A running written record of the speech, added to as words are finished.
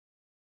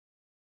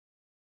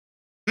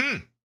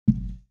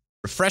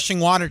refreshing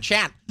water.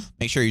 Chat,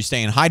 make sure you're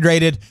staying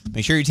hydrated.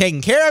 Make sure you're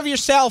taking care of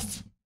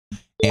yourself.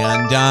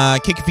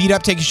 And kick your feet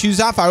up, take your shoes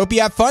off. I hope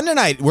you have fun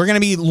tonight. We're going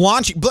to be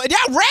launching... Yeah,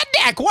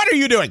 Redneck, what are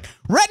you doing?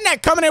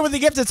 Redneck coming in with the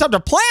gift. It's up to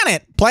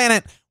Planet.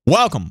 Planet,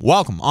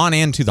 welcome on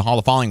into the Hall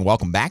of Falling.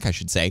 Welcome back, I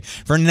should say.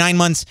 For 9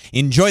 months,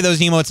 enjoy those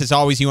emotes. As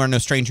always, you are no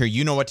stranger.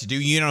 You know what to do.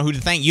 You know who to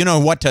thank. You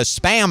know what to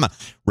spam.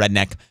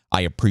 Redneck,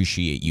 I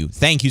appreciate you.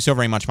 Thank you so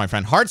very much, my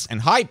friend. Hearts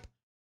and hype,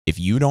 if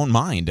you don't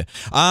mind.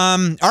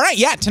 All right,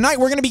 yeah,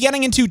 tonight we're going to be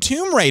getting into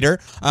Tomb Raider.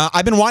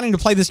 I've been wanting to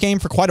play this game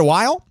for quite a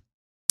while.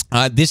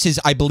 This is,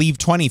 I believe,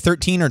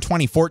 2013 or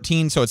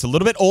 2014, so it's a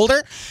little bit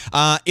older.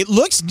 It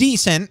looks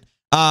decent.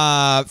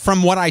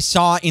 From what I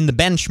saw in the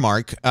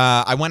benchmark,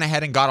 I went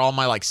ahead and got all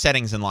my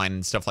settings in line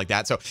and stuff like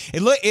that. So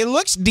it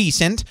looks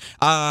decent.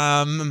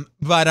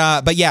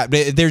 But yeah,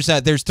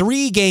 there's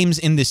 3 games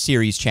in this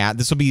series, chat.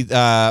 This will be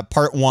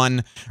part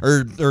 1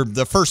 or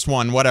the first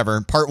one,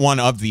 whatever, part 1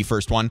 of the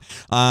first one.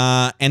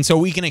 And so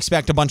we can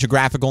expect a bunch of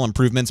graphical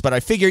improvements. But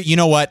I figure, you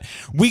know what,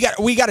 we got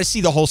to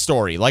see the whole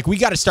story. We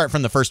got to start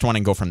from the first one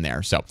and go from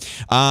there. So,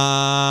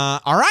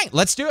 all right,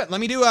 let's do it. Let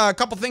me do a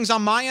couple things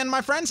on my end,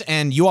 my friends,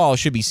 and you all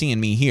should be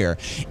seeing me here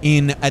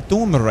in a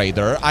Tomb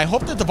Raider. I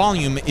hope that the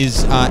volume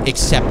is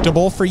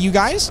acceptable for you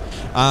guys.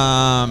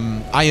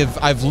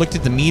 I've looked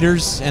at the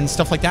meters and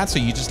stuff like that, so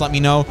you just let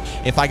me know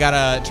if I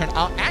gotta turn.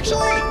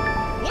 Actually,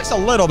 looks a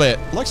little bit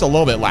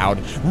loud.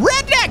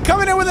 Redneck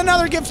coming in with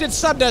another gifted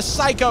sub to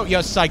Psycho.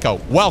 Yes,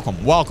 Psycho.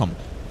 Welcome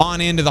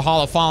on into the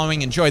Hall of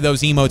Following. Enjoy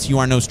those emotes. You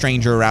are no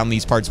stranger around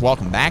these parts.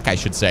 Welcome back, I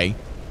should say.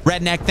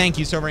 Redneck, thank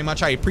you so very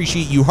much. I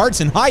appreciate you.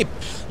 Hearts and hype,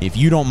 if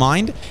you don't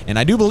mind. And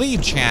I do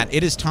believe, chat,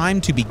 it is time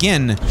to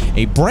begin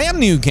a brand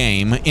new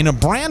game in a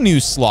brand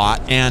new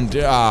slot. And,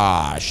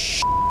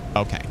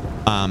 okay.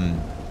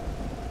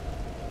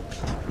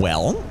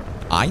 Well,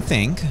 I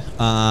think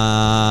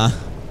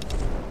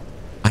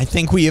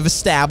we have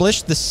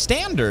established the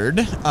standard.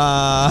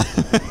 I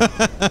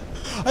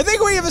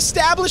think we have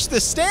established the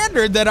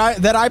standard that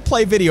I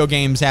play video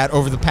games at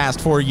over the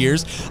past 4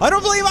 years. I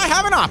don't believe I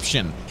have an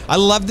option. I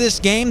love this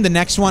game. The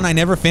next one I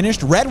never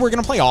finished. Red, we're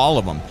gonna play all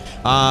of them.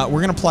 We're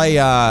gonna play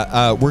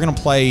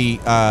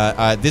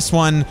this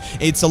one.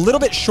 It's a little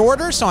bit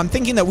shorter, so I'm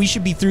thinking that we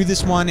should be through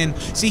this one. And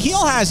see,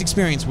 Heal has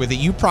experience with it.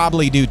 You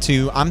probably do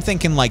too. I'm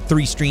thinking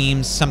 3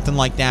 streams, something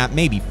like that,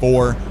 maybe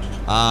 4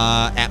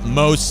 at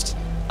most.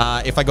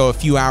 If I go a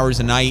few hours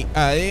a night.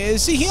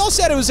 See, Heal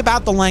said it was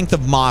about the length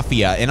of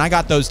Mafia, and I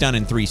got those done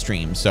in 3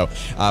 streams. So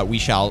we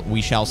shall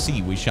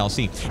see. We shall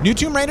see. New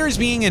Tomb Raider is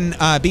being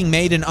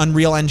made in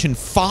Unreal Engine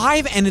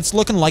 5, and it's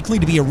looking likely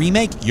to be a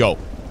remake. Yo,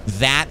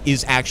 that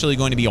is actually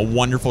going to be a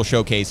wonderful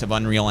showcase of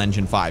Unreal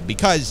Engine 5,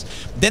 because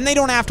then they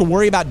don't have to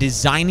worry about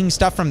designing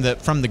stuff from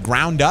the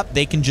ground up.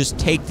 They can just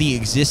take the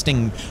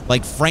existing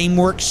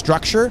framework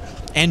structure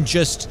and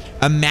just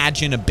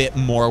imagine a bit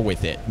more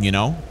with it, you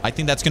know? I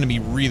think that's going to be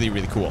really,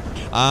 really cool.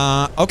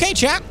 Okay,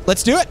 chat,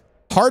 let's do it.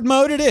 Hard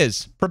mode it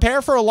is.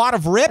 Prepare for a lot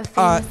of rip.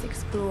 A famous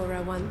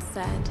explorer once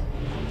said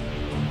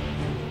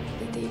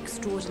that the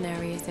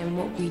extraordinary is in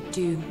what we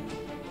do,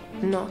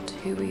 not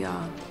who we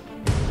are.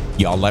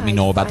 Y'all let me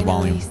know about the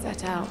volume. I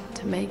set out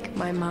to make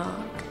my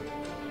mark,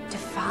 to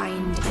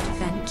find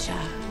adventure,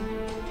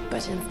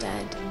 but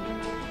instead,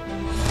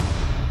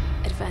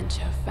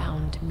 adventure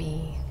found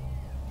me.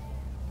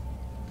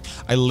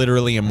 I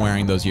literally am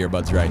wearing those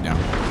earbuds right now.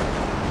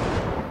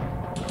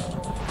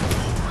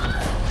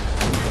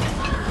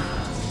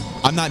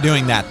 I'm not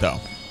doing that, though.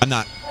 I'm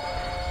not.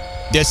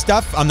 This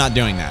stuff, I'm not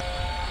doing that.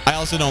 I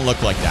also don't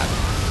look like that.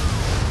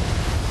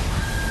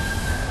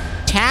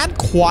 Tad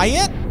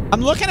quiet?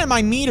 I'm looking at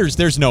my meters.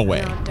 There's no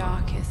way. In our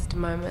darkest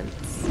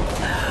moments,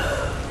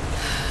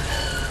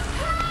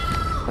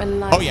 when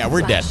light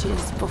we're dead.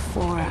 flashes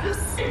before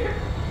us,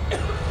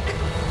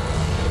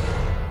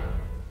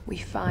 we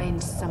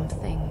find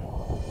something.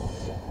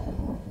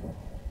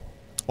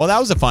 Well, that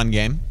was a fun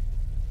game.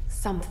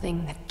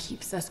 Something that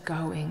keeps us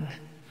going.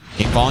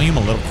 Game volume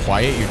a little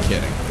quiet? You're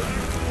kidding.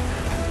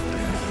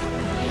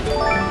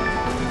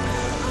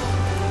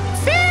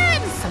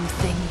 Finn!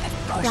 Something that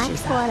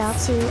pushes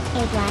us. To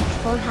a black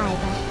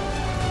hiver.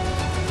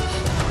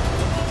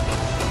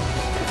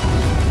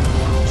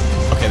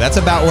 Okay, that's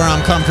about where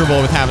I'm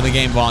comfortable with having the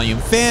game volume.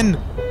 Finn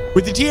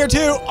with the tier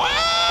 2.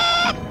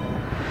 Ah!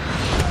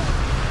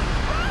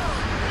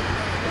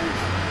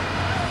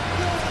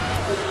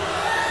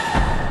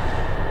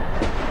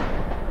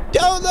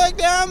 Don't look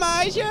down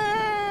my shirt.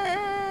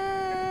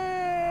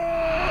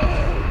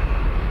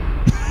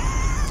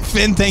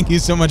 Finn, thank you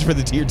so much for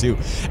the tier 2.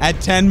 At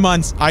 10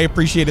 months, I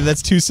appreciate it.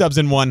 That's 2 subs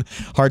in 1.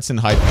 Hearts and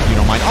hype, if you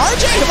don't mind.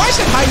 RJ, have I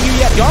said hi to you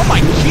yet? Oh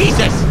my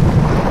Jesus.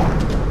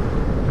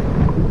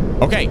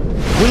 Okay,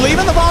 we're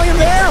leaving the volume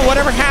there.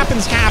 Whatever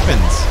happens,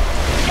 happens.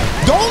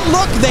 Don't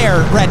look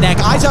there, Redneck.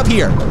 Eyes up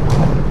here.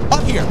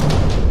 Up here.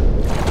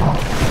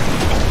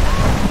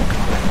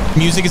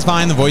 Music is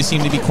fine. The voice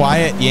seemed to be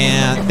quiet.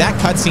 Yeah, that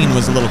cutscene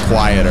was a little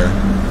quieter.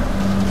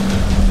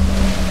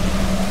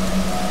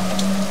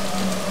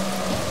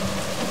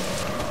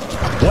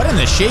 What in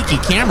the shaky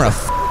camera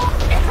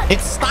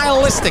It's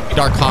stylistic,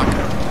 Darkhawk.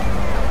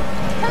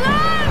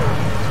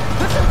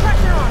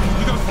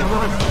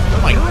 Oh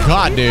my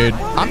god, dude.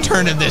 I'm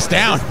turning this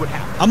down.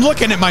 I'm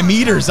looking at my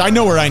meters. I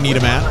know where I need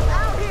them at.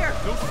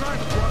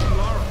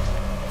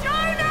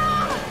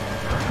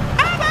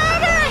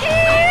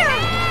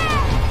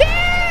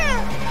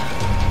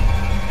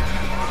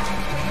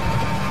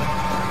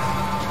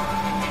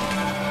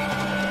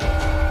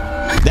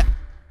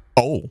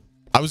 Oh,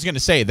 I was going to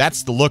say,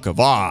 that's the look of,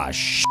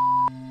 sh.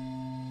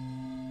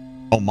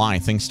 Oh my,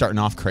 things starting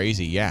off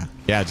crazy. Yeah,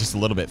 just a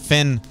little bit.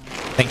 Finn,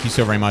 thank you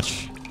so very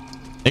much.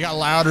 It got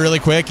loud really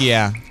quick.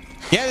 Yeah,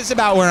 this is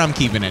about where I'm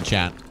keeping it,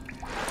 chat.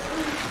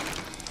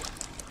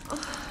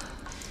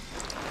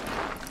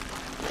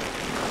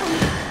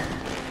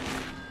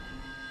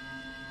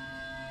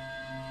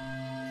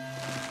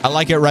 I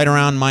like it right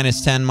around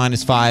 -10,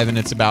 -5, and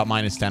it's about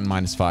 -10,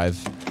 -5.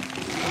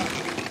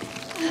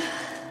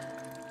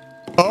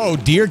 Oh,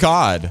 dear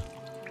God.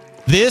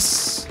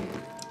 This...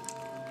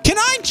 Can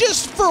I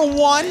just, for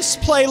once,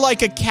 play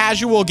like a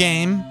casual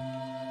game?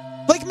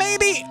 Like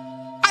maybe,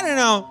 I don't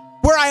know,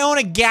 where I own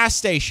a gas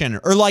station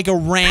or like a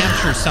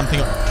ranch or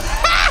something.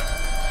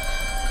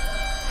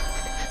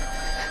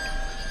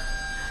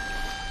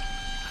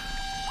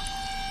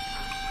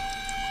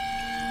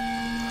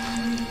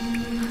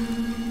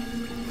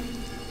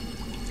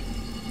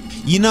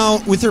 You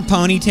know, with her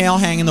ponytail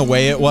hanging the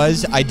way it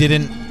was, I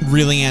didn't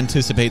really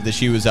anticipate that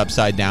she was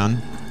upside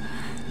down.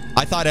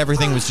 I thought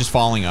everything was just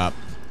falling up.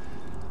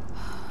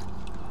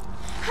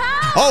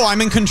 Oh,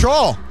 I'm in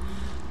control.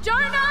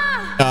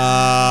 Jonah!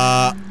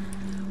 Ryan!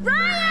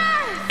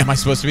 Am I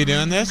supposed to be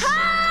doing this?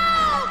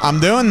 Help! I'm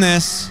doing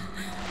this.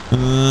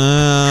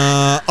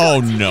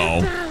 Oh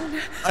no.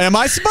 Am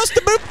I supposed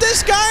to boop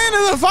this guy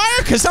into the fire?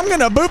 Because I'm going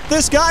to boop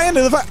this guy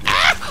into the fire.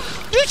 Ah!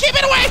 You keep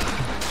it away!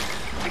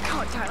 I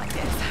can't die like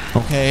this.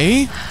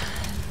 Okay.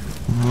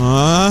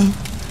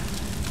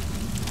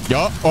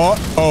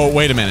 Oh,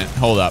 wait a minute.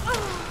 Hold up.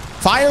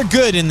 Fire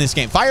good in this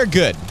game. Fire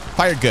good.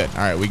 Fire good.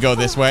 All right, we go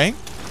this way.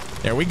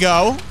 There we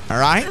go. All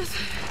right.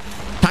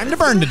 Time to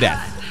burn to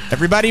death.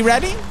 Everybody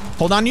ready?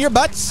 Hold on to your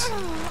butts.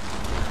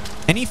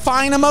 Any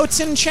fine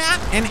emotes in chat?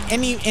 And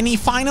any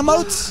fine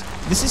emotes?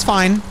 This is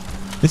fine.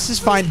 This is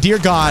fine. Dear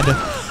God.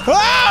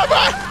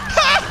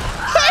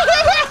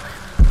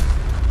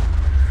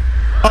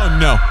 Oh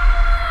no.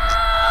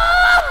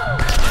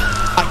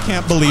 I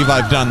can't believe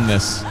I've done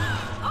this.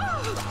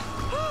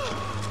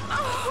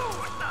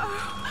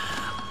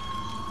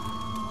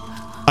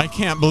 I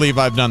can't believe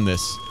I've done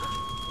this.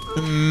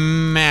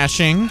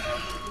 Mashing.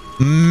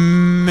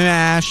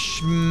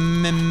 Mash.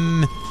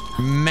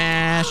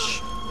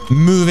 Mash.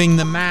 Moving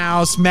the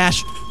mouse.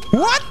 Mash.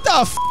 What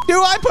the f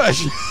do I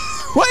push?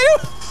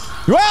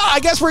 Well, I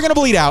guess we're going to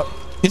bleed out.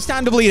 It's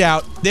time to bleed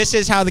out. This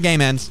is how the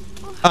game ends.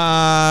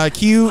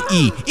 Q,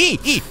 E. E,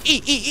 E, E,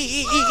 E, E,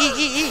 E, E,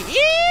 E, E,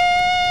 E.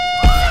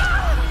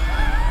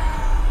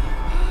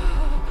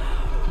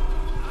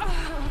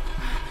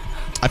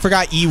 I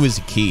forgot E was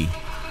a key.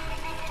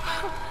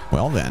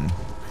 Well then.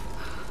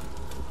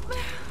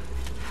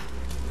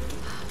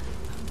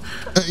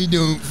 I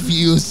don't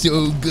feel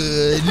so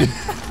good.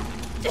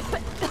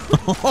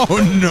 Oh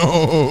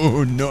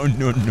no.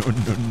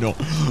 No.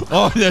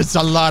 Oh, there's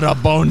a lot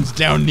of bones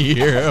down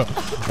here.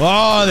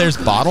 Oh, there's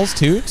bottles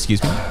too.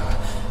 Excuse me.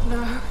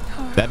 No.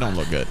 That don't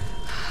look good.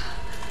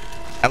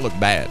 That looked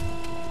bad.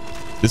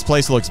 This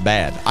place looks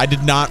bad. I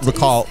did not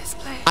recall.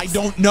 I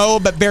don't know,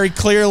 but very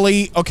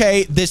clearly,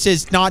 okay, this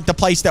is not the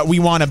place that we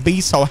want to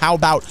be, so how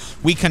about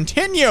we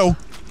continue?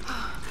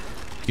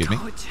 Excuse me.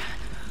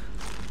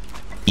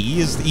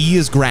 E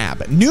is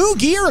grab. New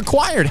gear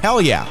acquired.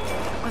 Hell yeah.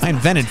 I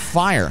invented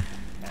fire.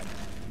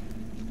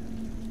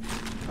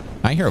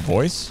 I hear a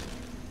voice.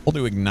 We'll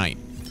do ignite.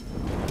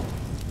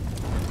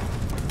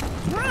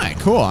 All right,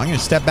 cool. I'm going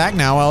to step back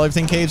now while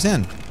everything caves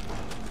in.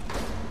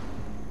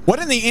 What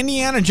in the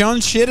Indiana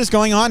Jones shit is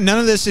going on? None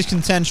of this is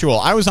consensual.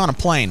 I was on a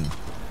plane.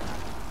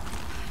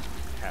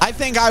 I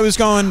think I was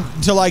going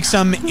to like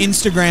some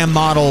Instagram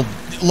model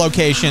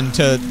location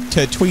to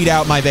tweet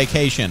out my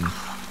vacation.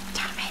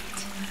 Damn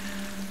it.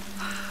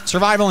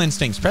 Survival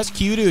instincts. Press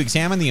Q to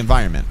examine the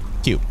environment.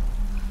 Q.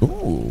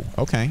 Ooh,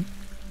 okay.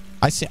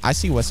 I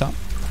see what's up.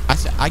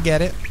 I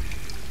get it.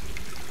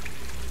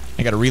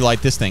 I got to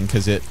relight this thing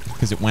because it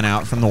went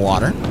out from the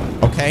water.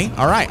 Okay.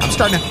 All right. I'm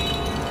starting to.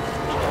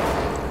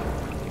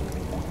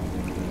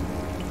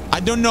 I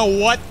don't know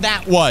what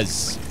that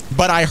was,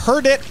 but I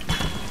heard it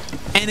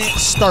and it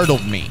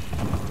startled me.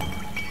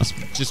 Must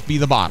just be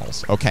the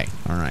bottles. Okay.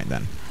 All right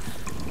then.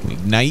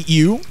 Ignite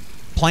you.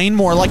 Plane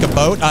more like a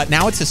boat.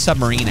 Now it's a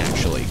submarine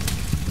actually.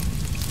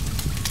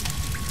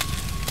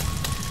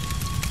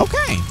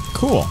 Okay.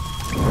 Cool.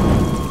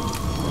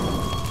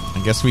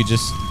 I guess we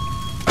just...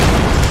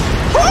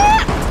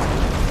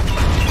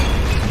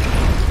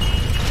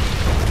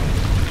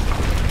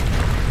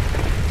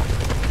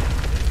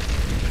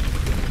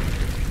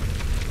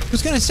 I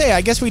was going to say,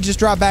 I guess we just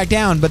drop back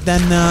down, but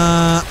then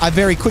I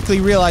very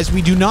quickly realized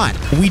we do not.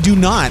 We do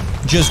not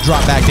just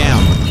drop back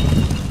down.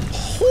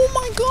 Oh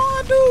my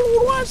god,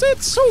 dude. What do I say?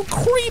 It's so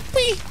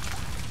creepy.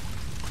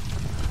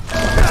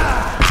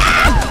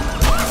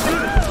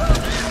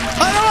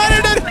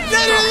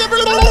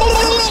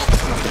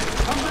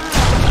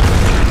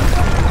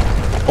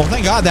 Well,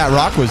 thank God that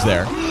rock was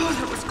there. Oh,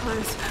 that was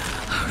close.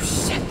 Oh,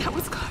 shit, that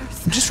was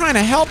close. I'm just trying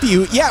to help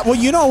you. Yeah, well,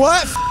 you know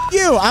what? F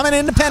you. I'm an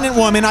independent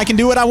woman. I can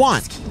do what I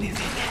want.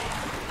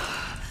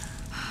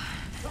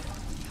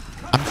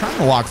 I'm trying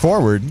to walk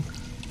forward.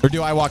 Or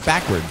do I walk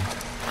backward?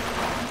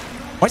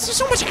 Why is there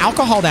so much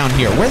alcohol down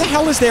here? Where the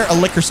hell is there a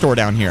liquor store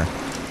down here?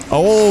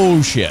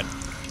 Oh, shit.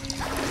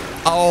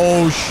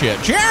 Oh,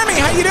 shit. Jeremy,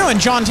 how you doing?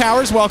 John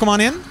Towers, welcome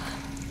on in.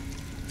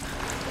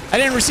 I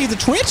didn't receive the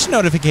Twitch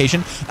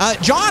notification.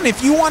 John,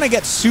 if you want to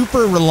get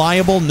super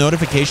reliable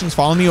notifications,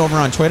 follow me over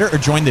on Twitter or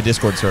join the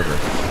Discord server.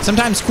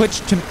 Sometimes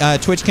Twitch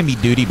can be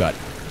duty, but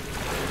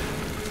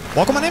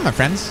welcome on in, my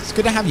friends. It's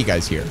good to have you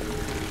guys here.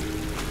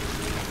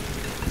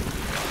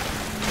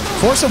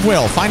 Force of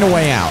will, find a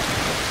way out.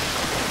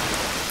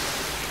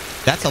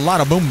 That's a lot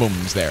of boom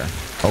booms there.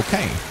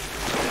 Okay.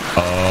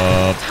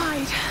 Tide.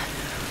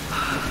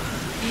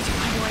 Need to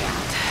find a way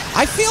out.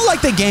 I feel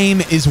like the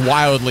game is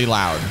wildly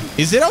loud.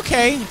 Is it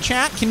okay,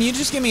 chat? Can you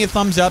just give me a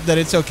thumbs up that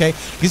it's okay?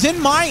 Because in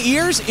my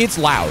ears, it's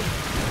loud.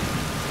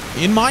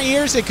 In my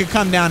ears, it could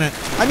come down and...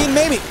 I mean,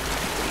 maybe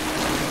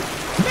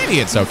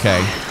it's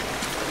okay.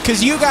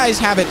 Because you guys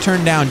have it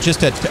turned down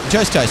just a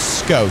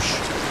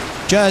skosh.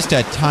 Just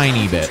a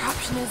tiny bit.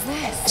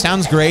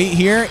 Sounds great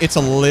here. It's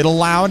a little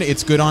loud.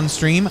 It's good on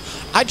stream.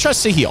 I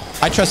trust Sahil.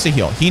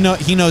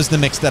 He knows the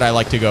mix that I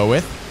like to go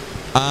with.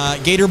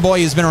 Gator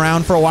Boy has been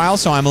around for a while,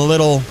 so I'm a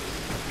little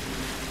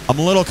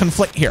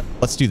conflict here.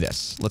 Let's do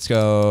this. Let's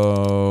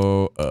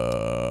go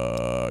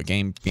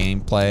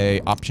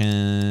gameplay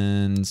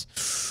options.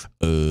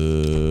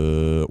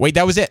 Wait,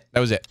 that was it.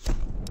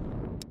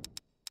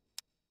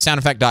 Sound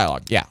effect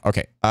dialogue. Yeah,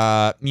 okay.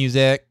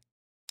 Music.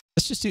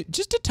 Let's just do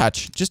just a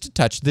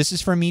touch. This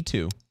is for me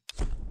too.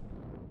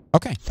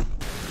 Okay.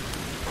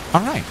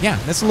 All right. Yeah,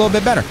 that's a little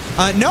bit better.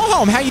 No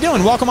Home, how you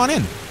doing? Welcome on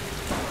in.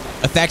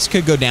 Effects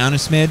could go down a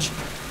smidge.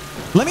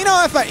 Let me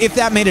know if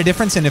that made a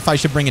difference and if I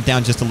should bring it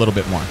down just a little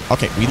bit more.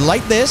 Okay, we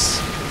light this,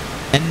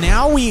 and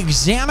now we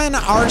examine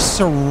our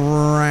surroundings.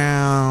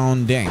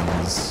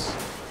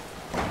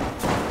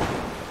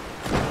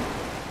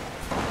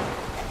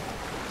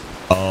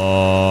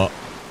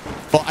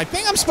 Well, I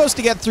think I'm supposed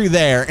to get through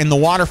there, and the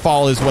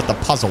waterfall is what the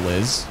puzzle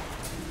is.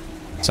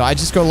 So I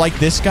just go like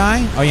this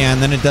guy. Oh, yeah,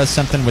 and then it does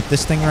something with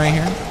this thing right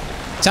here.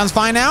 Sounds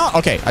fine now?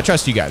 Okay, I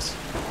trust you guys.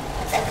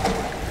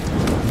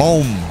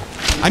 Boom.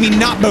 I mean,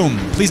 not boom.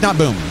 Please not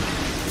boom.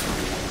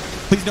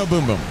 Please no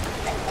boom boom.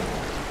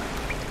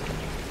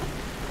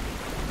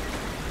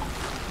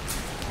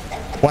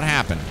 What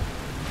happened?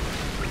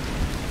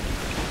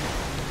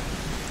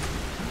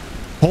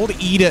 Hold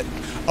E to...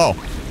 Oh.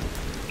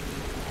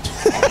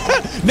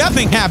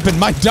 Nothing happened.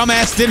 My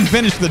dumbass didn't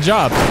finish the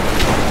job.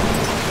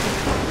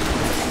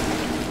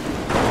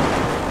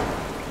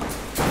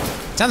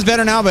 Sounds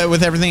better now, but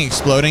with everything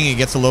exploding, it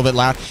gets a little bit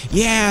loud.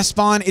 Yeah,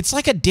 Spawn, it's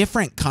like a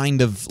different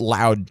kind of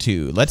loud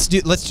too. Let's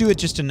do it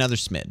just another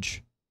smidge.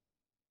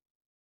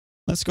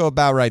 Let's go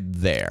about right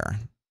there.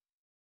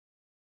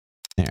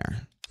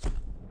 There.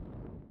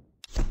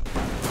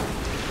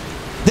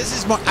 This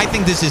is more, I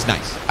think this is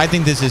nice. I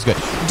think this is good.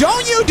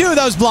 Don't you do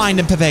those blind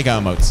and Pavega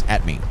emotes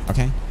at me,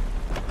 okay?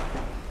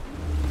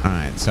 All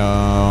right, so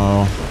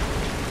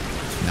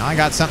now I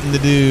got something to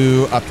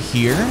do up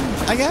here,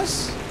 I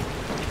guess.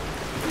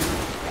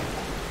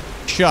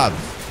 Shove.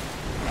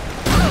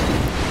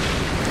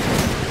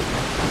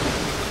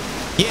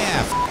 Yeah,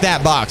 f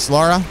that box,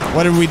 Laura.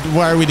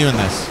 Why are we doing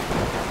this?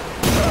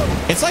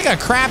 It's like a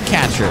crab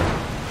catcher.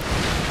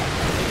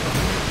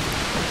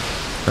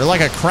 Or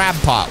like a crab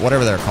pot,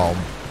 whatever they're called.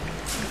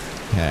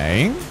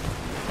 Okay.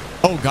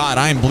 Oh God,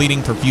 I am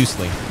bleeding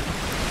profusely.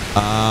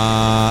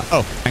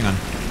 Oh, hang on.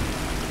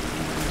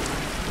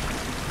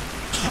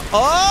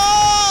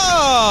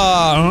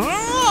 Oh,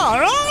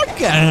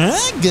 okay,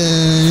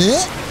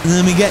 good.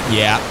 Let me get,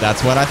 yeah,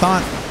 that's what I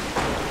thought.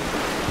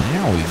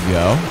 There we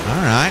go.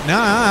 All right, no,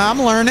 I'm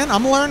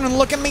learning.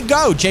 Look at me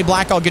go. Jay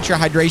Black, I'll get your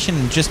hydration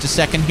in just a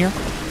second here.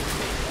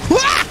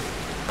 Ah!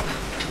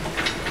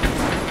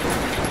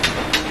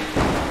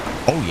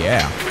 Oh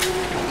yeah.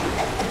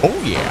 Oh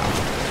yeah.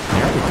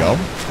 There we go.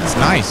 That's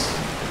nice.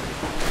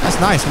 That's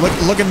nice.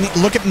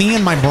 Look at me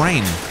and my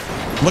brain.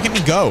 Look at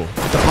me go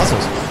with the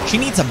puzzles. She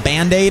needs a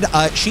Band-Aid.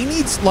 She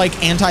needs like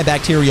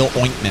antibacterial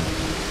ointment.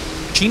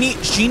 She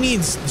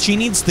needs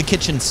the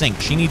kitchen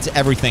sink. She needs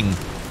everything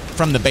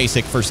from the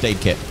basic first aid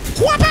kit.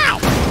 Whop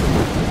out!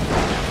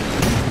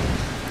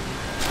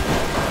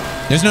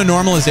 There's no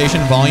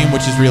normalization volume,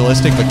 which is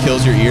realistic but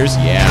kills your ears.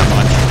 Yeah,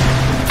 much.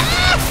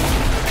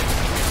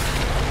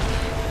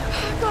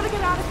 Gotta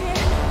get out of here.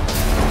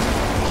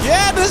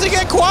 Yeah, does it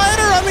get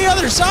quieter on the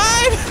other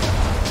side?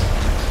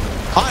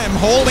 I am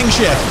holding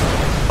shift.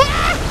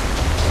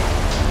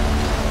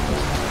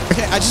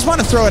 Okay, I just want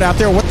to throw it out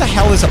there. What the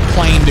hell is a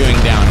plane doing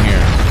down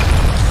here?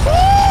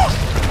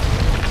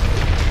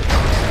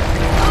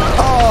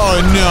 Oh,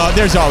 no,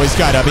 there's always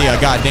gotta be a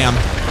goddamn.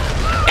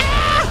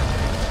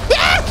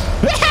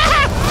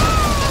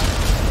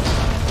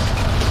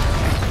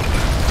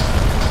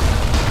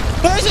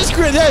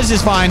 This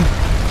is fine.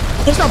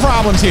 There's no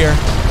problems here.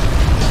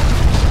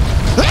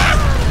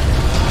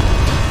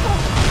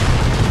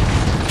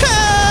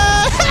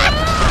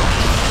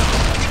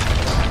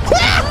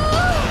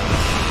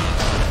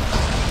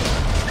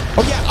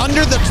 Oh yeah,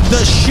 under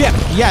the ship.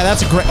 Yeah,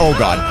 that's a great. Oh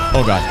god.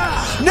 Oh god.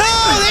 No,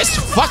 this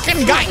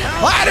fucking guy.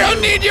 I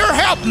don't need your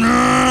help.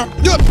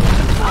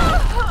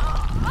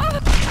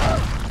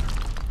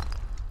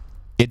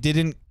 It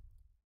didn't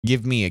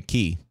give me a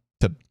key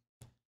to.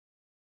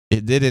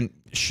 It didn't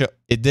show.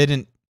 It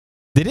didn't.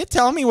 Did it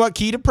tell me what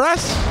key to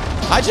press?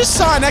 I just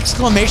saw an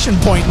exclamation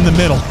point in the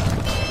middle.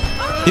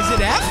 Is it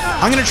F?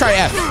 I'm gonna try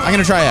F. I'm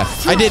gonna try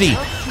F. I did E.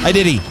 I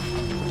did E.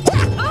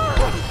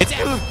 It's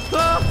F.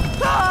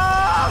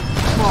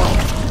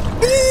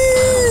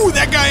 Ooh,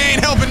 that guy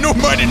ain't helping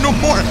nobody no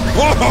more.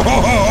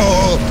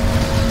 Oh.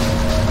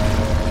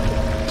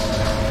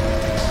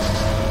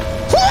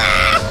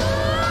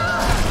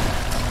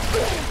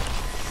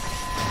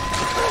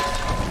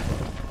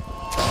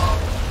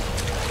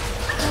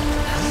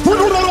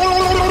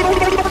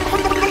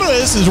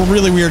 This is a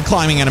really weird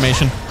climbing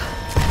animation.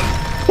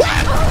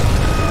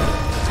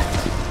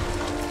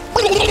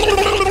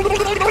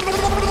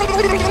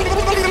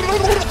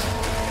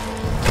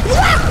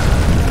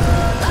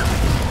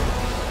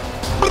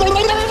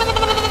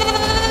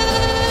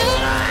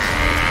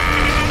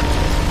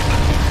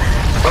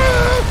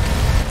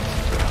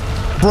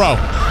 Bro,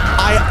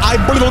 I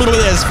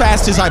as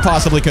fast as I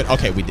possibly could.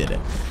 Okay, we did it.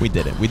 We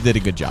did it. We did a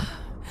good job.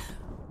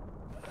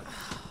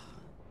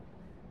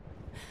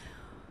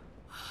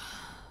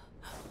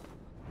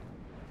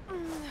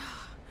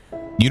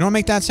 You don't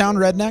make that sound,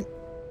 redneck?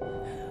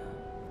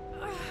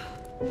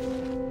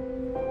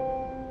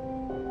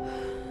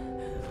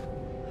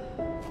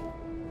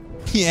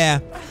 Yeah,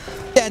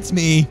 that's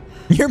me.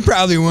 You're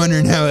probably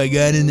wondering how I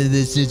got into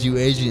this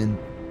situation.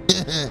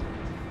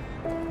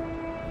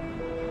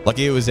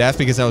 Lucky it was F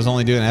because I was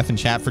only doing F in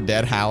chat for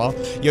dead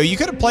HaLLoW. Yo, you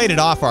could have played it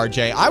off,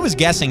 RJ. I was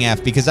guessing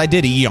F because I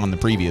did E on the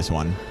previous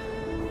one.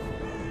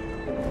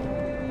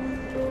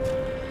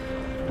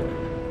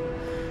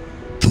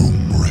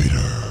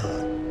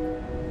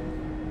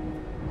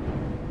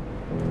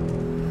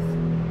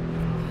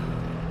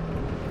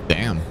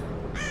 Damn.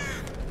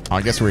 Oh,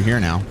 I guess we're here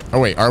now. Oh,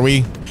 wait. Are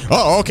we?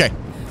 Oh, okay.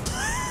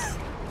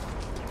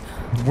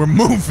 We're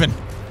moving.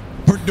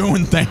 We're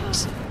doing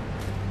things.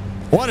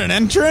 What an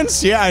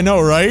entrance. Yeah, I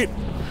know, right?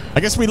 I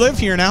guess we live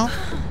here now.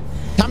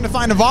 Time to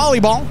find a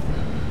volleyball.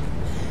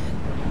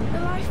 The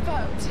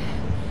lifeboat.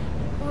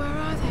 Where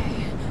are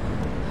they?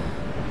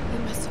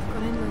 They must have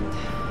gone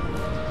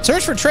inland.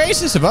 Search for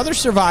traces of other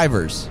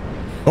survivors.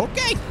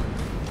 Okay.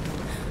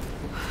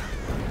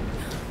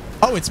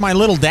 Oh, it's my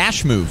little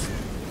dash move.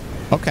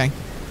 Okay.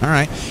 All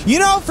right. You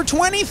know, for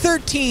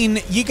 2013,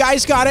 you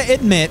guys got to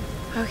admit.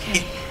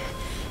 Okay.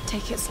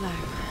 Take it slow.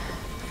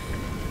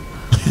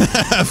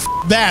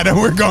 That.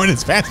 We're going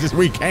as fast as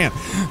we can.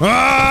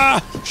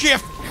 Ah!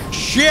 Shift.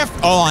 Shift.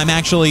 Oh, I'm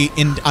actually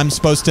in. I'm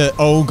supposed to.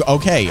 Oh,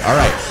 okay. All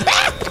right.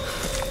 Ah! Oh,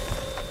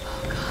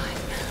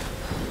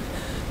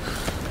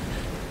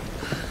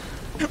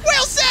 God.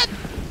 Well said.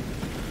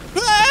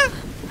 Ah!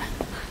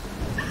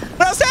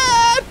 Well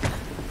said.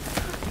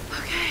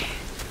 Okay.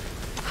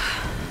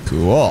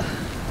 Cool.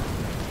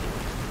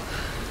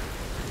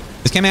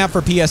 This came out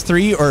for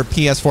PS3 or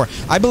PS4.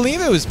 I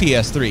believe it was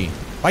PS3.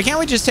 Why can't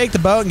we just take the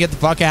boat and get the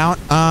fuck out?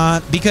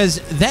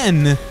 Because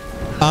then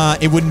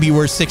it wouldn't be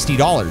worth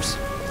 $60.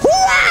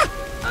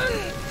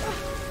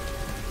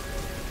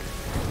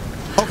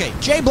 Okay,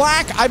 Jay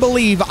Black, I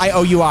believe I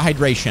owe you a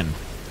hydration.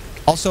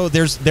 Also,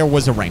 there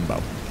was a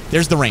rainbow.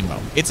 There's the rainbow.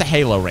 It's a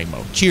HaLLoW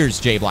rainbow. Cheers,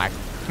 Jay Black.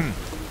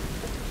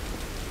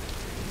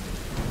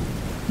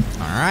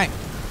 All right.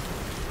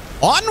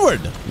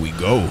 Onward we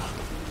go.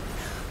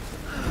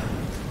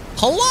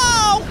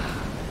 HaLLoW!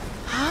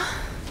 Huh?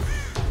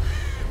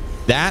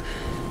 That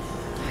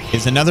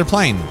is another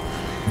plane.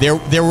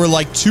 There were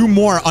like 2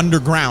 more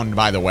underground,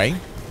 by the way.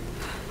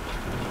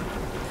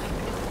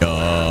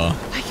 I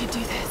can do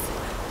this.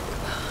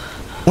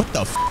 What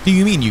the f do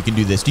you mean you can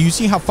do this? Do you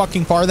see how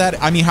fucking far that?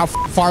 I mean, how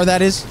far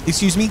that is?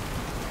 Excuse me?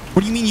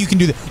 What do you mean you can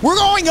do this? We're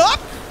going up?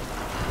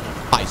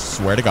 I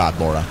swear to God,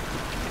 Laura.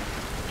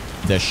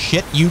 The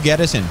shit you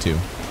get us into.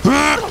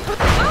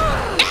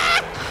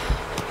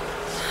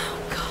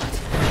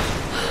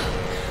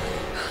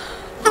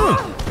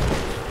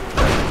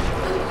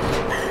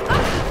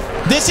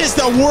 This is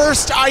the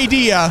worst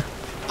idea.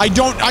 I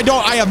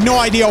have no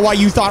idea why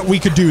you thought we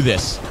could do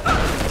this.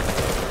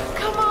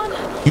 Come on.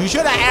 You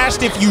should have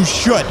asked if you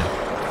should.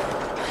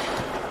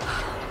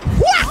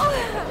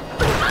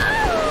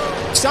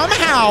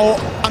 Somehow,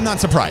 I'm not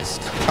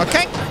surprised.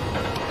 Okay?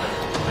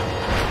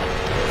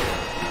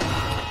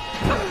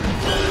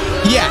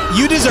 Yeah,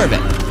 you deserve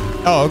it.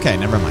 Oh, okay,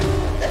 never mind.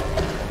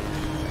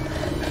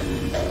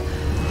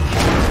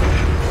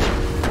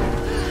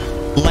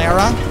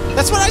 Lara?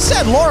 That's what I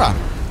said, Laura.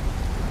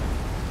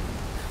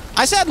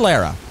 I said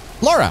Lara.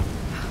 Laura.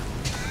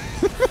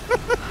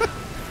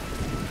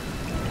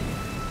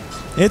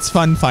 It's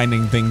fun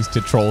finding things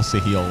to troll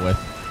Sahil with.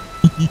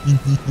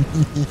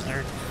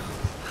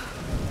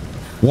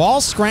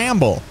 Wall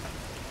scramble.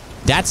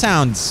 That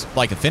sounds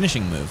like a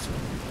finishing move.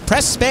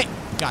 Press space.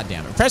 God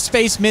damn it. Press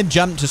space mid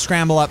jump to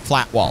scramble up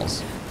flat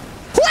walls.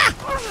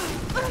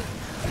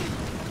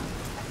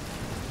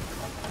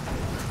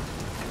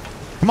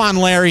 Come on,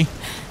 Larry.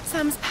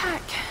 Sam's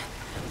pack.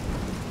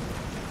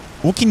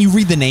 Well, can you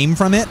read the name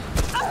from it?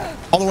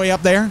 All the way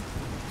up there?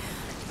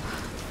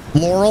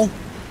 Laurel?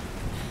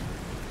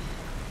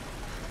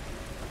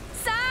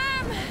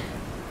 Sam!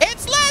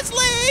 It's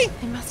Leslie!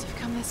 They must have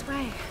come this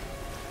way.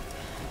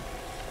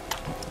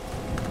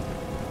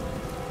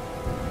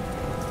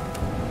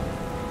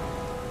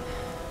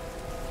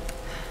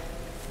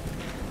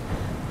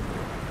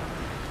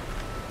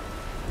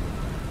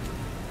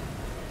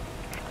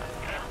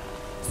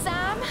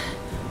 Sam?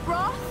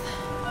 Roth?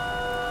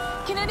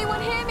 Can anyone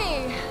hear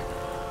me?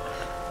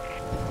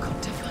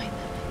 Got to find them.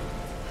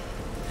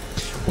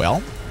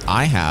 Well,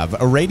 I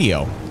have a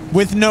radio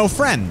with no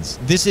friends.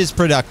 This is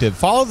productive.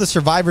 Follow the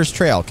survivor's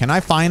trail. Can I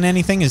find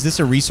anything? Is this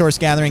a resource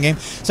gathering game?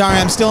 Sorry,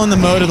 I'm still in the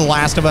mode of The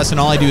Last of Us, and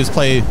all I do is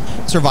play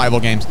survival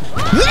games.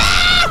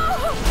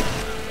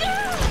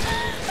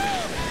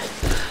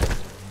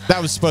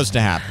 That was supposed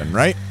to happen,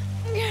 right?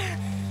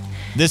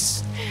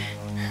 This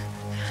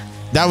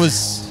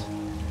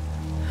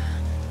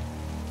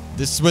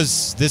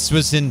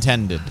was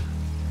intended.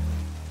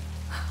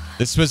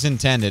 This was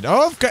intended.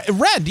 Oh,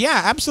 red.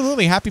 Yeah,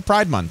 absolutely. Happy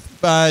Pride Month.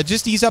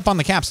 Just ease up on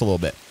the caps a little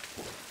bit.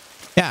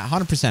 Yeah,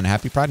 100%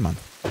 Happy Pride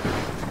Month.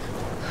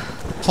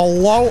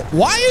 Hello?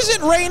 Why is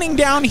it raining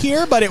down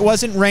here, but it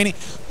wasn't raining?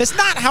 That's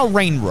not how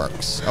rain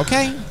works,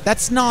 okay?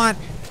 That's not...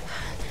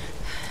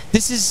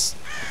 This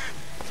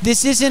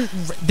isn't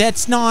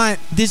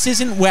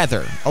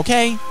weather,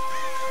 okay?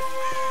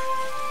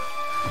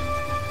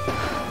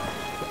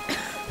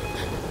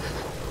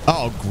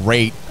 Oh,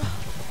 great.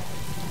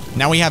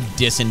 Now we have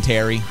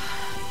dysentery.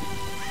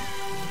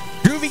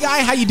 Groovy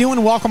guy, how you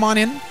doing? Welcome on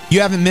in.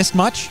 You haven't missed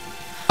much.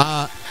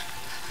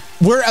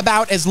 We're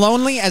about as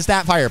lonely as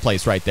that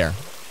fireplace right there.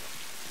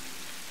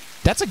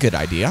 That's a good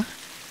idea.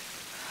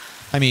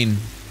 I mean,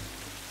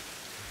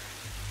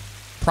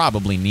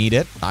 probably need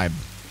it. I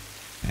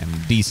am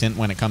decent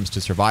when it comes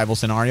to survival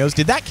scenarios.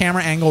 Did that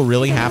camera angle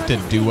really have to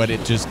do what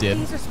it just did?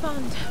 Please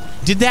respond.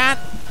 Did that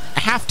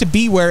have to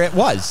be where it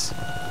was?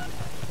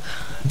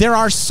 There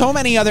are so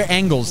many other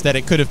angles that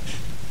it could have...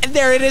 And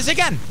there it is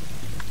again.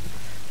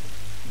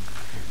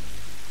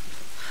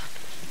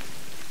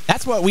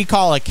 That's what we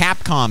call a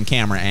Capcom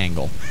camera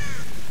angle.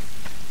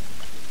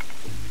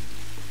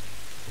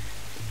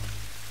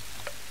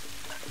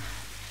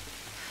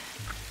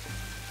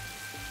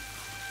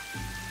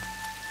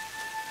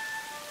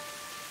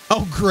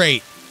 Oh,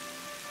 great.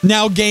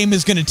 Now game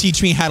is going to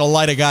teach me how to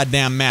light a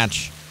goddamn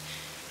match.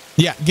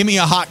 Yeah, give me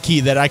a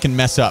hotkey that I can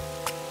mess up.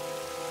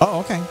 Oh,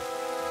 okay.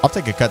 I'll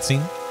take a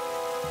cutscene.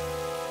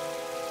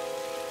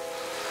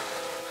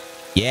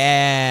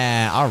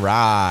 Yeah, all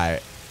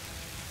right.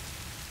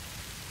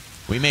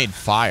 We made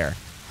fire.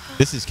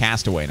 This is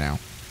Castaway now.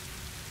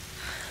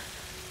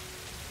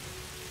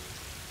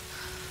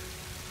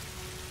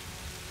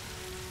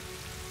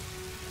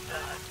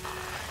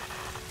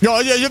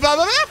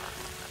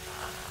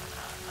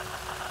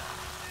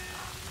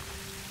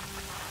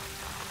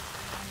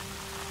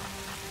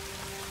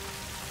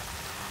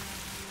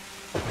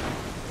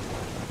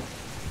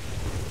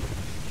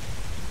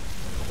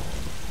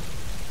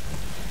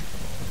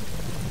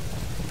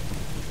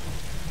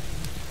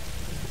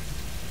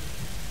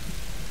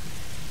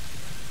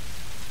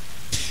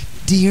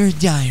 Dear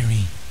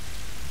Diary,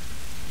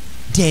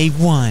 Day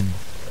 1.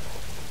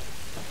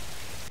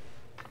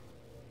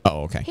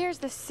 Oh, okay. Here's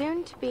the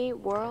soon-to-be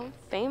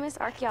world-famous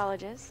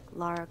archaeologist,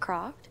 Lara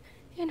Croft,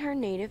 in her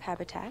native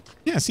habitat.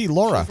 Yeah, see,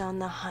 Laura. She's on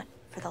the hunt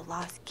for the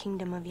lost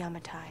kingdom of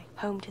Yamatai,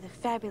 home to the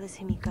fabulous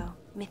Himiko,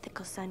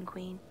 mythical Sun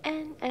Queen,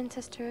 and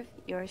ancestor of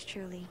yours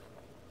truly.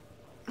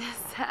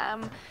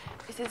 Sam,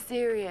 this is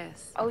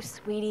serious. Oh,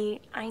 sweetie,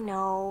 I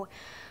know.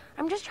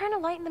 I'm just trying to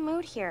lighten the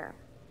mood here.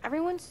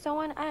 Everyone's so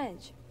on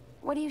edge.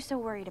 What are you so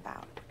worried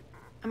about?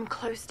 I'm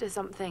close to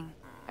something.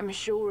 I'm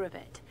sure of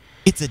it.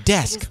 It's a I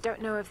desk. just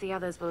don't know if the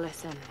others will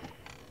listen.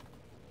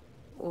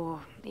 Or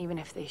even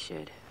if they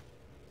should.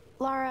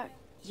 Lara,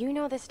 you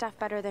know this stuff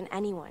better than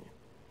anyone.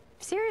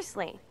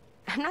 Seriously,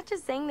 I'm not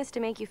just saying this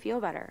to make you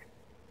feel better.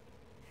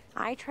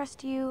 I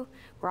trust you.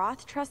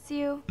 Roth trusts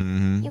you.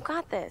 Mm-hmm. You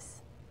got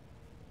this.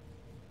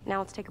 Now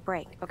let's take a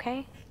break,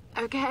 okay?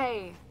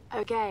 Okay,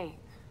 okay.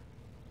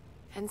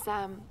 And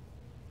Sam,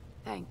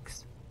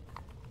 thanks.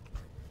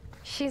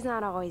 She's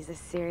not always this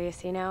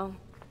serious, you know?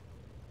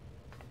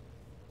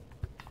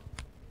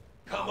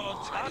 Come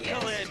on,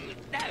 tackle it.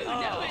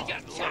 No, it's your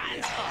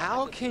chance.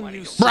 How can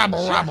you I'm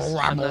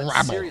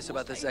not serious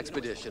about this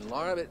expedition,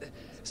 Laura?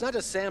 It's not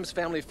just Sam's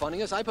family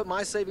funding us. I put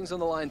my savings on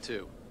the line,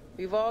 too.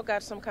 We've all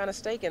got some kind of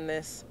stake in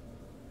this.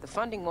 The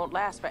funding won't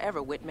last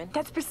forever, Whitman.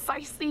 That's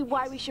precisely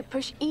why we should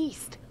push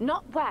east,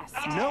 not west.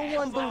 No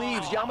one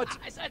believes Yamata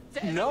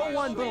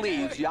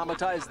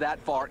is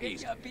that far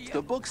east.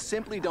 The books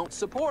simply don't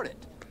support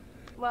it.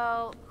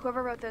 Well,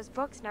 whoever wrote those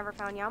books never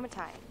found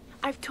Yamatai.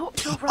 I've talked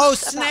to Roth Oh, about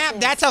snap.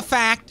 this. That's a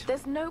fact.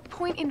 There's no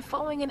point in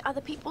following in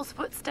other people's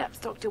footsteps,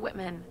 Dr.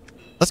 Whitman.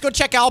 Let's go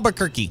check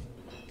Albuquerque.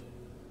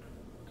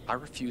 I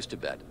refuse to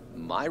bet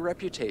my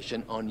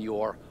reputation on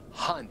your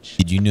hunch.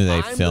 Did you know they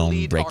I'm the filmed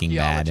lead Breaking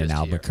Bad in archaeologist here.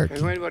 Albuquerque?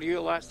 And when were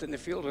you last in the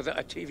field without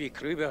a TV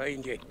crew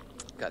behind you?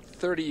 Got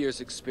 30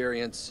 years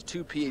experience,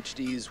 2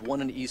 PhDs,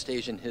 1 in East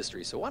Asian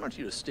history. So why don't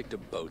you just stick to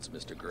boats,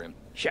 Mr. Grimm?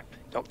 Ship,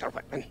 Dr.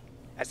 Whitman.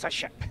 It's a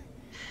ship.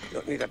 You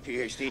don't need a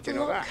PhD to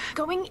know Look, that.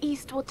 going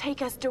east will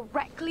take us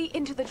directly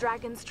into the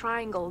Dragon's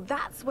Triangle.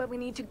 That's where we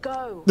need to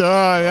go.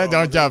 No,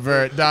 don't jump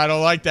for it. No, I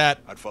don't like that.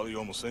 I'd follow you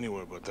almost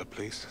anywhere, but that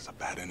place has a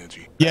bad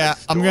energy. Yeah,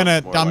 I'm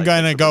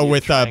gonna go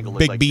with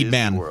Big Bead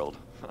Man.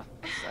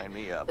 Sign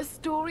me up. The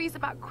stories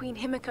about Queen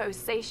Himiko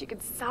say she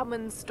could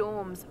summon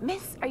storms.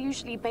 Myths are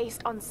usually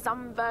based on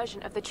some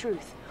version of the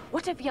truth.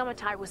 What if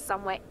Yamatai was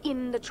somewhere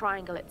in the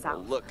triangle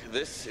itself? Look,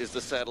 this is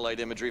the satellite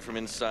imagery from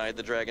inside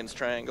the Dragon's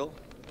Triangle.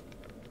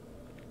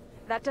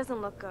 That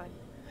doesn't look good.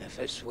 If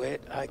it's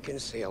wet, I can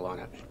sail on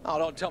it. Oh,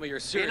 don't tell me you're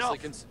seriously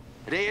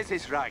Reyes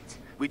is right.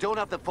 We don't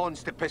have the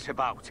funds to piss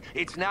about.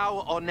 It's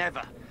now or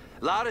never.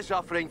 Lara's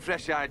offering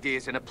fresh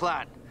ideas and a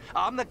plan.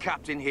 I'm the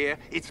captain here.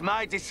 It's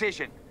my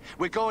decision.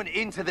 We're going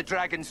into the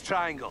Dragon's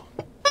Triangle.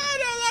 I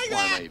don't like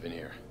Why that. am I even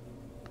here?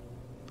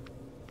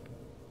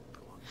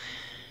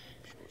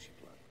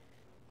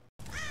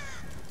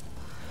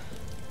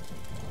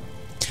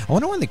 I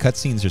wonder why the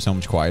cutscenes are so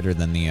much quieter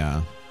than the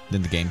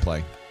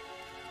gameplay.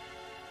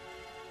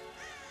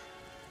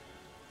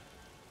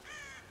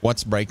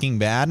 What's Breaking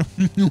Bad?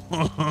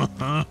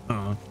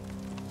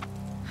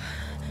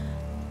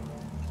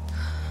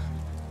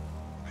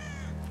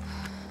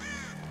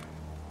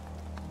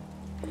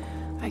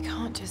 I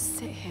can't just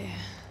sit here.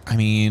 I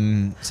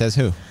mean, says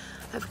who?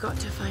 I've got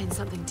to find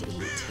something to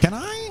eat. Can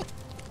I?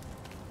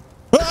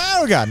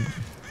 Oh, God.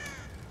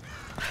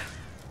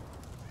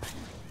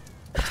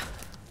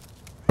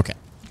 Okay.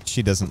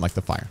 She doesn't like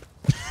the fire.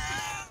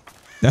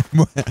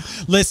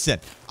 Listen,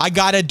 I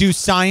gotta do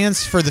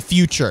science for the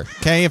future,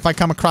 okay? If I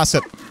come across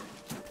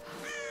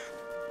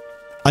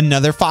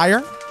another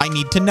fire, I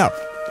need to know.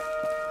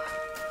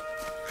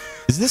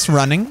 Is this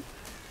running?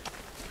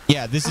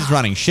 Yeah, this is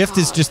running. Shift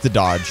is just the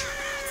dodge.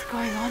 What's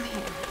going on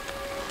here?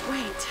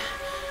 Wait,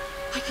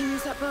 I can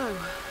use that bow.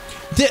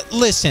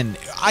 Listen,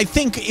 I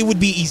think it would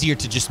be easier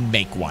to just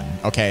make one,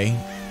 okay?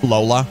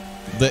 Lola.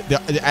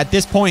 At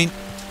this point...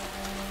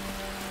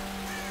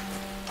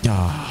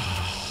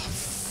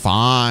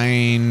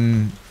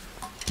 fine.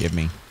 Give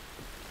me.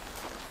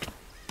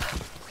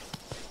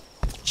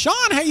 Sean,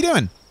 how you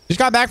doing? Just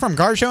got back from a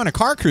car show and a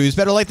car cruise.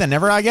 Better late than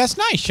never, I guess.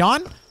 Nice,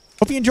 Sean.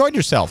 Hope you enjoyed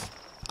yourself.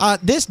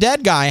 This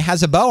dead guy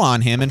has a bow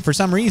on him, and for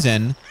some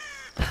reason,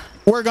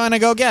 we're going to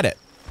go get it.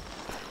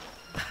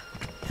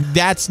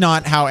 That's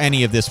not how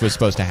any of this was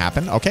supposed to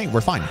happen. Okay,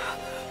 we're fine.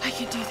 I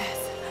can do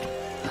this.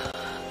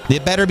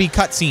 It better be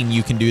cutscene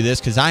you can do this,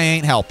 because I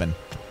ain't helping.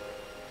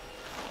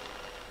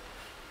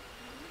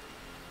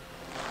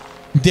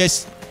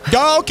 This...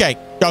 Oh, okay.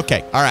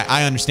 Okay. All right.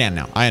 I understand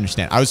now. I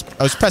understand. I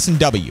was pressing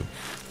W.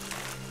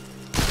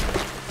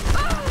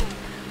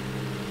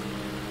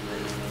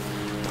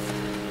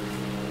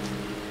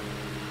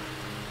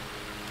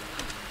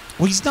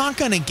 Well, he's not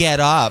going to get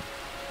up.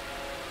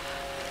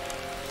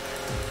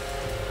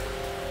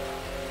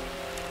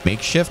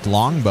 Makeshift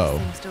longbow.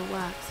 Thing still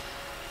works.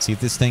 See if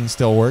this thing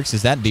still works.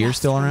 Is that deer Just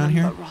still around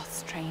here? remember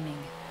Roth's training.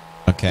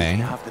 Okay. You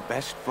can have the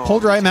best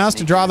Hold right mouse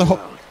to draw the whole...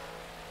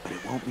 But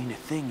it won't mean a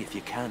thing if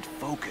you can't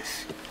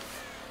focus.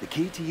 The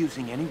key to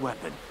using any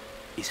weapon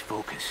is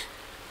focus.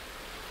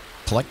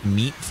 Collect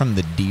meat from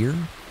the deer?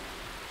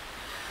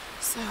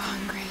 So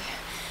hungry.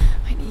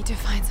 I need to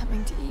find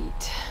something to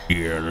eat.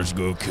 Yeah, let's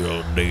go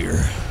kill a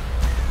deer.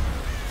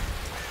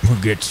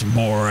 We'll get some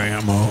more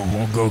ammo.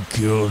 We'll go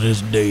kill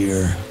this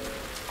deer.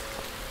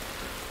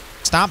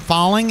 Stop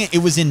falling. It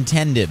was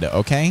intended,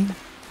 okay?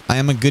 I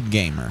am a good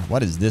gamer.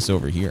 What is this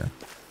over here?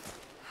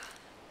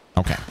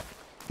 Okay.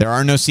 There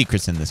are no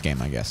secrets in this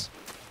game, I guess.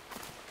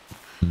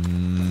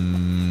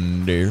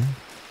 Deer.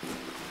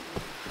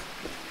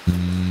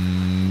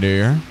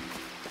 Deer.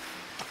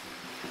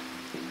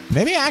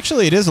 Maybe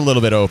actually it is a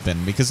little bit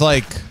open because,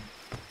 like,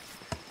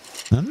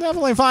 I'm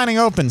definitely finding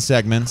open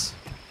segments.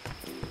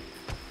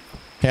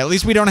 Okay, at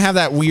least we don't have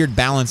that weird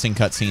balancing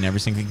cutscene every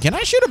single... Can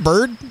I shoot a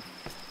bird?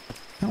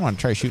 I want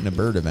to try shooting a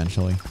bird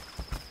eventually.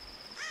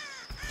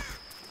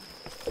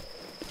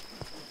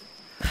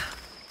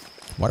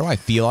 Why do I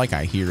feel like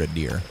I hear a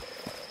deer?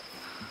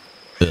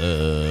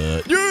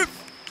 Yeah.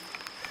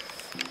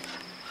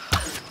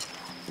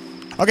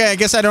 Okay, I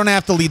guess I don't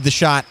have to lead the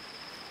shot.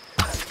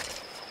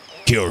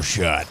 Kill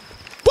shot.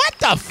 What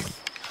the f...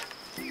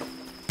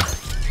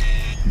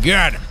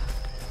 Got him.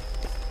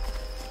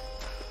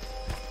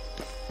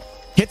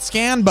 Hit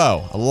scan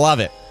bow. I love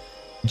it.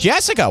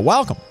 Jessica,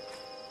 welcome.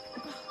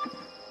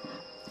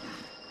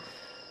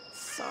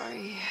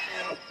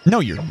 No,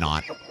 you're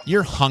not.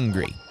 You're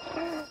hungry.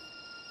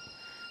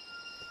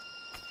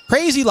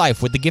 Crazy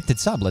Life with the gifted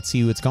sub. Let's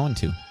see who it's going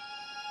to.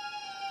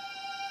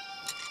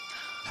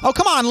 Oh,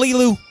 come on,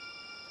 Lilu.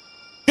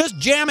 Just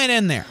jam it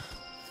in there.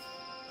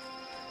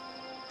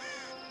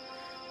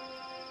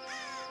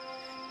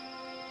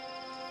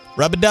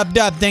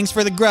 Rub-a-dub-dub. Thanks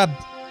for the grub.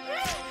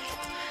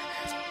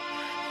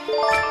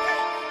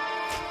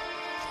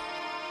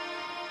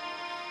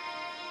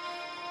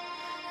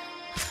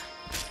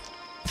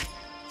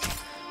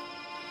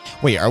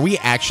 Wait, are we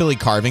actually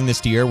carving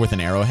this deer with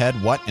an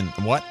arrowhead? What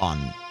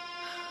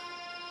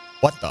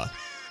the?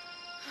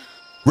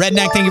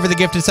 Redneck, thank you for the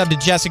gifted sub to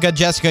Jessica.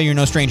 Jessica, you're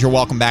no stranger.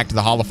 Welcome back to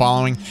the HaLLoW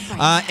following.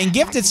 And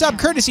gifted sub,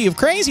 courtesy of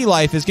Crazy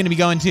Life, is going to be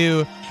going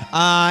to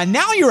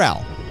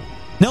Nalurel.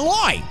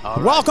 Naloy,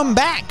 right. Welcome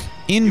back.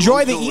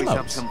 Enjoy the emotes.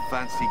 Have some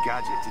fancy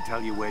gadget to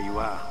tell you where you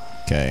are.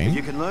 Okay. If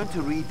you can learn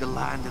to read the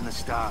land and the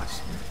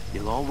stars,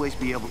 you'll always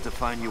be able to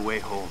find your way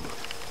home.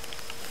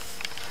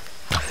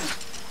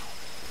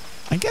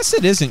 I guess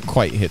it isn't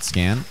quite hit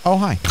scan. Oh,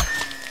 hi.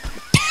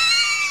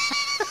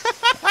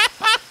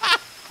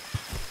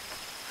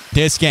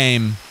 This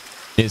game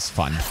is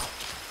fun.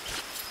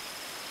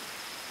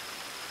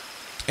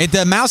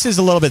 The mouse is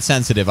a little bit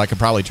sensitive. I could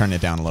probably turn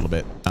it down a little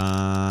bit.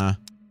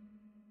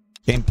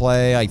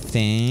 Gameplay, I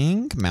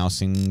think.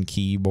 Mouse and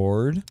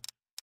keyboard.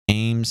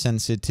 Aim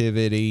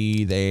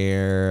sensitivity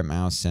there.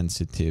 Mouse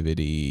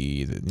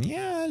sensitivity.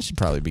 Yeah, it should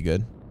probably be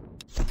good.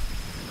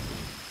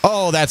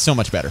 Oh, that's so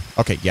much better.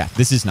 Okay, yeah,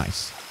 this is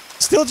nice.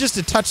 Still just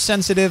a touch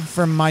sensitive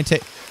from my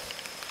take.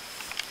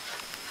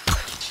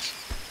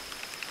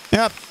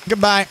 Yep,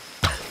 goodbye.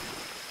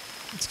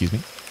 Excuse me.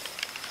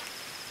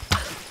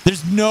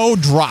 There's no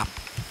drop.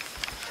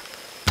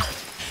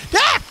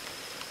 Ah!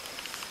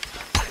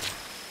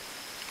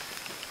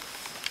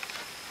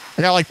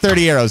 I got like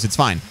 30 arrows. It's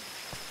fine.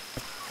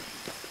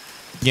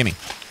 Gimme.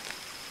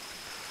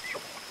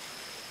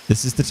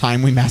 This is the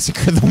time we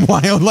massacre the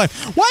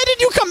wildlife. Why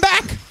did you come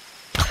back?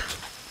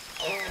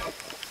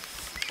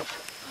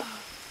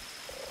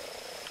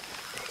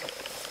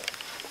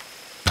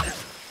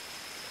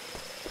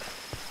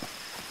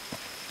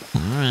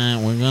 Alright,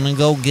 we're gonna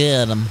go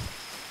get him.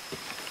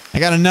 I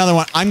got another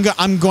one.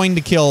 I'm going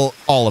to kill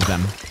all of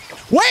them.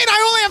 Wait,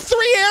 I only have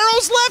 3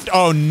 arrows left?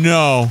 Oh,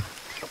 no.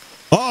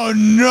 Oh,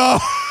 no.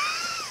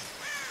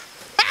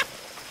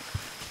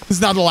 This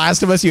is not The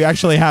Last of Us. You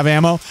actually have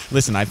ammo.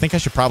 Listen, I think I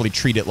should probably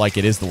treat it like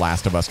it is The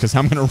Last of Us because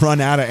I'm going to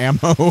run out of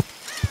ammo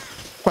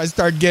if I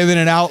start giving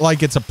it out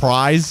like it's a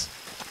prize.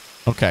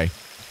 Okay.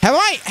 Have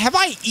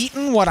I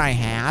eaten what I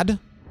had?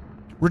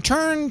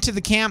 Return to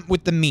the camp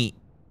with the meat.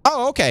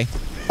 Oh, okay.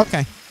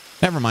 Okay.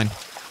 Never mind.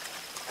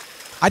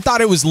 I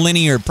thought it was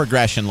linear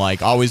progression,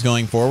 like always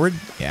going forward.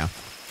 Yeah.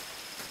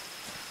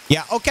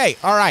 Yeah, okay.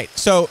 All right.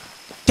 So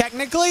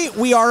technically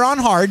we are on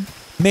hard.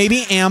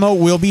 Maybe ammo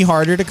will be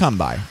harder to come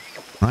by.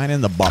 Right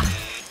in the bum.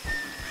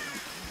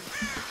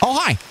 Oh,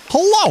 hi.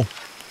 Hello.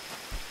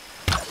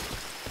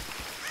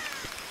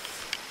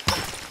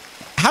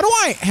 How do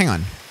I... Hang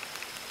on.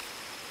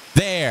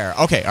 There.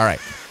 Okay, all right.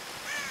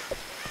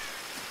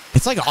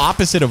 It's like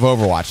opposite of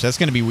Overwatch. That's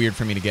going to be weird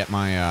for me to get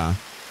my...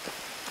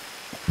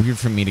 Weird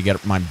for me to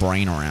get my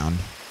brain around.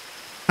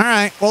 All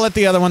right, we'll let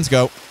the other ones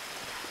go.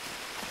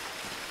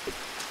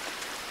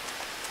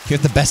 You're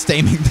the best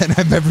aiming that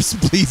I've ever...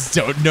 Please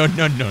don't. No,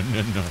 no, no,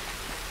 no, no.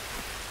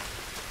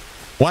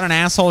 What an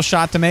asshole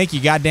shot to make. You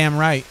goddamn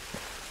right.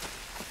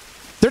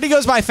 30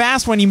 goes by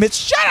fast when you miss.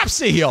 Shut up,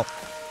 Seal.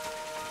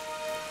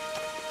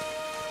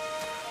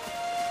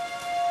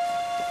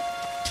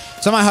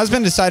 So my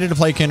husband decided to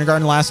play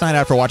kindergarten last night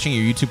after watching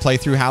your YouTube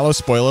playthrough HaLLoW.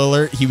 Spoiler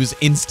alert, he was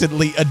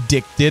instantly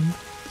addicted.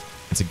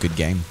 It's a good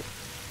game.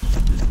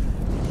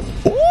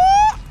 Ooh!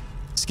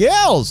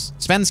 Skills.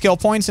 Spend skill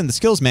points in the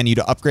skills menu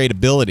to upgrade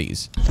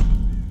abilities.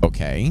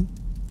 Okay.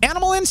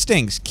 Animal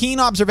instincts. Keen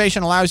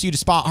observation allows you to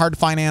spot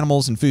hard-to-find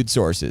animals and food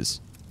sources.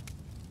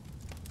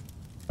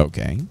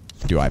 Okay.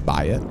 Do I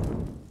buy it?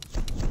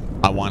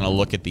 I want to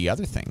look at the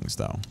other things,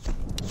 though.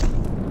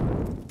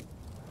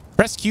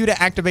 Press Q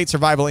to activate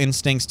survival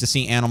instincts to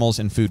see animals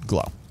and food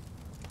glow.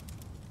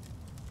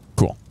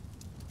 Cool.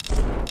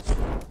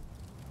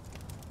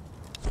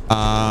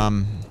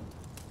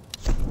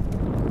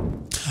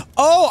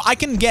 Oh, I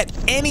can get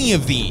any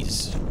of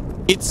these.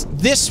 It's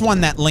this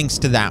one that links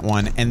to that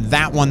one, and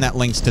that one that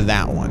links to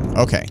that one.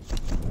 Okay.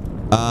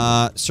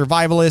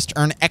 Survivalist,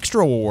 earn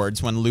extra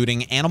rewards when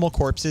looting animal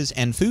corpses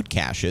and food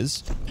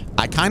caches.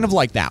 I kind of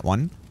like that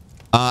one.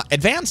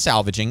 Advanced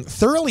salvaging,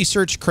 thoroughly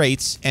search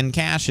crates and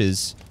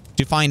caches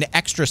to find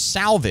extra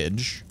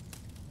salvage.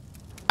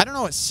 I don't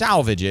know what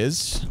salvage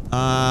is.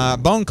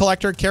 Bone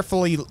collector,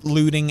 carefully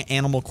looting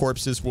animal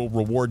corpses will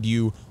reward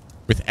you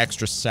with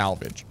extra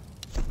salvage.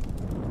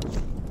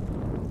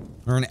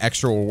 Earn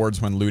extra rewards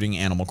when looting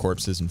animal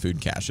corpses and food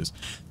caches.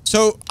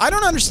 So I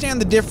don't understand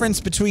the difference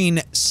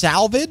between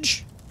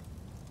salvage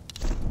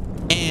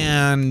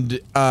and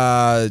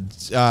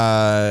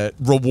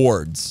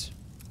rewards.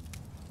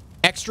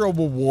 Extra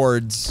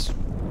rewards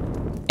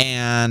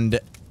and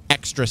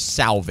extra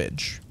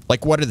salvage.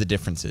 Like, what are the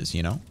differences,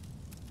 you know?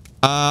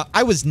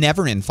 I was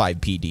never in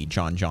 5PD,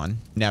 John.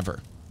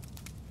 Never.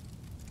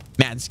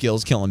 Mad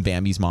skills killing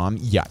Bambi's mom.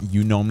 Yeah,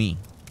 you know me.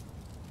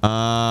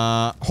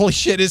 Holy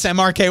shit, it's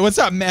MRK. What's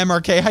up,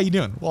 MRK? How you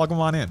doing? Welcome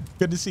on in.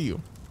 Good to see you.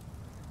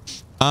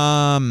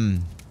 I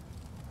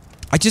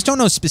just don't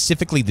know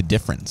specifically the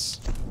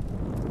difference.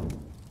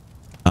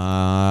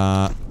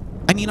 I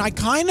mean, I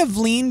kind of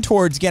lean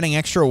towards getting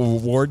extra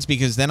rewards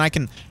because then I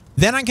can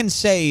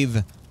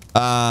save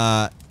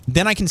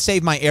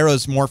my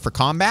arrows more for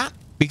combat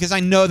because I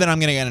know that I'm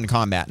gonna get into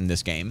combat in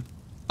this game.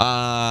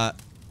 So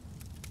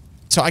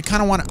I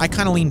kind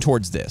of lean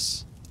towards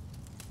this.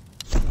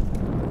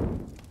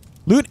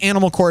 Loot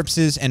animal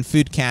corpses and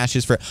food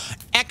caches for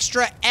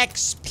extra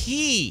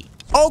XP.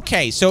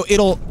 Okay, so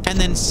and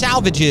then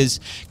salvages,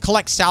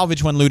 collect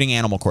salvage when looting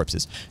animal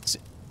corpses.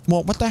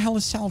 Well, what the hell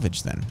is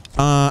salvage then?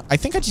 I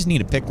think I just need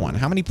to pick one.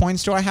 How many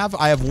points do I have?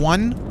 I have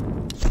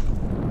 1.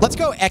 Let's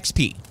go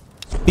XP.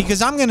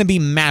 Because I'm going to be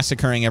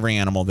massacring every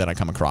animal that I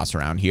come across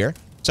around here.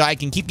 So I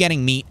can keep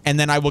getting meat, and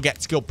then I will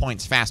get skill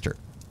points faster.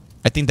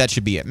 I think that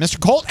should be it. Mr.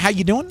 Colt, how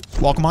you doing?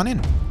 Welcome on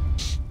in.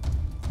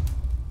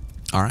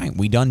 All right,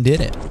 we done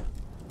did it.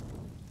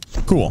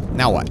 Cool.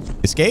 Now what?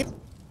 Escape?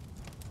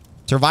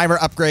 Survivor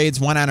upgrades,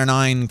 1 out of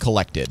 9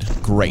 collected.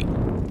 Great.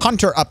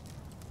 Hunter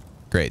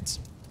upgrades.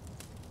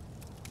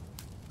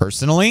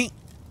 Personally,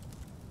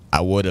 I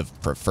would have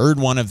preferred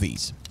one of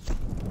these.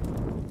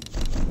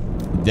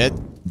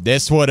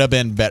 This would have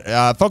been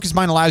better. Focus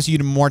Mine allows you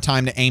more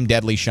time to aim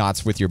deadly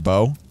shots with your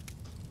bow.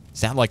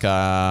 Is that like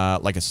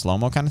a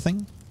slow-mo kind of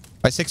thing?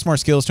 Buy 6 more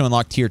skills to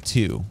unlock tier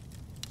 2.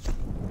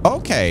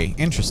 Okay,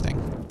 interesting.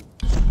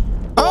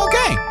 Okay,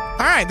 all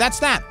right, that's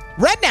that.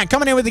 Redneck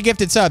coming in with a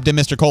gifted sub to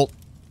Mr. Colt.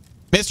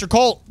 Mr.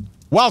 Colt,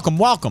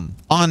 welcome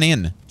on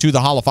in to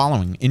the Hall of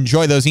Following.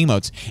 Enjoy those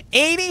emotes.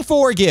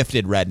 84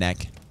 gifted,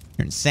 Redneck.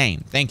 You're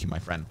insane. Thank you, my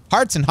friend.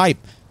 Hearts and hype,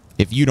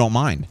 if you don't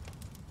mind.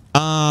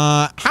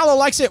 HaLLoW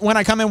likes it when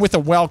I come in with a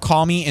well,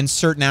 call me,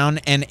 insert noun,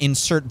 and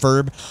insert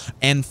verb,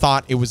 and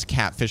thought it was a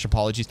catfish.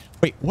 Apologies.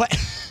 Wait, what?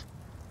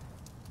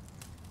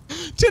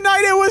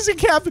 Tonight it was a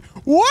catfish.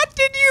 What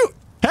did you...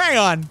 Hang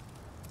on.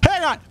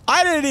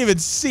 I didn't even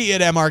see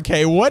it,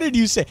 MRK. What did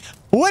you say?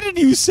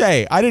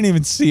 I didn't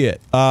even see it.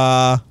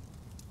 Well.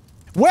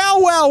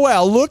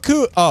 Look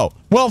who... Oh.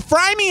 Well,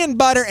 fry me in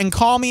butter and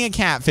call me a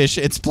catfish.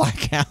 It's Black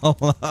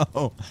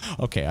HaLLoW.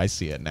 Okay, I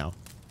see it now.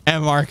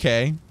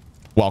 MRK.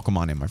 Welcome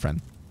on in, my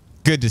friend.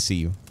 Good to see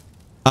you.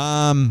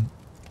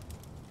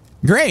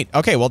 Great.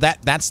 Okay, well,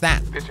 that's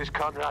that. This is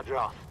Conrad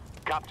Roth,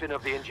 captain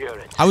of the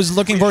Endurance. I was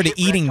looking forward to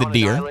eating the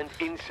deer.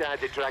 Inside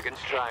the Dragon's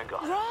Triangle.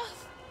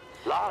 Roth!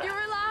 Lara.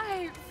 You're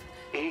alive!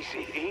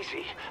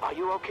 Easy. Are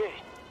you okay?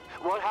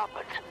 What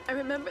happened? I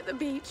remember the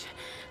beach,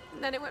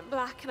 and then it went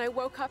black and I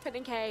woke up in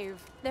a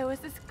cave. There was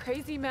this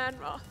crazy man,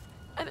 Roth,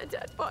 and a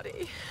dead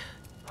body.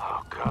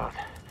 Oh, God.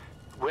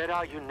 Where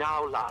are you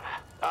now, Lara?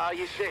 Are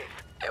you safe?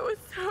 It was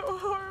so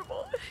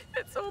horrible.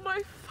 It's all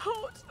my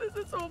fault.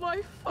 This is all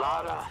my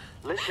fault. Lara,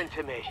 listen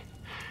to me.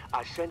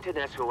 I sent an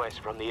SOS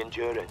from the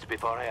Endurance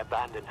before I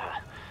abandoned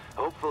her.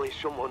 Hopefully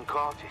someone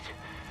caught it.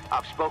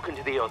 I've spoken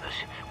to the others.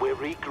 We're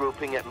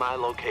regrouping at my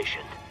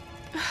location.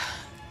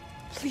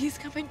 Please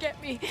come and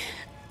get me.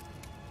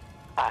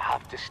 I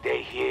have to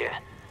stay here.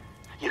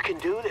 You can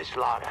do this,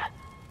 Lara.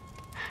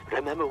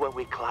 Remember when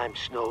we climbed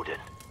Snowden?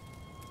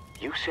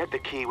 You said the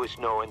key was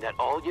knowing that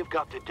all you've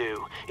got to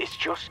do is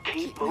just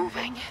keep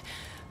moving.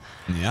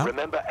 Yeah.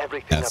 Remember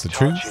everything That's I've the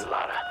taught truth. you,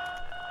 Lara.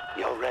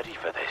 You're ready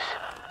for this.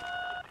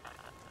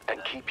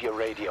 And keep your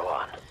radio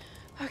on.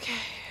 Okay.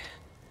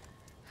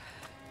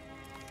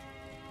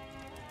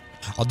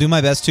 I'll do my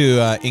best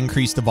to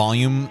increase the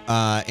volume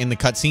in the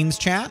cutscenes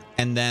chat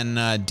and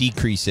then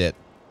decrease it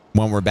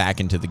when we're back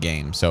into the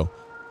game. So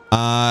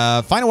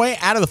find a way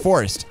out of the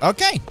forest.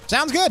 Okay,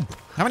 sounds good.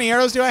 How many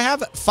arrows do I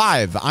have?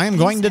 5. I am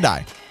going to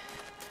die.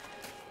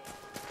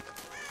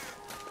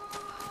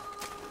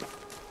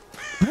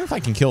 I wonder if I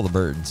can kill the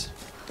birds.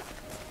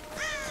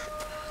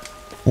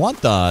 What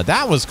the?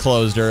 That was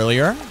closed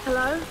earlier.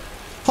 Hello?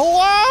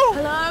 Hello?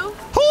 Hello?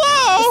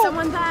 Hello? Is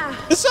someone there?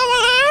 Is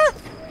someone there?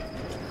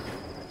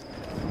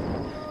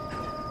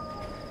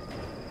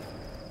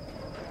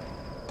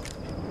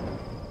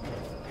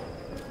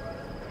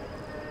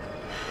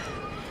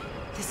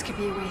 This could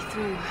be a way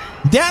through.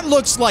 That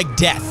looks like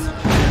death.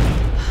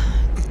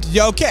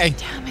 Okay.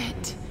 Damn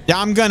it. Yeah,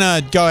 I'm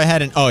gonna go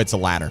ahead and... Oh, it's a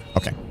ladder.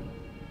 Okay.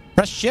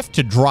 Press shift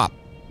to drop.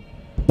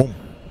 Boom.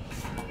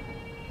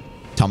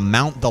 To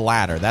mount the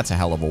ladder. That's a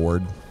hell of a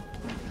word.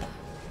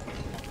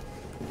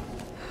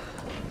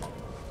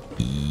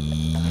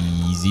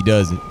 Easy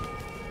does it.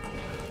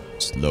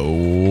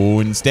 Slow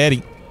and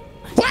steady.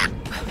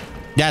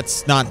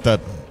 That's not the...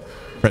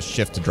 Press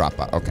shift to drop.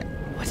 Okay.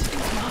 What are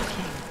these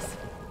markings?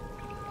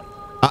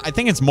 I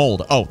think it's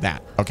mold. Oh,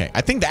 that. Okay. I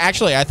think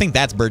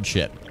that's bird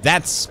shit.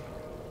 That's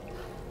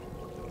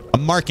a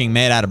marking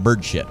made out of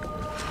bird shit.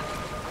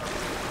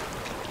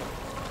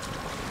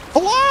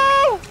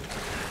 Hello?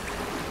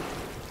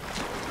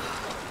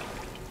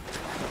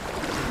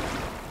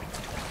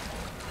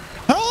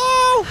 Hello?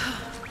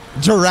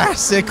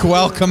 Jurassic,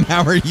 welcome.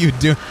 How are you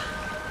doing?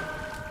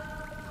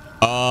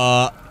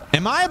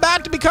 Am I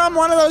about to become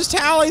one of those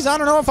tallies? I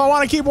don't know if I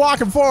want to keep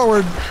walking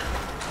forward.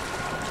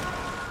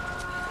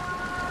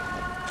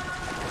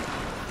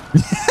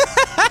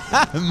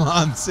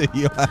 Mom, see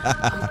you.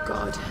 Oh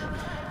God,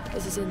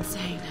 this is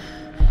insane.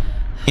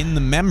 In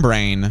the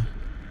membrane.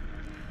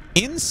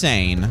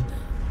 Insane.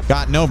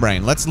 Got no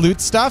brain. Let's loot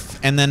stuff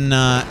and then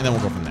we'll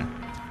go from there.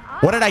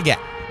 What did I get?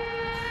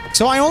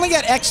 So I only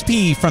get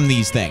XP from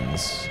these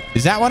things.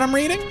 Is that what I'm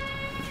reading?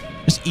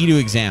 Just E to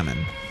examine.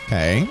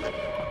 Okay.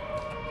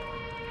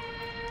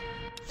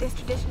 This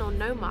traditional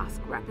no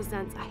mask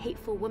represents a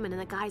hateful woman in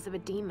the guise of a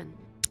demon.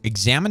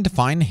 Examine to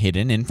find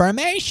hidden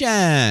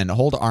information.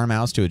 Hold R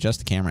mouse to adjust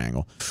the camera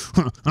angle.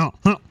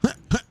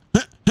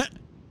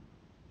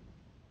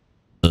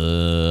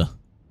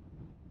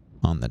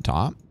 On the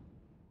top.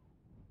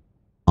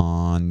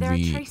 There are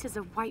traces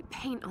of white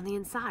paint on the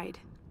inside.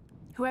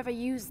 Whoever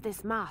used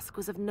this mask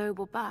was of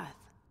noble birth.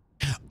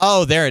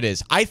 Oh, there it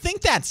is. I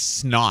think that's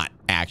snot,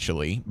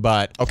 actually,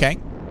 but okay.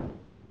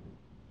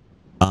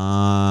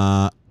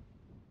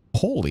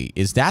 Holy,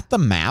 is that the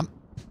map?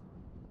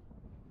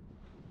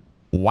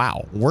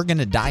 Wow, we're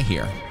gonna die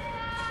here.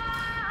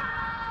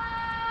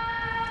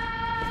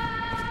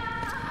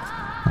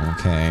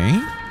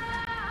 Okay.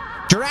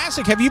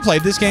 Jurassic, have you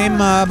played this game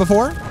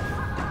before?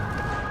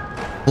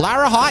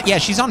 Lara Hot? Yeah,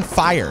 she's on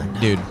fire,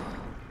 dude.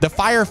 The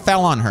fire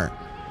fell on her.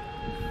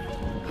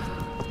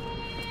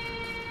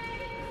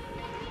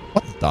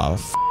 What the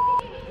f?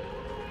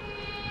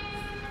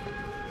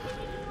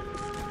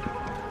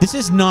 This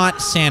is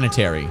not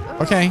sanitary,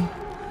 okay?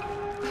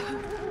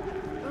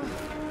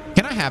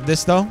 Can I have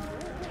this, though?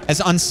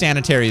 As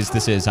unsanitary as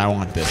this is, I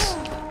want this.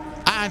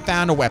 I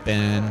found a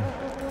weapon.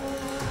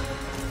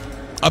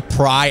 A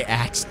pry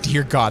axe.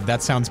 Dear God,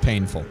 that sounds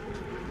painful.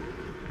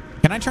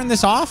 Can I turn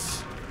this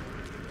off?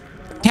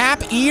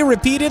 Tap E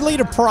repeatedly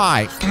to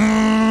pry.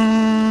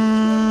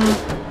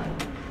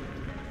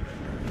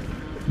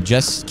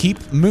 Just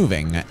keep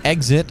moving.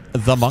 Exit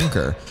the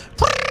bunker.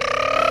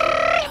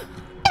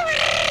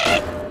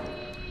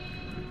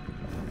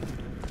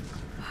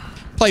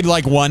 Played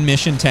like one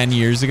mission 10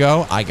 years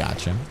ago. I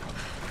gotcha.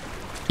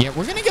 Yeah,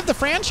 we're going to give the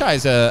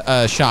franchise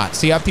a shot.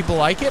 See how people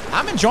like it?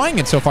 I'm enjoying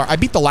it so far. I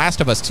beat The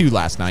Last of Us 2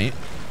 last night.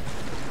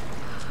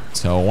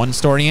 So one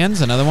story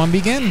ends, another one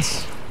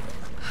begins.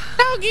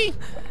 Doggy.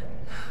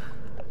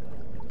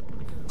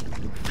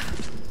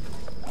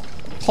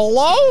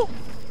 Hello?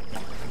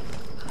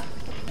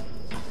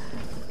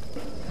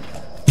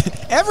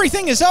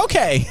 Everything is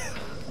okay.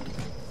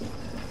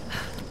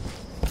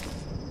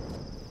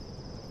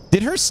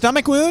 Did her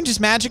stomach wound just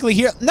magically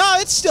heal? No,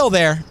 it's still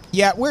there.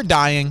 Yeah, we're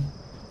dying.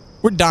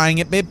 We're dying.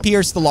 It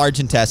pierced the large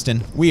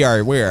intestine. We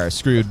are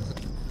screwed.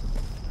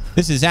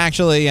 This is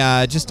actually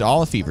just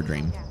all a fever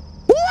dream.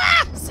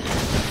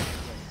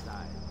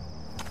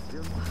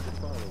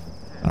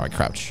 How do I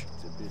crouch?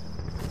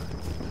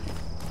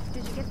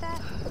 Did you get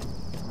that?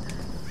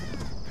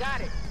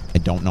 Got it. I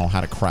don't know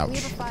how to crouch. We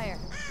have a fire.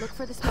 Look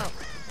for the smoke.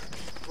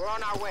 We're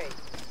on our way.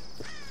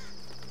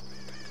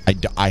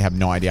 I have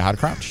no idea how to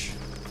crouch.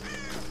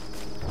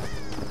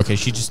 Okay,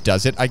 she just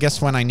does it, I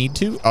guess, when I need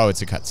to. Oh,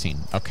 it's a cutscene.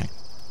 Okay.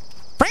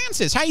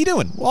 Francis, how you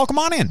doing? Welcome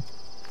on in.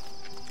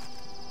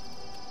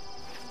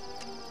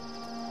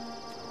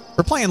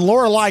 We're playing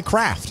Lorelei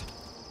Craft.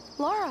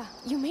 Laura,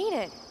 you made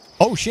it.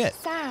 Oh, shit.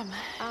 Sam,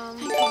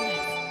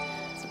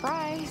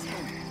 surprise.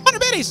 100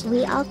 biddies.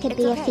 We all could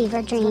be a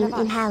fever dream in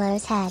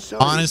HaLLoW's head.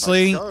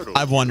 Honestly,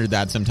 I've wondered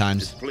that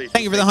sometimes.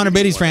 Thank you for the 100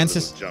 biddies,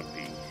 Francis.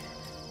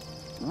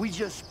 We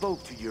just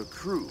spoke to your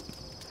crew.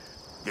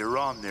 They're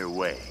on their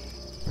way.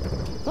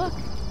 Look,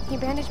 he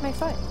bandaged my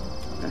foot.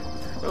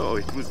 Oh,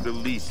 it was the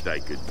least I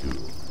could do.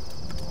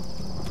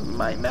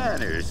 My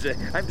manners.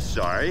 I'm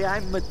sorry,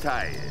 I'm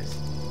Matthias.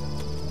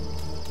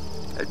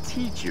 A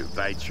teacher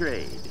by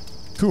trade.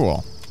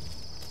 Cool.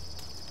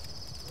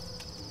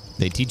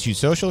 They teach you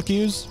social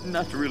cues?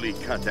 Not really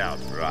cut out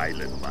for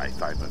island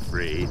life, I'm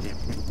afraid.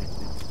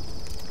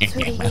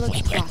 Sweetie, you look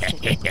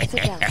exhausted.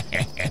 Sit down.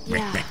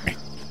 Yeah.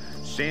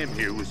 Sam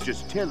here was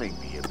just telling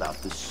me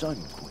about the Sun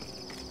Queen.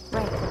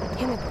 Right,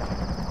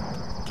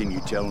 Himiko. Can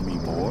you tell me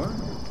more?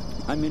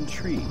 I'm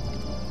intrigued.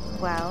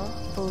 Well,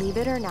 believe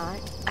it or not,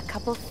 a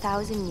couple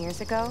thousand years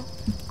ago,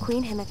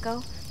 Queen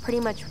Himiko pretty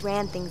much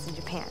ran things in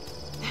Japan.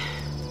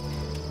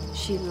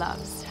 She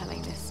loves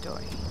telling this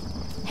story.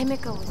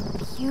 Himiko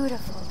was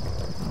beautiful,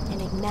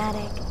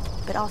 enigmatic,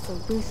 but also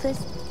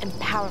ruthless and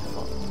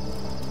powerful.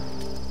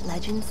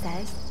 Legend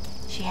says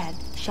she had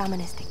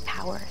shamanistic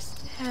powers.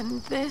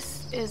 And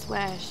this is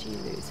where she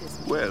loses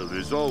me. Well,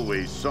 there's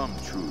always some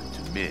truth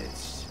to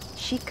myths.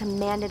 She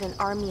commanded an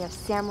army of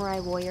samurai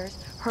warriors,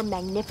 her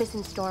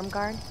magnificent storm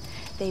guard.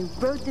 They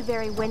rode the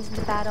very winds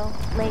into battle,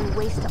 laying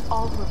waste to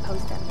all who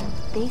opposed them.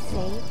 They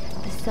say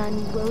the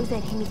sun rose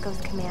at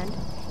Himiko's command,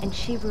 and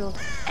she ruled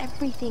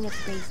everything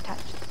its rays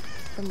touched,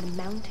 from the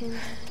mountains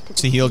to the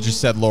Sahil just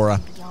said,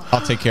 Laura,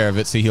 I'll take care of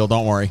it, Sahil,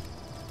 don't worry.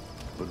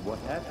 But what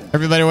happened?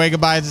 Everybody wave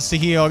goodbye to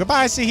Sahil.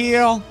 Goodbye,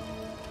 Sahil.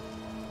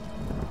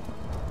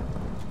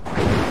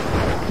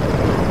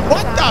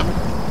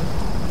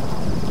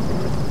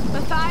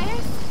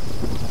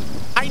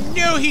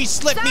 he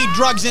slipped me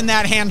drugs in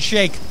that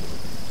handshake.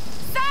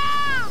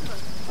 Sam!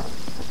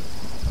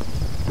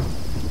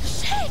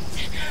 Shit!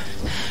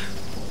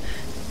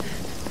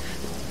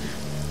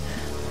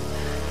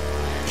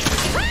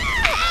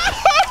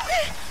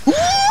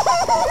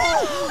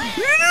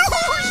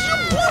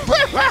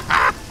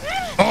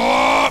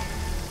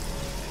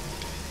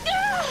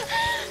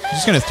 I'm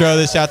just gonna throw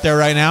this out there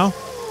right now.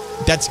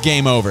 That's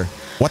game over.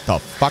 What the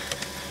fuck?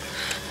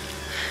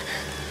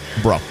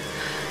 Bro.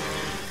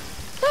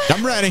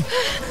 I'm ready.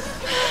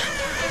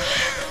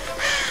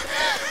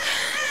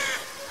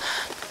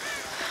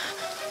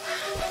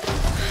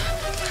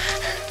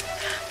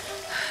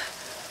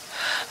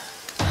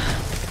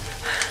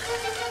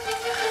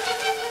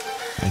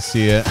 I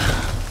see it.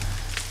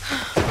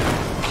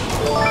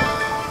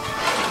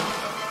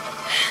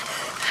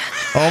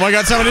 Oh my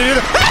god, somebody did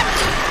it.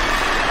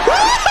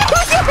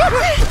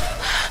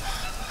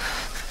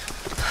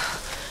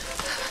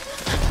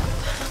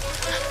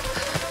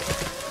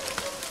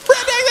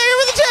 Redneck, thank you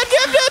for the 10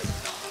 gifted.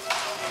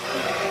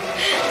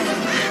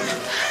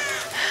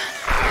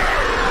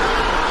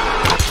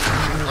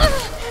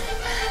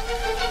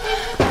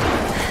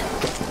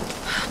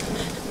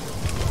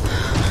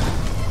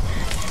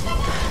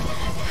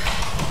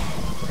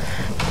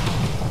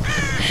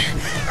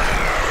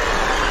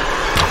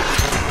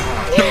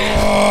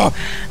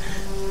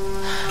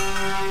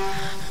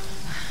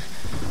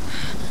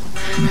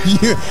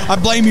 I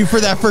blame you for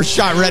that first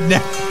shot,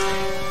 Redneck.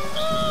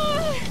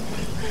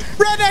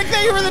 Redneck,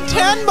 thank you for the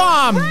 10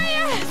 bomb.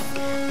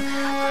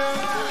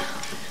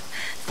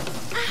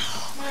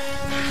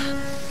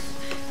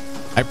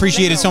 I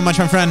appreciate it so much,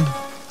 my friend.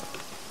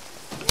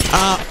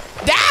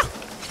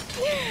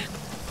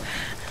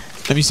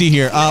 Let me see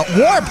here.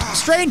 Warped,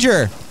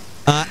 Stranger,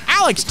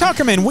 Alex,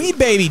 Tuckerman, Weed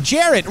Baby,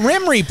 Jarrett,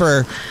 Rim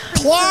Reaper,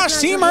 Claw,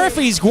 C.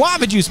 Murphy's,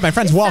 Guava Juice. My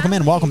friends, welcome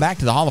in. Welcome back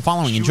to the Hall of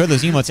Following. Enjoy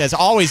those emotes. As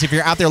always, if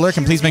you're out there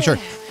lurking, please make sure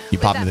you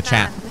pop into the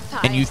chat.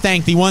 And you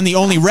thank the one, the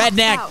only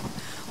Redneck.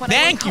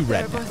 Thank you,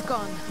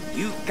 Redneck.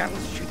 You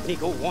guns should need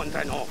go one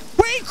time off.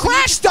 We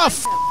crashed the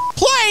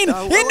plane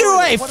into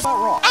a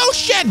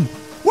ocean.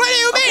 What do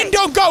you mean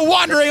don't go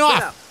wandering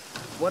off?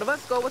 One of us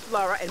go with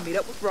Laura and meet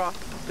up with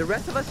Roth. The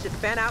rest of us should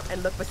fan out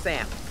and look for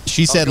Sam.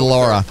 She said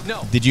Laura.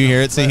 No. Did you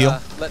hear it, Sahil?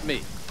 Let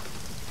me.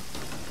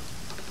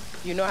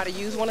 You know how to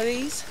use one of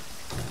these?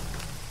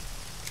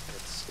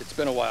 It's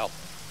been a while.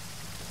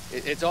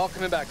 It's all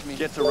coming back to me.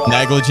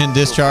 Negligent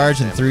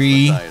discharge in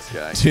 3, 2.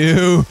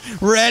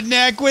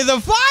 Redneck with a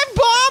 5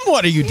 bomb.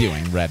 What are you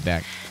doing,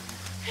 Redneck?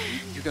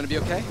 You gonna be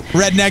okay?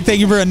 Redneck, thank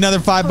you for another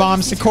 5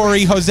 bombs.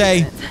 Sakori,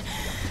 Jose,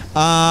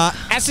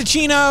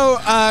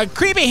 Assaccino,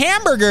 Creepy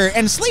Hamburger,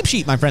 and Sleep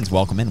Sheet. My friends,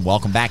 welcome in.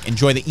 Welcome back.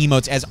 Enjoy the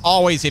emotes. As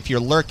always, if you're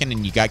lurking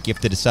and you got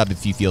gifted a sub,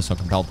 if you feel so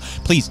compelled,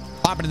 please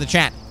pop into the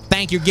chat.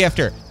 Thank your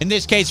gifter. In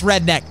this case,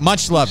 Redneck.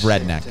 Much love,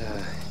 Redneck.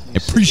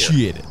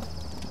 Appreciate it.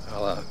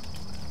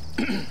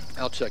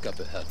 I'll check up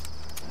ahead.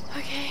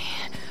 Okay.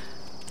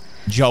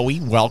 Joey,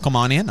 welcome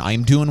on in. I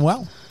am doing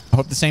well. I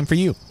hope the same for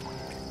you.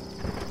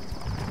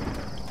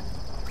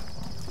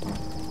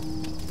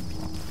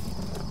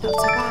 Not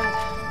so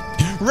bad.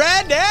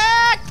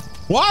 Redneck!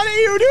 What are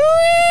you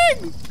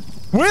doing?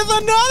 With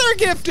another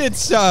gifted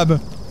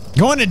sub.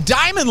 Going to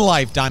Diamond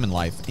Life. Diamond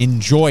Life.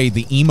 Enjoy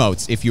the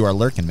emotes. If you are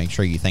lurking, make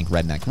sure you thank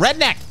Redneck.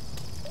 Redneck!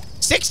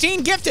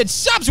 16 gifted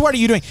subs. What are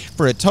you doing?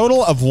 For a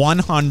total of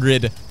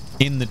 100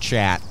 in the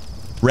chat.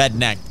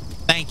 Redneck,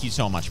 thank you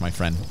so much, my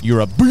friend.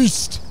 You're a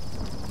beast.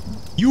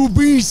 You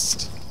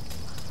beast.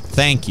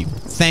 Thank you.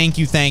 Thank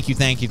you, thank you,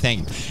 thank you,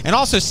 thank you. And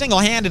also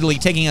single-handedly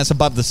taking us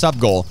above the sub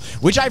goal,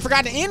 which I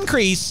forgot to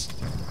increase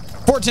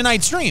for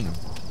tonight's stream.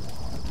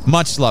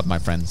 Much love, my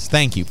friends.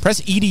 Thank you.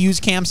 Press E to use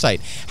campsite.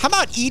 How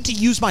about E to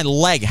use my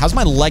leg? How's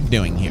my leg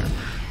doing here?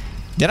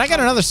 Did I get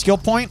another skill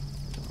point?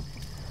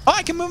 Oh,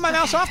 I can move my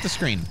mouse off the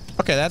screen.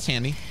 Okay, that's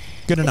handy.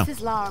 Good to know. This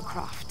is Lara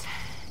Croft,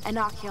 an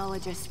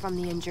archaeologist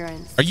from the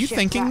Endurance. Are you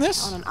thinking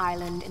this? On an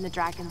island in the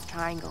Dragon's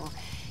Triangle,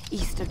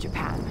 east of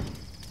Japan.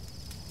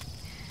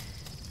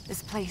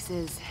 This place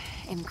is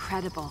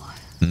incredible.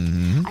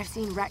 Mm-hmm. I've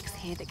seen wrecks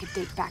here that could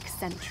date back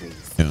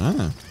centuries.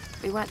 Ah.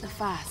 We weren't the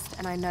first,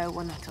 and I know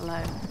we're not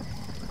alone.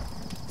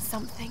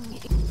 Something...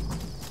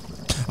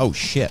 Oh,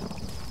 shit.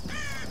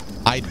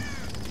 Why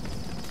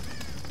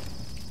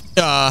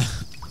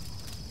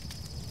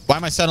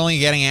am I suddenly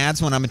getting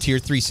ads when I'm a tier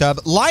 3 sub?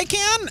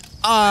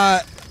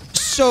 Lycan,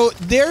 so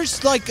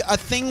there's like a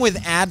thing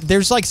with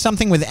there's like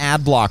something with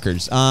ad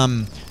blockers.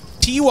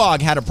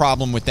 T-Wog had a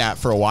problem with that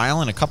for a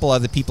while, and a couple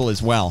other people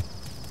as well.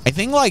 I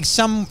think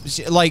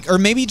like or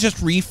maybe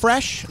just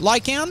refresh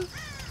Lycan.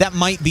 That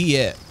might be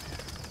it.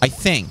 I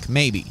think,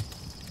 maybe.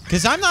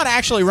 Because I'm not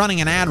actually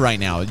running an ad right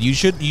now. You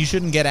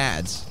shouldn't get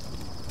ads.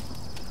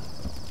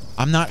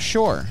 I'm not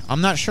sure. I'm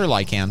not sure,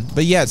 Lycan.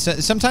 But yeah,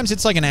 sometimes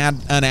it's like an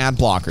ad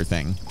blocker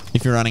thing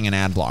if you're running an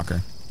ad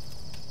blocker.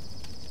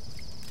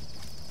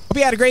 Hope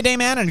you had a great day,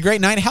 man, and a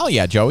great night. Hell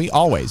yeah, Joey.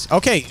 Always.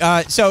 Okay,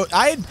 so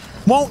I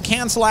won't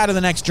cancel out of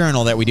the next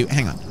journal that we do.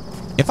 Hang on.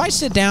 If I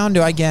sit down,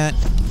 do I get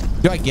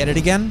it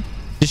again?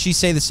 Does she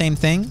say the same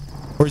thing?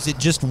 Or is it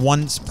just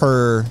once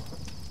per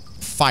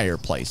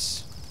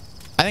fireplace?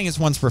 I think it's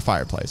once per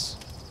fireplace.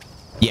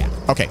 Yeah.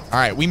 Okay. All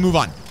right. We move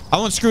on. I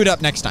won't screw it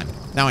up next time.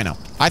 Now I know.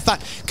 I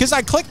thought, because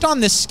I clicked on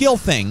this skill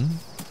thing.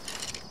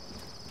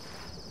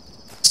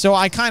 So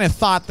I kind of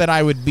thought that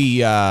I would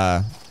be, do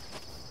I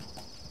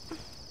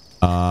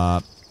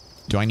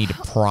need to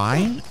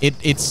pry?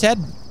 It said,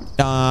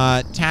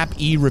 tap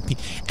E, repeat.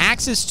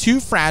 Axe is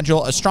too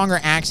fragile. A stronger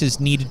axe is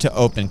needed to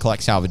open.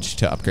 Collect salvage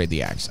to upgrade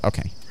the axe.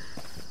 Okay.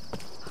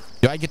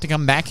 Do I get to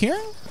come back here?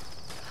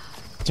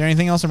 Is there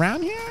anything else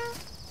around here?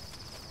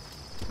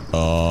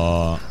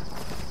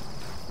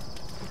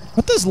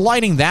 What does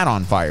lighting that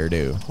on fire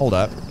do? Hold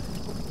up.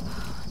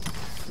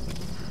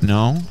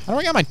 No. How do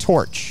I get my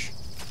torch?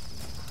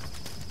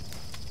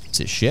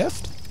 Is it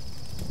shift?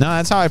 No,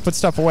 that's how I put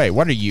stuff away.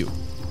 What are you?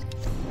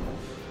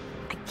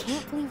 I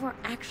can't believe we're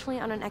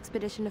actually on an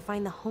expedition to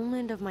find the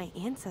homeland of my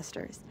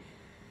ancestors.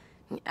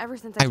 Ever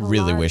since I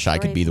really Lara wish I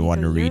could be the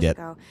one to read it.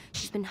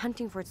 She's been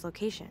hunting for its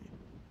location.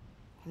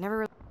 I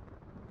never.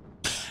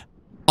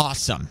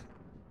 Awesome.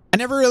 I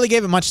never really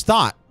gave it much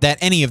thought that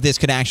any of this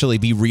could actually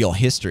be real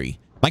history.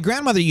 My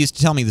grandmother used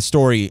to tell me the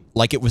story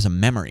like it was a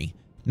memory.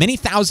 Many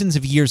thousands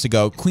of years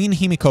ago, Queen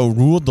Himiko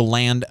ruled the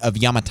land of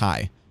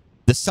Yamatai.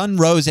 The sun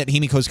rose at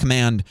Himiko's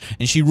command,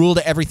 and she ruled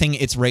everything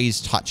its rays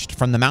touched,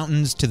 from the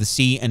mountains to the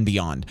sea and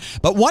beyond.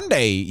 But one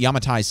day,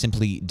 Yamatai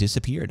simply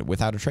disappeared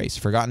without a trace,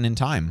 forgotten in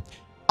time.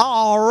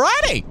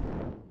 Alrighty!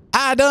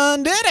 I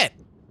done did it!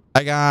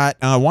 I got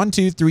 1,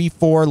 2, 3,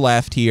 4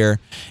 left here,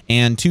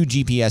 and 2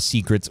 GPS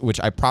secrets, which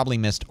I probably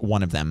missed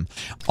one of them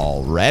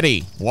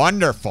already.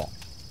 Wonderful.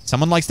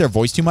 Someone likes their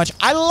voice too much?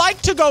 I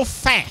like to go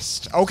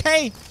fast,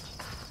 okay?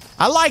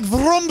 I like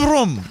vroom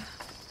vroom.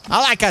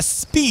 I like a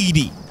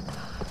speedy.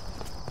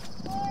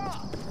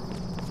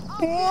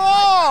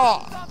 Whoa!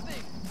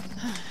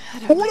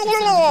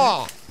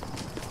 Whoa!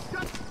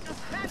 Just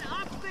head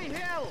up the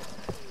hill.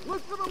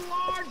 Look for the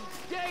large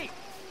gate.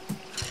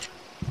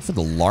 For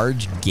the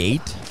large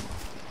gate?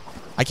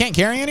 I can't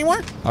carry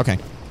anymore? Okay.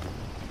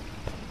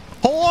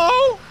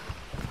 Hello?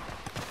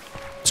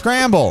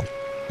 Scramble.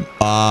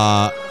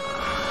 Ah!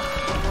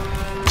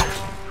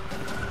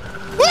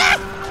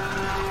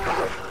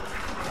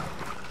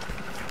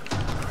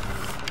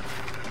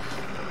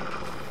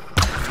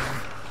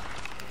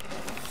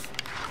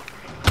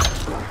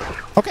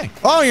 Okay.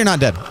 Oh, you're not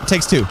dead. It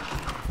takes 2.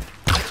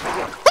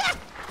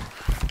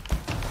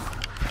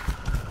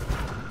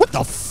 What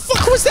the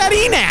fuck was that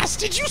Enas?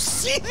 Did you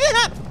see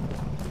that?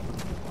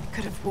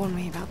 Could have warned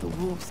me about the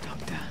wolves,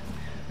 Doctor.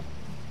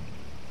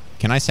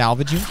 Can I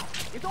salvage you?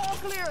 It's all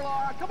clear,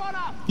 Lara. Come on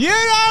up. You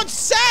don't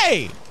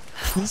say!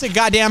 This is a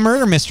goddamn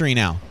murder mystery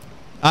now.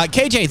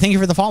 KJ, thank you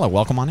for the follow.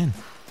 Welcome on in.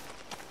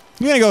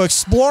 I'm gonna go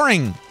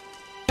exploring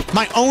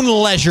my own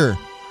leisure.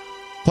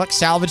 Collect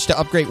salvage to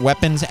upgrade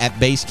weapons at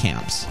base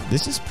camps.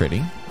 This is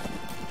pretty.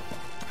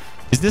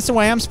 Is this the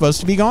way I'm supposed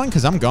to be going?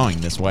 Because I'm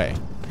going this way.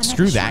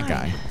 Screw that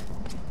guy.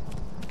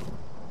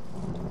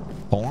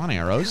 Pull on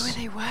arrows. Who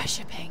are they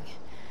worshipping?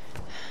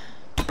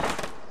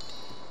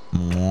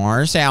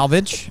 More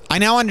salvage. I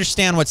now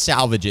understand what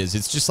salvage is.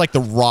 It's just like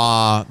the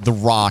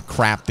raw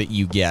crap that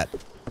you get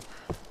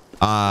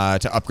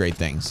to upgrade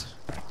things.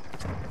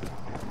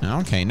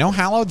 Okay, no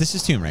HaLLoW. This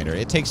is Tomb Raider.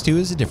 It Takes Two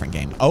is a different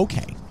game.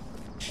 Okay.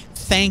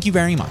 Thank you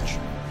very much.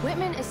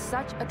 Whitman is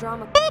such a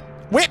drama.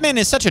 Whitman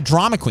is such a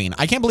drama queen.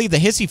 I can't believe the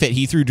hissy fit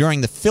he threw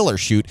during the filler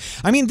shoot.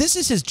 I mean, this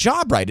is his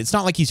job, right? It's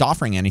not like he's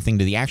offering anything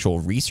to the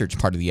actual research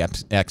part of the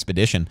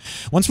expedition.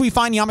 Once we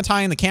find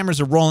Yamatai and the cameras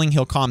are rolling,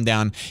 he'll calm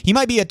down. He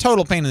might be a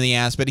total pain in the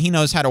ass, but he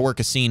knows how to work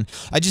a scene.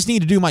 I just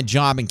need to do my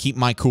job and keep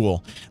my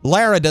cool.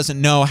 Lara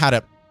doesn't know how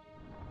to...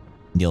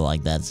 You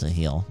like that,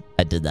 Sahil?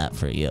 I did that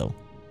for you.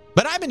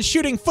 But I've been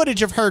shooting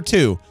footage of her,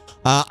 too.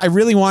 I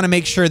really want to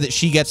make sure that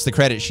she gets the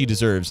credit she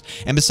deserves.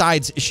 And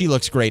besides, she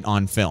looks great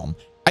on film.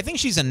 I think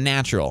she's a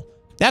natural.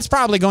 That's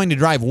probably going to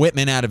drive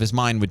Whitman out of his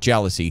mind with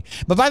jealousy.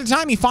 But by the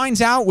time he finds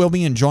out, we'll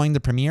be enjoying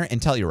the premiere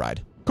and Telluride.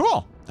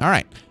 Cool. All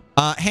right.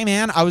 Hey,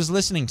 man, I was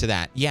listening to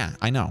that. Yeah,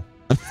 I know.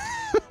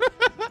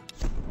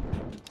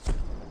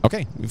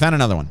 Okay, we found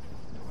another one.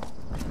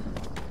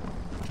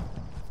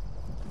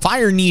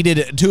 Fire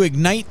needed to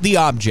ignite the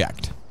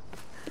object.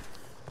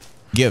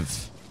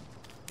 Give.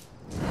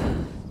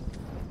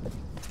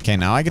 Okay,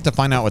 now I get to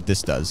find out what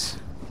this does.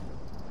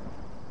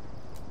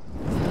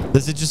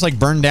 Does it just like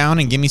burn down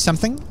and give me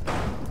something?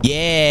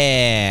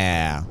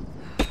 Yeah.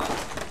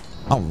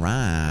 All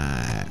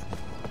right.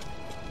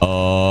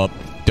 Do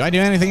I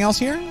do anything else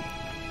here?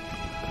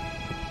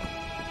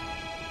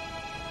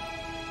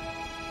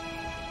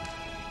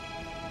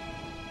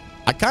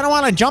 I kind of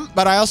want to jump,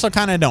 but I also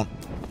kind of don't.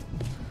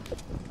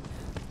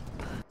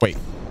 Wait.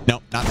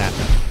 No, not that.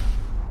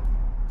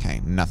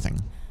 Okay,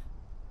 nothing.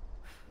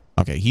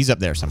 Okay, he's up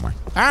there somewhere.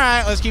 All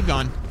right, let's keep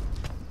going.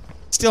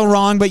 Still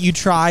wrong, but you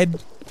tried.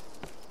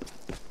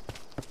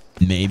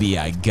 Maybe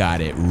I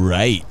got it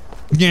right.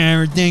 You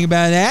ever think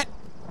about that?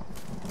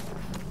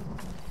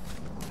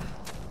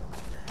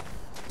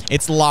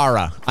 It's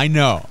Lara. I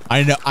know.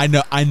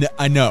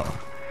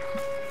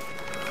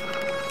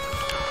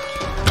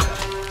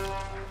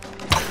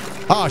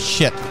 Oh,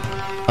 shit.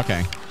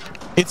 Okay.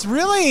 It's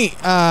really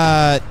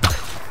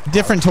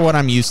different to what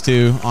I'm used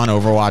to on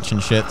Overwatch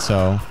and shit,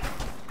 so...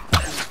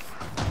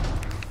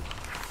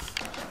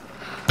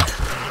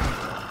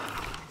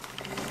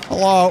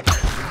 Hello.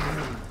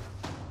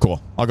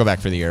 Cool. I'll go back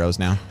for the arrows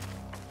now.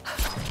 I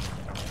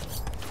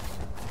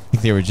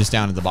think they were just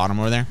down at the bottom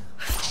over there.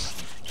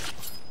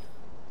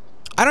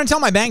 I don't tell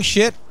my bank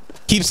shit.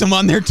 Keeps them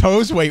on their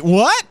toes. Wait,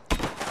 what?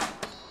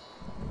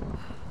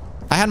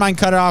 I had mine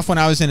cut off when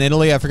I was in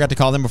Italy. I forgot to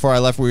call them before I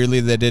left. Weirdly,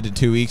 they did it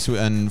 2 weeks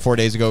and 4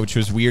 days ago, which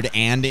was weird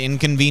and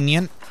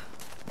inconvenient.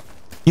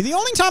 The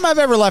only time I've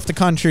ever left the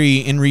country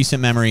in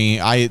recent memory,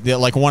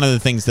 like one of the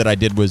things that I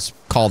did was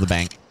call the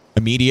bank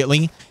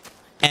immediately,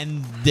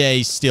 and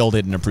they still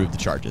didn't approve the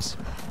charges.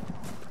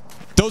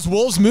 Those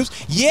wolves moves?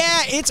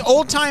 Yeah, it's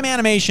old time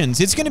animations.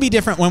 It's going to be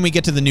different when we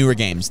get to the newer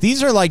games.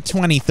 These are like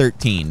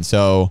 2013,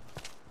 so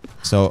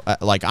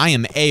like I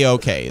am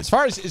A-okay. As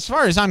far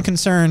as I'm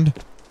concerned,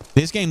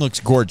 this game looks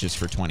gorgeous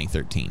for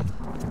 2013.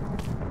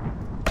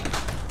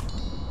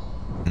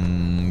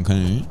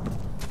 Okay.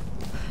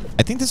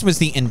 I think this was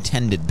the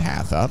intended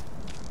path up.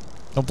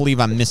 Don't believe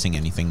I'm missing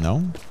anything,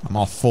 though. I'm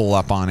all full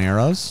up on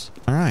arrows.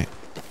 All right.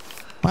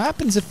 What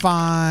happens if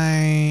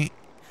I...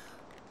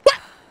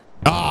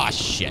 Oh,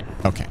 shit.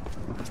 Okay.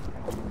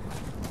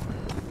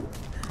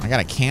 I got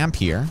a camp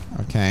here.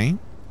 Okay.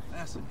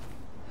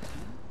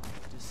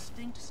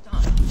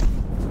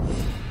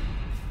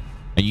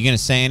 Are you going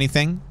to say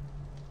anything?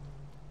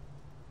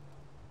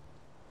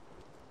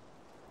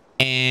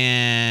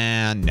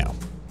 And no.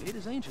 It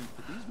is ancient,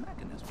 but these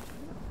mechanisms,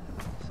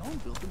 someone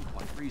built them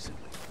quite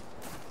recently.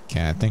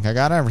 Okay, I think I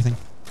got everything.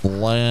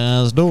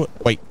 Let's do it.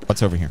 Wait,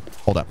 what's over here?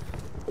 Hold up.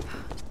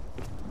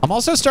 I'm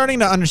also starting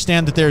to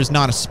understand that there is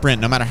not a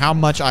sprint. No matter how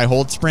much I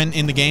hold sprint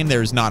in the game,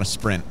 there is not a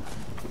sprint.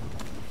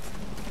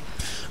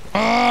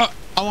 I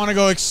want to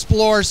go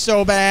explore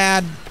so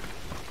bad.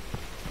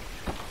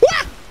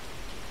 Wah!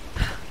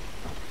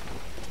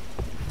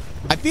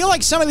 I feel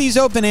like some of these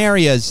open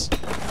areas,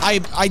 I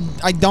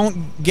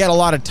don't get a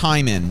lot of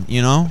time in,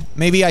 you know?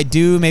 Maybe I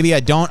do, maybe I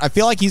don't. I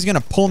feel like he's going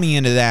to pull me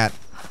into that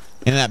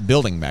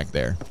building back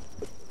there.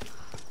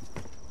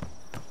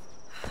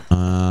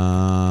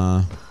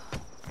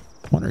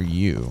 What are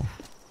you?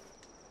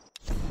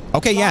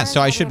 Okay, yeah, so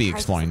I should be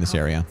exploring this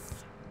area.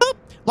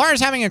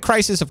 Lara's having a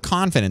crisis of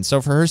confidence, so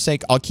for her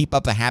sake, I'll keep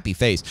up a happy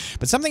face.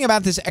 But something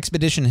about this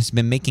expedition has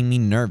been making me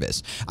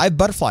nervous. I have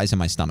butterflies in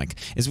my stomach.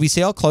 As we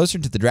sail closer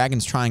to the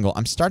Dragon's Triangle,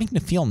 I'm starting to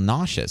feel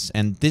nauseous,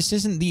 and this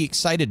isn't the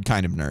excited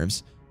kind of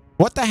nerves.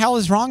 What the hell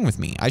is wrong with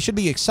me? I should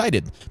be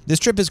excited. This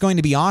trip is going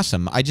to be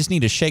awesome. I just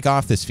need to shake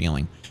off this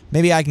feeling.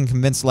 Maybe I can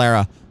convince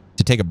Lara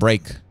to take a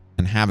break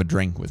and have a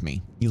drink with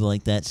me. You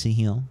like that,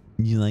 Sahil?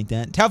 You like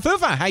that?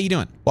 Taufufa, how you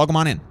doing? Welcome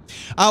on in.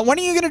 When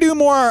are you going to do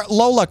more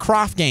Lola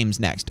Croft games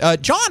next?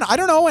 John, I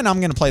don't know when I'm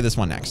going to play this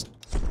one next.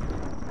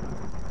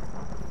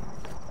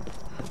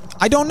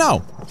 I don't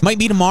know. Might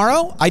be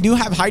tomorrow. I do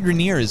have Hydra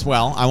Near as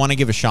well. I want to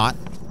give a shot.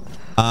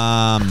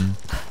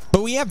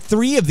 But we have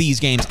 3 of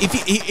these games.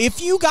 If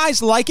you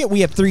guys like it,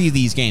 we have 3 of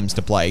these games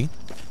to play.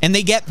 And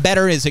they get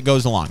better as it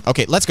goes along.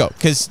 Okay, let's go.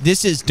 Because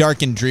this is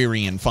dark and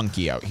dreary and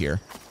funky out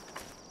here.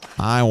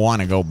 I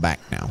want to go back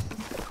now.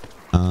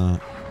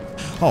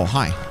 Oh,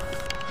 hi.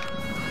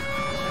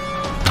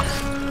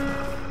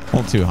 A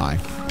little too high.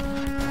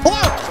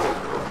 Whoa!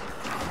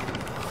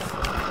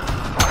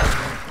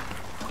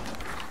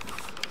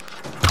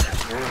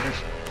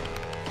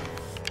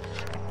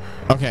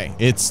 Okay,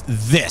 it's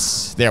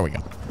this. There we go.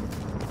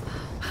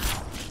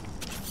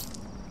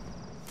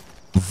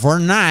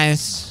 Very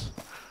nice.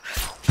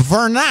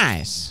 Very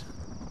nice.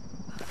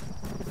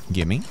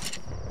 Gimme.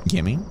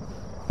 Gimme.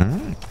 All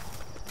right.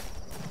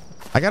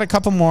 I got a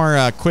couple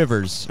more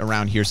quivers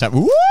around here. So,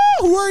 woo!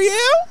 Who are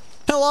you?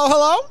 Hello,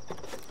 hello.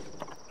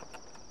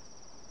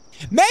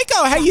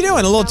 Mako, how you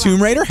doing? A little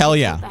Tomb Raider? Hell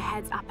yeah.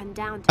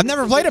 I've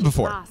never played it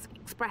before.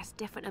 Express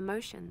different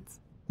emotions.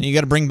 You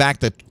got to bring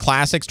back the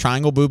classics.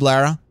 Triangle Boob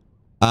Lara.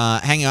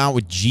 Hanging out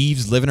with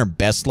Jeeves, living her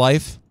best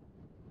life.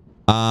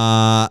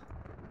 Am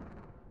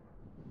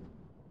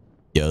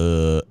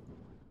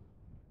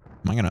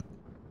I gonna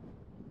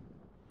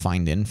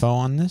find info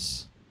on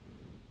this?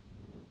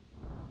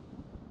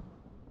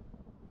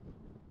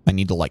 I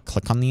need to like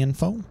click on the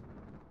info.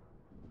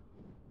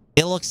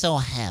 It looks so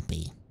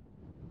happy.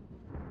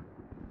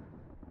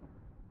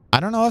 I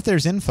don't know if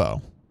there's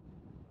info.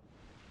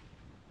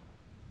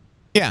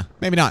 Yeah,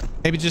 maybe not.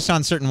 Maybe just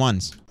on certain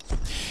ones.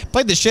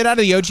 Played the shit out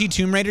of the OG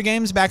Tomb Raider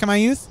games back in my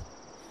youth.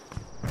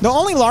 The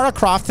only Lara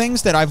Croft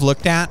things that I've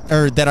looked at,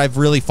 or that I've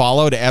really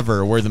followed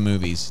ever, were the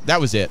movies. That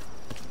was it.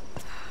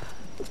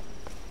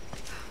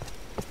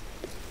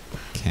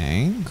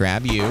 Okay,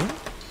 grab you.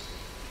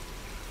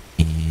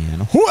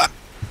 And whoop!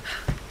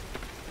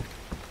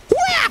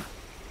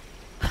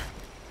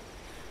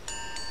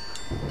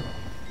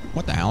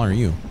 What the hell are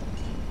you?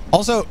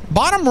 Also,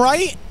 bottom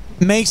right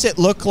makes it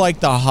look like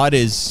the HUD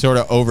is sort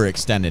of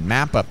overextended.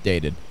 Map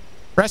updated.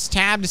 Press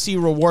tab to see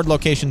reward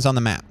locations on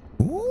the map.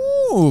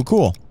 Ooh,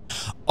 cool.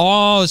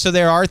 Oh, so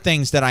there are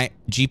things that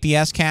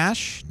GPS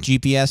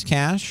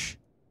cache,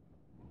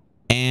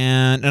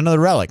 and another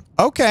relic.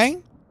 Okay.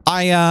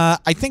 I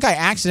think I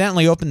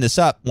accidentally opened this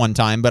up one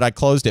time, but I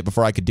closed it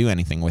before I could do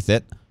anything with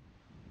it.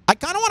 I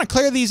kind of want to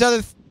clear these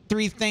other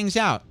 3 things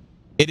out.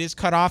 It is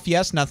cut off.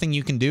 Yes, nothing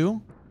you can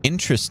do.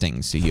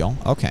 Interesting, Seal.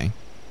 Okay.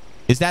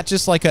 Is that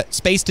just like a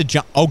space to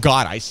jump? Oh,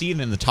 God, I see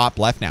it in the top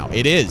left now.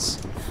 It is.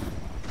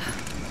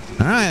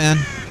 All right, then.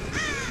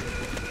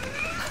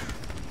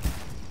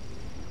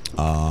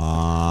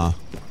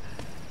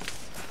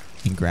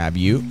 Can grab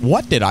you.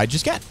 What did I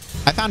just get?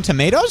 I found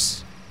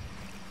tomatoes?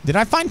 Did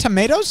I find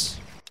tomatoes?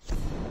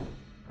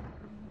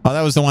 Oh,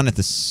 that was the one at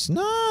the...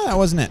 No, that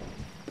wasn't it.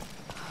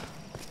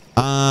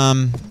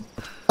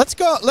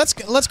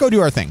 Let's go do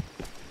our thing.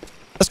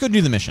 Let's go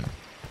do the mission.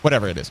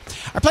 Whatever it is.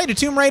 I played a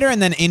Tomb Raider and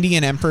then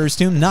Indian Emperor's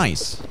Tomb.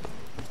 Nice.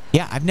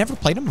 Yeah, I've never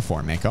played them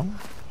before, Mako.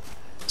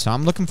 So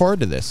I'm looking forward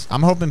to this.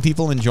 I'm hoping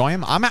people enjoy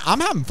them. I'm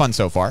having fun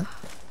so far.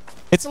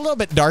 It's a little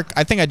bit dark.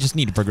 I think I just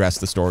need to progress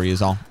the story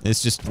is all.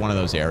 It's just one of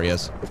those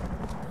areas.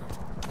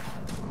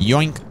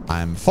 Yoink.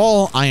 I'm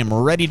full. I am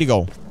ready to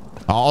go.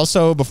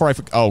 Also, before I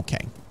forget...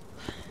 Okay.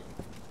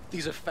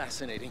 These are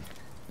fascinating.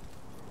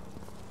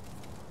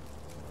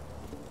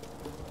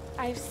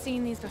 I've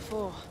seen these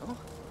before. Oh,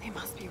 they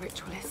must be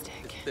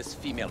ritualistic. This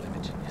female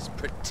image is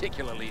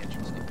particularly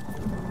interesting.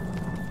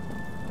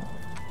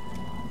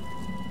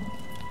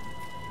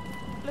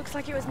 Looks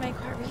like it was made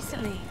quite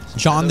recently.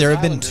 John, there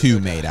have been 2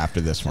 made after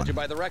this one. Judging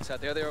by the wrecks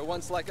out there, they were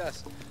once like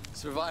us.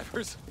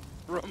 Survivors.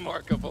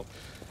 Remarkable.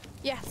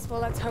 Yes, well,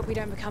 let's hope we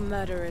don't become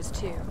murderers,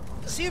 too.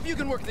 See if you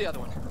can work the other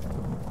one.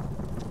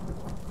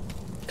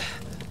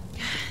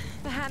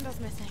 The handle's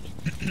missing.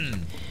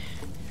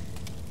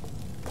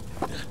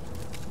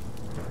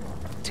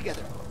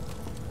 Together.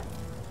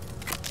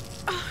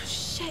 Oh,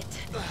 shit.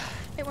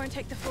 It won't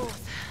take the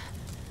 4th.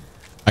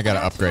 I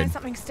gotta upgrade. Find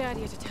something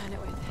sturdier to turn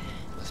it with.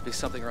 Must be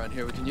something around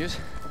here we can use.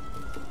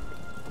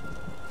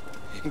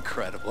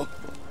 Incredible.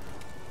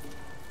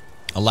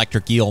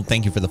 Electric Eel,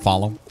 thank you for the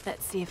follow.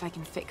 Let's see if I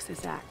can fix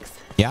this axe.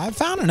 Yeah, I've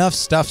found enough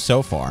stuff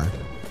so far.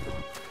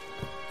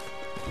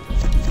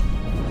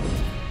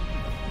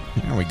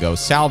 There we go.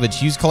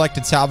 Salvage. Use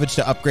collected salvage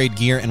to upgrade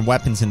gear and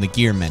weapons in the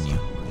gear menu.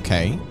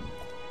 Okay.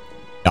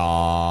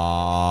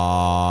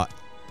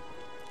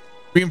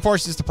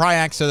 Reinforces the pry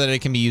axe so that it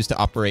can be used to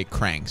operate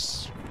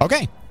cranks.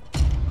 Okay.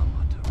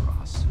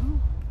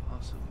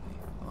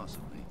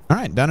 All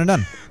right, done and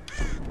done.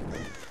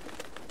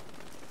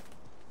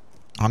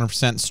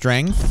 100%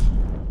 strength.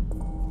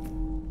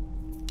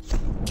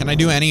 Can I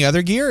do any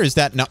other gear? Or is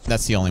that... No,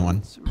 that's the only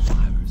one.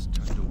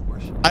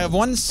 I have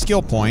 1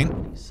 skill point.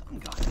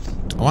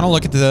 I want to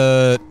look at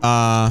the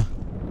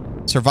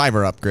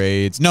survivor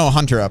upgrades. No,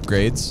 hunter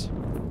upgrades.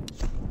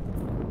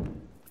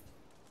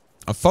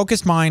 A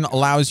focused mine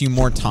allows you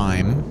more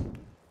time.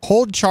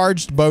 Hold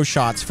charged bow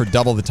shots for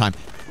double the time.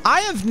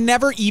 I have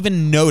never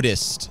even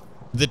noticed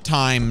the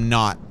time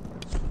not...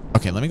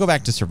 Okay, let me go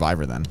back to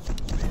survivor then.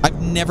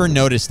 I've never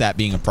noticed that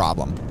being a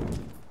problem.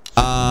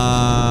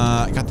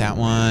 I got that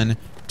one.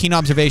 Keen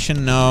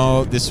observation,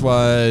 no. This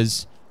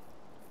was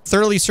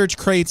thoroughly search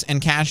crates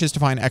and caches to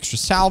find extra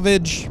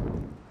salvage.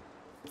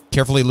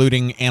 Carefully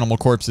looting animal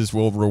corpses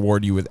will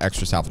reward you with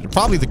extra salvage.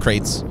 Probably the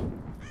crates.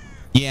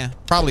 Yeah,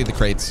 probably the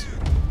crates.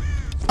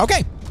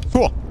 Okay,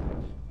 cool.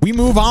 We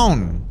move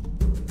on.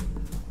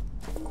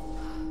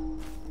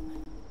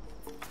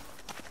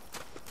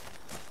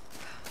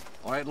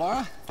 All right,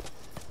 Laura.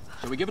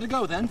 Shall we give it a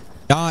go then?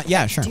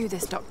 Yeah, sure. Do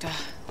this, Doctor.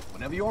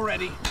 Whenever you're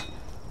ready.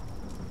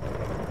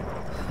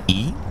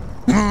 E?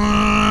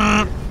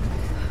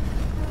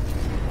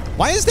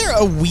 Why is there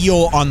a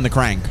wheel on the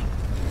crank?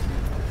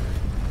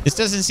 This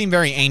doesn't seem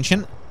very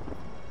ancient.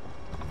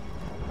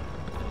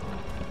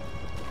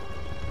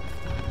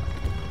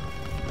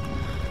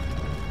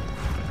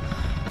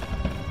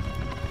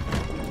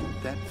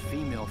 That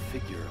female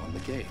figure on the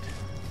gate.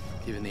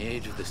 Given the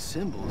age of the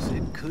symbols,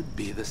 it could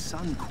be the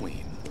Sun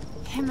Queen.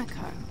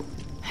 Himiko.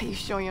 Are you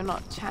sure you're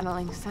not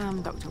channeling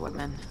Sam, Dr.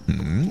 Whitman?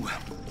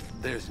 Well,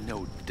 there's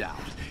no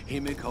doubt.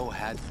 Himiko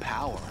had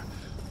power.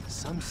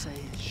 Some say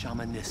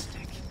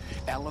shamanistic,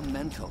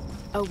 elemental.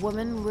 A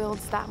woman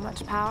wields that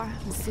much power,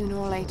 and sooner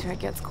or later it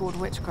gets called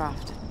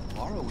witchcraft.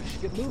 Laura, we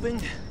should get moving.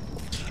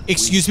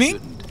 Excuse me? We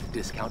shouldn't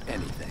discount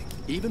anything,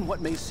 even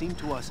what may seem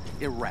to us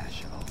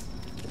irrational.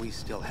 We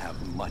still have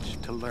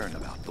much to learn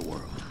about the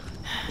world.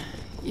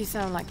 You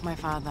sound like my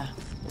father.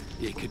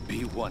 It could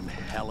be one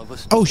hell of a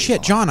story. Oh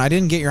shit, John, I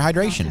didn't get your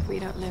hydration. Not if we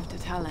don't live to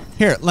tell it.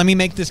 Here, let me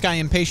make this guy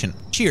impatient.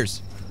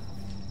 Cheers.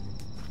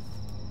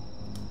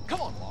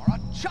 Come on, Laura.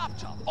 Chop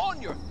chop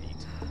on your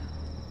feet.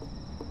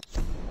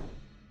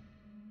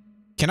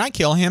 Can I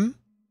kill him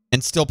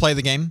and still play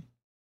the game?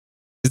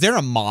 Is there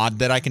a mod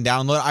that I can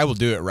download? I will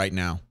do it right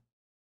now.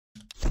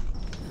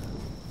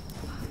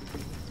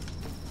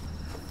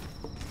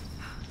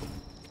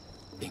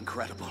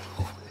 Incredible.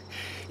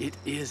 It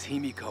is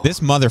Himiko.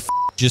 This mother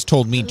just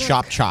told me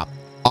chop chop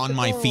on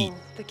my feet.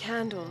 The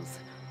candles.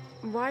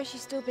 Why is she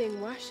still being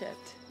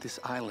worshipped? This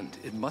island,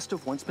 it must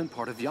have once been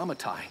part of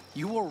Yamatai.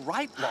 You were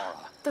right,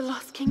 Laura. The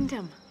Lost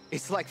Kingdom.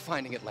 It's like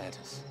finding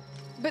Atlantis.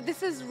 But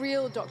this is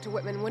real, Dr.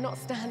 Whitman. We're not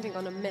standing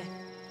on a myth.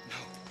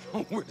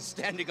 No, we're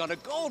standing on a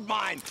gold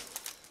mine.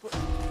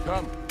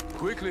 Come,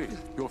 quickly.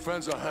 Your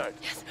friends are hurt.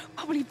 Yes,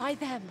 probably by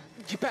them.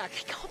 Get back.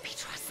 They can't be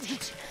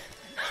trusted.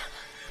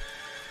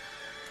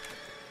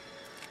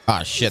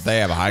 Ah, shit, they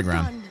have a high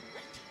ground.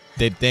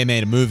 They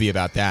made a movie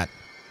about that.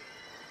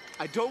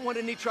 I don't want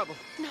any trouble.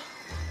 No.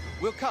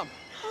 We'll come.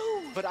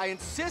 No. But I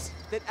insist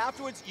that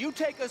afterwards you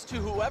take us to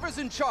whoever's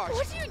in charge.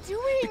 What are you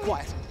doing? Be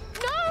quiet.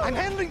 No! I'm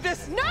handling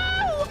this.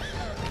 No!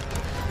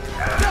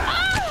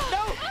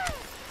 No!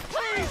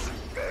 Please!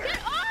 Get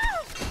off!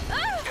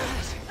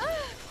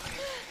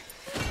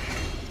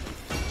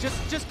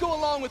 Just go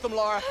along with them,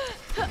 Laura.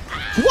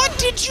 What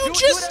did you Do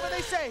whatever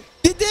they say.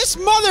 Did this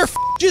mother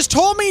just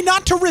told me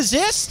not to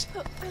resist?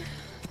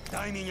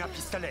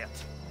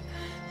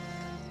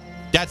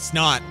 That's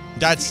not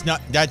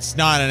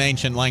an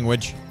ancient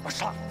language.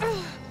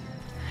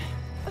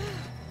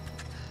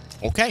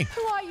 Okay.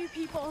 Who are you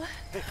people?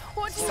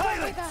 What do you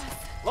want with us?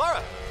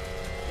 Laura!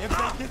 If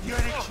they give you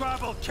any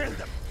trouble, kill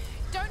them.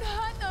 Don't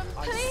hurt them,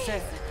 please. I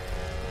said,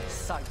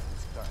 silence,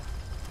 girl.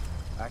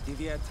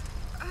 Ответ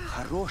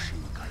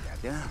хорошенькая,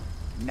 да?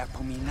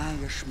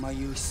 Напоминаешь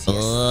мою сестру.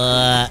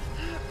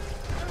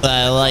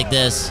 I like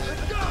this.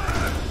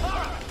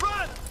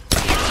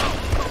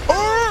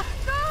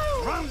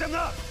 Round them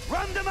up!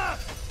 Round them up!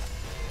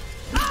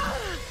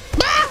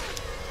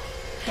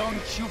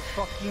 Don't you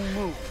fucking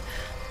move.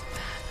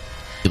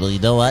 Well, you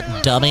know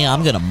what, dummy?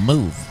 I'm gonna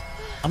move.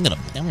 I'm gonna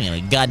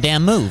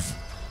goddamn move.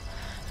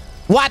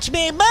 Watch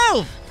me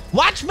move.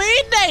 Watch me,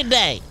 day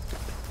day.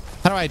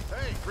 How do I?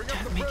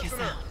 Don't make a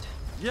sound.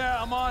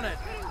 Yeah, I'm on it.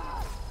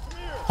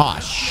 Oh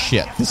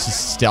shit! This is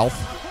stealth.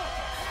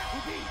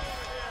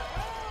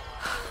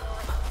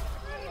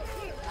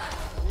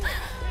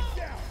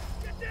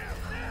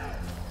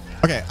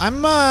 Okay,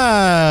 I'm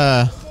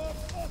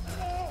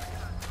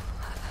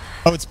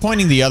Oh, it's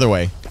pointing the other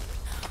way.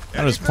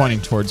 That was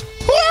pointing towards.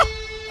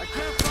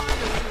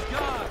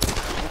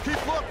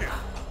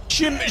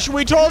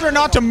 We told her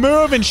not to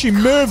move, and she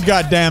moved.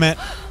 God damn it!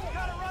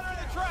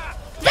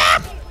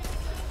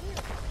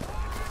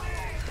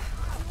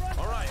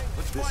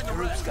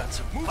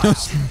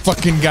 Those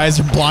fucking guys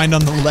are blind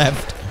on the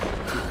left.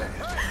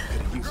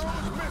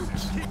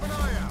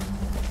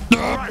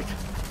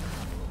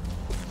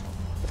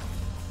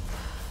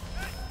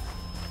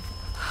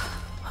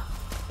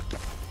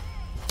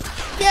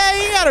 Yeah,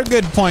 you got a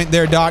good point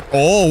there, Doc.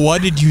 Oh,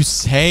 what did you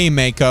say,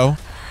 Mako?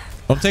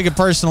 Don't take it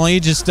personally.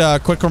 Just a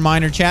quick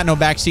reminder, chat. No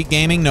backseat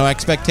gaming, no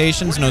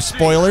expectations, no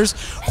spoilers.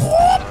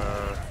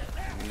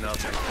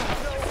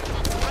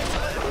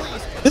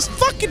 This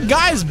fucking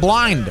guy is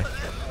blind.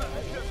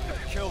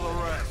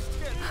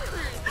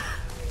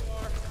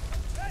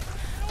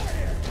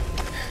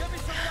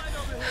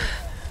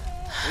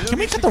 Can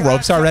we cut the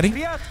ropes already?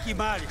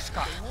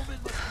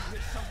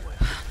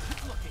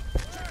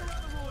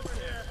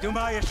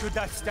 Думаешь,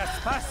 удастся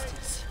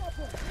спастись?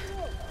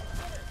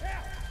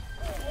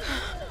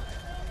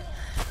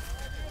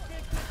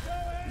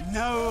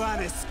 No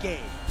one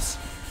escapes.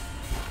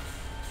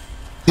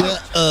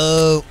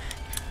 Uh-oh.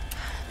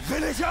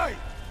 Вылезай!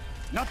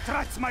 Но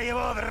трать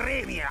моего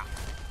времени!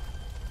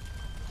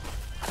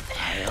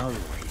 I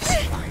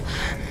always find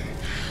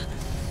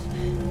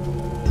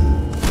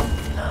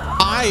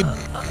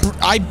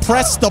I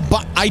pressed the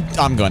button.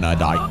 I'm gonna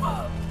die.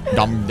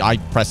 I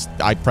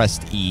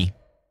pressed E.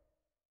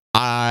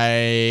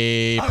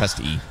 I pressed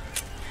E.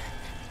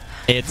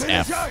 It's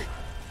F.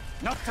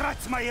 Но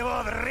трать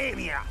моего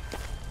времени!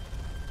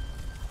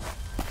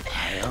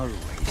 I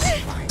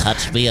always find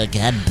Touch me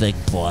again, big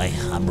boy.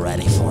 I'm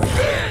ready for you.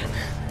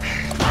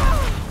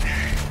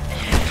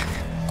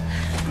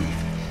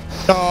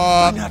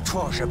 Она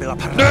тоже была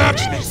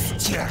порочной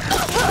стервой.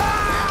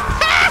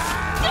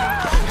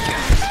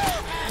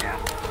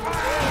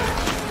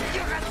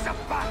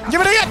 Give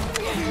it again.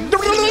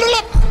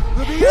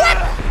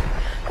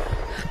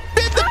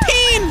 Did the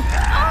peen.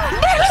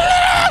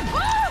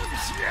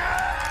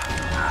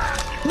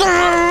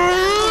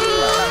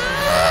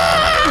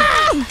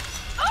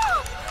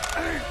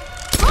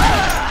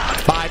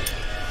 Bye.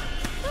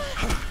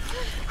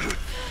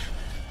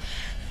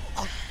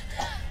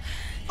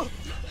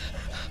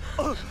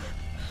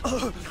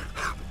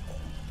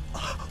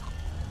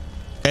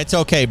 It's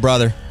okay,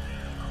 brother.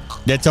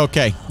 It's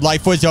okay.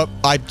 Life was up.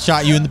 I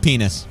shot you in the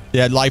penis.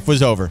 Yeah, life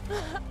was over.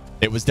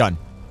 It was done.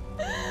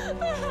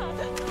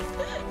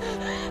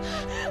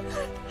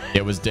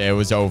 It was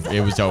over.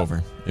 It was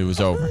over. It was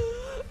over.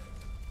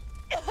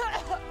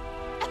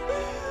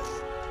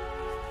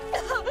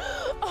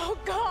 Oh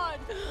God.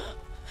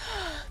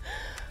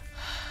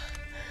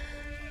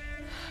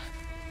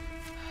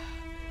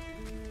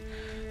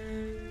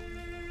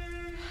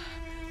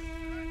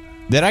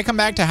 Did I come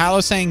back to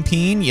HaLLoW saying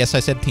peen? Yes,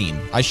 I said peen.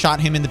 I shot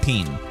him in the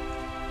peen.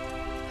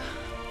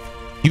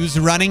 He was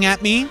running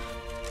at me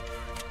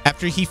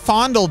after he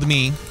fondled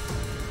me.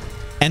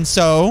 And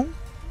so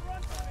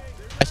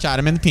I shot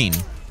him in the peen.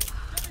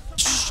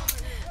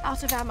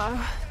 Out of ammo.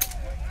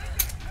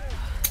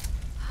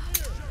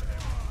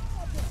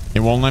 It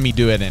won't let me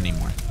do it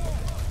anymore.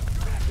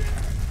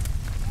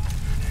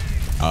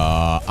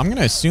 I'm going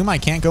to assume I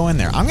can't go in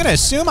there. I'm going to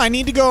assume I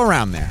need to go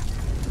around there.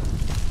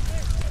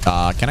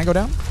 Can I go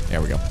down? There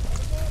we go.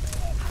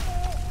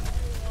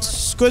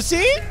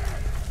 Squishy?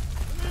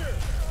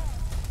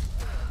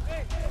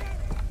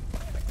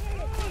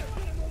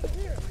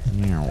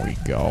 There we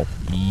go.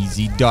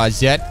 Easy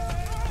does it.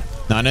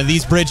 None of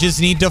these bridges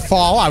need to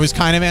fall. I was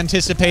kind of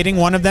anticipating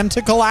one of them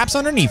to collapse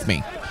underneath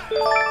me.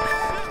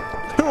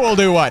 Who will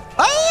do what?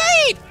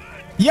 Elite!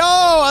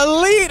 Yo,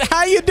 Elite,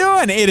 how you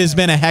doing? It has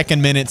been a heckin'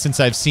 minute since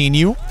I've seen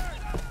you.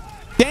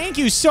 Thank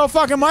you so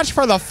fucking much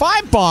for the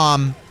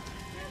 5-bomb.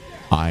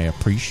 I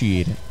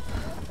appreciate it.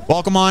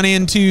 Welcome on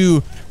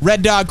into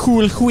Red Dog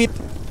Cool Whip,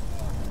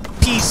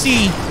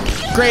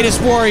 PC, Greatest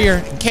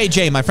Warrior,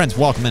 KJ, my friends.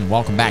 Welcome in,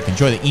 welcome back.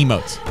 Enjoy the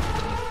emotes.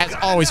 As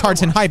always,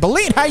 hearts and hype.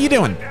 Elite, how you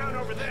doing?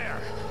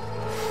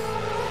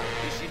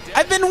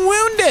 I've been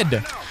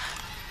wounded.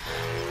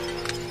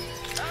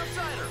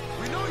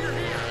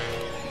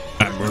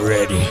 I'm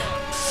ready.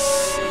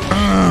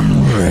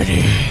 I'm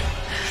ready.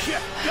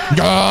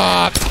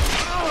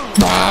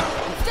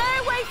 Stay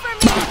away from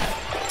me.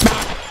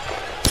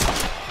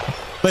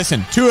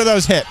 Listen, 2 of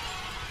those hit.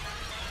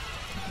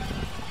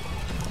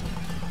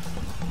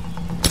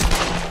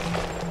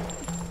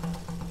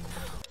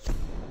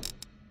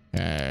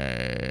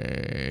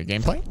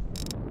 Gameplay.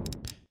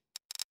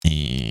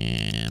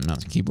 And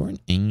mouse and keyboard.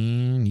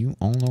 And you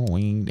all the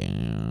way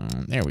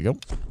down. There we go.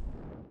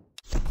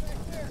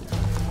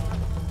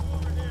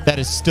 That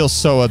is still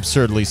so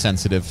absurdly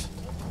sensitive.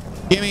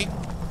 Gimme.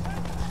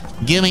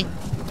 Gimme.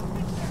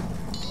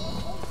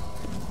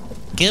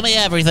 Gimme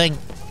everything.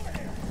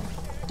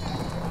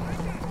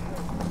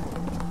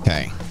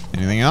 Okay.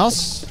 Anything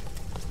else?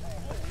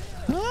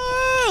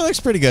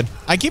 Looks pretty good.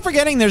 I keep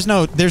forgetting there's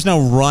no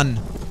run.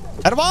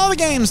 Out of all the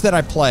games that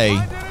I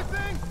play.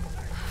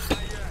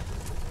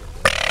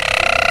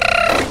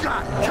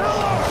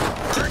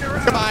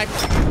 Goodbye.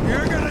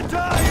 You're gonna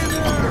die in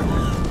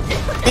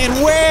there.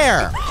 In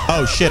where?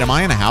 Oh shit, am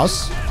I in a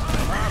house?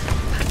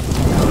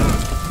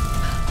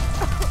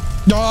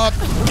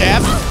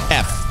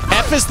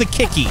 F is the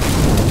kicky.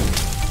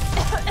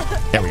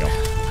 There we go.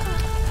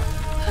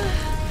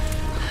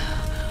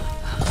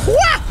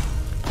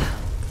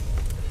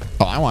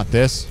 Oh, I want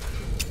this.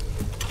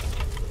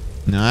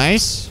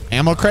 Nice.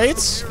 Ammo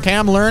crates. Okay,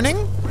 I'm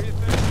learning.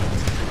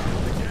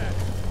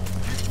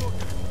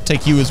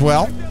 Take you as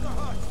well.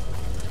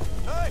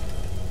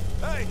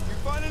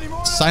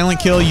 Silent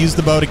kill. Use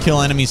the bow to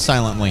kill enemies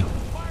silently.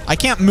 I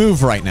can't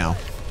move right now.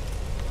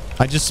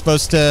 I'm just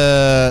supposed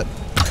to...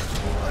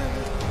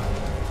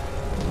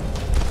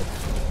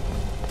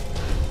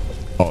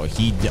 Oh,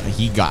 he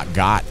got.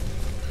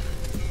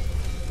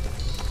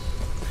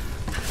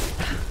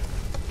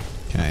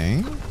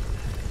 Okay.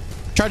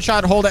 Charge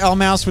shot, hold L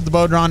mouse with the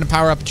bow drawn to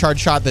power up a charge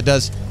shot that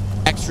does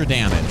extra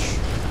damage.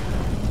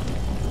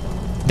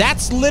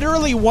 That's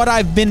literally what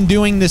I've been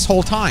doing this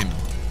whole time.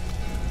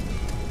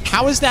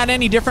 How is that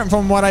any different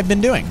from what I've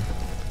been doing?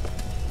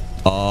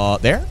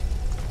 There?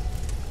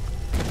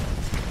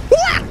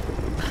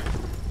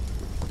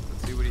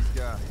 See what he's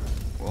got.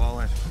 Wall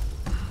it.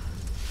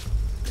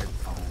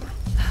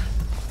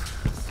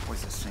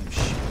 Always the same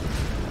shit.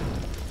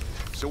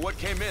 So what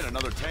came in?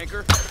 Another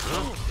tanker?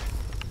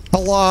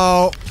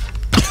 Hello.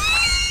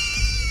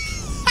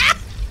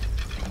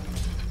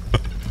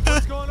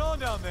 What's going on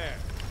down there?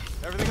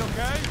 Everything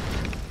okay?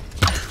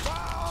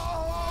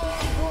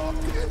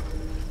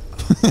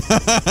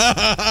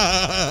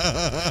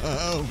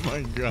 Oh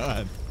my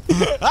god.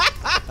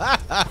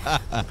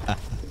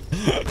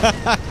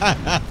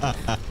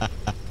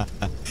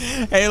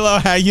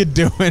 HaLLoW, how you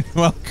doing?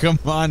 Welcome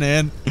on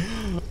in.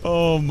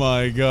 Oh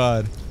my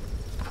god.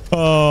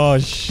 Oh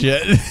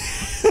shit.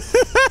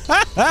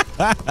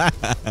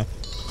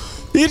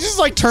 He just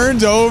like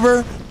turns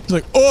over. He's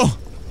like, oh,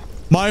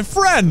 my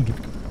friend.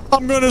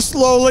 I'm gonna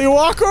slowly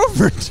walk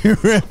over to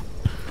him.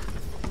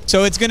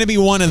 So it's gonna be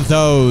one of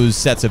those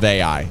sets of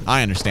AI.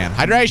 I understand.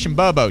 Hydration,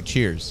 Bobo,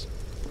 cheers.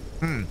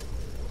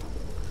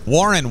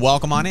 Warren,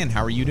 welcome on in.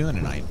 How are you doing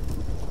tonight?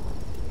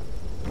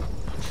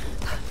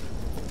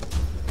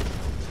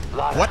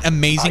 What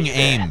amazing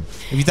aim.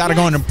 Have you thought of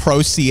going to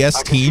pro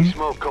CS team?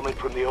 Yeah,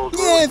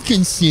 I've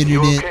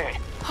considered it.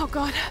 Oh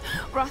god,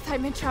 Roth,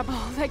 I'm in trouble.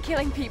 They're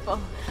killing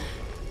people.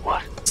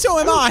 What? So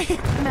am I.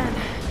 Man,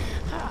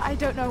 I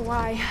don't know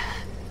why.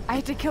 I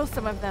had to kill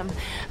some of them.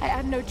 I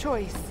had no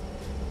choice.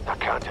 That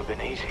can't have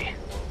been easy.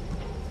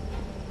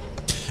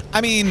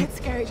 I mean, It's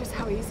scary just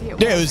how easy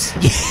it it was.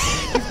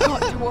 was. You've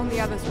got to warn the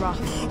others, Roth.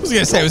 I was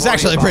gonna say it was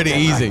actually pretty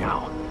easy.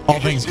 All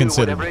things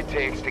considered. Whatever it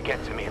takes to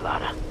get to me,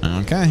 Lana.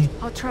 Okay.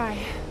 I'll try.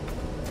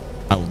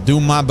 I will do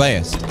my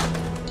best.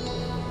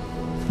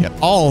 Get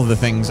all the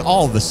things,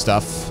 all the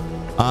stuff.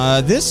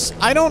 This,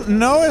 I don't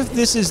know if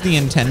this is the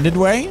intended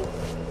way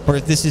or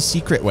if this is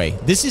secret way.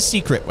 This is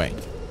secret way.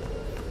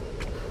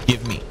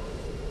 Give me.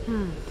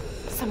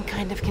 Some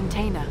kind of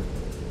container.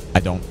 I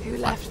don't. Who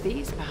left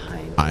these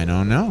behind? I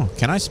don't know.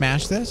 Can I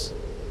smash this?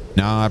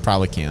 No, I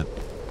probably can't.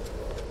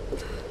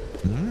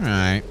 All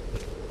right.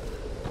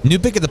 New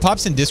pick of the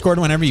pups in Discord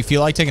whenever you feel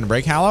like taking a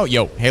break, HaLLoW.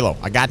 Yo, HaLLoW,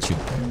 I got you.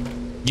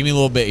 Give me a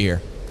little bit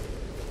here.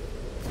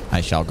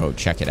 I shall go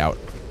check it out.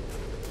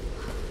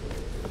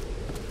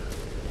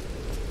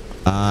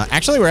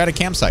 Actually, we're at a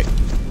campsite.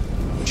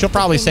 She'll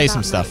probably say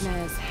some stuff.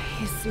 Nightmares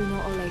is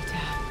sooner or later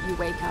you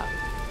wake up.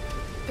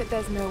 But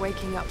there's no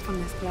waking up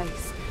from this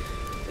place.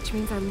 Which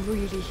means I'm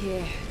really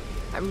here.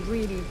 I'm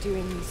really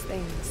doing these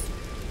things.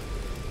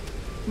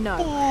 No.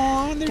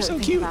 Aww, they're so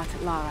cute. Don't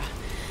think about it, Lara.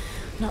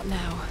 Not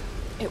now.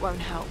 It won't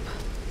help.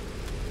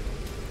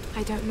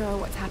 I don't know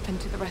what's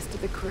happened to the rest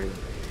of the crew.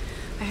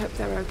 I hope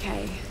they're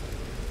okay.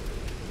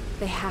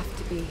 They have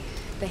to be.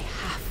 They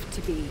have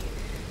to be.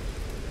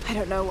 I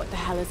don't know what the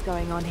hell is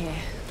going on here.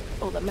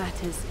 All that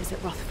matters is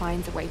that Roth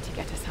finds a way to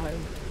get us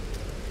home.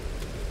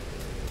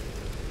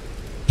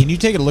 Can you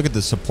take a look at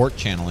the support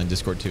channel in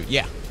Discord too?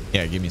 Yeah.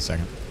 Yeah, give me a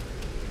second.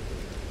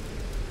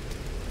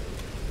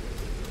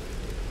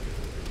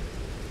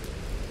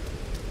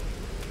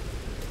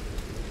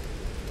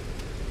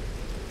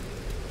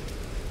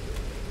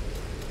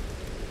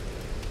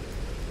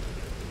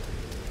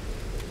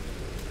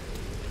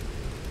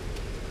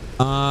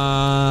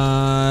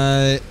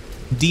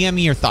 DM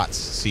me your thoughts,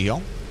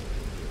 Seal.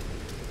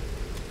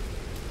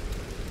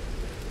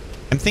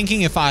 I'm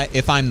thinking if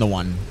I'm the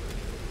one.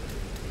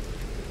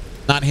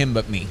 Not him,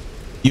 but me.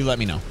 You let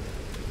me know.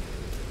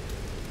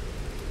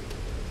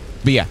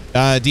 But yeah,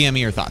 DM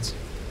me your thoughts.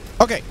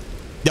 Okay.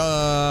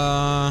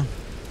 Fast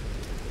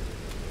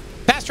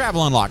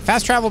travel unlocked.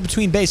 Fast travel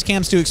between base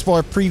camps to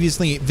explore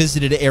previously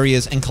visited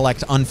areas and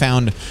collect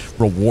unfound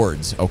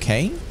rewards.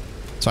 Okay.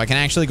 So I can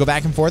actually go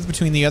back and forth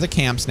between the other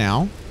camps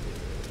now.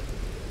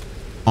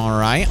 All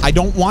right. I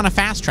don't want to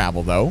fast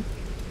travel, though.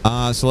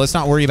 So let's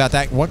not worry about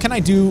that. What can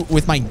I do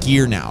with my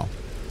gear now?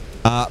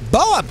 Bow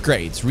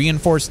upgrades.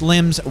 Reinforced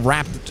limbs.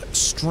 Wrapped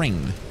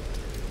string.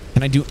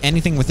 Can I do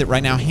anything with it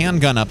right now?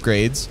 Handgun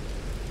upgrades.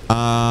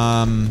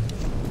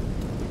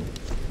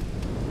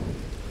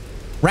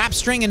 Wrap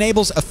string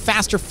enables a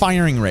faster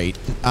firing rate.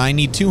 I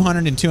need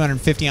 200 and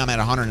 250. I'm at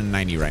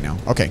 190 right now.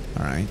 Okay.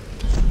 All right.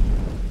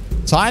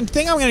 So I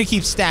think I'm going to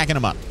keep stacking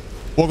them up.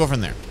 We'll go from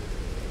there.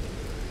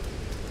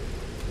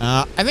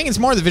 I think it's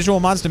more the visual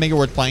mods to make it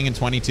worth playing in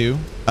 22.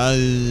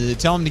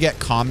 Tell them to get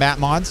combat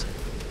mods.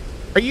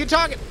 Are you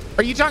talking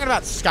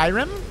about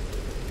Skyrim?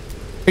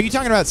 Are you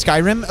talking about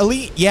Skyrim,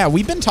 Elite? Yeah,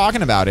 we've been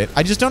talking about it.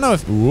 I just don't know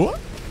if... Ooh.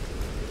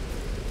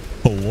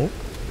 Oh.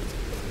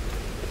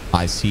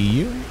 I see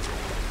you.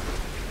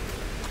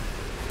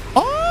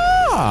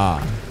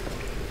 Ah.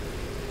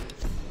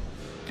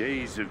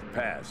 Days have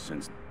passed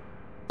since...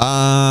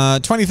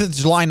 25th of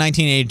July,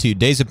 1982.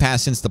 Days have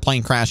passed since the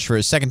plane crashed. For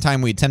a second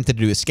time, we attempted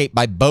to escape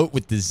by boat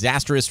with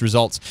disastrous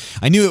results.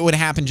 I knew it would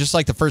happen just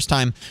like the first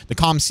time. The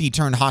calm sea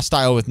turned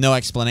hostile with no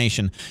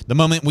explanation. The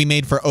moment we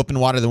made for open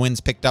water, the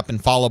winds picked up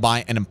and followed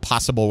by an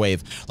impossible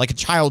wave. Like a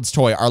child's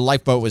toy, our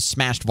lifeboat was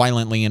smashed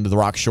violently into the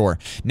rock shore.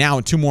 Now,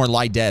 2 more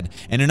lie dead,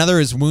 and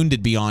another is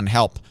wounded beyond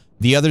help.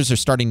 The others are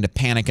starting to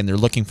panic, and they're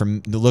looking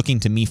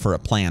to me for a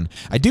plan.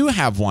 I do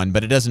have one,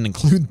 but it doesn't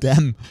include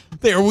them.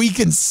 They are weak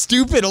and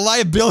stupid, a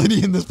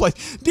liability in this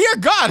place. Dear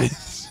God,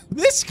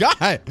 this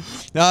guy.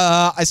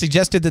 I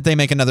suggested that they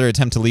make another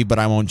attempt to leave, but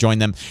I won't join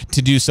them.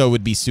 To do so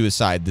would be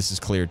suicide. This is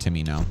clear to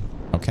me now.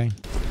 Okay.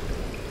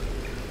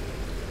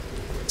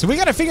 So we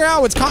got to figure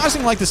out what's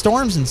causing like the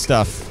storms and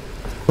stuff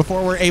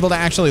before we're able to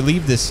actually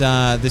leave this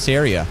this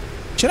area.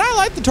 Should I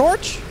light the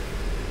torch?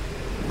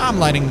 I'm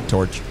lighting the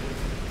torch.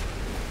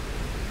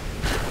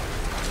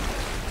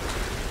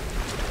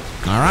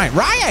 All right,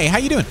 Rye, how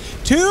you doing?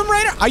 Tomb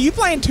Raider, are you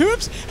playing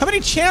Tombs? How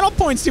many channel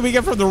points did we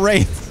get from the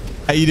Wraith?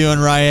 How you doing,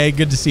 Rye?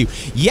 Good to see you.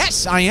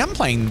 Yes, I am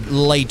playing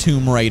Lay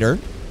Tomb Raider.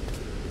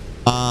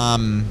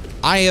 I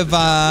have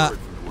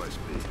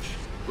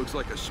Looks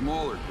like a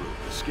smaller group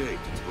escaped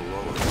into the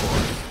lower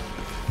part.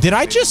 Did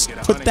I just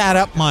put that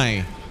up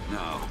my...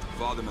 No,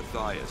 Father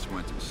Matthias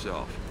went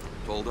himself.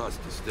 Told us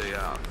to stay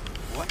out.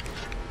 What?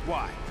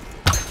 Why?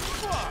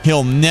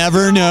 He'll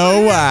never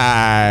know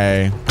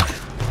why.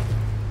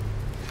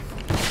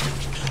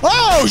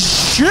 Oh,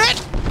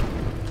 shit!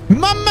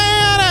 My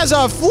man has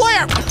a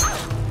flare!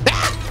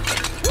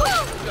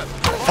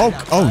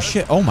 Ah! Oh,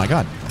 shit. Oh, my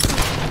God.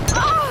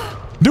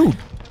 Dude,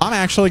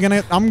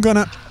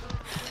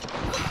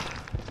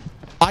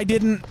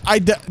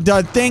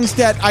 the things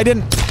that I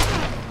didn't...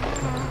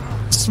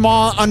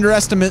 Small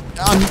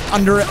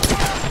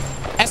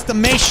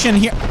underestimation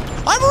here.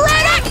 I'm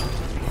ready!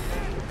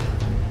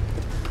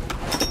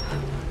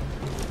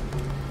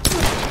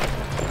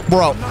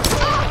 Bro.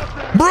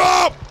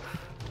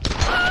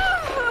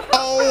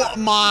 Oh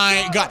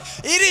my God.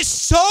 It is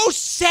so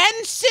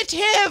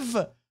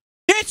sensitive.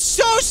 It's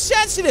so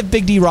sensitive.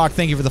 Big D Rock,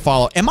 thank you for the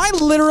follow. Am I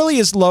literally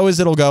as low as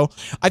it'll go?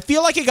 I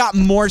feel like it got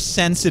more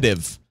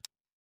sensitive.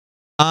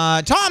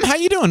 Tom, how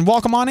you doing?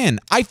 Welcome on in.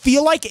 I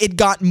feel like it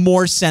got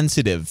more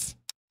sensitive.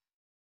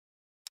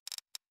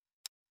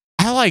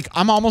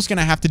 I'm almost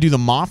gonna have to do the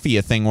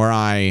Mafia thing where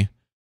I...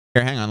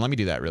 Here, hang on. Let me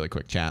do that really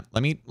quick, chat.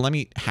 Let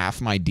me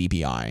half my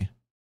DPI.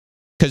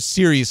 Because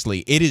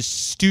seriously, it is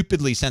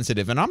stupidly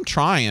sensitive. And I'm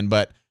trying,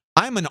 but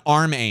I'm an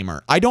arm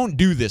aimer. I don't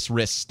do this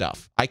wrist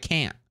stuff. I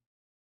can't.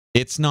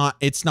 It's not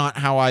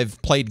how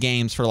I've played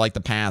games for like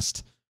the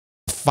past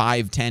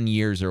 5-10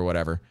 years or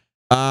whatever.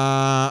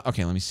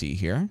 Okay, let me see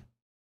here.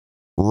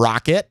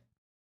 Rocket.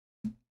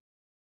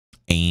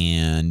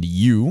 And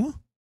you.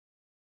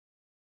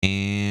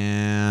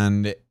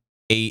 And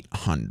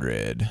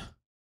 800.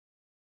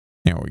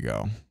 There we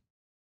go.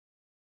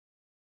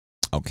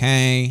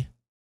 Okay.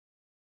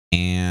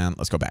 And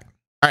let's go back.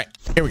 All right,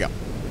 here we go.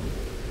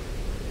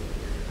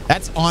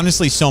 That's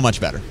honestly so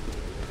much better.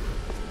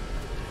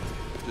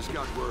 Just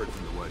got word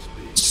from the West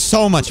Beach.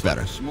 So much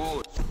better.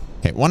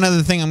 Okay, one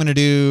other thing I'm going to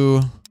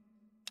do.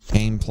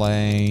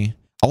 Gameplay.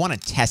 I want to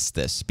test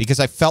this because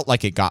I felt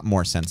like it got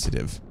more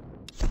sensitive.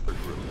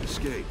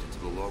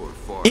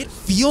 It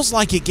feels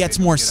like it gets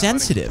more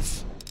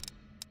sensitive.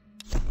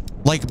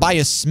 Like by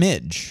a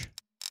smidge.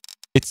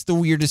 It's the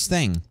weirdest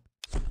thing.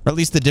 Or at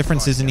least the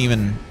difference isn't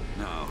even...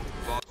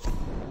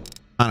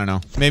 I don't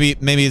know.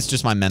 Maybe it's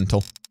just my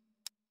mental.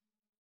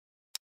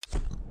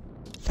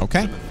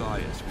 Okay.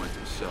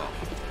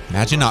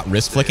 Imagine not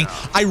wrist flicking.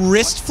 I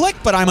wrist flick,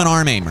 but I'm an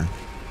arm aimer.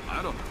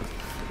 I don't know.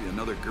 Maybe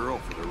another girl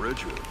for the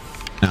ritual.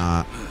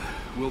 Nah.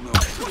 We'll know.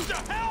 What the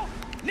hell?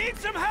 Need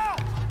some help!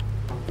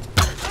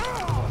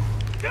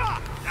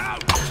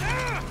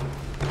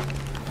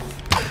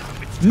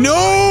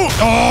 No!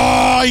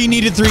 Oh, you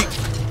needed 3.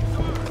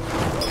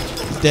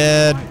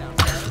 Dead.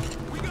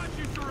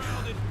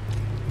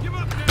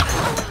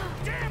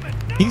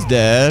 He's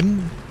dead.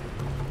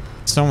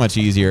 So much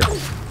easier.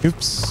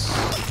 Oops.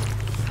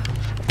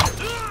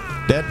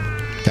 Dead.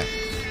 Okay.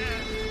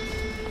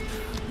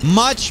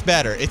 Much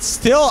better. It's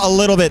still a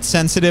little bit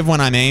sensitive when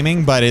I'm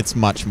aiming, but it's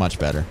much, much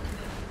better.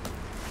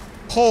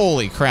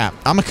 Holy crap.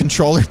 I'm a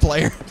controller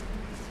player.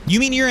 You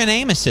mean you're an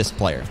aim assist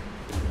player?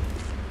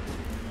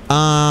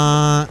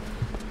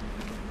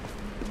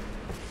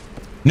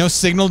 No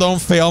signal,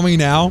 don't fail me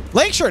now.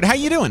 Lakeshort, how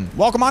you doing?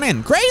 Welcome on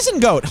in. Grazen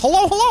Goat,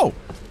 hello, hello.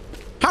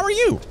 How are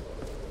you?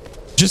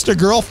 Just a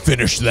girl,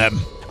 finish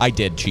them. I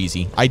did,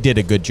 Cheesy. I did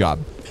a good job.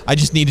 I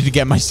just needed to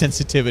get my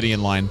sensitivity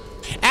in line.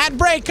 Ad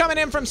break coming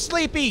in from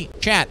Sleepy.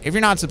 Chat, if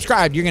you're not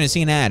subscribed, you're going to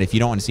see an ad. If you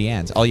don't want to see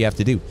ads, all you have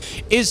to do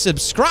is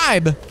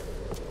subscribe.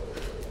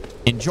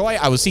 Enjoy.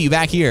 I will see you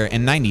back here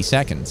in 90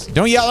 seconds.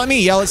 Don't yell at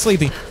me. Yell at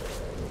Sleepy.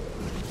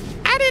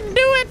 I didn't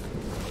do it.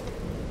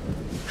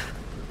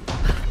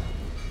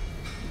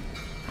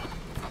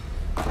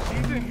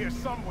 She's in here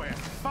somewhere.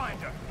 Find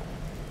her.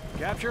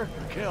 Capture or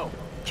kill?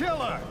 Kill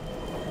her.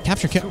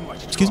 Capture, kill.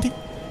 Excuse me?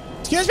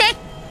 Excuse me?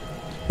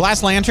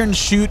 Blast lantern,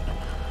 shoot.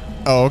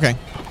 Oh, okay.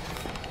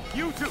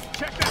 You two,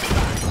 check that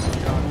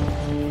side.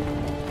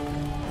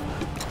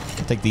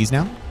 I'll take these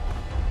now.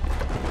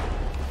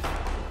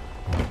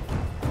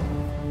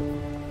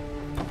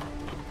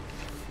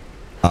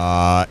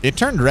 It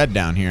turned red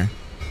down here.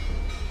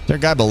 Is there a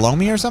guy below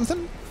me or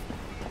something?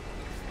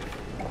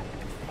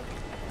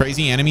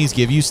 Crazy enemies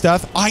give you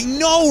stuff. I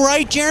know,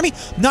 right, Jeremy?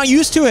 Not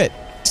used to it.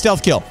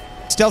 Stealth kill.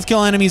 Stealth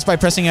kill enemies by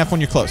pressing F when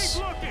you're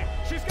close.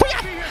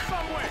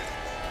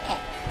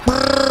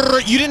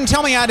 Brrr, you didn't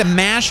tell me I had to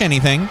mash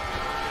anything.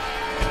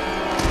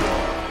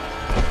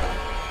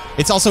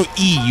 It's also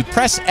E. You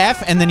press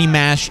F and then you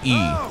mash E.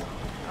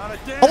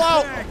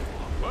 Hello.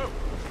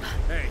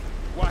 Hey,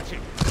 watch it.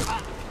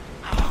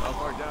 How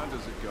far down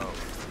does it go?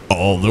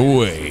 All the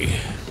way.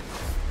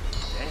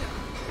 Damn,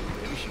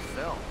 maybe she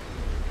fell.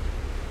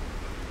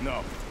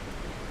 No,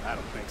 I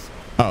don't think so.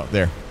 Oh,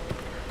 there.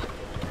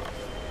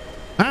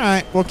 All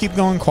right, we'll keep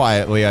going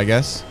quietly, I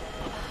guess.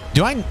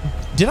 Did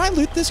I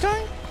loot this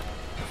guy?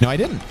 No, I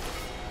didn't.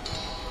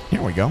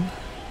 Here we go.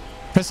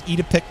 Press E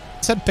to pick.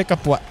 It said pick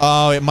up what?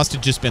 Oh, it must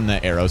have just been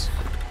the arrows.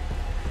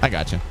 I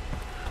gotcha.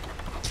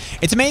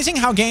 It's amazing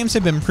how games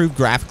have improved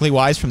graphically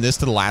wise from this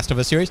to the Last of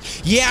Us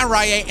series. Yeah,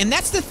 right. And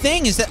that's the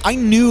thing is that I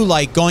knew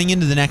like going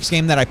into the next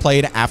game that I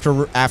played after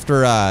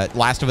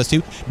Last of Us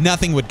 2,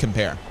 nothing would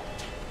compare.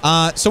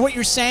 So what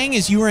you're saying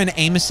is you were an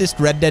aim assist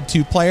Red Dead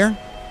 2 player?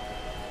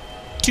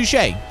 Touche,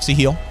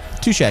 Sahil.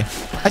 Touche. I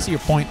see your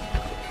point.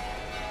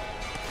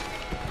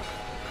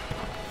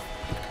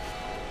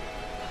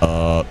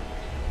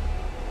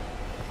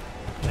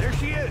 There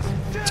she is.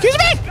 Excuse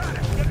me.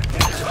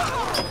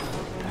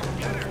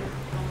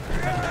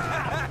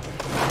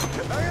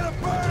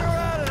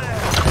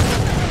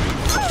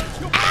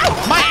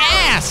 Ow, my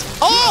ass!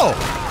 Oh!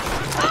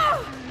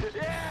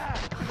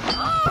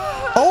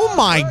 Oh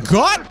my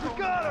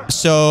god!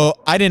 So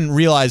I didn't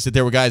realize that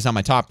there were guys on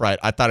my top right.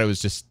 I thought it was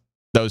just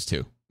those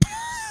two.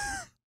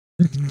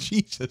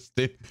 Jesus,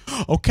 dude.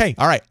 Okay,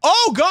 all right.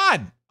 Oh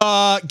god!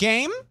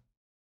 Game?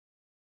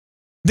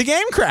 The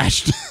game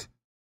crashed.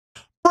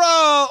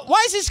 Bro,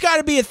 why is this got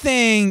to be a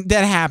thing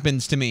that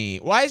happens to me?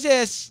 Why is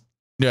this?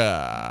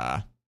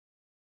 How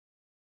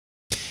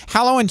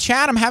Hello in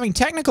chat. I'm having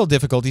technical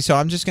difficulty, so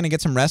I'm just going to get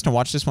some rest and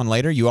watch this one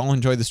later. You all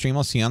enjoy the stream.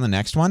 I'll see you on the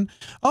next one.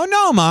 Oh,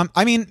 no, Mom.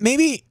 I mean,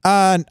 maybe,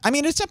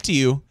 it's up to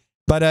you.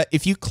 But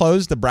if you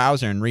close the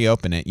browser and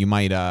reopen it, you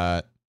might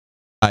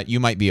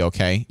be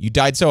okay. You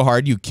died so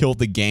hard, you killed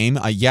the game.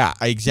 Yeah,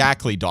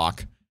 exactly,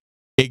 Doc.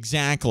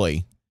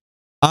 Exactly.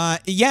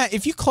 Yeah,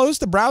 if you close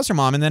the browser,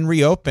 Mom, and then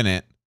reopen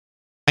it,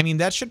 I mean,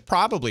 that should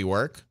probably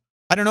work.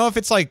 I don't know if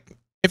it's like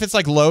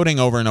loading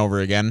over and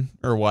over again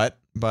or what,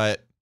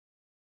 but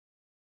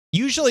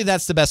usually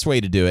that's the best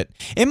way to do it.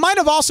 It might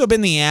have also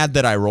been the ad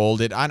that I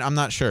rolled it. I'm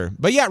not sure.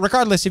 But yeah,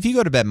 regardless, if you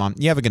go to bed, Mom,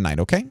 you have a good night,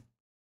 okay?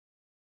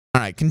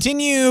 All right,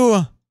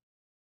 continue.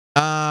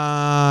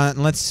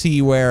 Let's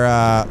see where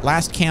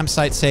last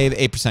campsite save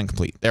 8%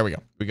 complete. There we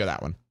go. We got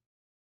that one.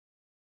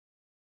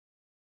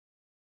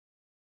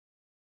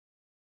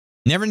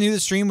 Never knew the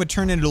stream would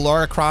turn into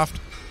Lara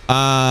Croft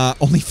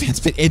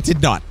OnlyFans, but it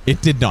did not.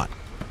 It did not.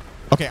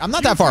 Okay, I'm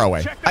not that far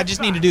away. I just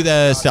need to do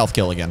the stealth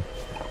kill again.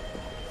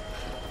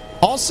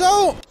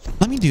 Also,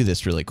 let me do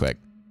this really quick.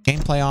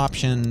 Gameplay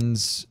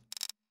options,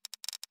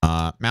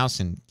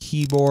 mouse and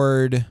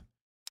keyboard.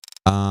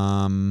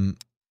 No,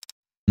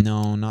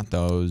 not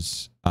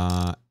those.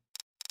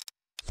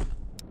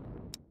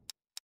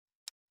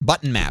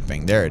 Button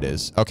mapping. There it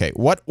is. Okay,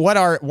 what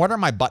are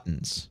my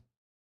buttons?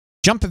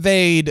 Jump,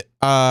 evade,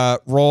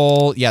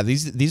 roll. Yeah,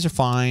 these are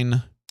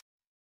fine.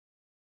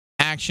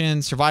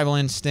 Action, survival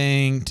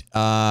instinct,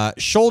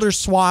 shoulder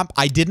swap.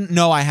 I didn't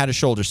know I had a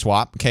shoulder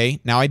swap. Okay,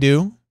 now I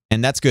do,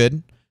 and that's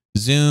good.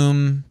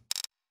 Zoom,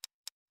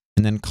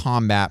 and then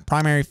combat.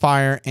 Primary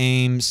fire,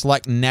 aim,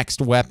 select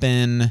next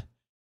weapon,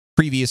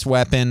 previous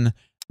weapon,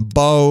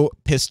 bow,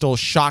 pistol,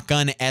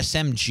 shotgun,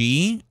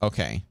 SMG.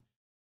 Okay,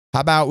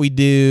 how about we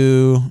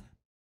do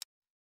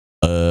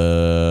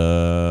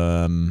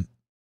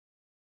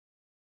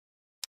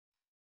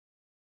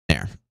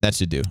there, that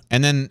should do.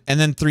 And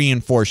then 3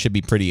 and 4 should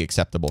be pretty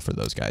acceptable for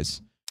those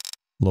guys.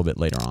 A little bit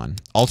later on.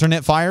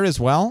 Alternate fire as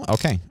well?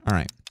 Okay. All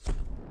right.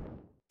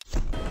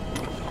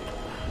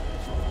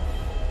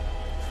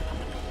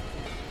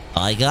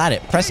 I got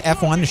it. Press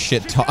F1 to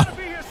shit talk.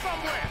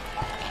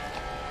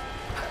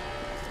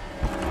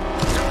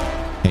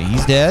 Okay,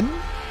 he's dead.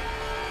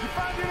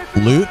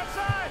 Loot.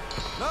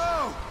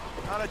 No,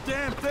 not a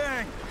damn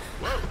thing.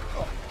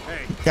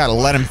 Hey, gotta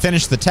let him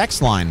finish the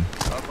text line.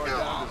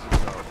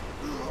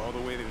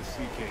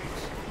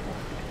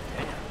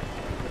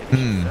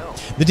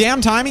 The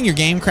damn timing, your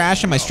game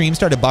crashed and my stream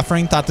started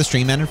buffering. Thought the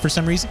stream ended for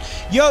some reason.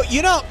 Yo,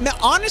 you know,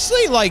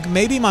 honestly, like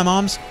maybe my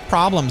mom's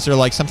problems are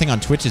like something on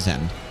Twitch's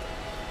end.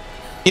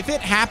 If it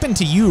happened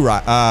to you,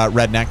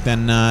 Redneck,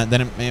 then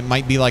it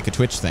might be like a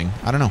Twitch thing.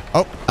 I don't know.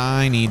 Oh,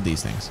 I need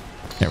these things.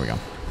 There we go.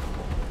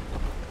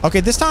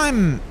 Okay, this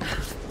time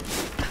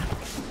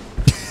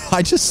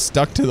I just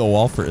stuck to the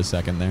wall for a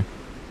second there.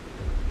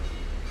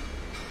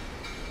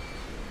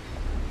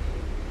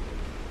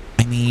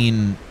 I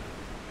mean,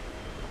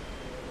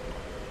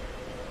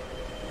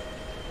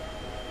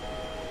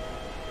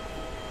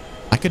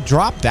 I could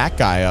drop that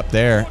guy up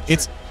there.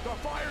 It's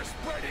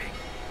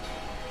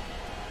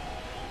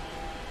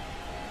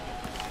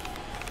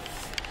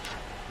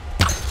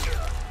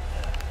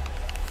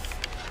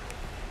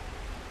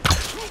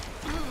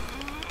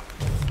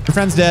your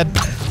friend's dead.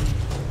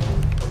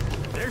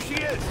 There she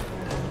is.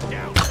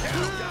 Down,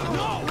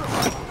 no.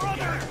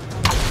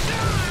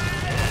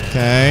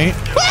 Okay.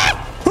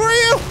 Ah! Who are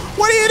you?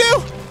 What do you do?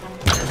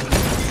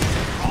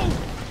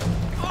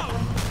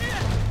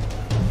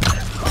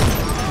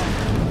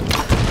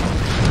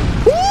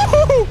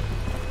 Woo-hoo!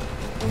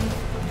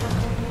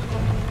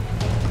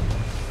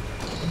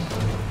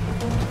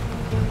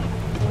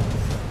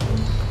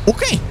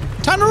 Okay,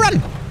 time to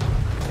run.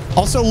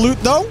 Also loot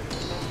though.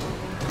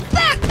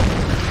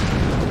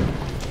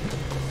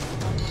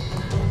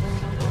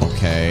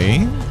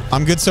 Okay,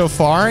 I'm good so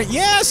far.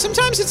 Yeah,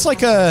 sometimes it's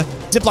like a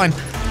zipline.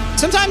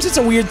 Sometimes it's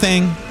a weird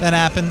thing that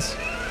happens.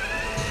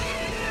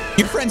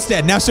 Your friend's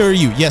dead. Now so are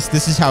you. Yes,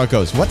 this is how it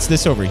goes. What's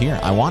this over here?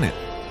 I want it.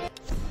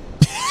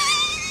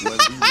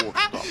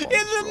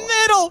 In the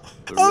middle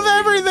of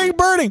everything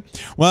burning.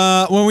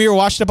 Well, when we were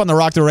washed up on the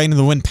rock, the rain and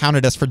the wind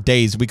pounded us for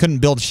days. We couldn't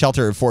build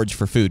shelter or forage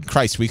for food.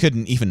 Christ, we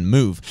couldn't even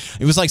move.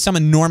 It was like some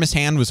enormous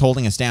hand was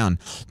holding us down.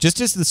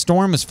 Just as the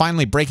storm was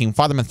finally breaking,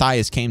 Father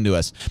Matthias came to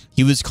us.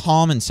 He was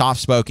calm and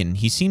soft-spoken.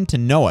 He seemed to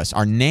know us,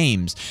 our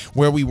names,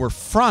 where we were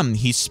from.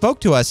 He spoke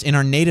to us in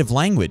our native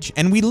language,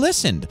 and we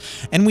listened.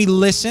 And we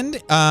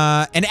listened,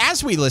 and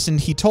as we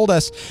listened, he told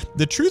us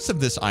the truth of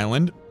this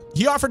island.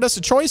 He offered us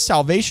a choice,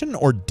 salvation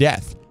or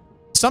death.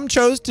 Some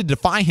chose to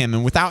defy him,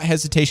 and without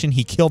hesitation,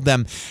 he killed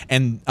them,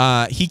 and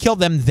he killed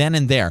them then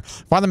and there.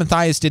 Father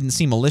Matthias didn't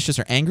seem malicious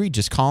or angry,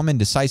 just calm and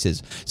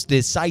decisive.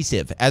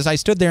 As I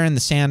stood there in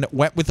the sand,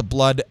 wet with the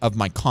blood of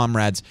my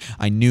comrades,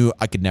 I knew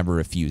I could never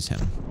refuse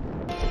him.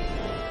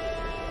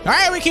 All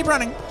right, we keep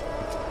running.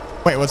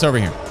 Wait, what's over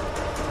here?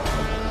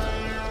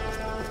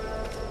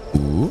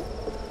 Ooh.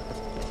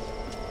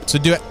 So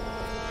do it.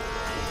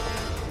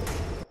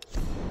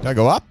 Do I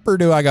go up or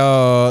do I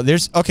go?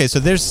 Okay, so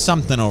there's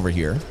something over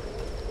here.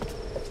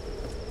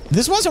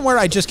 This wasn't where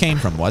I just came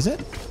from, was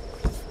it?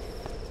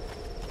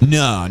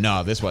 No,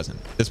 no, this wasn't.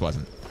 This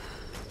wasn't.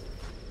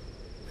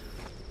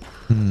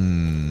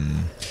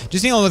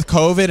 Just dealing with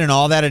COVID and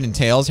all that it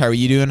entails. How are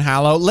you doing,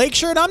 HaLLoW?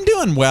 Lakeshore, I'm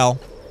doing well.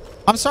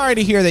 I'm sorry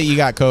to hear that you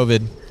got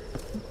COVID.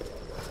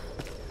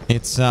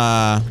 It's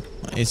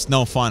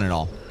no fun at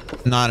all.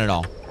 Not at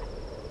all.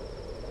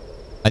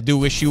 I do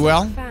wish you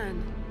well.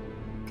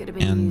 Could have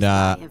been used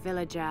by a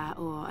villager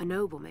or a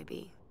noble,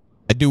 maybe.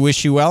 I do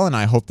wish you well, and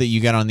I hope that you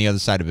get on the other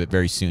side of it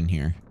very soon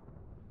here.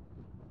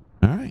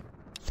 All right.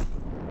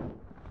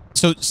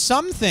 So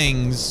some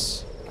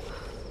things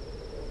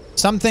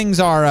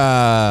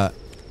are,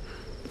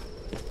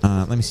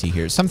 let me see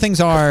here. Some things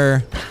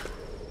are,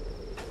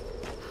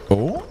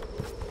 oh.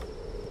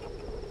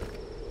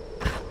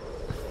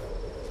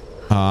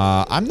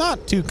 I'm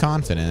not too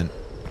confident.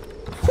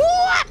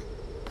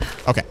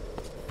 Okay.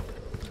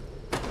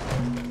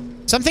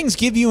 Some things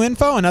give you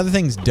info and other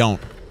things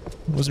don't.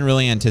 Wasn't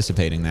really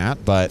anticipating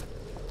that, but...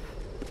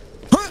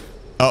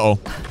 Uh-oh.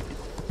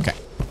 Okay.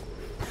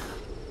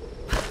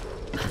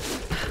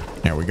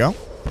 There we go.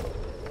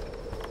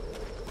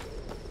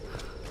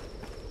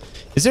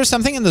 Is there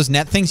something in those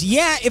net things?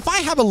 Yeah, if I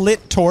have a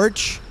lit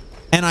torch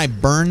and I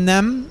burn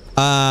them,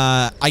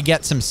 I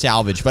get some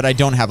salvage, but I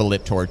don't have a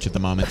lit torch at the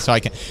moment, so I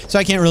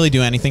can't really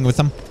do anything with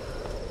them.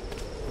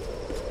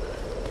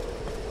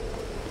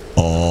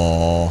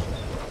 Oh.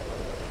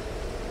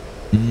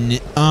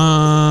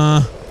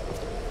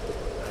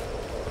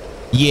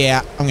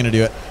 Yeah, I'm gonna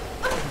do it.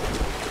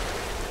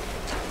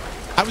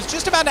 I was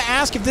just about to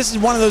ask if this is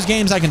one of those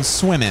games I can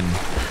swim in.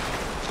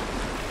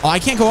 Oh, I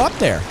can't go up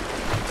there.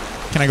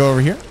 Can I go over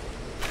here?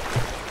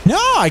 No,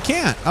 I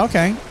can't.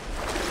 Okay.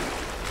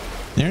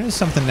 There is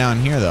something down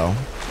here, though.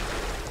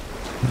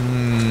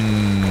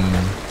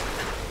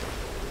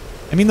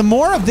 I mean, the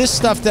more of this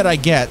stuff that I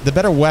get, the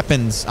better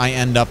weapons I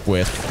end up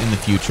with in the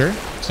future.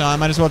 So I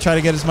might as well try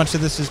to get as much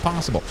of this as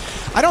possible.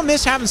 I don't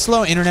miss having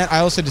slow internet. I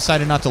also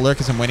decided not to lurk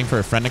because I'm waiting for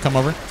a friend to come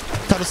over.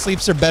 Couple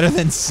sleeps are better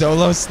than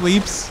solo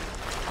sleeps.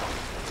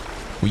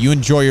 Well, you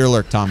enjoy your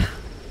lurk, Tom.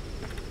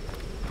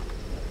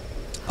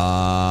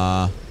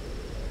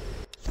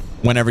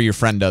 Whenever your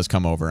friend does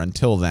come over.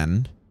 Until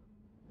then,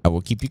 I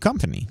will keep you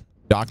company.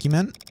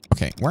 Document.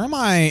 Okay, where am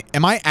I?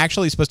 Am I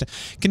actually supposed to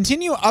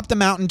continue up the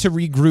mountain to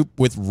regroup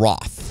with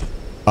Roth?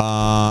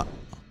 I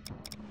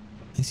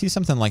see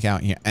something like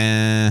out here.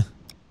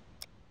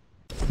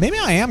 Maybe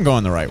I am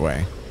going the right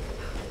way.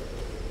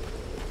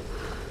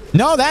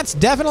 No, that's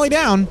definitely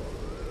down.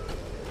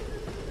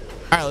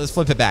 All right, let's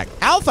flip it back.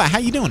 Alpha, how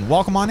you doing?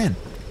 Welcome on in.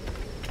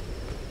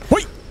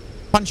 Wait,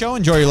 Puncho,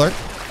 enjoy your lurk.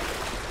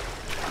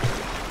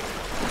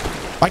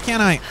 Why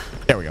can't I?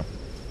 There we go.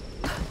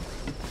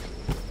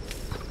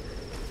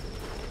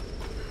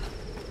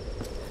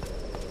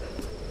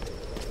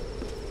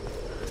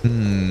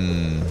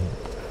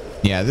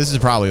 Yeah, this is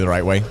probably the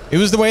right way. It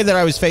was the way that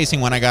I was facing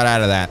when I got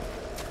out of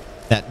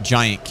that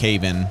giant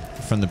cave-in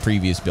from the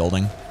previous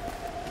building.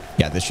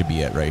 Yeah, this should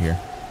be it right here.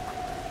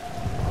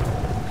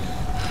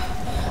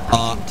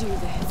 I can do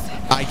this.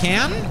 I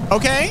can?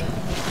 Okay.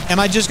 Am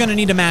I just going to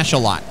need to mash a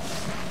lot?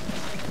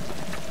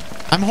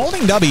 I'm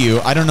holding W.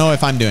 I don't know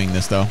if I'm doing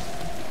this, though.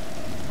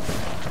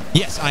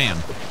 Yes, I am.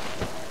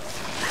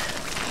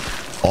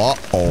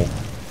 Uh-oh.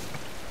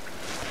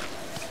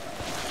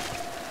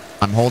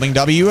 I'm holding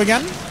W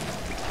again.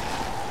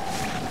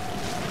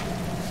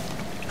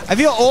 I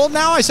feel old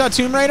now. I saw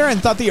Tomb Raider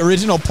and thought the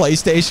original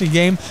PlayStation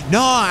game. No,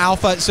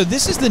 Alpha. So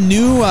this is the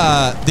new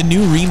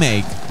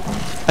remake.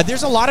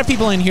 There's a lot of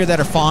people in here that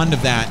are fond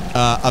of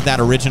that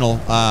original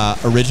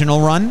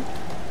run.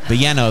 But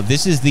yeah, no,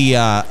 this is the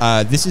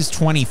this is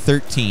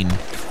 2013.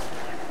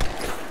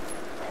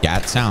 Yeah,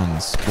 it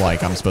sounds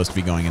like I'm supposed to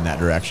be going in that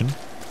direction.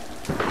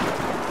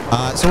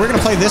 So we're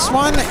gonna play this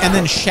one and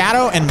then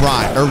Shadow and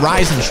Rise, or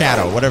Rise and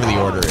Shadow, whatever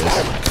the order is.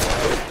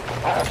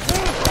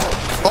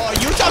 Oh,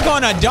 Utah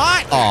going to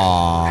die?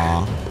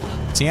 Aw.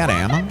 Is he out of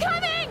ammo?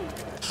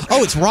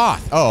 Oh, it's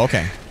Roth. Oh,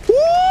 okay. Woo,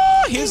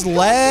 his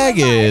leg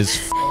is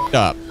f***ed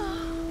up.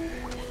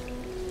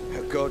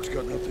 God's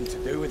got nothing to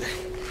do with it.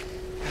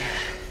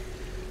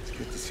 It's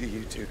good to see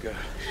you two go.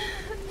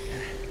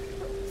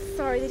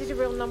 Sorry, they did a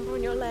real number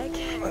on your leg.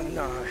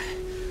 No,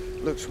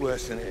 looks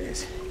worse than it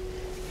is.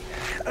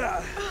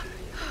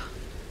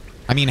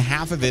 I mean,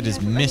 half of it is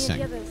missing.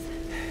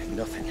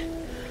 Nothing.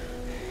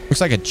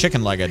 Looks like a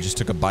chicken leg I just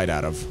took a bite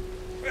out of.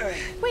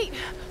 Wait,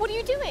 what are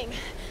you doing?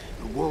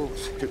 The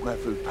wolves took my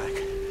food pack.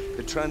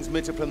 The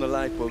transmitter from the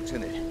lifeboat's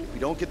in it. If we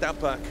don't get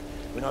that back,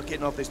 we're not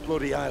getting off this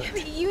bloody island.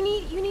 You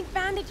need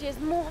bandages,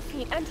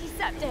 morphine,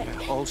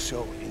 antiseptic.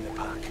 Also in the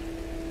pack.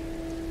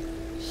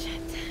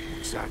 Shit.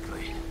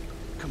 Exactly.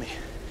 Come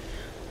here.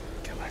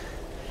 Come on.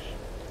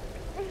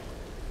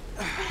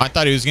 I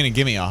thought he was going to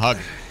give me a hug.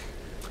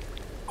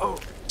 Oh.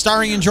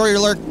 Starring Enjoy Your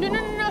Lurk. No.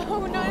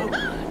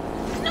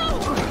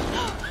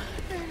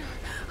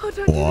 Oh,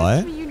 don't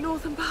What? do this to me, you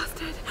northern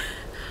bastard.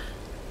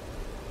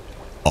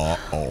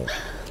 Uh-oh.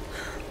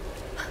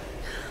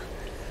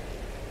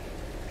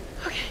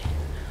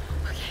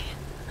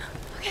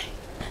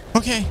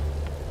 Okay.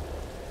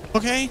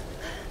 Okay.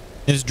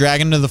 Just drag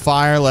him to the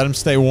fire, let him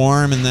stay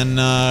warm, and then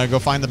go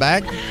find the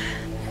bag?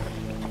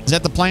 Is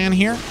that the plan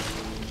here?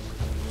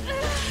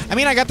 I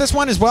mean, I got this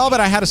one as well, but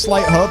I had a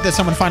slight hope that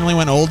someone finally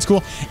went old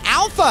school.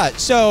 Alpha!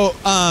 So,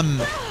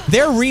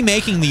 they're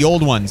remaking the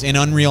old ones in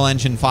Unreal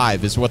Engine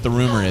 5 is what the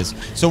rumor is.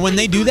 So when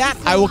they do that,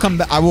 I will come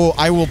back. I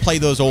will play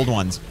those old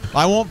ones.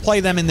 I won't play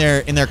them in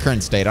their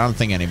current state. I don't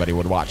think anybody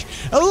would watch.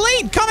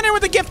 Elite coming in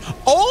with a gift.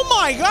 Oh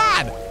my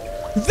god!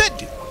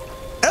 The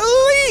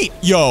Elite!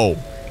 Yo.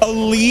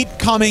 Elite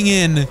coming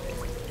in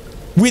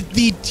with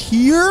the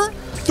tier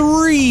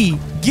 3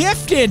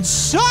 gifted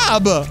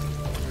sub.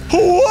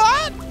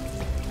 What?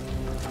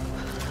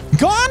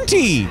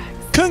 Gonti,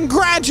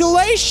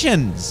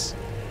 congratulations.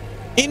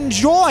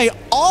 Enjoy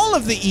all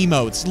of the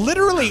emotes,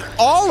 literally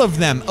all of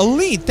them.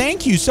 Elite,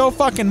 thank you so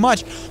fucking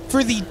much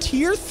for the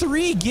tier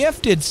 3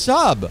 gifted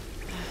sub.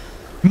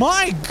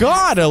 My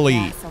god,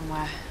 Elite.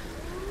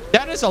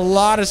 That is a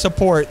lot of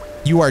support.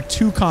 You are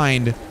too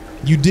kind.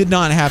 You did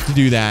not have to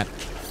do that.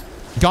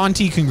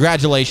 Gonti,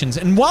 congratulations,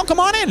 and welcome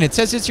on in. It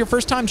says it's your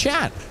first time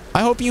chat.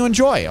 I hope you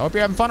enjoy. I hope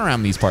you're having fun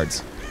around these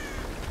parts.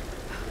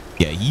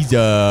 Yeah, he's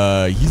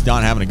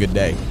not having a good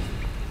day.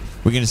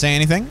 We gonna say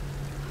anything?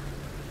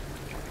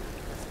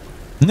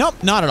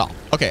 Nope, not at all.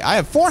 Okay, I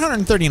have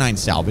 439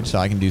 salvage, so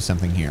I can do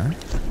something here.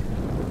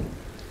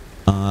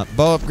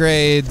 Bow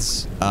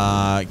upgrades,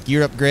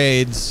 gear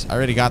upgrades. I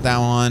already got that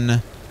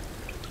one.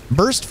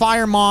 Burst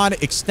fire mod,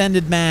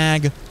 extended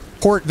mag,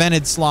 port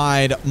vented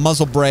slide,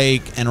 muzzle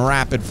brake, and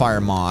rapid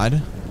fire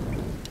mod.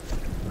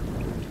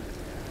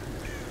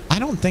 I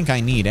don't think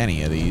I need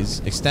any of these.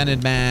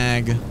 Extended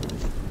mag,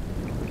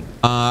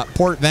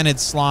 port vented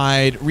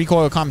slide,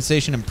 recoil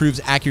compensation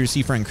improves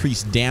accuracy for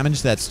increased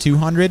damage. That's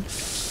 200.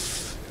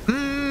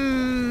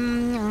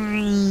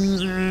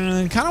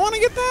 Kind of want to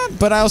get that,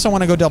 but I also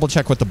want to go double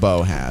check what the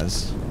bow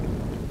has.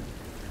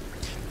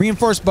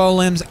 Reinforced bow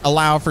limbs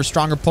allow for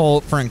stronger pull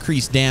for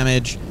increased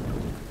damage.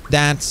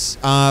 That's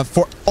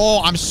for...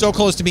 Oh, I'm so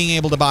close to being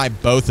able to buy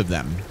both of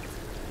them.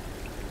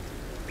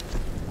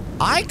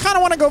 I kind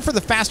of want to go for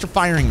the faster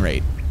firing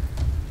rate.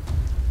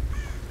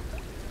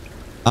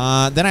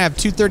 Then I have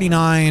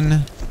 239.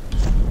 I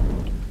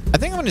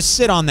think I'm going to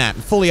sit on that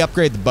and fully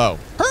upgrade the bow.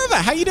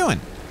 Herva, how you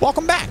doing?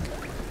 Welcome back.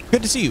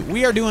 Good to see you.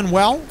 We are doing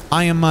well.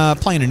 I am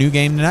playing a new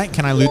game tonight.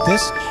 Can I loot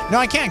this? No,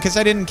 I can't because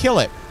I didn't kill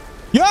it.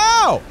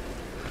 Yo!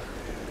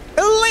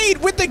 Elite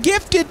with the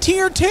gifted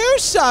tier 2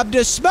 sub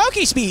to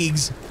Smokey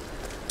Speegs.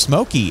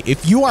 Smokey,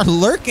 if you are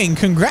lurking,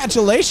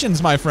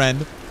 congratulations, my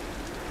friend.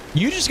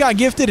 You just got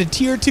gifted a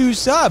tier 2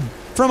 sub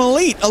from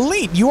Elite.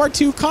 Elite, you are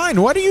too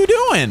kind. What are you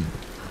doing?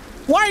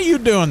 Why are you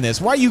doing this?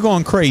 Why are you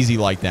going crazy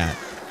like that?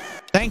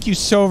 Thank you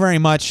so very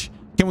much.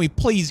 Can we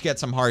please get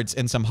some hearts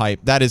and some hype?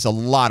 That is a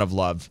lot of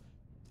love.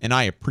 And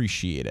I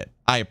appreciate it.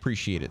 I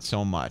appreciate it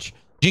so much.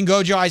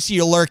 Jingojo, I see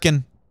you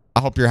lurking.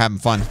 I hope you're having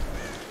fun.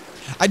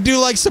 I do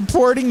like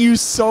supporting you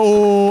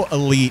so,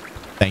 Elite.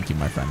 Thank you,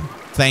 my friend.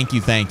 Thank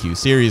you, thank you.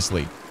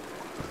 Seriously.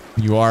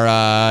 You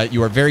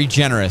are very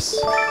generous.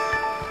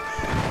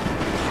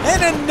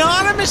 An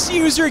anonymous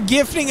user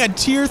gifting a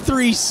tier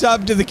 3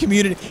 sub to the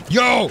community.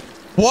 Yo,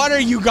 what are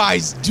you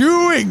guys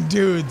doing,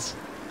 dudes?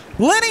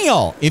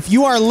 Lineal, if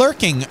you are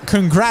lurking,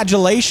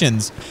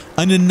 congratulations.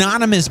 An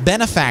anonymous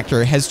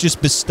benefactor has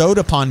just bestowed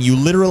upon you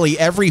literally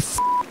every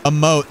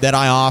emote that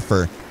I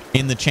offer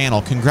in the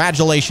channel.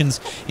 Congratulations.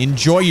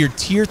 Enjoy your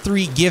tier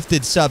 3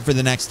 gifted sub for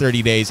the next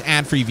 30 days.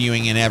 Ad-free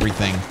viewing and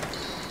everything.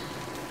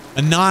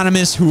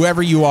 Anonymous,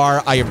 whoever you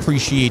are, I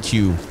appreciate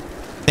you.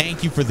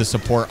 Thank you for the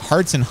support.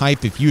 Hearts and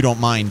hype if you don't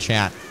mind,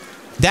 chat.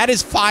 That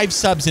is 5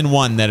 subs in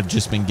 1 that have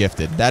just been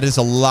gifted. That is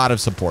a lot of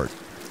support.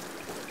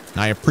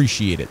 I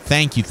appreciate it.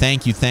 Thank you,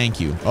 thank you, thank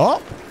you.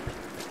 Oh,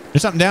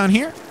 there's something down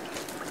here.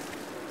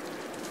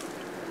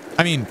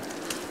 I mean,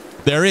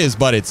 there is,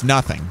 but it's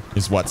nothing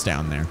is what's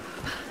down there.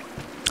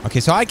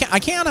 Okay, so I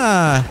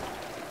can't,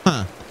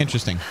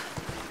 interesting.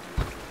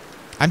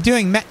 I'm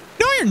doing, no,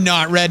 you're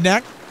not,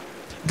 Redneck.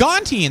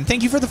 Gontian,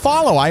 thank you for the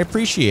follow. I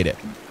appreciate it.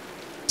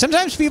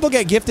 Sometimes people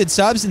get gifted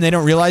subs and they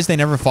don't realize they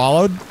never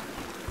followed.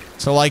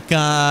 So, like,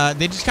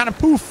 they just kind of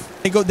poof.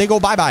 They go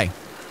bye-bye.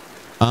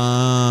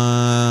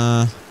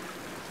 I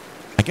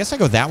guess I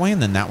go that way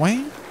and then that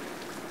way.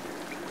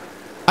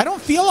 I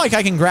don't feel like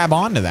I can grab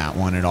onto that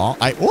one at all.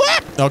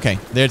 Okay,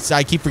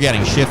 I keep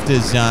forgetting. Shift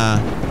is, I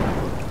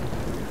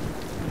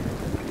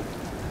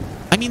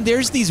mean,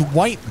 there's these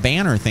white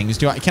banner things.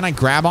 Can I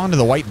grab onto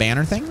the white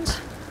banner things?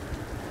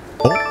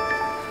 Oh.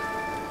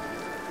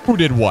 Who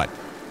did what?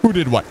 Who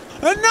did what?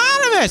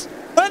 Anonymous!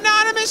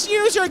 Anonymous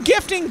user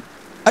gifting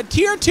a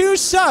tier 2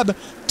 sub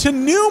to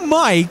New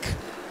Mike.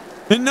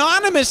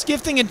 Anonymous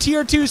gifting a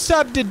tier 2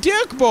 sub to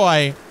Duke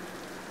Boy.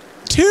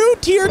 2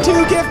 tier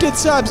 2 gifted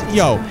subs.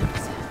 Yo,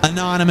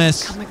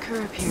 Anonymous,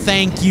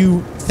 thank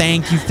you,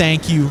 thank you,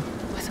 thank you.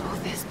 Was all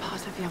this part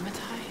of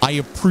Yamatai? I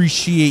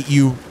appreciate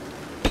you.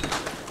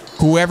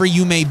 Whoever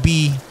you may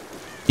be,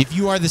 if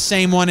you are the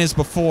same one as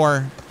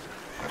before,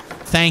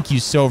 thank you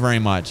so very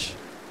much.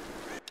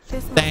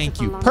 Thank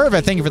you.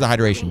 Perva, thank you for the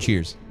hydration.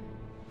 Cheers.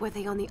 Were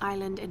they on the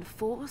island in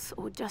force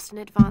or just an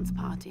advance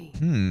party?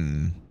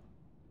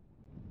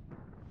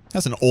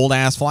 That's an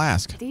old-ass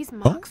flask. These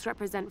marks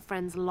represent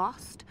friends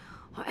lost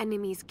or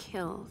enemies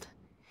killed.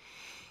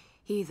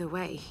 Either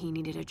way, he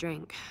needed a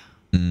drink.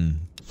 All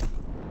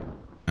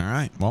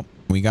right. Well,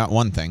 we got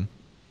one thing.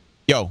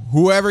 Yo,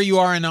 whoever you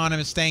are,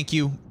 Anonymous, thank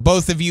you.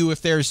 Both of you,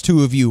 if there's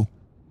 2 of you.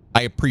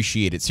 I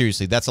appreciate it.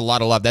 Seriously, that's a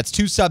lot of love. That's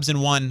 2 subs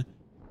in 1.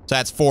 So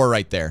that's 4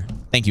 right there.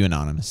 Thank you,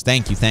 Anonymous.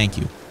 Thank you. Thank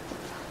you.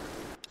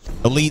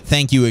 Elite,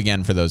 thank you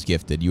again for those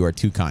gifted. You are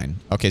too kind.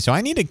 Okay, so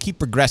I need to keep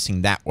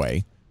progressing that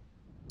way.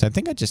 So I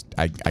think I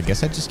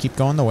guess I just keep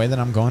going the way that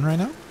I'm going right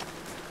now.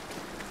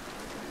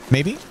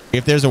 Maybe.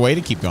 If there's a way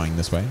to keep going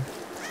this way.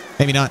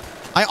 Maybe not.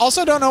 I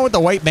also don't know what the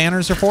white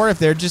banners are for. If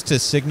they're just to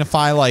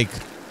signify, like,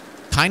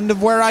 kind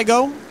of where I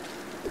go.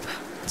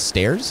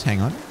 Stairs?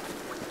 Hang on.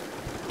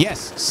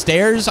 Yes,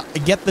 stairs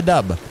get the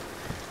dub.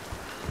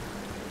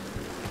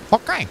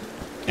 Okay.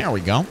 There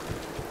we go.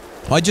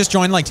 Well, I just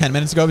joined like 10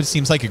 minutes ago, but it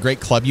seems like a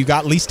great club you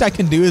got. Least I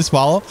can do is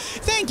follow.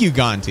 Thank you,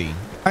 Gonti.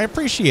 I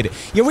appreciate it.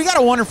 Yeah, we got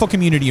a wonderful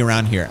community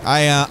around here.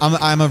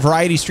 I'm a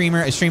variety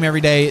streamer. I stream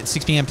every day at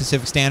 6 p.m.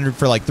 Pacific Standard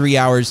for like 3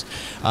 hours.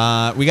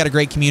 We got a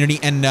great community,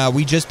 and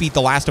we just beat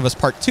The Last of Us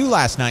Part 2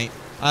 last night.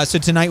 So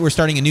tonight we're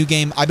starting a new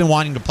game. I've been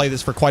wanting to play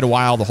this for quite a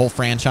while, the whole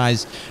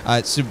franchise.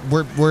 So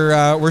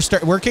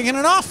we're kicking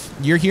it off.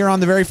 You're here on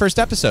the very first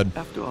episode.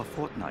 After a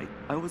fortnight,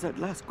 I was at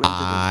last.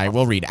 I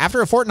will read.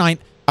 After a fortnight,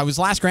 I was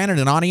last granted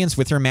an audience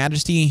with Her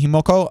Majesty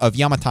Himiko of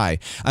Yamatai.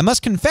 I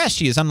must confess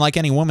she is unlike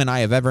any woman I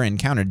have ever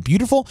encountered.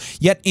 Beautiful,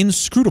 yet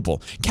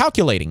inscrutable.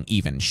 Calculating,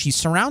 even. She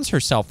surrounds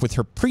herself with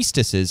her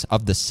priestesses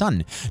of the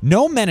sun.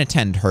 No men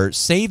attend her,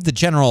 save the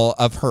general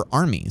of her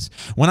armies.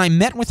 When I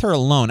met with her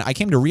alone, I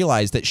came to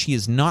realize that she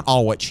is not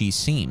all what she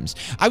seems.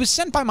 I was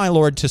sent by my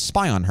lord to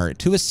spy on her,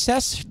 to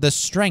assess the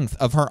strength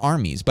of her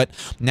armies, but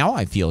now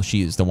I feel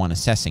she is the one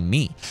assessing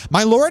me.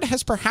 My lord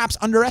has perhaps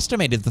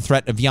underestimated the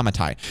threat of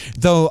Yamatai,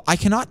 though I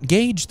cannot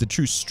gauge the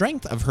true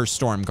strength of her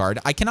storm guard.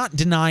 I cannot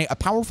deny a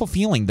powerful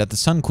feeling that the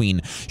Sun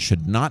Queen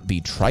should not be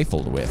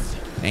trifled with.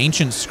 An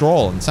ancient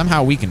scroll, and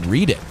somehow we can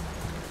read it.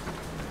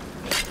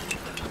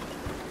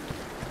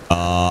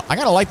 I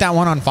gotta light that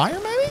one on fire,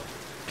 maybe?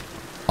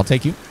 I'll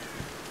take you.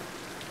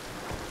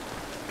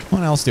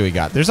 What else do we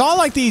got? There's all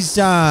like these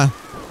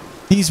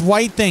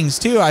white things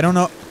too. I don't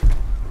know.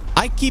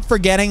 I keep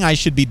forgetting I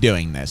should be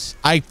doing this.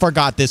 I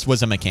forgot this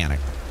was a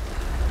mechanic.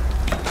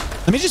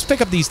 Let me just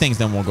pick up these things,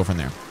 then we'll go from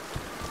there.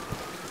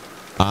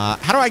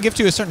 How do I gift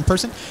to a certain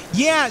person?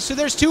 Yeah, so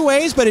there's 2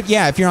 ways, but if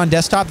you're on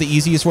desktop, the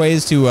easiest way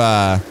is to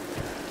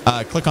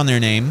click on their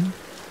name,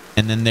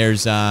 and then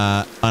there's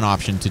an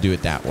option to do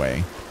it that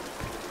way.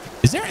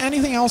 Is there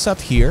anything else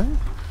up here?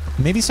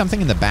 Maybe something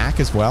in the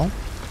back as well?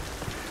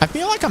 I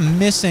feel like I'm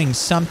missing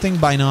something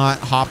by not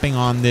hopping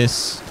on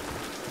this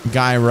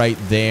guy right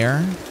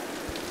there.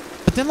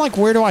 But then, like,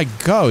 where do I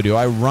go? Do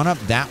I run up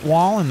that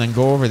wall and then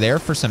go over there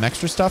for some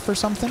extra stuff or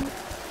something?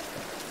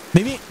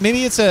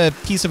 Maybe it's a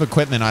piece of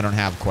equipment I don't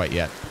have quite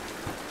yet.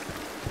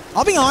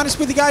 I'll be honest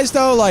with you guys,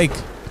 though. Like,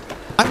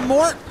 I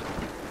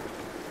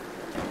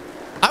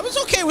was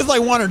okay with,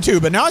 like, 1 or 2,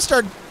 but now I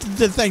start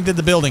to think that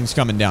the building's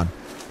coming down.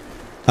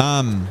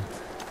 I'm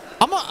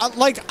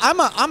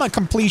a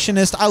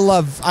completionist. I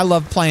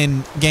love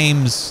playing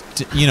games,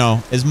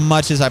 as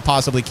much as I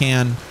possibly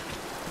can.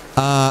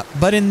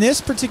 But in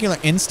this particular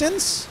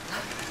instance,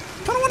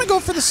 I kind of want to go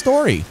for the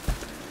story.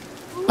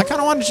 I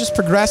kind of want to just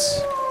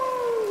progress.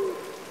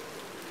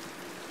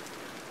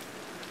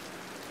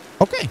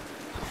 Okay.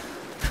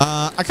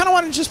 I kind of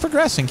want to just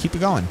progress and keep it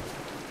going.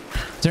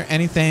 Is there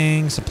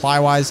anything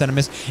supply-wise that I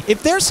missed?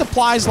 If there's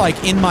supplies,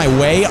 like, in my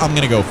way, I'm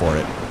going to go for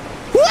it.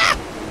 Wah!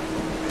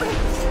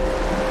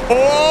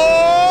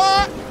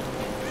 Oh!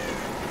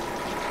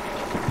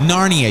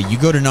 Narnia. You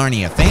go to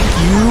Narnia. Thank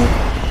you.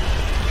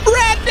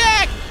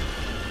 Redneck!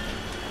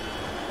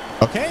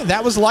 Okay,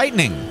 that was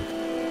lightning.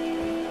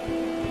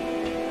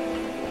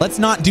 Let's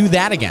not do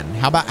that again.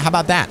 How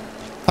about that?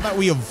 How about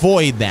we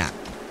avoid that?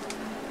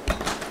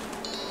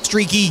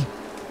 Streaky,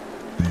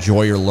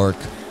 enjoy your lurk.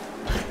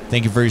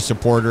 Thank you for your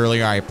support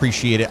earlier. I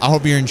appreciate it. I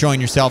hope you're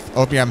enjoying yourself. I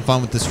hope you're having fun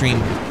with the stream.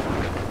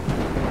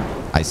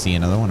 I see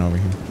another one over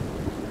here.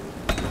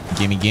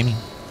 Gimme, gimme.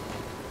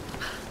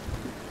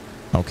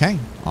 Okay,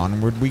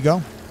 onward we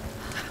go.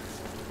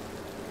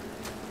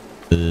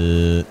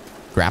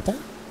 Grapple?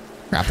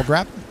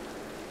 Grapple?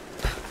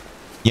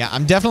 Yeah,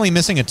 I'm definitely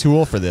missing a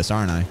tool for this,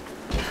 aren't I?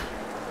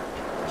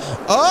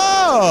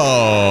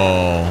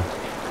 Oh!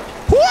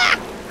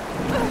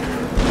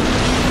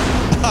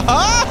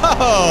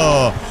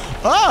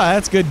 Oh,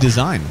 that's good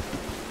design.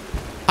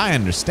 I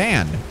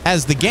understand.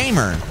 As the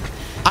gamer,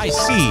 I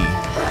see.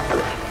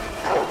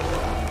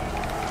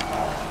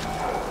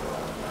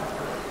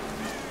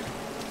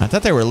 I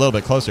thought they were a little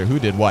bit closer. Who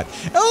did what?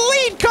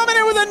 Elite coming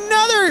in with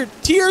another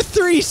tier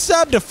 3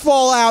 sub to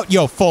Fallout.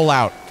 Yo,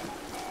 Fallout.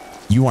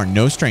 You are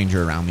no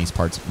stranger around these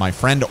parts. My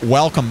friend,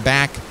 welcome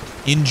back.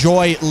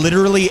 Enjoy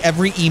literally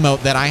every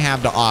emote that I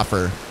have to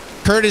offer.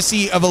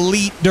 Courtesy of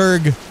Elite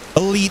Durg.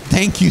 Elite,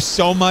 thank you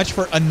so much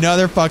for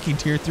another fucking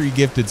tier 3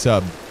 gifted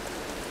sub.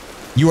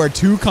 You are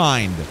too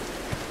kind.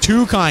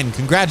 Too kind.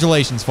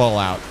 Congratulations,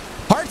 Fallout.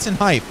 Hearts and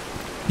hype,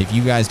 if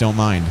you guys don't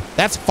mind.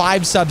 That's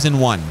 5 subs in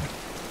 1.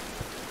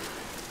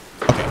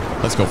 Okay,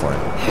 let's go for it.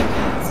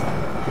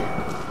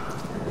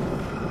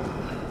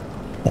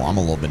 Oh, I'm a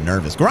little bit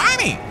nervous.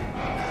 Grimy!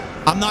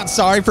 I'm not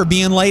sorry for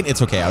being late.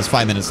 It's okay. I was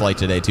 5 minutes late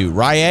today, too.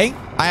 Rye,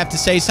 I have to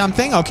say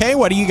something. Okay,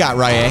 what do you got,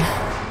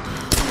 Rye?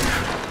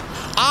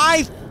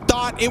 I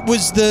thought it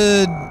was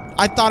the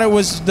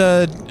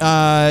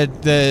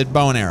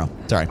bow and arrow.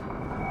 Sorry.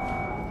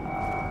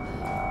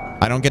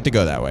 I don't get to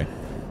go that way.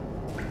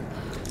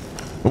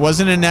 It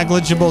wasn't a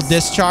negligible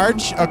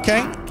discharge.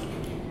 Okay.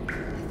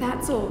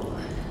 That's all.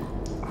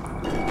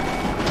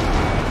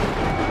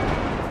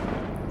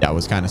 That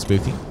was kind of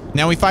spooky.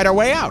 Now we fight our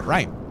way out,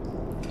 right?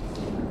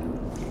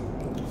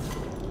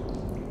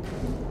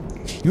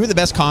 You were the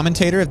best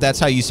commentator, if that's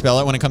how you spell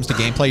it when it comes to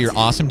gameplay. You're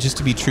awesome, just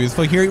to be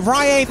truthful here.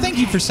 Rye, thank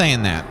you for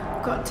saying that.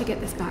 Got to get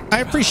this back. I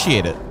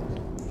appreciate it.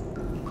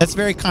 That's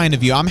very kind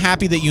of you. I'm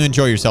happy that you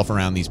enjoy yourself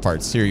around these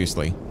parts,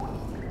 seriously.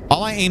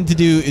 All I aim to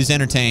do is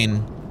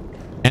entertain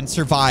and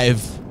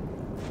survive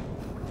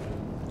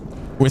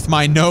with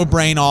my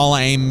no-brain,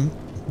 all-aim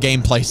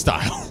gameplay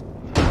style.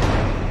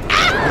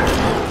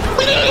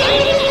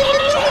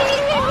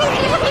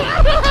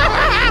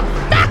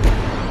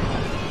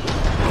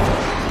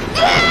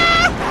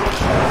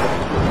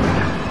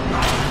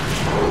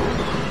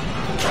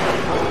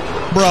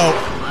 Bro,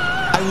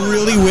 I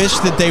really wish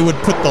that they would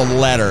put the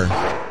letter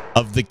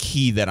of the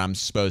key that I'm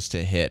supposed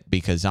to hit,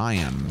 because I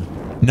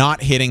am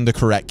not hitting the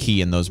correct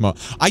key in those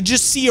moments. I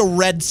just see a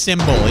red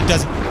symbol. It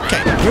doesn't...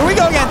 Okay, here we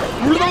go again.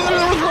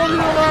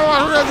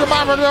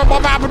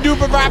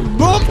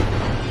 Boom.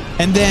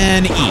 And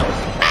then E.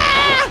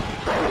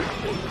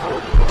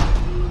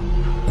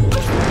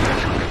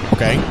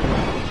 Okay.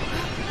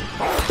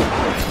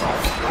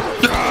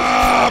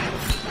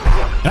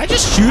 Can I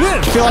just shoot it?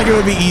 I feel like it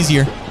would be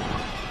easier.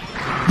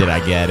 Did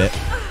I get it?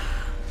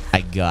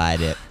 I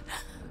got it.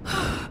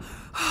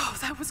 Oh,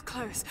 that was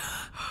close.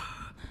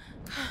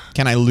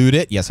 Can I loot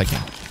it? Yes, I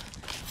can.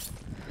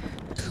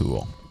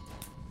 Cool.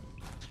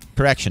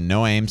 Correction,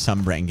 no aim,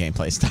 some brain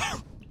gameplay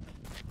style.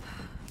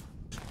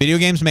 Video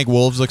games make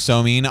wolves look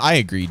so mean. I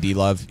agree,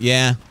 D-Love.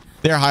 Yeah,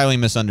 they're highly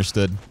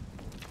misunderstood.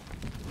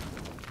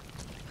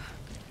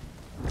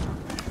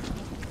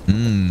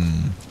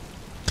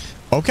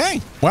 Okay,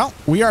 well,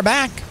 we are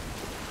back.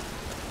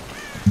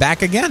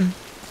 Back again.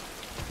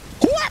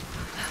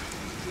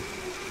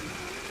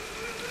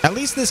 At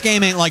least this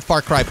game ain't like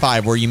Far Cry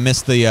 5 where you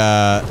miss the,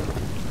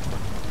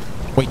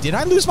 Wait, did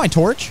I lose my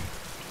torch?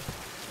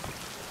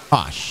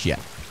 Ah, shit.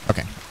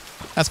 Okay.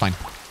 That's fine.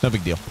 No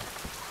big deal.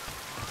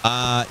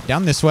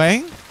 Down this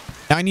way.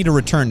 Now I need to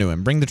return to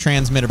him. Bring the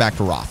transmitter back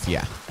to Roth.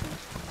 Yeah.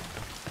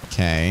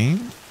 Okay.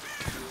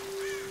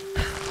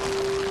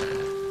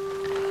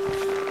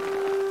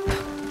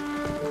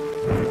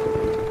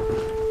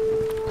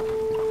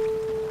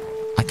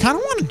 I kind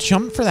of want to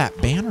jump for that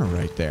banner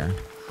right there.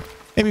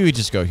 Maybe we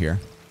just go here.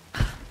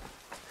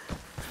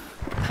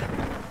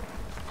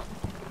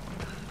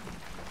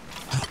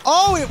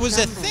 Oh, it was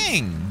a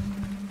thing.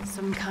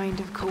 Some kind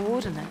of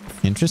coordinates.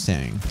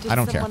 Interesting. I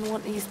don't care. Did someone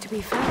want these to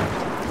be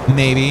found?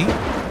 Maybe.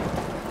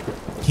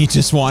 He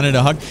just wanted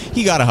a hug.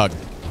 He got a hug.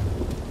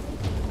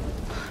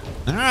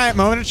 All right,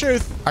 moment of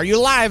truth. Are you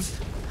alive?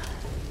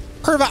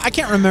 Curva, I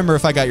can't remember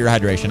if I got your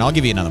hydration. I'll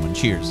give you another one.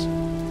 Cheers.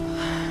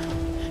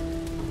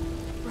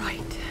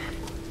 Right.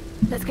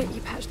 Let's get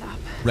you patched up.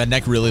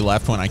 Redneck really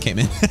left when I came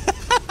in.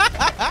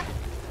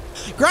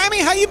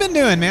 Grimy, how you been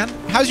doing, man?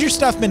 How's your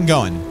stuff been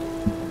going?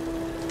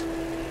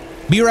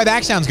 Be right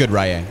back sounds good,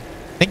 Rye.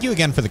 Thank you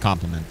again for the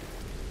compliment.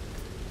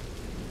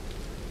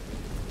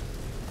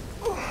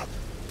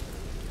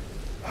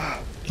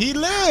 He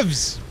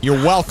lives!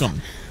 You're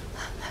welcome.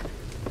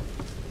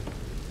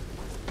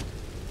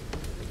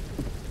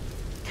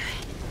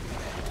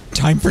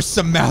 Time for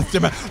some mouth to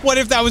mouth. What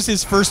if that was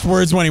his first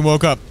words when he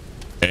woke up?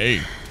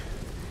 Hey.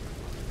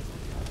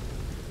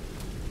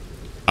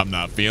 I'm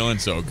not feeling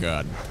so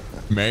good.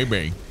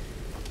 Maybe.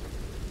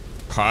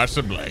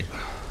 Possibly.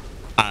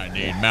 I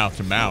need mouth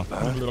to mouth.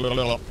 Where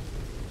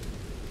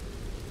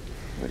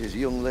does a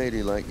young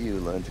lady like you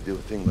learn to do a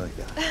thing like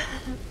that?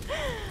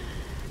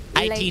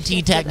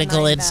 ITT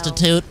Technical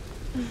Institute.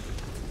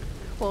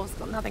 Wolf's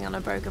got nothing on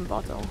a broken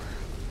bottle.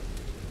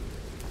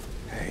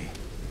 Hey,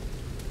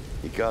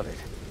 you got it.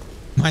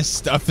 My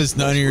stuff is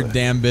none of your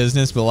damn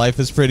business, but life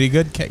is pretty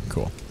good. Okay,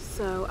 cool.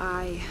 So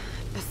I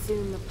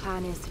assume the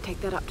plan is to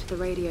take that up to the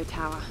radio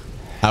tower.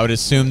 I would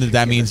assume that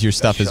that means your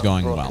stuff is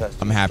going well.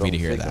 I'm happy to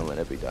hear that. In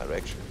every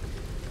direction.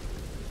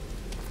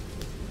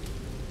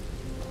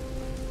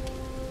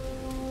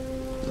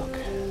 Look,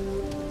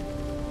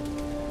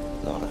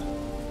 Lana.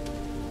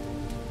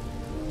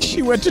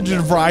 She went to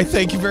DeVry.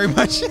 Thank you very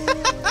much.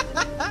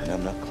 And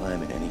I'm not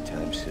climbing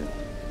anytime soon.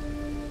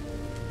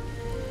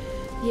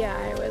 Yeah,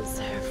 I was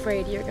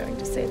afraid you were going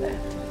to say that.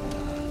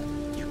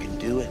 You can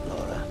do it,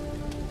 Laura.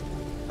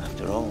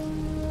 After all,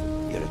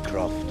 you're a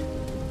Croft.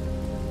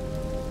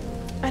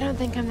 don't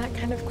think I'm that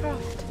kind of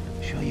craft.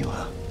 Sure you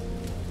are.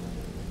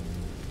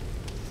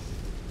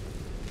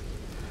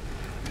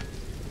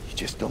 You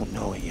just don't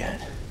know it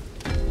yet.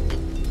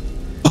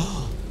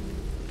 Oh,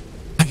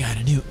 I got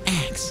a new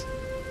axe.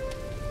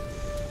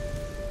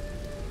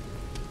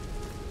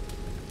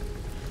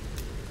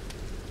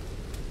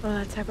 Well,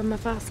 let's hope I'm a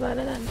fast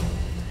learner then.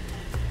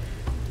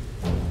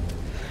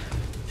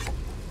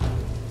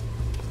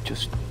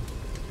 Just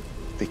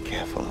be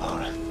careful,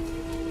 Lara.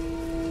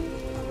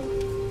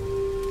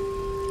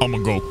 I'm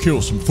gonna go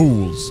kill some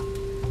fools.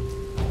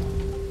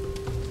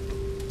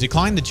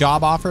 Decline the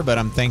job offer, but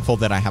I'm thankful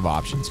that I have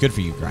options. Good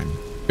for you, Grimy.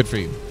 Good for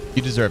you.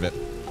 You deserve it.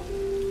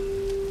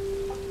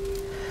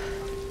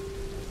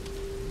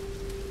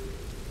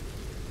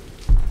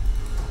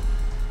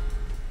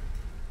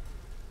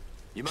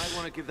 You might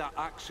want to give that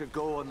axe a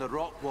go on the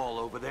rock wall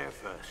over there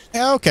first.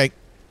 Yeah, okay.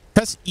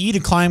 Press E to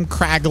climb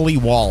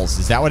craggly walls.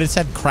 Is that what it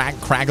said?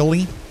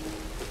 Craggly?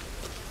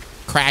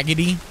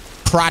 Craggedy?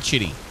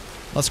 Crotchety.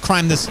 Let's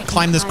climb this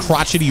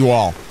crotchety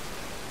wall.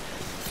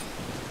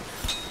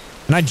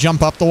 Can I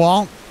jump up the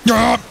wall?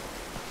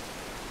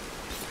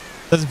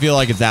 Doesn't feel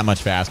like it's that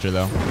much faster,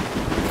 though.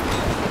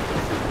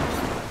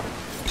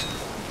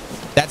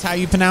 That's how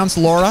you pronounce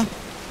Laura?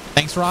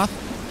 Thanks, Roth.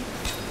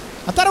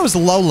 I thought it was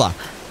Lola.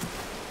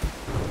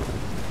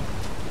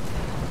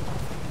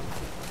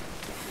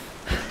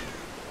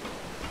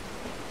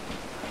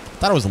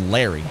 Thought it was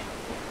Larry.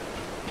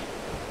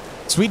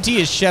 Sweet tea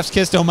is chef's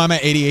kiss to mama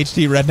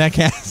ADHD redneck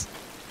ass.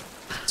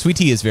 Sweet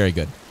tea is very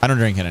good. I don't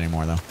drink it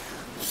anymore, though.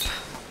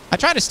 I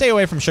try to stay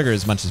away from sugar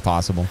as much as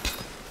possible.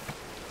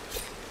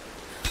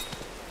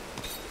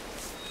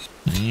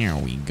 There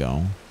we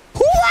go.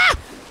 Hoo-ah!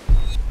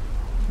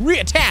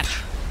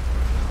 Reattach.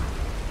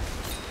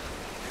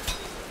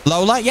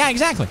 Lola? Yeah,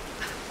 exactly.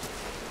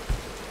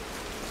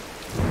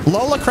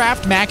 Lola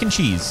Craft mac and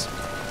cheese.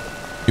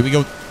 Here we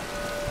go.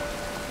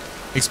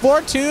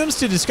 Explore tombs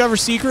to discover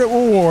secret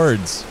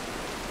rewards.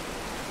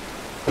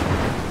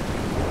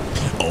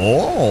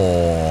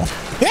 Oh.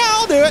 Yeah,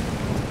 I'll do it.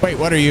 Wait,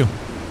 what are you?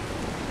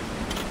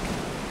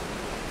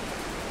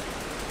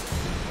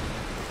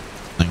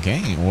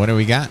 Okay, what do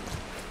we got?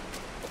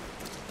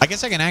 I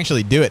guess I can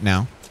actually do it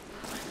now.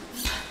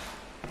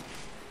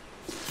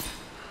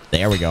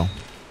 There we go.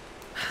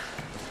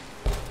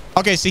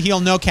 Okay, so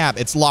he'll no cap.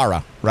 It's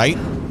Lara, right?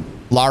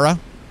 Lara?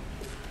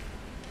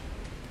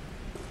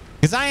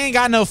 Because I ain't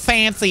got no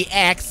fancy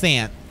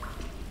accent.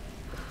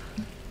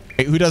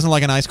 Hey, who doesn't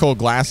like an ice cold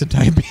glass of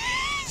type?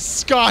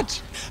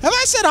 Scotch. Have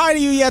I said hi to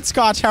you yet,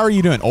 Scotch? How are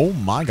you doing? Oh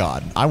my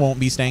God. I won't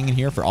be staying in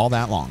here for all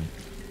that long.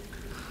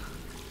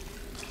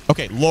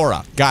 Okay,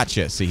 Laura.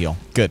 Gotcha, Sahil.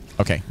 Good.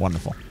 Okay,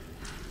 wonderful.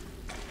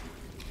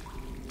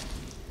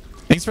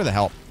 Thanks for the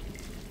help.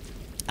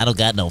 I don't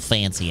got no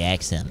fancy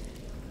accent.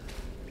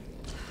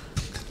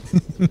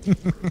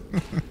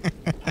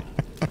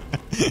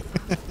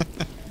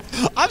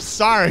 I'm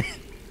sorry.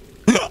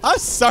 I'm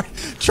sorry.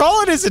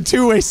 Trolling is a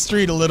two-way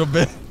street a little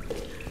bit.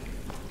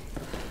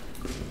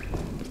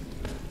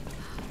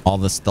 All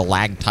the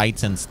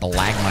stalactites and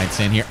stalagmites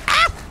in here.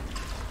 Ah!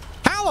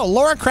 Hello,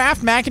 Laura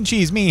Craft mac and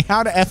cheese. Me.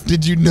 How the F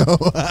did you know?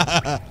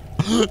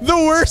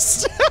 The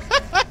worst.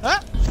 All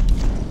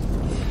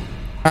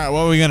right, what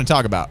are we going to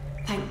talk about?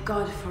 Thank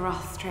God for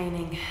us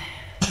training.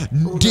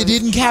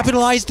 Didn't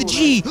capitalize the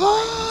G.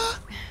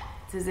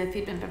 It's as if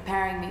he'd been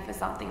preparing me for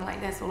something like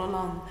this all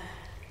along.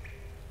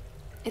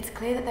 It's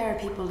clear that there are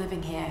people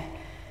living here,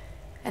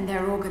 and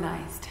they're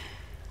organized.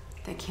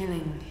 They're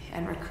killing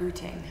and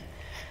recruiting.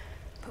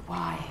 But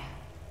why?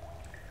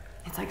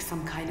 It's like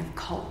some kind of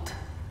cult.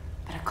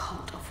 But a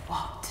cult of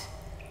what?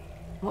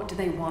 What do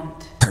they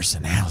want?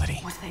 Personality.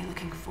 What are they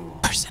looking for?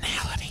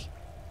 Personality.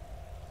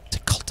 It's a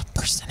cult of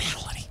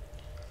personality.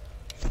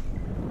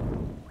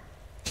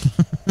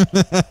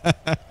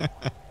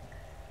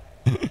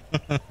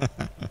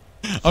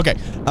 Okay,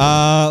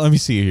 let me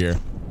see here.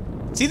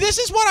 See, this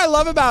is what I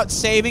love about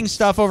saving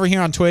stuff over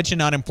here on Twitch and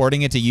not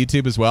importing it to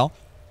YouTube as well.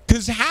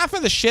 Because half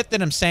of the shit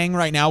that I'm saying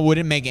right now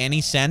wouldn't make any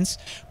sense.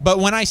 But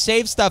when I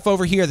save stuff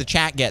over here, the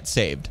chat gets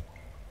saved.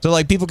 So,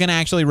 like, people can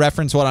actually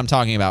reference what I'm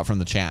talking about from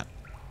the chat.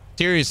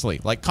 Seriously.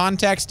 Like,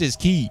 context is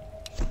key.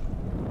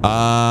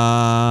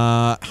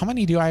 How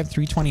many do I have?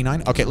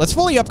 329? Okay, let's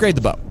fully upgrade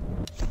the bow.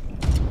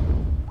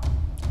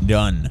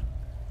 Done.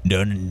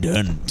 Done,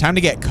 done. Time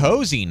to get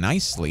cozy.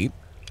 Nice sleep.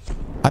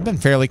 I've been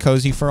fairly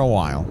cozy for a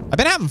while. I've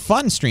been having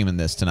fun streaming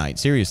this tonight,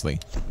 seriously.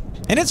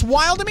 And it's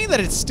wild to me that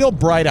it's still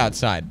bright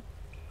outside.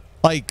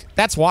 Like,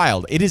 that's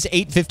wild. It is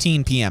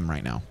 8:15 p.m.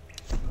 right now.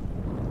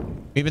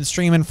 We've been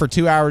streaming for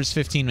 2 hours,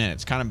 15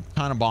 minutes. Kind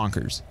of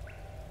bonkers.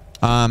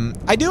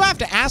 I do have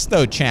to ask,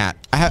 though, chat.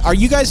 Are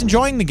you guys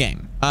enjoying the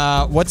game?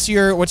 What's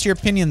your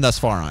opinion thus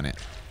far on it?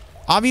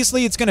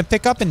 Obviously, it's going to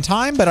pick up in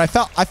time, but I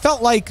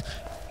felt like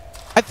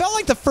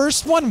the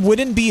first one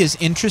wouldn't be as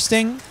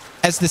interesting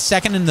as the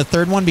second and the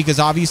third one because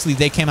obviously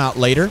they came out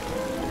later.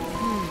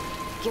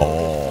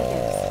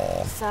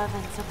 Oh.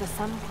 Servants of the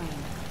Sun Queen.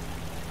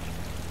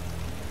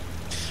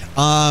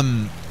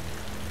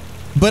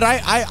 But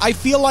I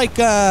feel like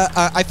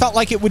I felt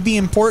like it would be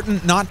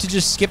important not to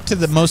just skip to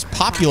the most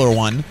popular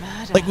one.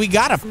 Like we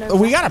gotta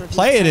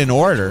play it in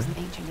order.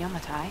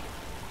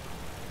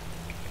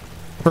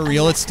 For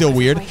real, it's still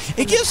weird.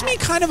 It gives me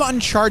kind of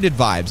Uncharted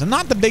vibes. I'm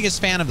not the biggest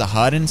fan of the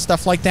HUD and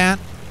stuff like that.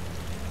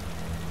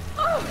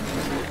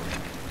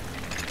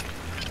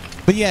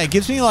 But yeah, it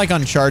gives me like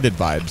Uncharted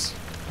vibes.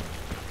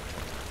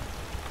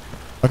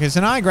 Okay,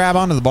 so now I grab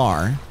onto the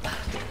bar.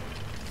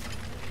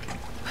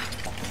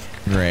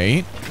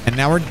 Great. And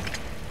now we're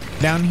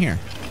down here.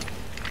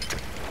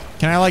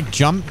 Can I like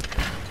jump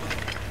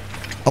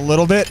a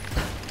little bit?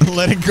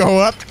 Let it go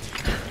up?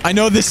 I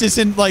know this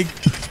isn't like...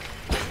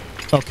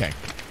 Okay.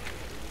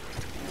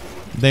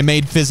 They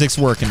made physics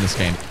work in this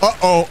game.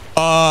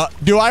 Uh-oh.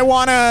 Do I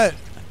want to...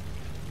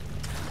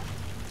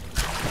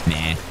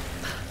 Nah.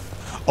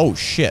 Oh,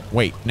 shit.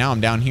 Wait. Now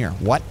I'm down here.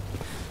 What?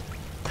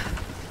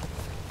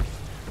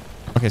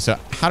 Okay, so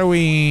how do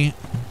we...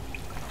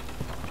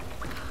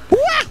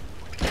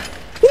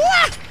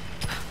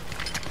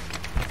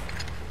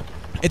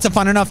 It's a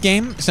fun enough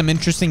game. Some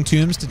interesting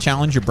tombs to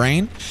challenge your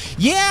brain.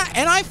 Yeah,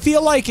 and I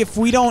feel like if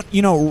we don't,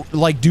 you know,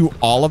 like do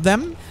all of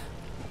them,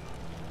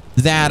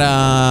 that,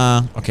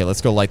 okay,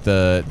 let's go light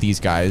these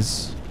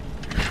guys.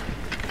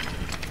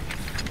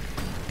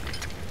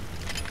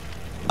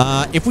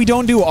 If we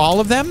don't do all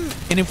of them,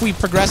 and if we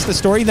progress the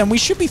story, then we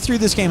should be through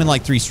this game in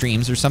like 3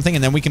 streams or something,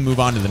 and then we can move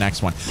on to the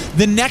next one.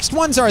 The next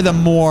ones are the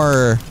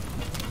more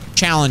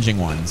challenging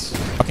ones.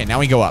 Okay, now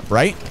we go up,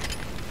 right?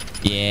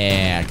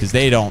 Yeah, because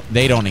they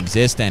don't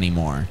exist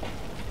anymore.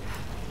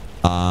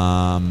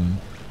 I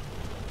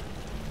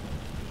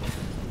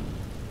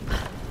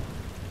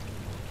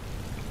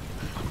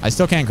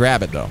still can't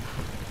grab it though.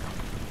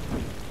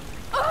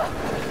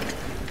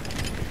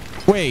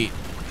 Wait,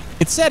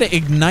 it said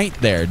ignite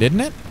there,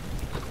 didn't it?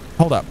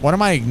 Hold up, what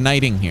am I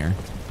igniting here?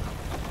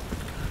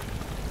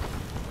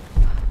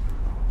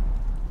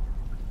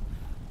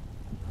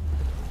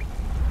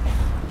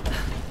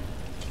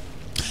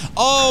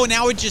 Oh,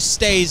 now it just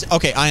stays.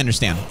 Okay, I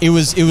understand. It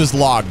was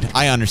logged.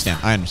 I understand.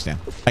 I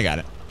got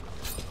it.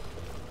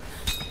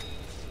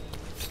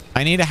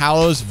 I need a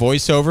HaLLoW's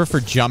voiceover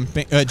for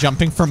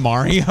jumping for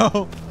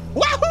Mario.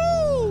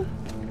 Wahoo!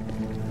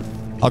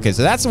 Okay,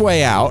 so that's the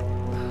way out.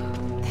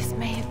 This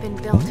may have been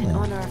built in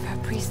honor of her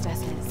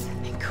priestesses.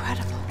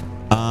 Incredible.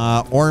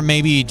 Or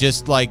maybe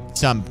just like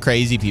some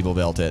crazy people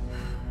built it.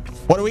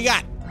 What do we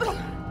got?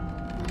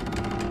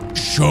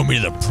 Show me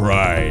the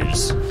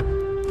prize.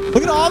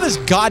 Look at all this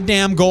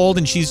goddamn gold,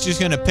 and she's just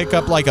gonna pick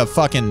up like a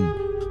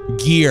fucking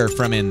gear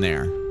from in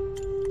there.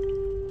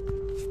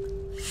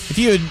 If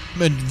you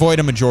avoid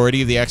a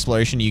majority of the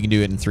exploration, you can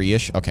do it in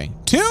 3-ish. Okay.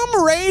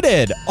 Tomb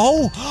raided.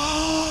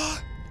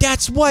 Oh,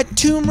 that's what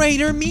Tomb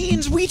Raider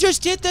means. We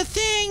just did the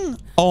thing.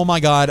 Oh my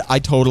God. I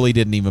totally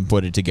didn't even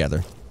put it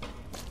together.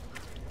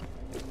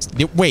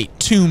 Wait,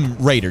 Tomb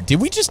Raider.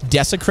 Did we just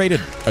desecrate a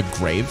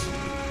grave?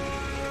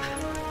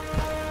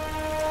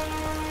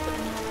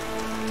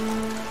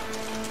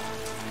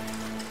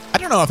 I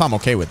don't know if I'm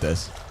okay with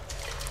this.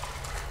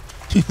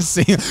 You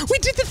see, we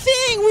did the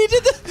thing.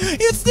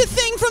 It's the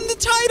thing from the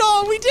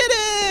title. We did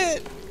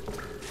it.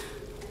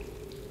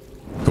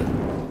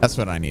 Cool. That's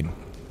what I need.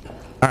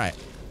 All right.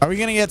 Are we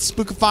going to get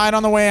spookified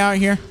on the way out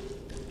here?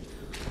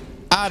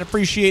 I'd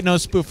appreciate no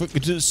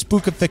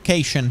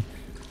spookification.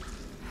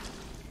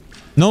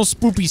 No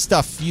spoopy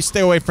stuff. You stay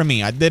away from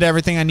me. I did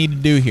everything I need to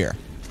do here.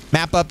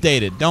 Map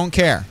updated. Don't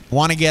care.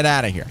 Want to get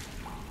out of here.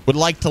 Would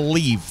like to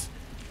leave.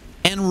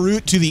 En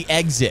route to the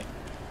exit.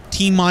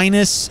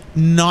 T-minus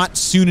not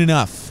soon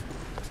enough.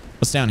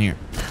 What's down here?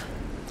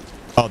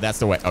 Oh, that's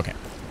the way. Okay.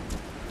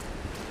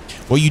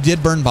 Well, you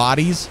did burn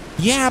bodies.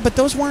 Yeah, but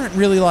those weren't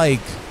really like...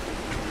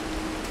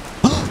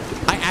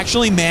 I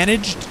actually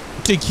managed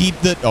to keep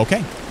the...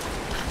 Okay.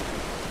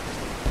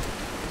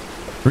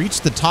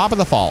 Reach the top of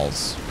the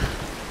falls.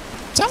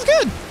 Sounds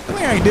good. I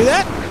think I can do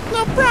that.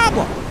 No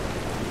problem.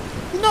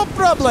 No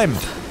problem.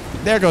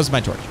 There goes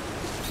my torch.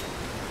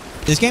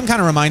 This game kind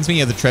of reminds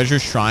me of the Treasure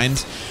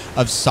Shrines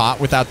of SOT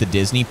without the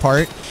Disney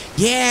part.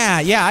 Yeah,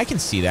 I can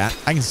see that.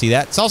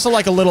 It's also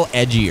like a little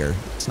edgier.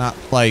 It's not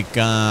like,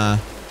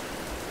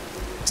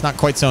 it's not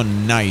quite so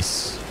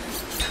nice.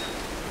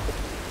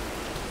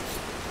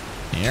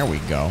 There we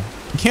go.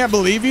 Can't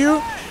believe you.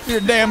 You're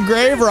a damn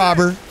grave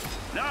robber.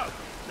 No,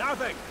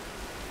 nothing.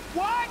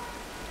 What?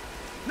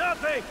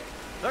 Nothing.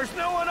 There's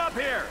no one up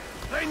here.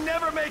 They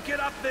never make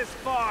it up this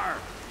far.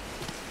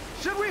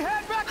 Should we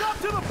head back up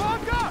to the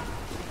bunker?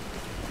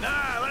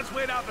 Nah, let's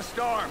wait out the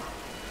storm.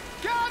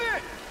 Got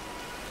it!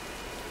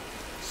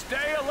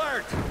 Stay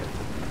alert.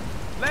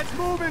 Let's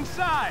move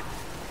inside.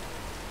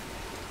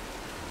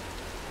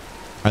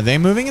 Are they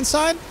moving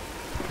inside?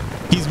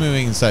 He's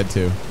moving inside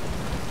too.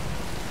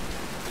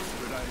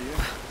 Good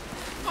idea.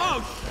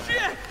 Oh,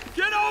 shit!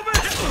 Get over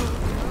here!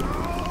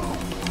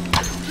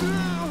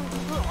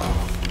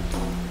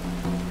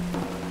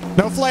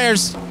 No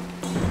flares.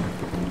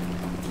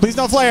 Please,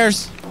 no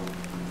flares.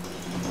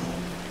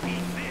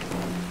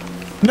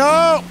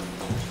 No!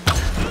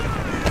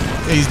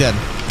 He's dead.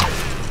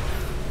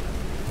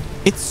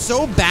 It's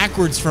so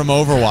backwards from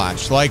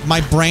Overwatch. Like,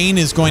 my brain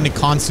is going to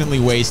constantly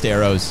waste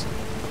arrows.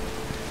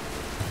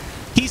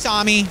 He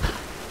saw me.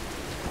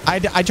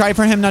 I tried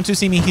for him not to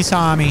see me. He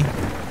saw me.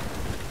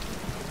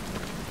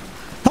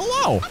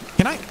 Hello.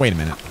 Can I? Wait a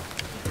minute.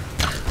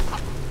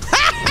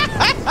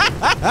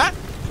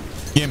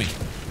 Gimme.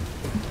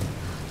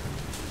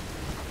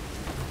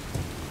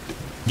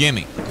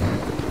 Gimme.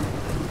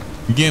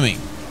 Gimme.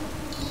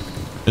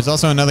 There's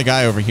also another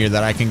guy over here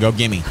that I can go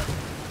gimme.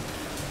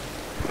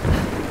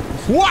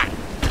 What?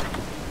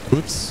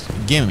 Oops.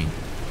 Gimme.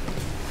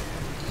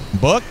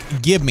 Book,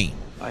 give me.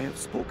 I have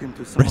spoken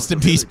to some Rest in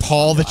peace,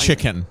 Paul the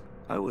chicken.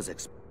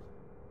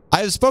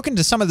 I have spoken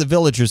to some of the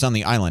villagers on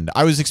the island.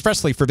 I was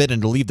expressly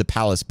forbidden to leave the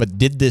palace, but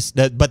this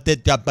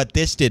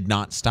did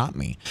not stop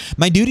me.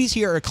 My duties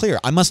here are clear.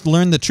 I must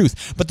learn the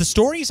truth, but the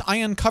stories I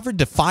uncovered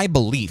defy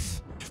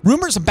belief.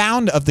 Rumors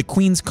abound of the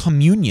queen's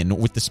communion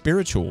with the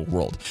spiritual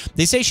world.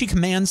 They say she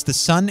commands the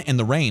sun and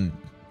the rain,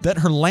 that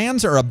her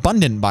lands are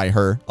abundant by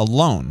her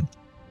alone.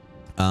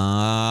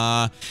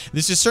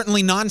 This is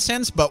certainly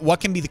nonsense, but what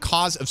can be the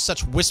cause of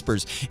such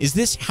whispers? Is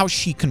this how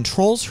she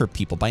controls her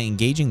people, by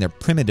engaging their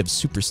primitive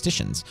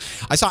superstitions?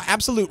 I saw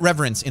absolute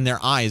reverence in their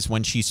eyes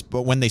when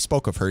they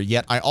spoke of her,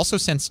 yet I also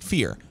sensed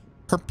fear.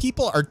 Her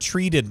people are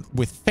treated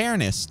with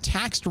fairness,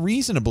 taxed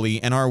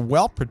reasonably, and are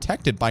well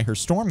protected by her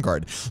storm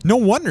guard. No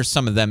wonder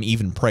some of them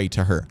even pray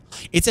to her.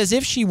 It's as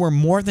if she were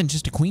more than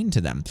just a queen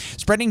to them.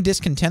 Spreading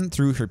discontent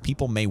through her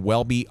people may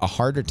well be a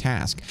harder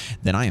task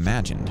than I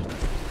imagined.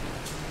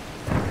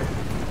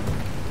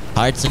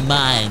 Hearts and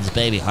minds,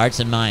 baby. Hearts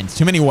and minds.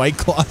 Too many White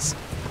Claws.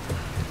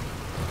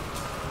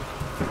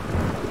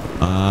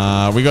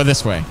 We go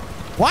this way.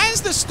 Why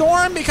is the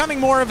storm becoming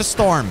more of a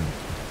storm?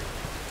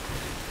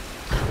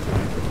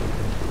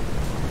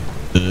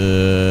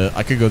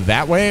 I could go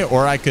that way,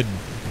 or I could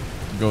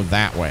go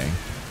that way.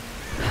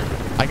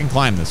 I can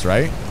climb this,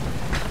 right?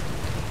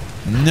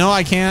 No,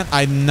 I can't.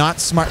 I'm not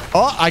smart.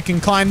 Oh, I can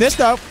climb this,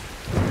 though.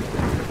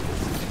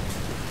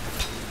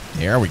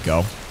 There we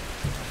go.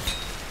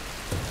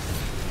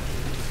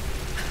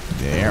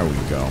 There we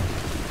go.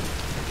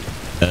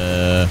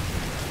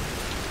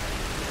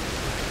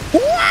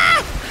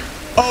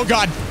 Oh,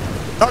 God.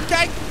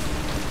 Okay.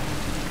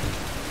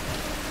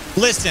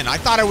 Listen, I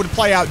thought it would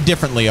play out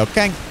differently,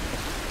 okay?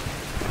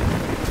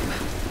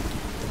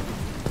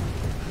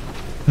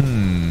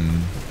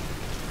 And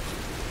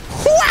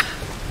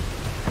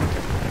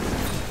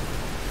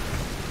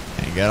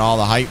get all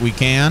the height we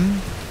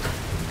can.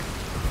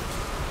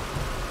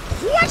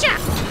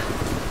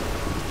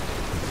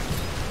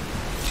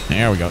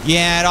 There we go.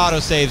 Yeah, it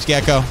auto-saves,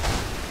 Gecko.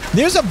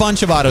 There's a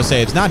bunch of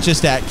autosaves, not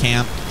just at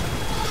camp.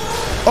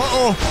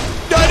 Uh-oh.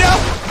 No, no.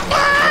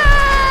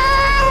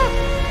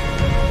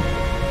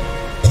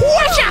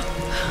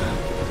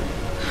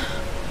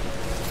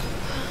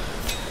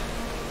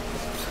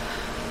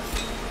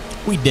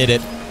 We did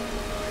it.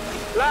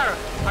 Lara,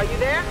 are you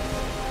there?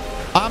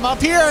 I'm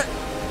up here.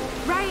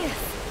 Reyes,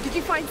 did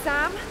you find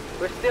Sam?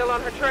 We're still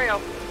on her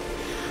trail.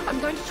 I'm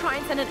going to try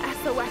and send an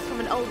SOS from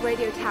an old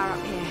radio tower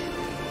up here.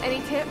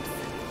 Any tips?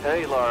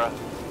 Hey, Lara.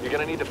 You're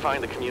gonna need to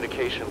find the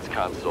communications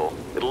console.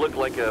 It'll look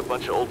like a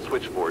bunch of old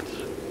switchboards.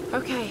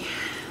 Okay.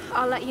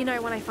 I'll let you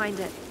know when I find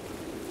it.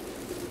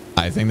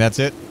 I think that's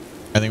it.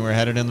 I think we're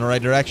headed in the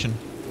right direction.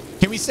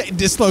 Can we say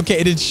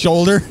dislocated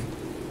shoulder?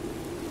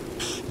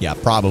 Yeah,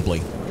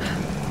 probably.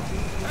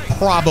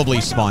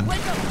 Probably spawn.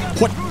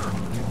 What?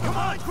 Come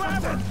on,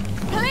 grab it!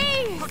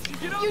 Please!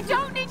 You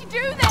don't need to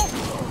do this!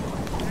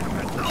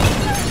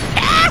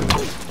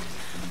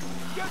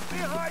 Get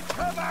behind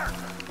cover!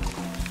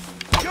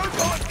 You're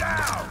going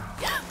down!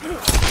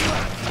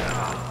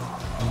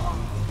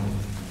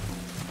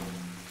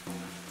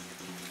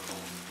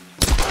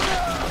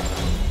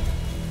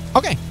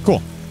 Okay,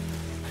 cool.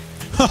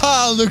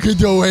 Look at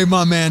the way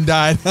my man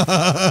died.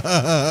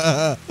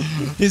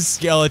 His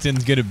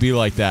skeleton's gonna be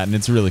like that, and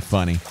it's really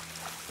funny.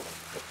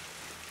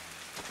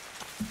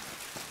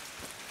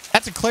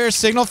 That's a clear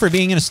signal for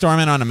being in a storm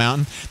and on a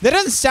mountain. That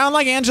doesn't sound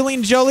like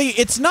Angelina Jolie.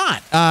 It's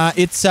not.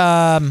 It's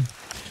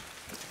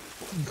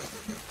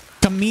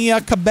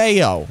Camilla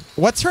Cabello.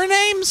 What's her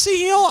name,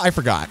 Sahil? I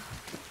forgot.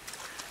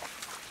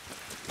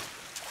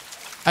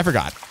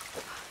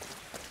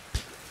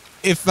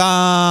 If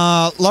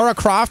Lara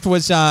Croft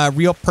was a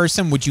real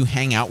person, would you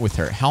hang out with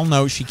her? Hell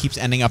no, she keeps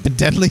ending up in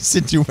deadly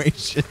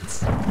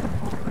situations.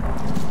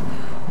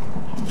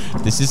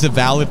 This is a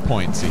valid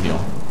point, Sahil.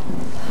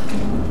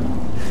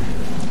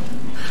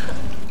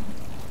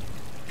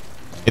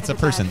 It's a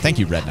person. Thank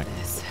you, Redneck.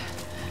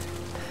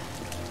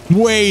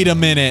 Wait a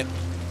minute.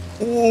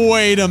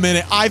 Wait a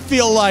minute. I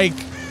feel like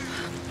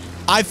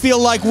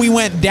we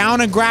went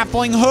down a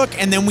grappling hook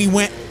and then we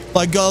went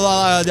like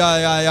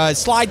a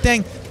slide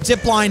thing,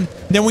 zip line,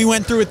 then we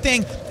went through a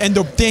thing and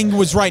the thing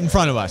was right in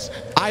front of us.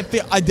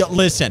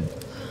 Listen.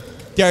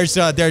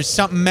 There's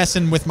something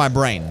messing with my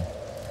brain.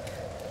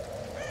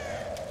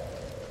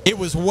 It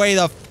was way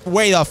the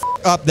f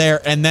up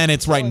there and then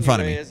it's right in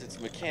front of me. It's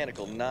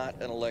mechanical, not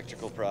an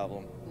electrical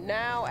problem.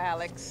 Now,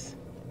 Alex.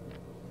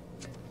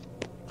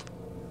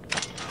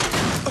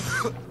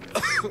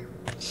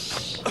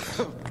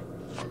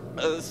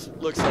 This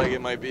looks like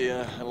it might be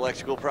an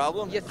electrical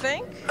problem. You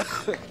think?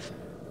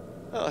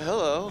 Oh,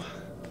 hello.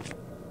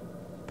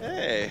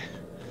 Hey,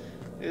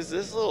 who's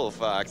this little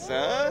fox,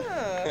 huh?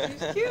 Ah,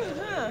 she's cute,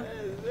 huh?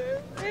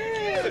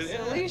 Yeah,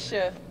 it's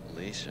Alicia.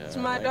 Alicia. It's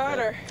my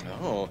daughter.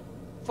 Oh.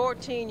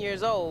 14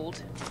 years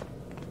old.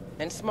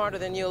 And smarter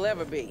than you'll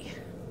ever be.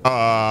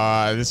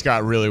 This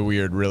got really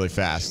weird really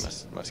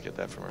fast. Must get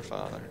that from her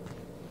father.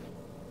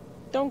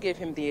 Don't give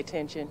him the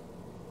attention.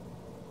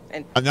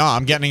 And No,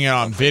 I'm getting it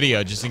on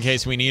video just in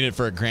case we need it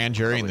for a grand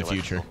jury in the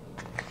future.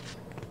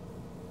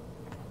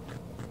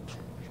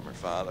 From her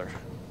father.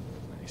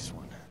 Nice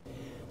one.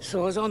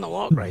 So I was on the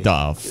walk, right?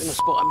 Duh. In a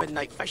spot of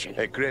midnight fishing.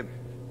 Hey, Grim.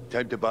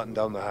 Time to button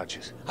down the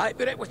hatches. I'll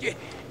be right with you.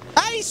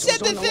 I said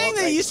the thing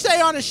that you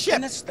say on a ship.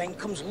 And this thing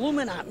comes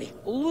looming at me.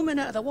 Looming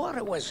out of the water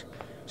it was.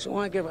 So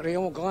I give it a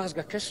old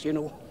Glasgow kiss, you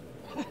know.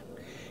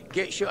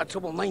 Gets you out of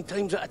trouble 9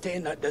 times out of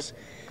 10, that does.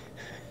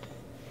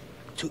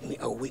 Took me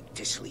a week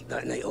to sleep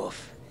that night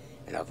off.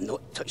 And I've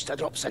not touched a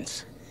drop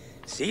since.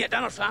 See you at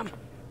dinner, fam.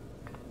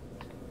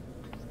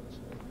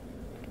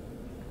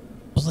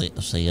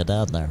 See you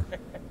down there.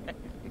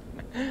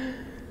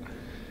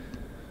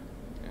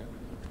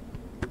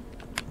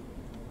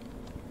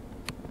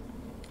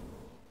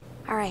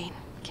 All right,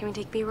 can we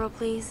take B-roll,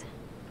 please?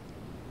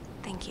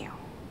 Thank you.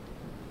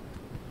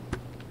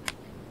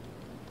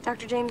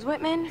 Dr. James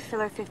Whitman,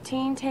 filler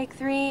 15, take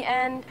 3,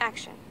 and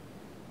action.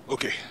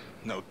 Okay,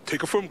 now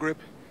take a firm grip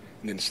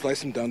and then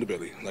slice him down the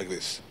belly like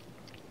this.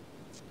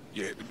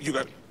 Yeah, you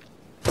got it.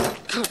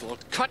 Good Lord,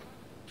 cut!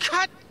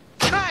 Cut!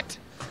 Cut!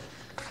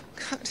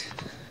 Cut!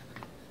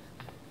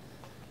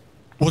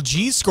 Well,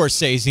 geez,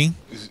 Scorsese.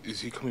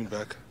 Is he coming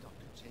back?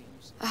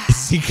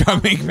 Is he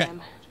coming back?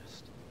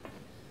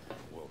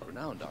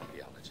 World-renowned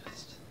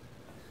archaeologist.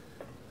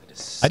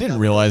 I didn't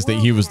realize that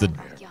he was the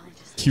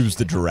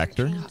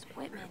director.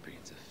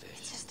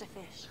 It's just a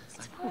fish.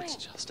 It's fine.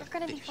 You're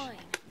gonna be fine.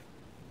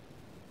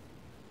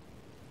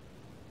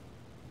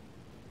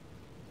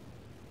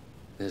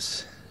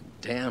 This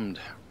damned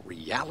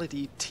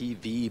reality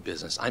TV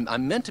business.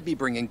 I'm meant to be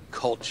bringing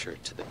culture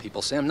to the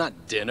people, Sam, not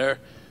dinner.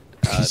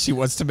 She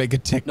wants to make a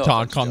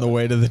TikTok on the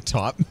way to the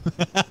top.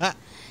 The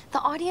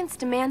audience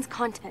demands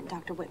content,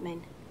 Dr.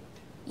 Whitman.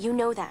 You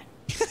know that.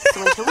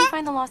 So until we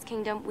find the Lost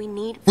Kingdom, we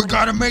need... We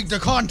gotta make the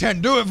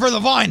content. Do it for the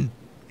vine.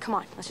 Come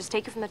on, let's just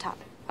take it from the top,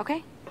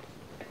 okay?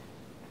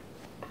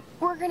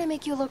 We're gonna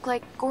make you look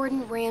like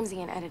Gordon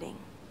Ramsay in editing.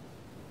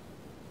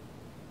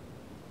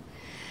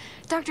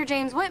 Dr.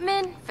 James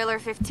Whitman, filler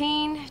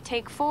 15,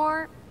 take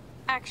 4,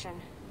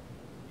 action.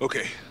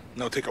 Okay,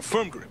 now take a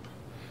firm grip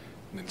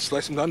and then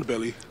slice him down the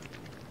belly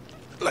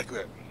like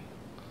that.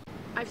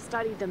 I've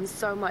studied them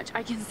so much,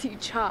 I can see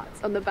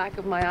charts on the back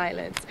of my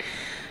eyelids.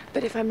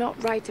 But if I'm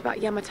not right about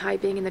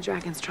Yamatai being in the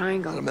Dragon's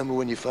Triangle... I remember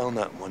when you found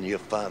that one of your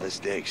father's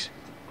digs.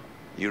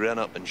 You ran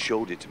up and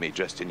showed it to me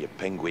dressed in your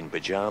penguin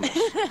pajamas.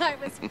 I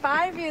was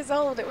 5 years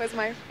old. It was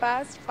my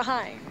first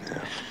find.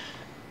 Yeah.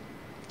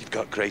 You've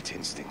got great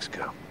instincts,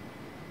 girl.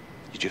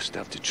 You just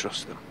have to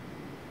trust them.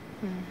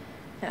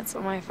 That's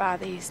what my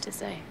father used to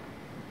say.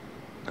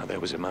 Now, there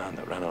was a man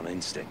that ran on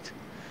instinct.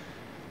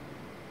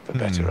 For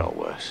better or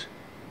worse.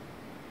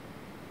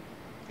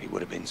 He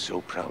would have been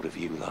so proud of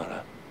you,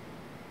 Lara.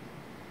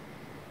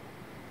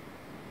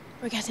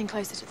 We're getting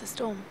closer to the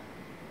storm.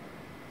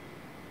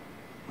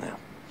 Now,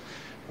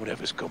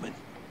 whatever's coming,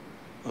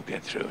 we'll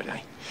get through it, eh?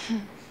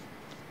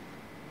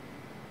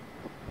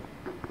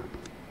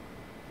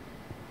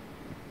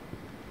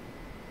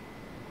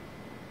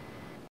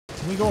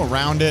 Can we go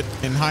around it?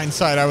 In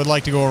hindsight, I would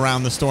like to go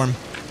around the storm.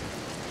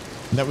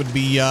 That would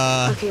be,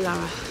 Okay,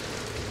 Lara.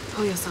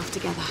 Pull yourself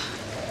together.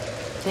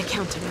 They're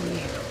counting on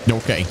you.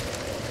 Okay.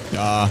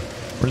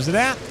 Where's it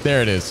at?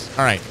 There it is.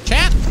 All right.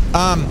 Chat.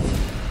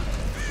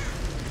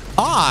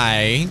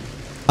 I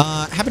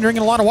have been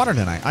drinking a lot of water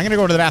tonight. I'm gonna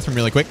go to the bathroom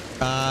really quick.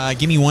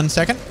 Give me 1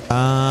 second.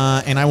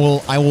 And I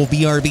will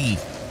BRB.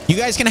 You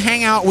guys can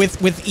hang out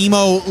with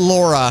emo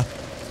Laura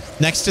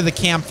next to the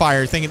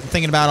campfire,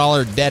 thinking about all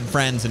her dead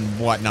friends and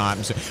whatnot.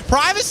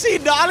 Privacy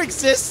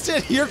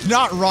non-existent. You're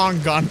not wrong,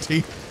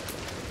 Gonti.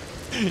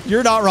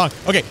 You're not wrong.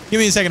 Okay, give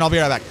me a second. I'll be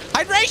right back.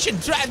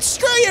 Hydration.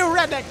 Screw you,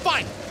 redneck.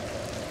 Fine.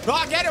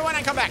 I'll get it when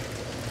I come back.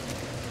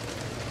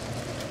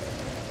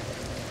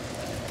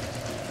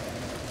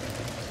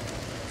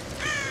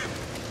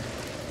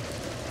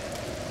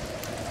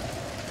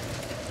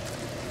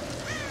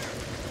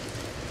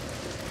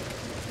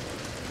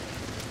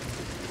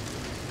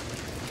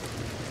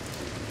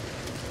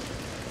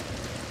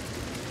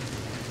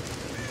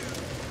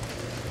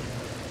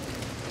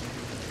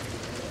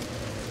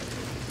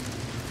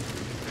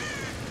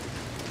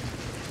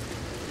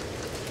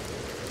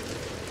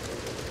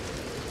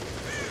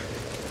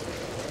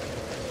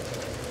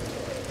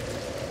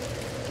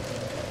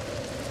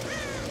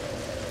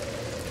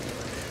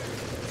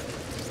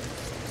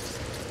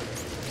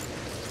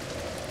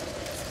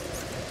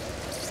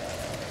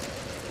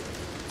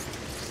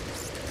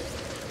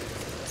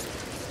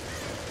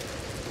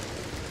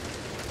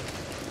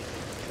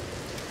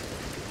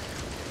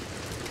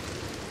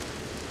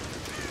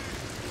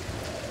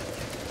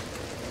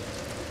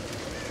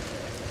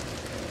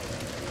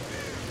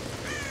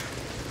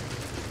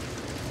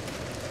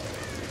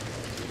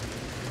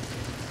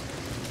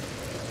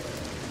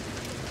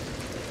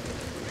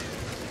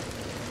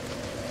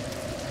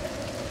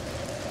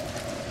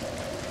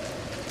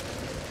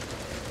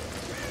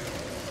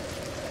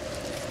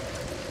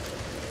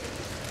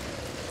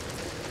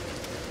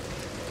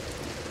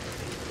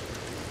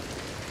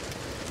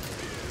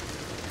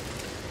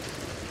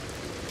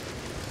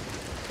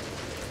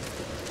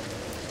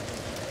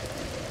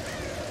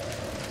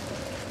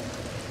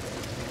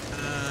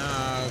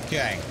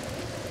 Okay.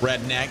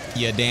 Redneck,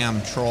 you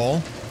damn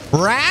troll.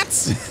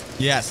 Rats?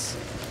 Yes.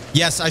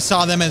 Yes, I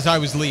saw them as I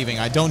was leaving.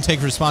 I don't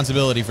take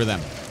responsibility for them.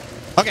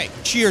 Okay,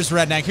 cheers,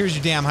 Redneck. Here's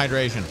your damn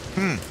hydration.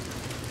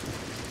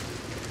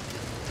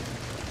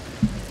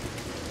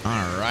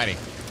 Alrighty.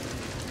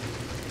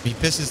 He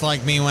pisses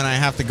like me when I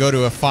have to go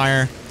to a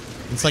fire.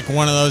 It's like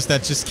one of those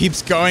that just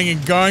keeps going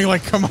and going.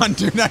 Like, come on,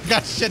 dude, I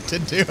got shit to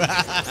do.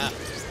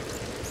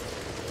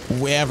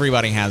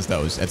 Everybody has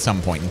those at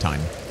some point in time.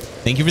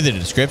 Thank you for the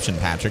description,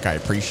 Patrick. I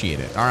appreciate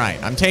it. All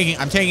right, I'm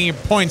taking your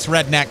points,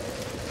 Redneck,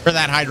 for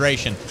that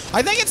hydration.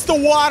 I think it's the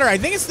water. I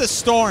think it's the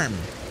storm.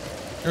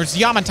 Or it's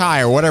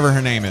Yamatai or whatever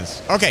her name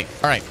is. Okay,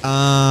 all right.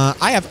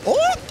 I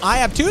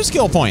have 2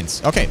 skill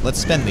points. Okay, let's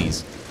spend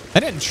these.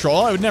 I didn't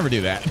troll. I would never do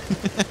that.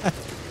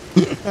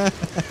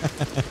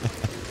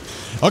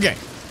 Okay.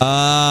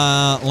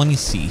 Let me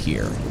see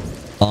here.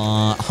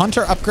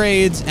 Hunter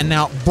upgrades and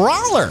now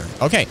Brawler.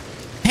 Okay.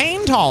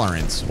 Pain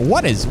tolerance.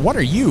 What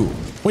are you?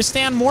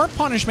 Withstand more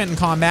punishment in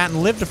combat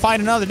and live to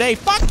fight another day.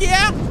 Fuck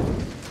yeah!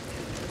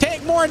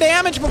 Take more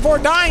damage before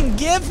dying.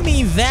 Give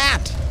me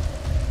that.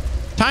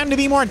 Time to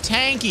be more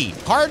tanky.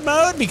 Hard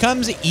mode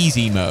becomes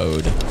easy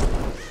mode.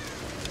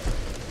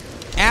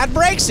 Ad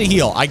breaks to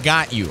heal. I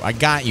got you. I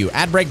got you.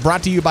 Ad break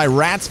brought to you by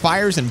Rats,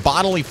 Fires, and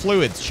Bodily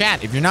Fluids.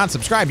 Chat, if you're not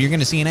subscribed, you're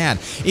going to see an ad.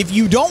 If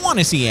you don't want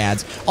to see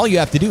ads, all you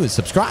have to do is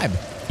subscribe.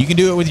 You can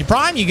do it with your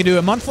Prime. You can do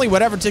it monthly,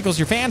 whatever tickles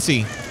your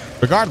fancy.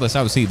 Regardless,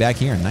 I will see you back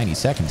here in 90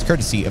 seconds,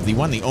 courtesy of the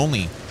one, the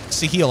only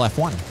Sahil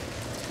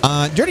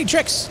F1. Dirty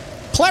tricks.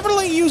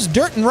 Cleverly use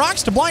dirt and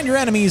rocks to blind your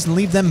enemies and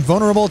leave them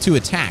vulnerable to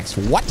attacks.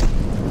 What?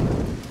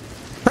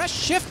 Press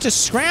shift to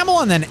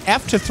scramble and then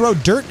F to throw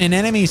dirt in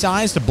enemies'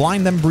 eyes to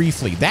blind them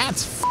briefly.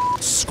 That's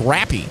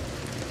scrappy.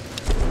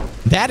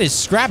 That is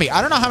scrappy.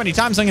 I don't know how many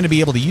times I'm going to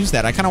be able to use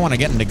that. I kind of want to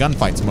get into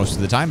gunfights most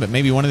of the time, but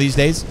maybe one of these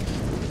days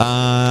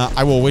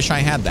I will wish I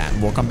had that.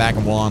 We'll come back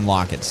and we'll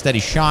unlock it. Steady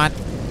shot.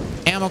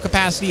 Ammo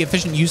capacity,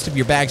 efficient use of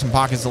your bags and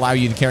pockets allow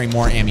you to carry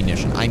more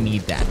ammunition. I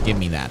need that. Give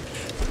me that.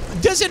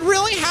 Does it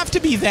really have to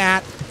be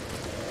that?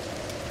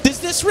 Does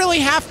this really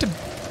have to?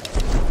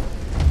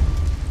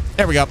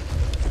 There we go.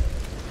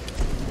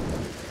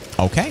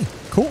 Okay,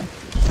 cool.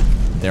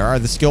 There are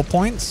the skill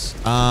points.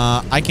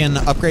 I can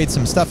upgrade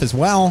some stuff as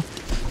well.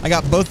 I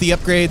got both the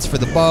upgrades for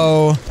the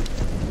bow.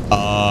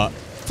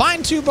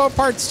 Find 2 bow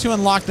parts to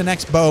unlock the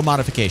next bow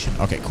modification.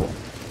 Okay, cool.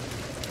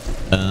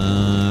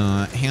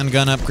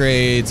 Handgun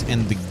upgrades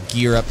and the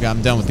gear up.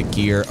 I'm done with the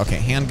gear. Okay,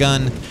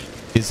 handgun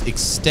is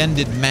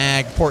extended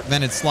mag, port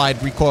vented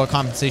slide, recoil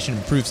compensation,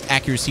 improves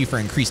accuracy for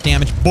increased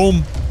damage.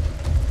 Boom.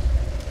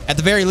 At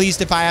the very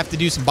least, if I have to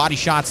do some body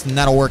shots, then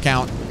that'll work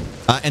out.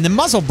 And then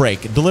muzzle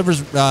brake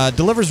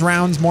delivers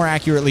rounds more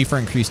accurately for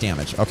increased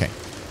damage. Okay,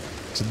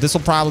 so this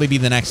will probably be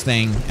the next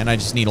thing, and I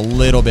just need a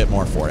little bit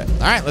more for it. All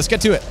right, let's get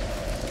to it.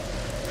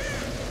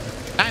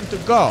 Time to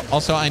go.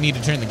 Also, I need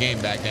to turn the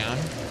game back down.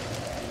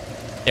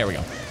 There we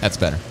go. That's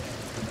better.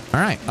 All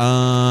right.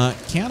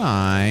 Can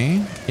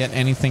I get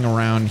anything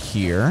around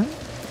here?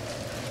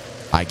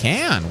 I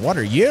can. What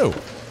are you?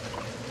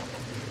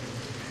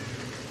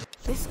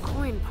 This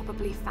coin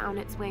probably found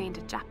its way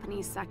into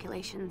Japanese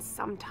circulation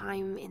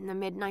sometime in the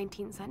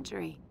mid-19th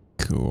century.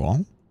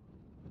 Cool.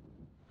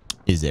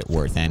 Is it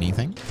worth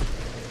anything?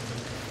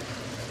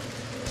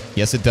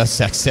 Yes, it does.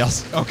 Sex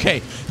sales.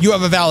 Okay, you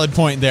have a valid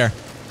point there.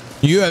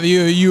 You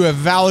have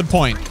valid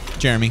point,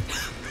 Jeremy.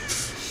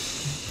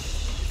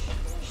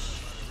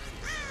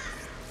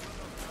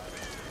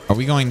 Are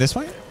we going this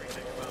way?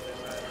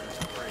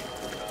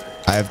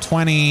 I have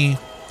 20.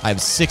 I have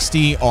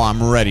 60. Oh,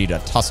 I'm ready to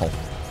tussle.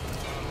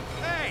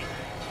 Hey!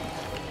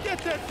 Get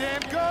that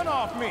damn gun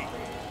off me!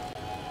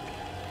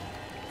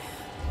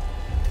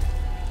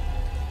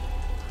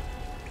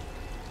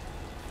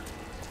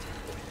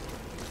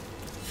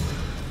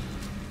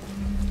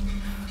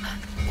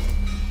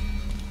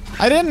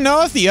 I didn't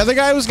know if the other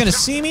guy was going to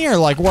see me or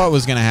like what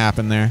was going to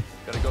happen there.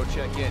 Gotta go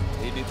check in.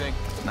 Need anything?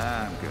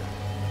 Nah, I'm good.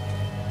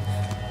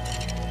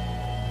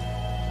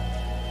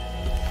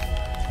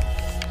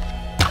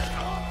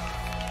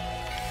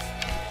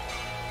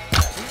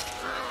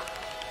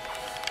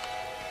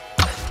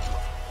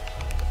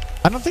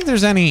 I don't think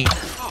there's any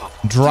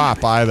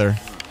drop either.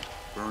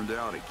 Burned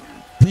out again.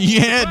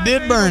 Yeah, it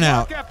did burn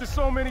out. After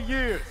so many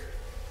years.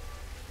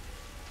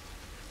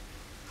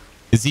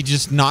 Is he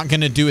just not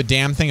going to do a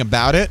damn thing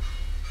about it?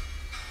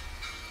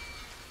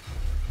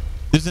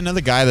 There's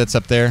another guy that's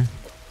up there.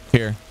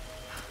 Here.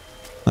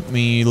 Let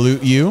me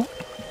loot you.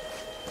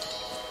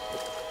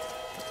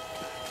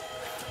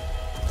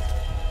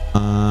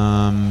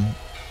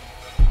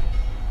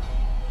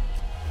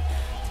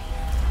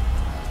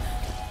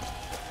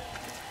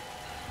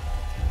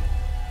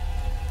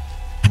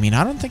 I mean,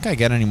 I don't think I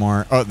get any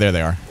more. Oh, there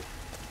they are.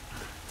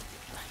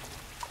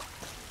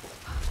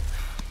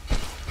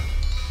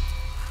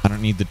 I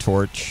don't need the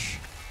torch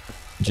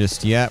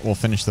just yet. We'll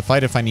finish the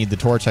fight. If I need the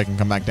torch, I can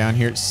come back down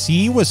here.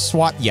 C was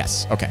SWAT.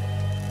 Yes. Okay.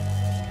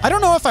 I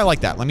don't know if I like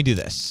that. Let me do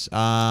this.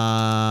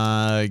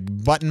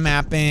 Button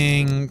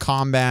mapping,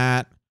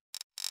 combat.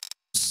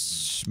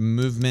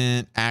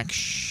 movement,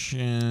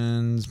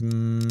 actions,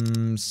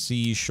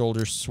 C,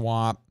 shoulder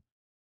swap.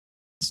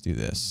 Let's do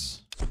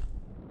this.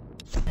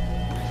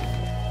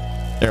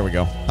 There we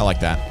go. I like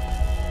that.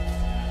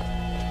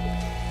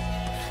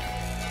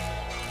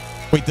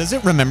 Wait, does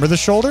it remember the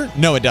shoulder?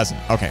 No, it doesn't.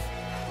 Okay.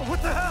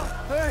 What the hell?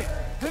 Hey,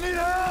 I need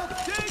help!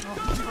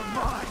 Oh, never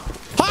mind.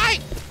 Hi!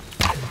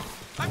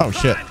 Oh,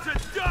 shit.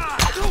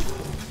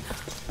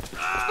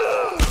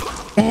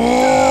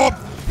 Oh!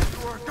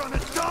 You are gonna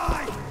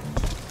die!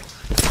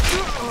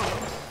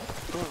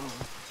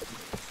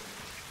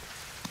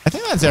 I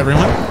think that's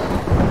everyone.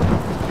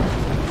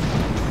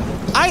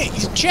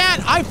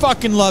 Chat, I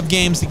fucking love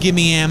games that give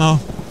me ammo.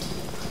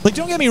 Like,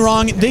 don't get me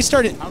wrong, they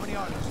started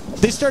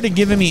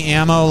giving me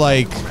ammo,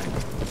 like,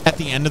 at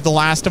the end of The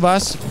Last of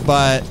Us,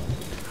 but...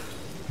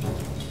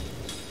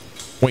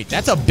 Wait,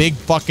 that's a big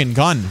fucking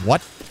gun.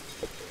 What?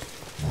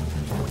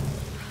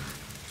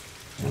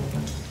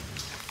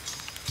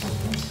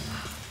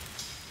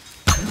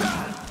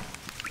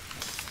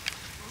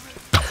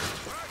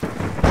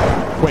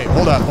 Wait,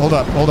 hold up, hold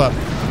up, hold up.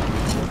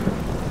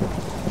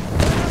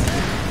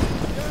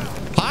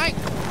 Hi!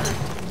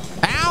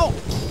 Ow!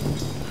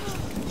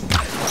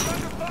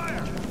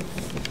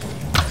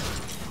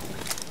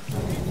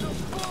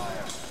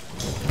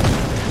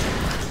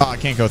 Oh, I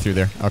can't go through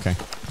there. Okay.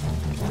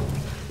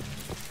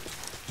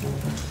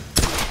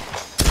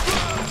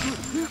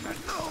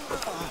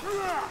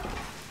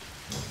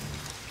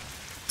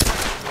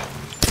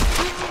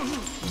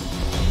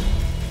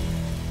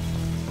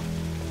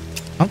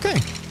 Okay. I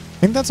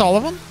think that's all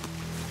of them.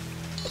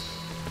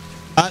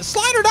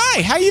 Slide or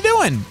Die, how you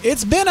doing?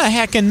 It's been a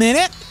heckin'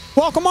 minute.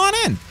 Welcome on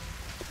in.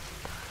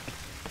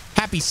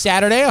 Happy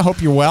Saturday. I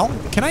hope you're well.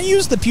 Can I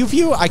use the pew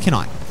pew? I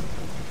cannot.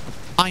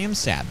 I am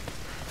sad.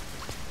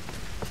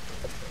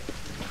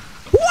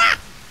 Wah!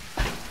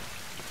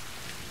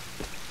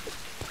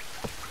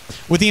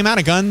 With the amount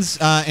of guns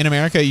in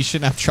America, you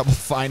shouldn't have trouble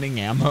finding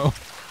ammo.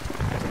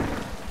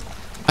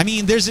 I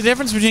mean, there's a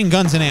difference between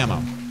guns and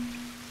ammo.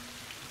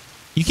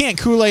 You can't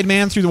Kool-Aid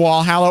man through the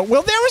wall, HaLLoW.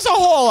 Well, there was a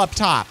hole up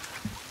top.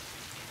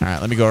 All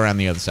right, let me go around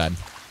the other side.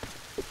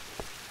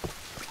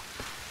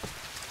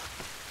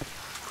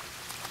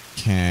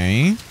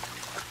 Okay.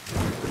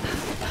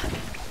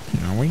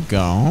 There we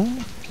go.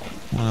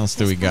 What else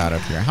do we got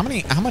up here? How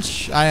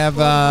much? I have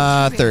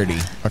 30.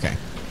 Okay.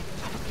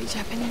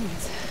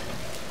 Japanese.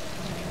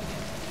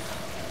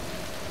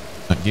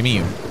 Give me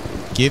you.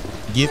 Give.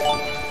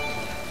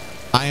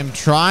 I am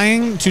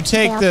trying to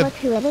take the... Look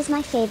who it is,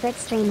 my favorite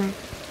streamer.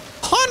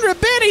 100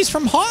 biddies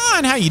from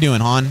Han. How you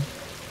doing, Han?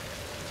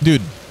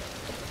 Dude.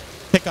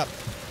 Pick up.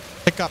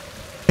 Pick up.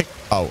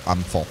 Oh,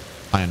 I'm full.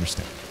 I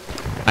understand.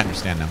 I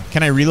understand now.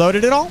 Can I reload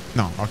it at all?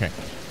 No. Okay.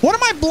 What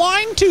am I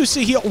blind to,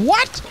 Sahil?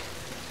 What?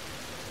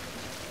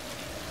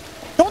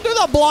 Don't do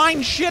the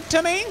blind shit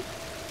to me.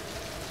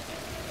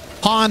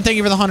 Han, thank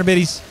you for the 100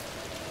 biddies.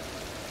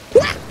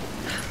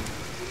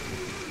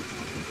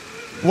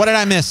 What did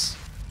I miss?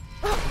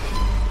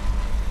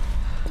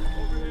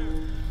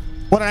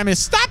 What did I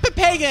miss? Stop it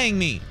pegging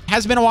me.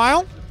 Has been a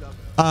while.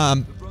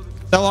 That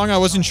long I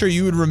wasn't sure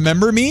you would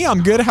remember me.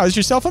 I'm good. How's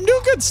yourself? I'm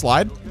doing good,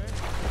 Slide.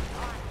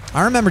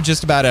 I remember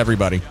just about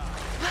everybody.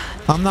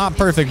 I'm not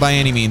perfect by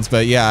any means,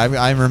 but yeah,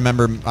 I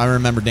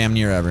remember damn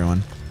near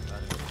everyone.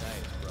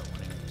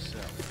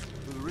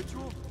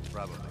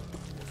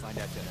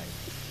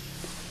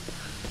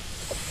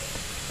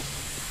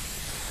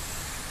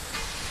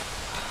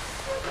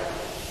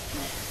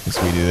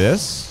 So we do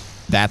this.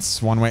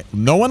 That's one way.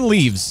 No one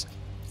leaves.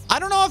 I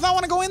don't know if I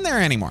want to go in there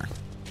anymore.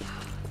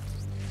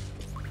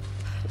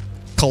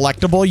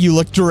 Collectible, you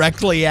look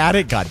directly at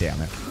it. God damn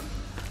it.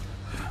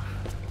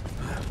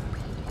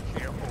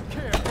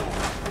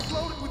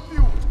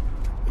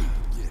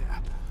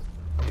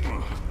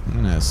 I'm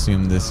gonna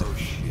assume this. Oh,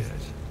 shit.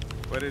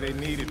 What do they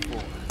need it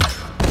for?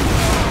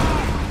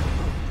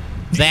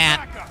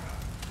 That.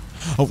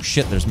 Oh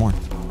shit, there's more.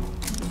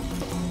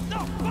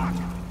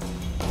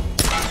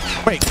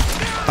 Wait.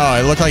 Oh,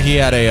 it looked like he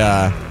had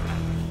a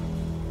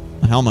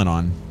helmet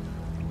on.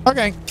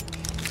 Okay.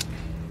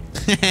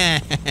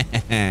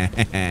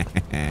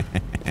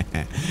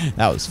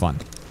 That was fun.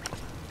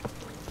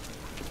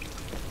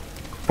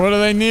 What do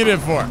they need it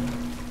for?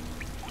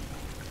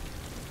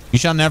 You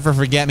shall never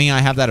forget me. I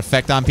have that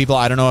effect on people.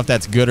 I don't know if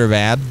that's good or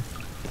bad.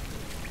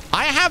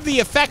 I have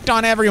the effect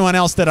on everyone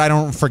else that I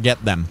don't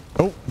forget them.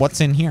 Oh, what's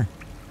in here?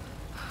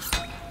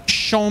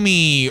 Show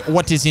me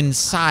what is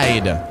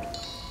inside.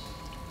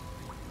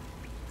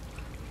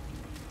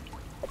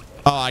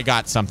 Oh, I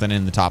got something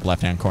in the top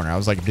left-hand corner. I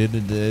was like,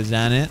 is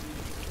that it?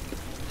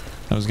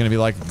 That was going to be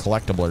like a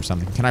collectible or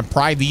something. Can I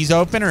pry these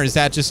open, or is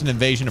that just an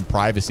invasion of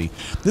privacy?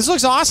 This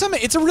looks awesome.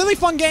 It's a really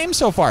fun game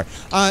so far.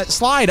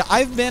 Slide,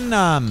 I've been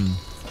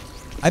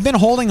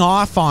holding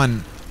off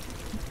on...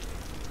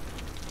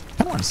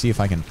 I want to see if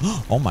I can...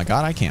 Oh my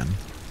god, I can.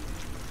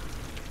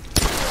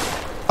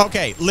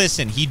 Okay,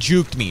 listen. He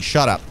juked me.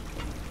 Shut up.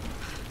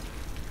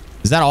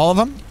 Is that all of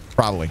them?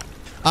 Probably.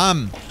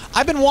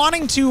 I've been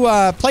wanting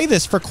to play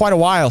this for quite a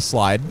while,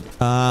 Slide.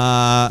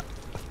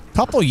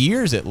 Couple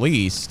years at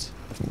least.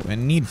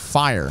 And need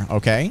fire.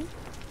 Okay.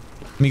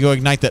 Let me go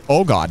ignite that.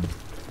 Oh, God.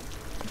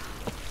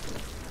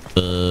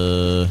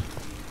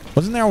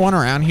 Wasn't there one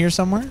around here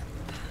somewhere?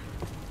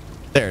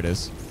 There it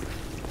is.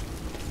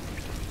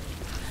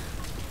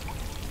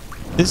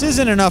 This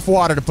isn't enough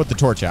water to put the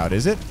torch out,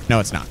 is it? No,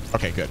 it's not.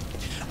 Okay, good.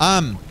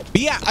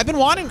 But yeah, I've been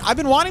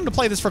wanting to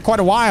play this for quite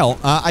a while.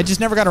 I just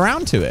never got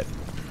around to it.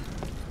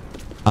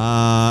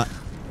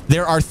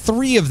 There are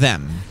 3 of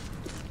them.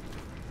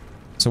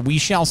 So we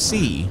shall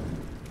see.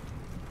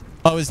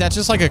 Oh, is that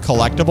just like a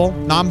collectible?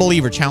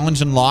 Non-believer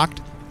challenge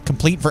unlocked.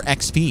 Complete for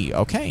XP.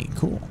 Okay,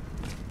 cool.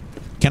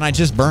 Can I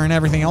just burn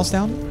everything else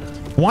down?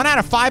 1 out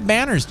of 5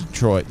 banners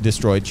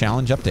destroyed.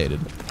 Challenge updated.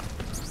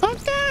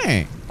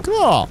 Okay,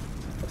 cool.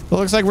 It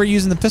looks like we're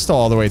using the pistol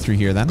all the way through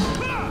here then.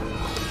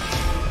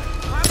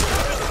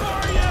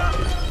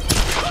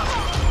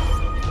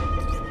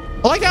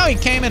 I like how he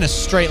came in a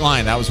straight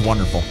line. That was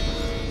wonderful.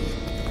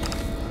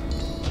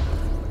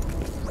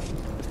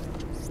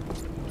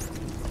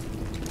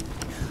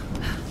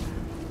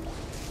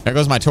 There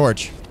goes my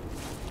torch.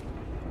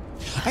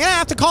 I'm gonna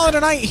have to call it a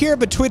night here,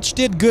 but Twitch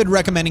did good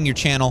recommending your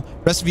channel.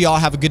 Rest of y'all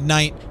have a good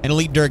night. And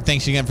Elite Dirk,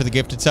 thanks again for the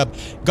gifted sub.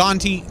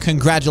 Gonti,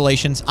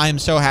 congratulations. I am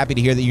so happy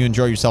to hear that you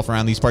enjoy yourself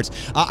around these parts.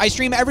 I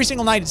stream every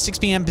single night at 6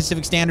 p.m.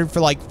 Pacific Standard for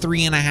like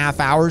 3.5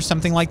 hours,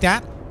 something like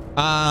that.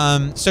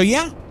 So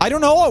yeah, I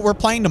don't know what we're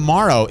playing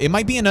tomorrow. It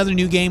might be another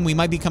new game. We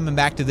might be coming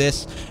back to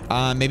this.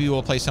 Maybe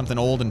we'll play something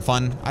old and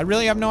fun. I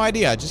really have no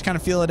idea. I just kind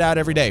of feel it out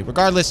every day.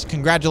 Regardless,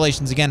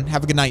 congratulations again.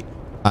 Have a good night.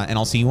 And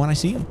I'll see you when I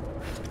see you.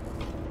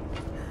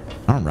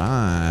 All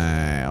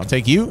right. I'll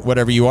take you,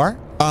 whatever you are.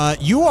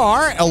 You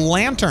are a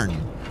lantern.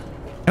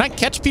 Can I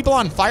catch people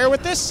on fire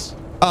with this?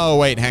 Oh,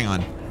 wait, hang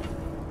on.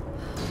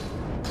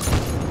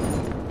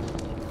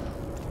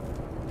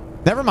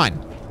 Never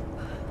mind.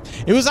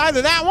 It was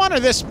either that one or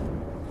this.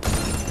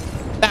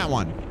 That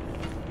one.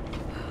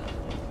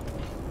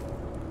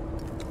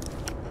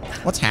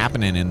 What's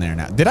happening in there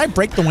now? Did I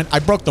break the window? I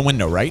broke the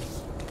window, right?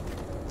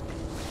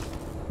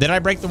 Did I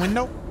break the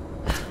window?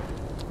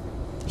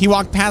 He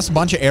walked past a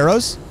bunch of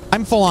arrows.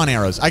 I'm full on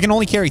arrows. I can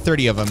only carry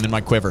 30 of them in my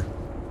quiver,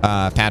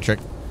 Patrick.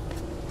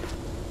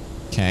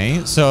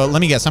 Okay, so let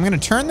me guess. I'm going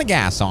to turn the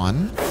gas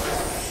on.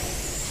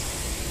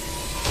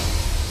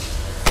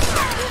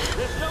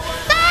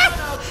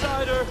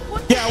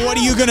 Yeah, what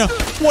are you gonna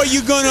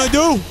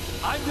do?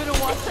 I'm gonna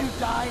watch you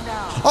die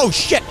now. Oh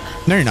shit!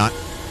 No, you're not.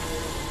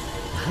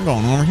 I'm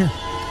going over here.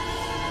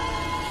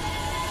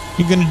 What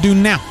you gonna do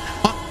now?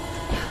 Huh?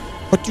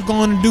 What you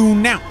gonna do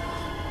now?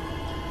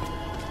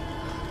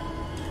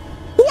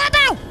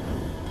 Wow!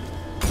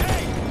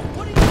 Hey,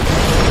 what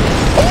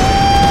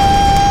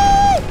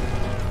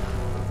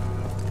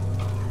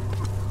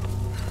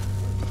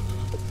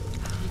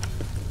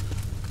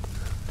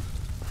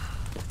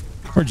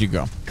Where'd you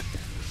go?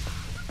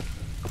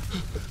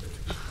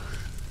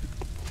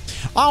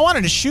 Oh, I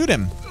wanted to shoot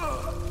him.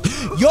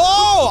 Yo,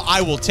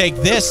 I will take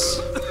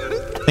this.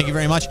 Thank you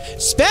very much.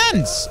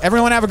 Spence!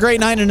 Everyone have a great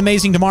night and an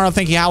amazing tomorrow.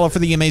 Thank you, HaLLoW, for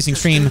the amazing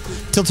stream.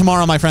 Till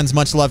tomorrow, my friends.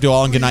 Much love to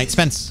all and good night.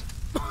 Spence.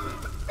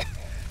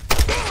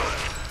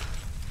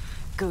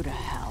 Go to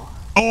hell.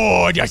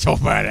 Oh, you're so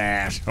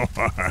badass.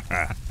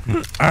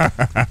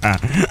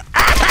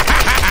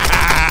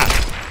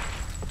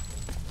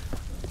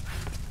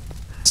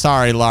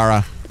 Sorry,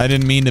 Lara. I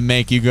didn't mean to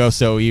make you go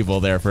so evil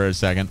there for a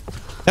second.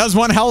 That was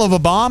one hell of a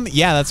bomb.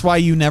 Yeah, that's why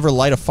you never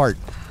light a fart.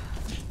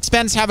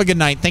 Spence, have a good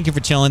night. Thank you for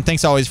chilling.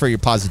 Thanks always for your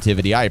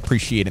positivity. I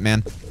appreciate it,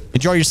 man.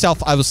 Enjoy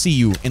yourself. I will see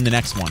you in the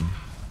next one.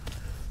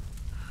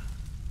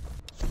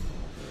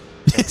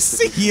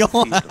 See you.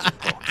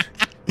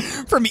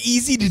 From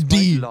easy to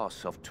D.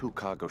 Loss of 2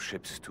 cargo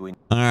ships to all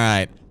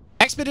right.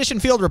 Expedition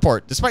field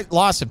report. Despite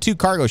loss of 2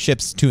 cargo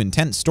ships to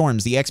intense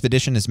storms, the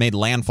expedition has made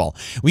landfall.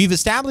 We've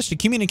established a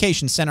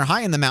communications center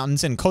high in the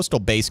mountains and coastal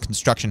base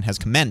construction has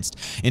commenced.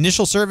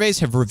 Initial surveys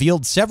have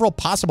revealed several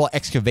possible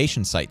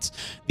excavation sites.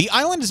 The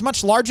island is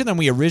much larger than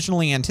we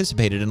originally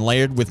anticipated and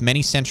layered with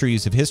many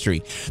centuries of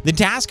history. The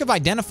task of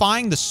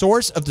identifying the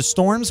source of the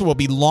storms will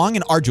be long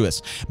and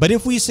arduous, but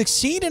if we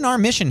succeed in our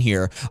mission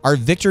here, our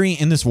victory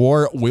in this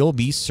war will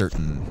be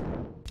certain.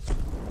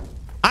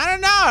 I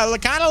don't know.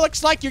 It kind of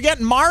looks like you're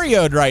getting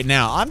Mario'd right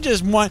now. I'm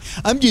just one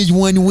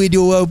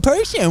widow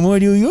person.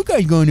 What are you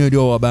guys gonna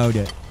do about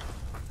it?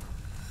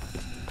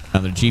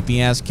 Another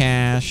GPS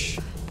cache.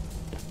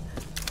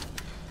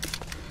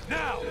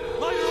 Now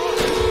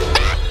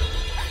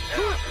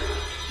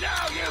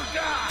you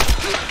die.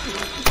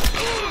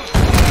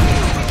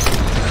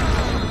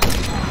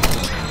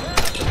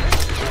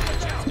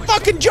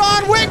 Fucking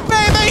John Wick,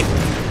 baby!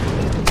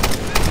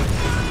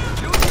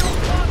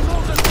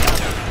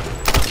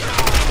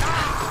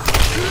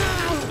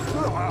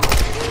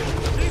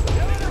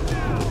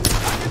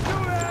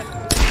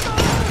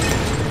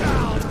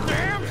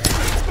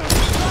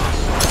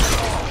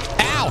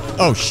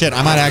 Oh shit,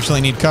 I might actually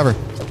need cover.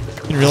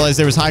 Didn't realize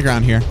there was high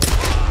ground here.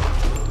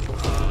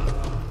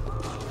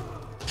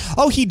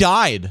 Oh, he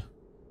died.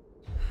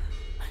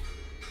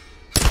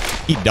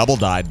 He double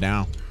died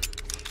now.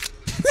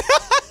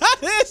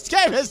 This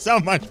game is so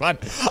much fun.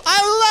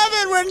 I love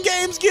it when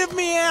games give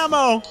me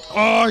ammo.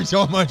 Oh, it's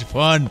so much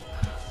fun.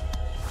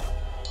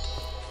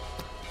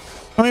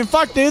 I mean,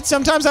 fuck, dude.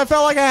 Sometimes I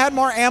felt like I had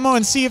more ammo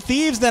in Sea of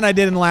Thieves than I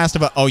did in Last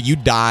of Us. Oh, you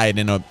died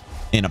in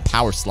a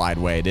power slide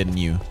way, didn't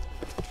you?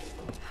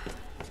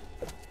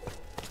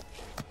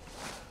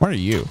 What are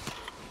you?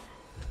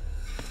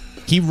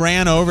 He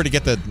ran over to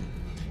get the...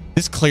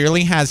 This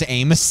clearly has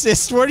aim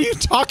assist. What are you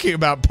talking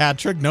about,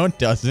 Patrick? No, it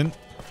doesn't.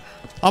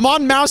 I'm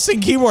on mouse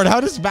and keyboard. How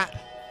does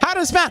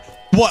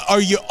that... What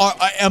are you...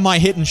 am I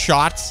hitting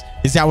shots?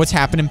 Is that what's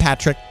happening,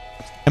 Patrick?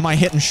 Am I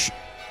hitting...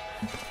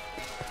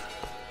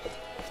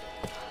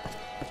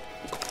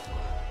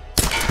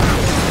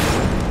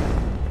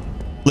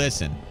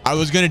 Listen, I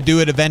was going to do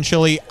it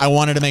eventually. I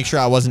wanted to make sure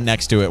I wasn't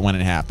next to it when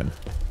it happened.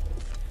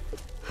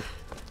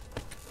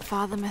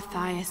 Father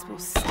Matthias will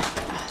set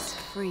us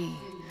free.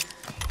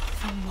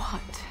 From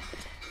what?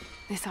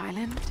 This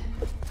island?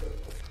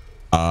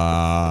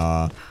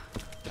 I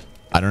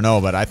don't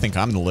know, but I think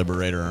I'm the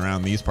liberator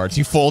around these parts.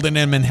 You folded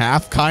him in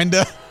half,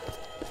 kinda?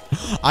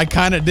 I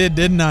kinda did,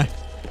 didn't I?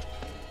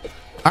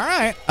 All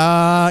right.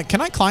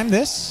 Can I climb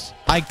this?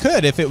 I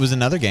could if it was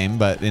another game,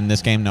 but in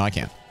this game, no, I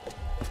can't.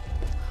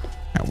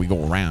 All right, we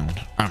go around.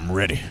 I'm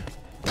ready.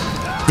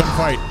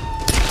 Gunfight.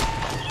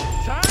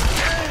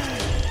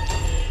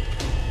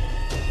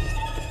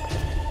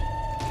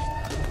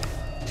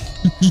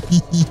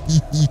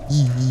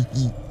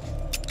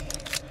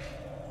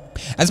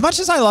 As much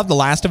as I love the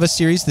Last of Us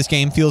series, this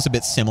game feels a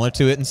bit similar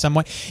to it in some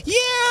way. Yeah,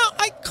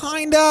 I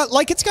kinda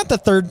like it's got the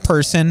third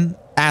person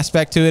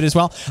aspect to it as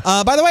well.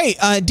 By the way,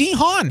 D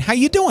Han, how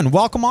you doing?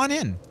 Welcome on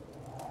in.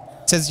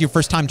 It says your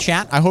first time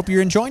chat. I hope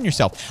you're enjoying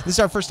yourself. This is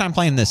our first time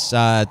playing this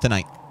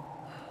tonight.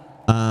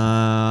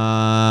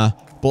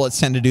 Bullets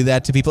tend to do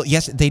that to people.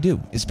 Yes, they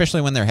do,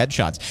 especially when they're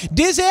headshots.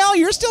 Dizel,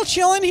 you're still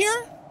chilling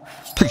here?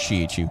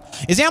 Appreciate you.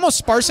 Is ammo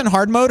sparse in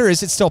hard mode or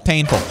is it still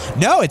painful?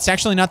 No, it's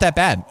actually not that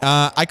bad.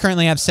 I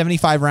currently have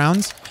 75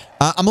 rounds.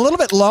 I'm a little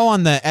bit low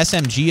on the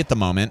SMG at the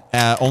moment,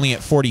 only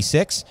at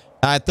 46.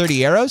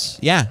 30 arrows.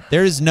 Yeah,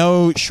 there is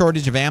no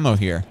shortage of ammo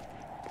here.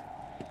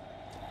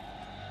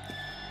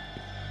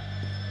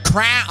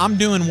 Crap, I'm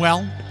doing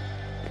well.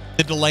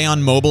 The delay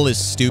on mobile is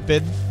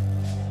stupid.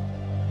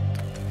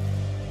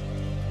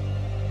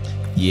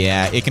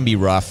 Yeah, it can be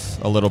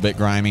rough, a little bit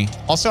grimy.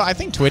 Also, I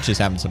think Twitch is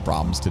having some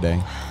problems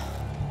today.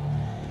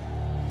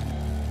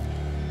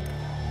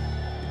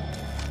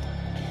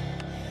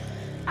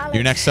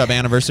 Your next sub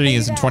anniversary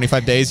is in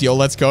 25 days. Yo,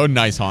 let's go.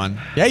 Nice, Han.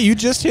 Yeah, you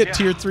just hit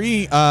tier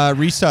 3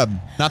 resub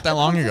not that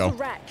long ago.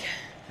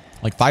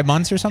 Like 5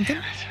 months or something?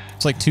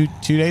 It's like two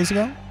days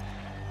ago?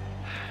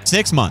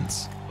 6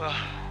 months. Well,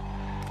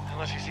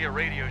 unless you see a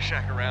Radio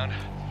Shack around,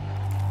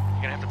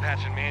 you're gonna have to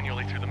patch it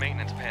manually through the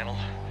maintenance panel.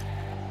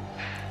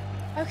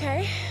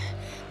 Okay,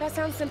 that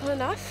sounds simple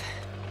enough.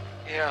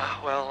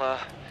 Yeah, well,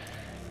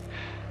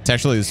 it's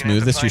actually the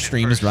smoothest your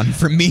stream has run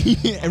for me.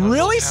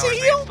 Really,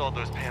 Seal?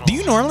 Do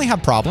you normally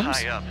have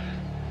problems? High up.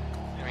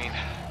 I mean,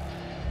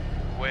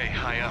 way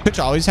high up. Twitch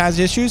always has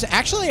issues.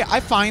 Actually, I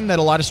find that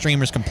a lot of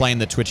streamers complain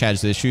that Twitch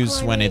has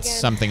issues when it's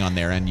something on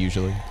their end,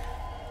 usually.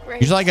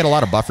 Usually I get a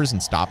lot of buffers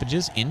and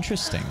stoppages.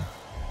 Interesting.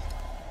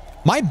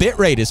 My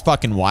bitrate is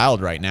fucking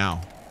wild right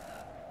now.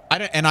 I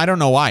don't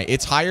know why.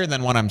 It's higher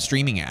than what I'm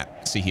streaming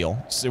at,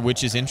 Sahil, so,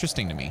 which is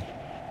interesting to me.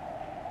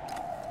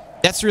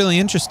 That's really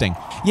interesting.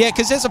 Yeah,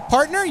 because as a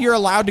partner, you're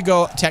allowed to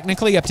go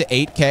technically up to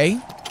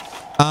 8K.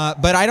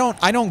 But I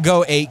don't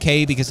go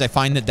 8K because I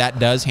find that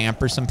does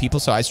hamper some people.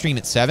 So I stream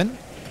at 7.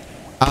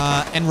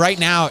 And right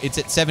now it's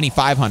at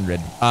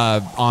 7,500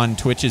 on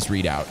Twitch's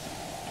readout.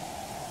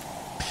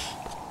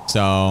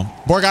 So,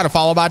 Boar got a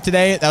follow bot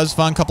today. That was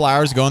fun. Couple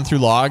hours going through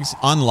logs.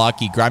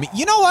 Unlucky, grimy.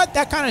 You know what?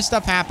 That kind of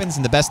stuff happens,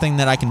 and the best thing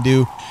that I can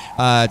do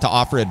to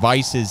offer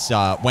advice is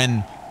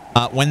when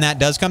that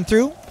does come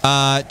through,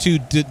 to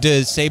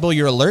disable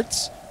your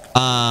alerts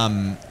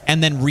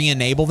and then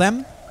re-enable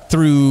them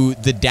through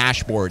the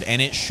dashboard,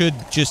 and it should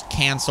just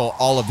cancel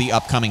all of the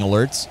upcoming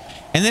alerts.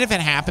 And then if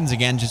it happens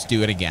again, just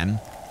do it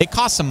again. It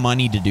costs some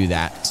money to do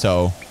that,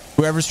 so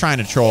whoever's trying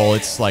to troll,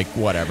 it's like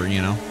whatever,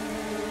 you know.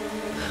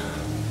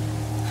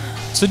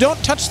 So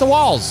don't touch the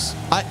walls.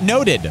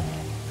 Noted.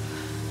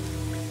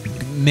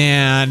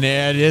 Man,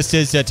 this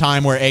is a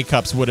time where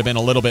A-cups would have been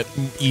a little bit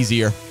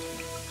easier.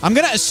 I'm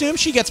going to assume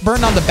she gets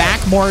burned on the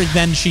back more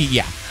than she...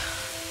 Yeah.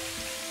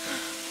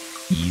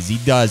 Easy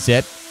does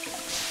it.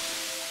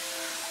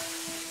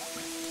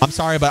 I'm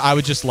sorry, but I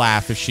would just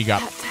laugh if she got...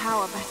 That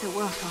tower better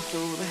work after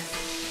all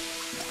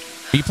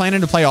this. Are you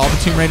planning to play all the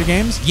Tomb Raider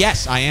games?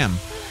 Yes, I am.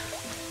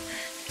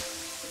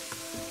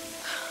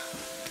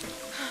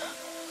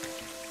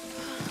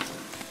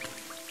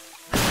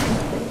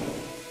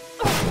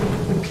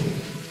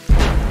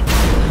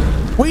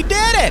 We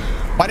did it!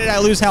 Why did I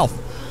lose health?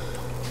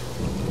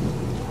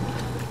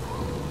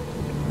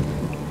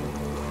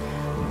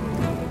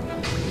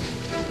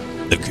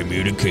 The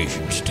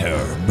communications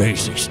tower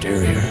base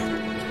exterior.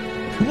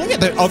 Look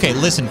at the... Okay,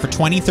 listen, for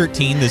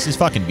 2013, this is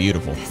fucking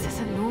beautiful. This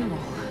isn't normal.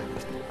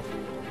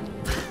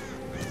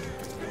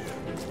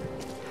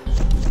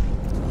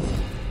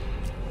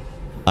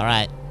 All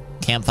right.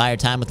 Campfire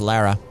time with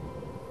Lara.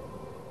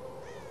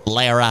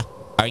 Lara.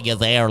 Are you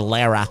there,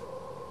 Lara?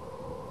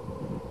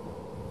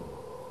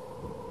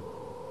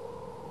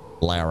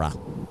 Lara.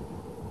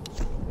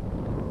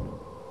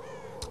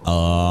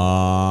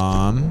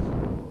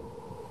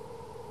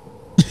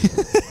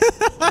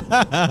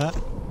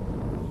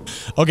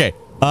 Okay.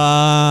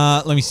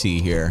 Let me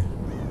see here.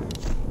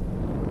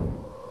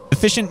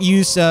 Efficient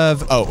use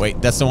of... Oh,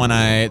 wait. That's the one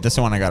I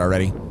got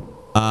already.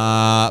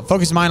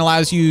 Focus Mind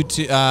allows you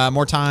to...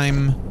 more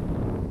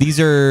time. These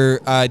are...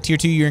 Tier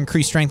 2, your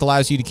increased strength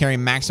allows you to carry a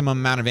maximum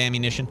amount of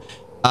ammunition.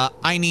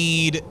 I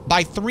need...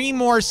 By 3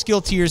 more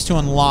skill tiers to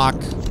unlock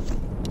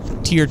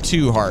Tier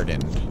 2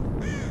 hardened.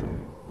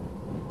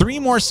 3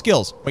 more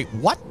skills. Wait,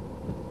 what?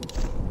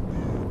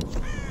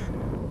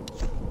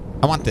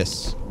 I want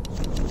this.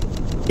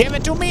 Give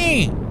it to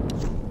me!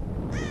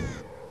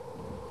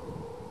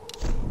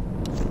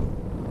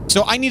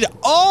 So I need to...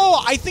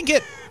 Oh, I think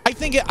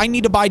I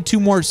need to buy 2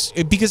 more...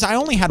 Because I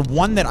only had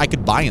 1 that I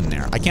could buy in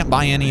there. I can't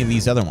buy any of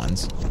these other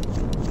ones.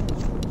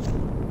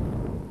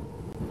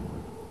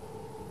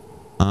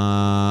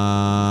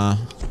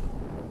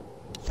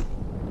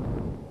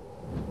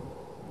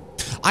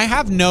 I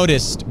have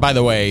noticed, by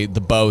the way, the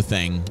bow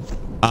thing.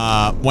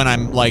 When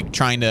I'm like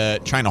trying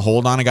to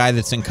hold on a guy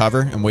that's in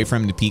cover and wait for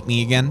him to peek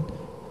me again.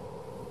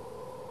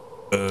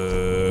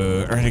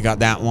 Already got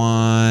that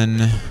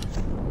one.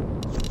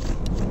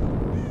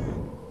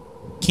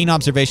 Keen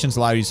observations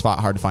allow you to spot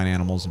hard to find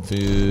animals and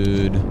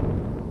food.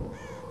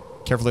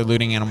 Carefully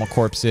looting animal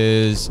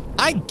corpses.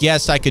 I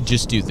guess I could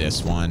just do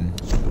this one.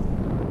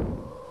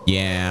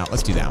 Yeah,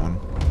 let's do that one.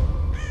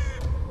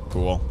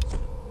 Cool.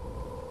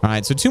 All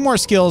right, so 2 more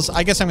skills.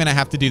 I guess I'm going to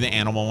have to do the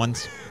animal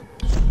ones.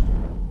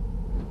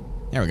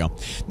 There we go.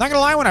 Not going to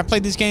lie, when I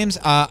played these games,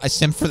 I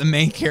simp for the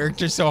main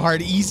character so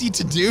hard. Easy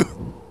to do.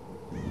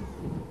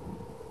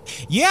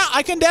 Yeah,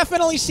 I can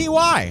definitely see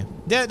why.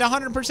 The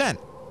 100%.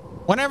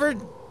 Whenever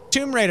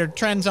Tomb Raider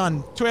trends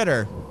on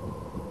Twitter,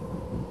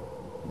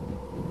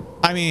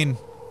 I mean,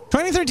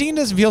 2013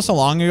 doesn't feel so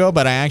long ago,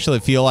 but I actually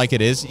feel like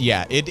it is.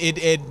 Yeah,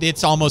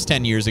 it's almost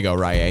 10 years ago,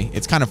 Rye.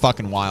 It's kind of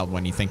fucking wild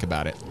when you think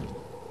about it.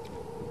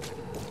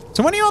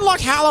 So when do you unlock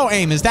HaLLoW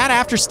aim? Is that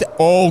after...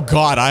 Oh,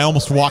 God. I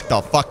almost walked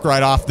the fuck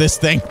right off this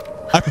thing.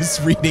 I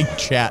was reading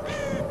chat.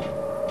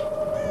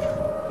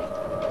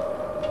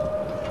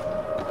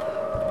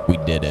 We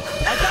did it.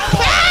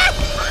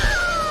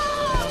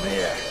 Come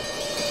here.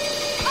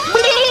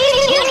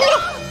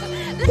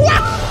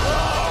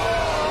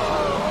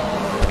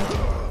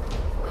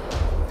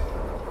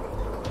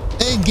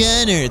 Hey,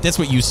 Gunner. That's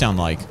what you sound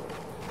like.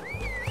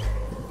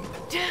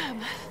 Damn.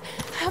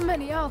 How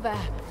many are there?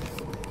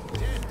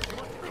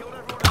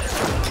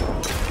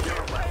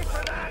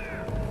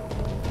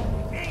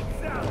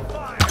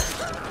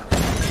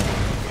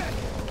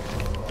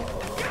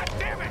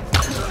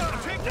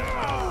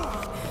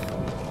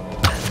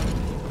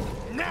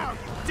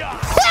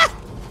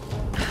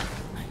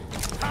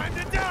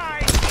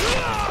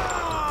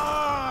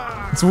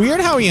 It's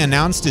weird how he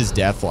announced his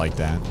death like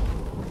that.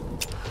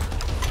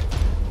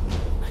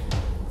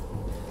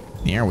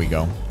 There we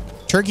go.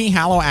 Turkey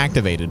HaLLoW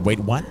activated. Wait,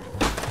 what?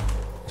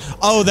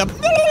 Oh, the...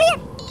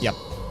 Yep.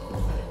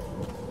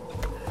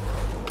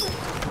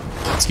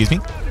 Excuse me?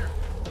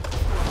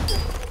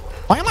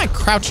 Why am I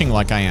crouching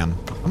like I am?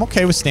 I'm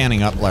okay with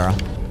standing up, Lara.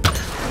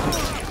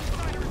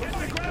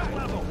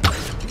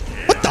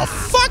 What the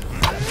fuck?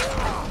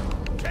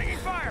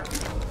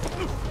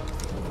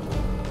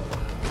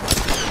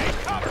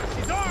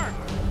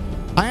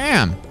 I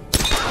am.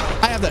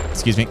 I have the...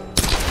 Excuse me.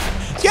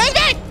 Excuse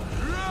me!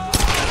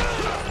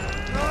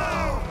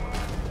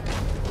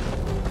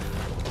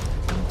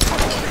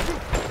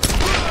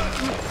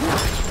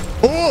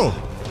 Oh!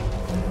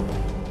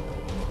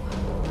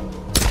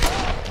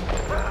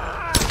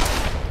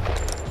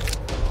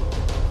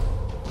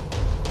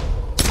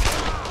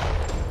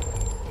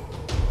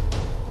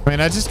 I mean,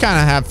 I just kind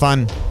of have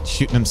fun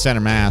shooting him center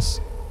mass.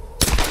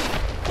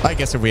 I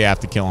guess if we have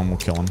to kill him, we'll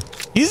kill him.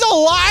 He's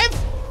alive?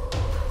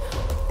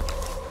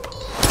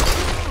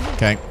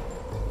 Okay.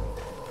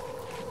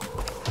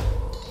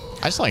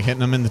 I just like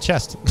hitting him in the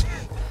chest.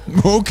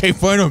 Okay,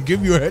 fine. I'll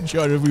give you a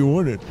headshot if you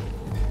want it.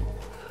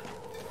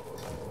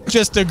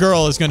 Just a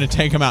girl is going to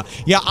take him out.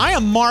 Yeah, I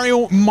am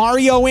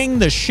Marioing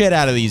the shit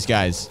out of these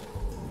guys.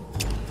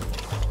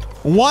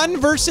 1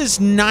 versus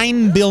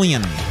 9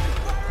 billion.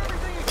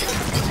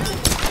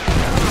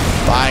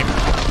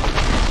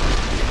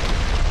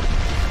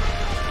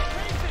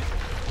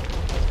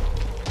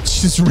 5.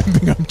 She's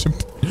ripping up to...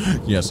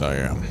 Yes, I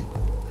am.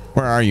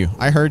 Where are you?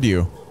 I heard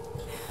you.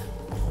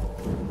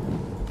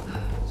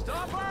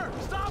 Stop her!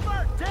 Stop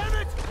her! Damn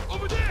it!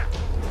 Over there!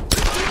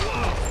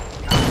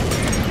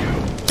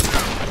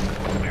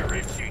 Where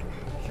is she?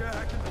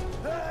 Jack.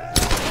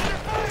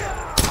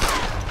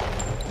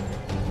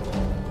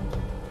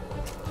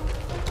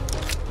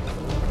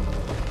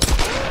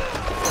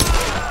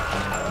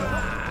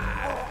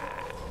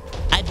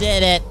 I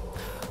did it.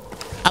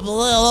 I'm a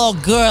little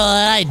girl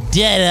and I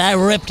did it. I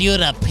ripped you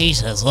to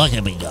pieces. Look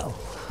at me go.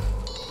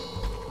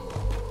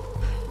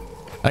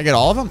 I get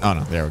all of them? Oh,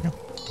 no. There we go.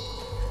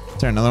 Is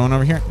there another one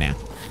over here? Nah.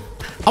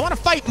 I want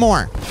to fight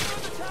more.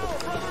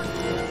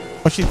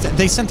 Oh,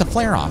 they sent the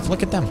flare off.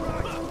 Look at them.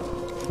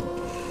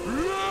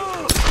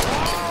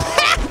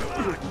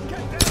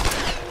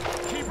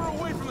 Keep her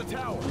away from the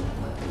tower.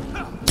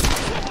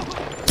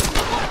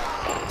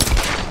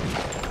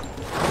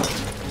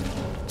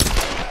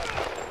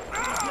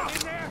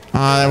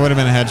 That would have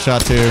been a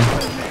headshot, too.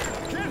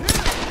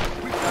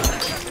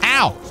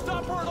 Ow!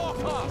 Stop her at all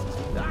costs.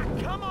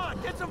 Come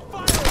on, get some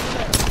fire over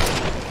there.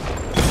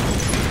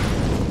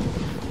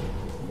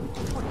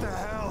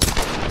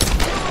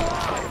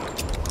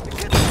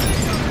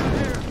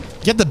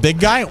 Get the big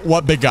guy?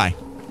 What big guy?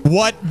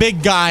 What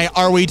big guy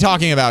are we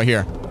talking about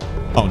here?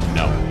 Oh,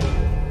 no.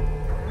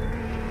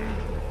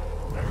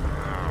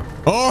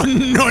 Oh,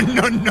 no,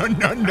 no, no,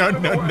 no, no, no,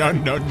 no,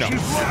 no, no.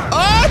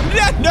 Oh,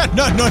 no, no,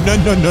 no, no, no,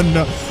 no, no,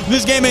 no.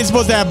 This game ain't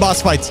supposed to have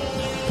boss fights.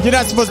 You're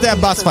not supposed to have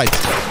boss fights.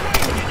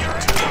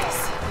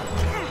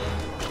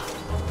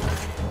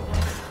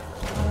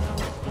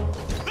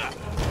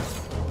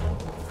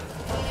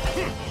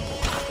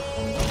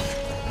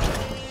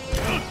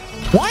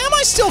 Why am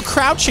I still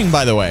crouching,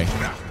 by the way?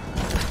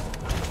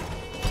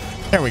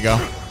 There we go.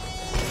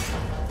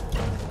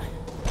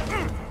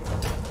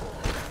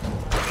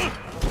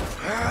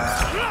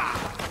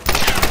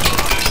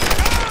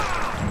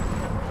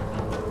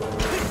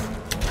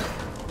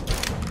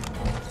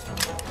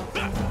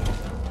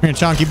 Here,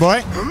 chunky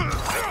boy.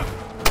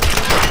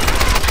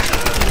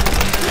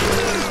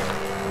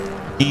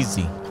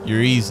 Easy.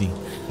 You're easy.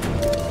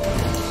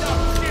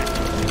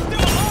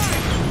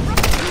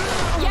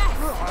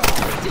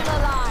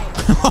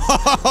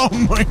 Oh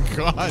my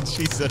god,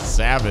 she's a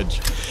savage.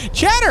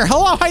 Chatter,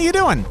 hello, how you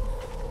doing?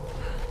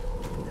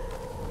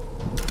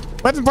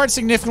 Weapon parts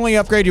significantly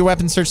upgrade your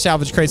weapon, search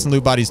salvage crates and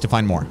loot bodies to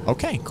find more.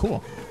 Okay,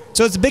 cool.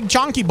 So it's the big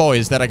chunky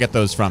boys that I get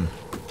those from.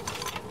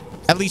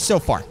 At least so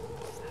far.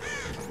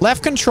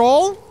 Left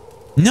control?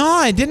 No,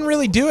 I didn't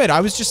really do it.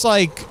 I was just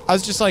like, oh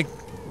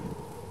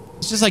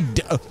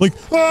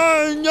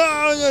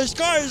no, the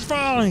sky is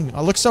falling.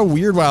 I looked so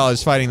weird while I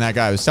was fighting that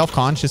guy. I was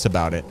self-conscious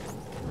about it.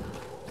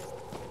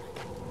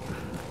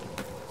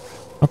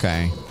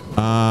 Okay.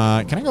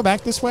 Can I go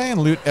back this way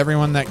and loot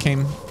everyone that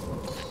came?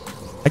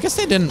 I guess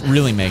they didn't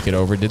really make it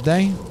over, did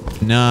they?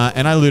 Nah,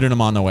 and I looted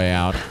them on the way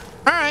out.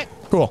 All right,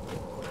 cool.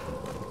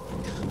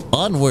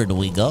 Onward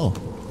we go.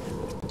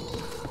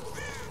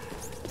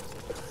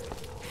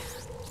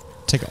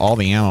 Take all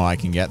the ammo I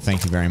can get.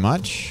 Thank you very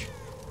much.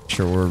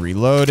 Sure, we're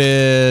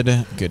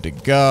reloaded. Good to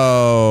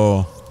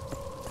go.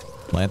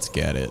 Let's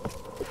get it.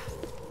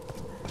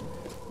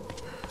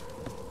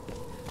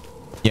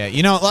 Yeah,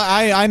 you know,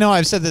 I know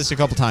I've said this a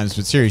couple times,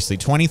 but seriously,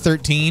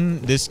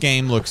 2013, this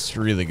game looks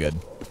really good.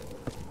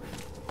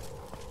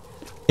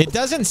 It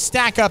doesn't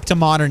stack up to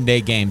modern day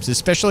games,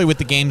 especially with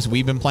the games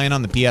we've been playing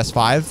on the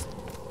PS5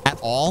 at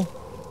all,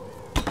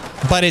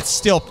 but it's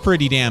still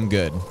pretty damn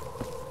good.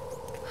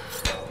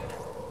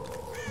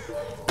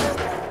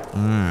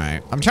 All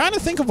right. I'm trying to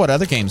think of what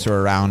other games were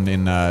around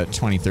in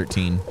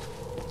 2013.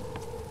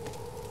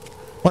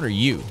 What are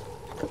you?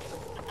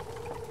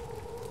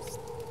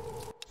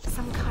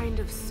 Some kind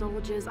of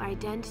soldier's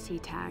identity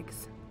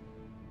tags.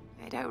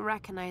 I don't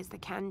recognize the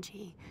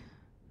kanji.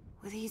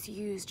 Were these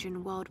used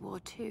during World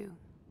War II?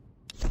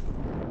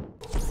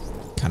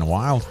 Kind of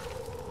wild.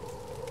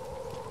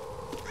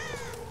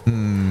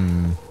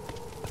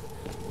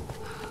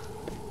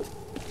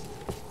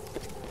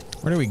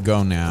 Where do we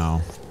go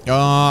now?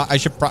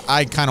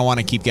 I kind of want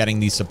to keep getting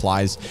these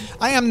supplies.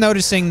 I am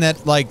noticing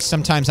that, like,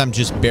 sometimes I'm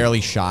just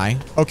barely shy.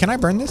 Oh, can I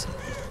burn this?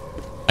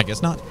 I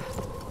guess not.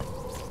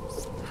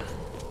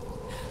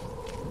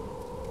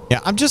 Yeah,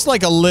 I'm just,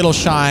 like, a little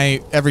shy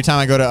every time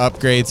I go to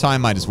upgrade, so I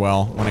might as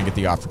well when I get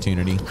the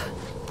opportunity.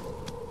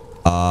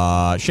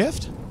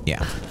 Shift?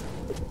 Yeah.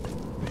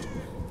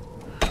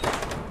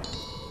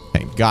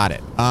 Okay, got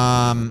it.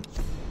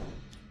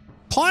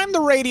 Climb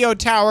the radio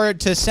tower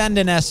to send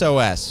an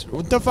SOS.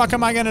 What the fuck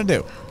am I gonna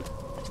do?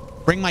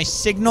 Bring my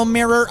signal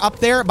mirror up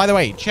there? By the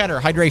way, Cheddar,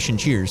 hydration,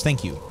 cheers.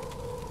 Thank you.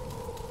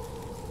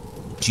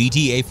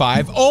 GTA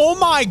 5. Oh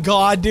my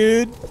god,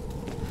 dude.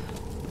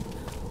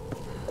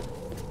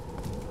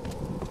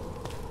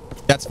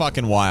 That's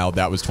fucking wild.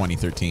 That was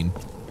 2013.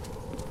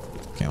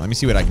 Okay, let me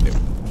see what I can do.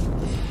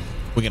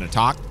 We're gonna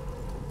talk.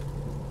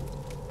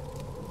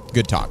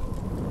 Good talk.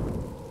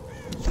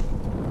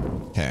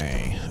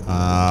 Okay.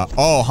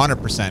 Oh,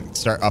 100%.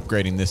 Start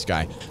upgrading this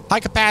guy.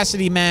 High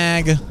capacity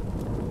mag.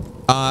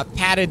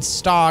 Padded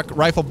stock.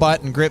 Rifle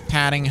butt and grip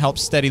padding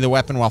helps steady the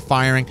weapon while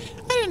firing.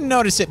 I didn't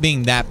notice it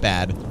being that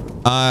bad.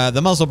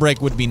 The muzzle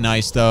brake would be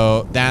nice,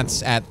 though.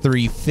 That's at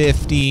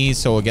 350,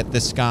 so we'll get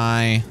this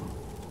guy.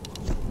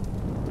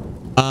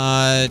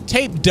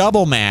 Tape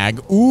double mag.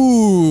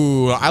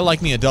 Ooh, I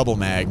like me a double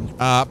mag.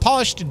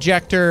 Polished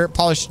ejector.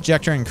 Polished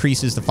ejector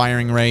increases the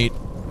firing rate.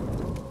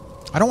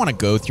 I don't want to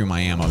go through my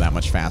ammo that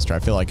much faster. I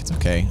feel like it's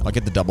okay. I'll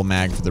get the double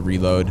mag for the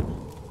reload.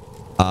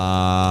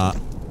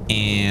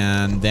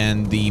 And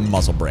then the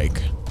muzzle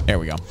brake. There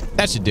we go.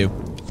 That should do.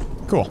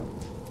 Cool.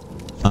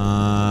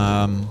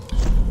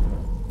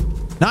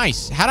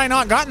 Nice. Had I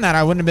not gotten that,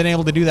 I wouldn't have been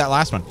able to do that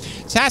last one.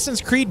 Assassin's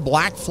Creed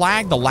Black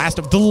Flag, The Last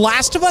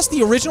of Us,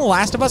 the original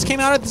Last of Us came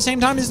out at the same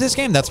time as this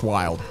game? That's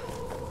wild.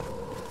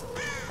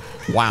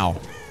 Wow.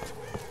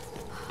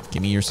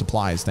 Give me your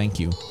supplies. Thank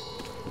you.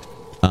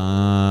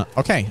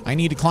 Okay. I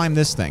need to climb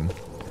this thing.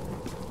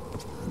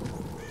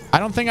 I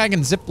don't think I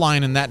can zip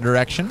line in that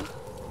direction.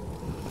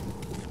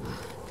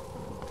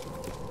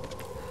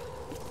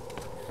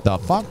 The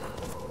fuck?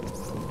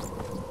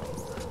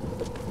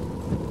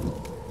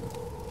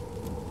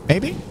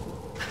 Maybe?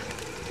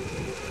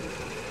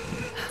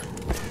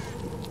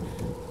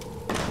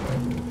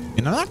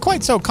 And I'm not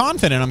quite so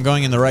confident I'm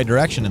going in the right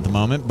direction at the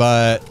moment,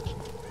 but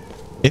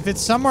if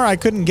it's somewhere I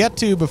couldn't get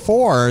to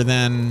before,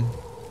 then...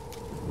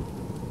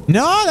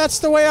 No, that's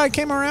the way I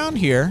came around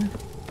here.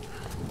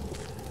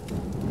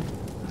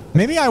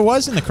 Maybe I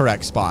was in the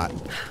correct spot.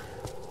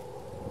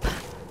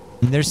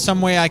 There's some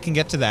way I can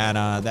get to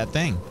that, that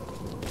thing.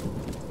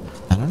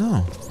 I don't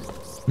know.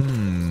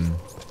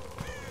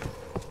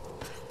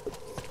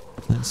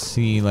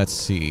 Let's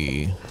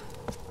see.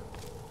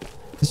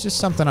 It's just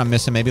something I'm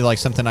missing. Maybe like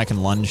something I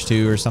can lunge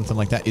to or something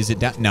like that. Is it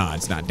down? No,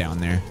 it's not down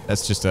there.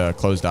 That's just a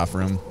closed off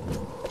room.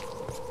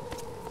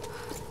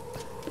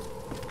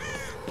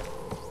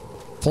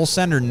 Full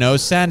send or no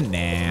send?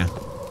 Nah.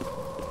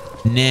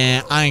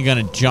 Nah, I ain't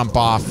gonna jump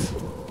off.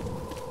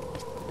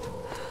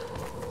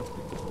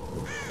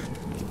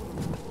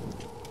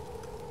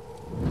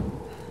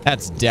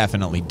 That's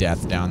definitely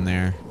death down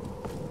there.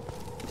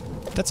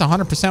 That's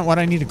 100% what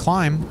I need to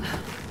climb.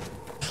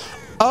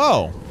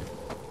 Oh.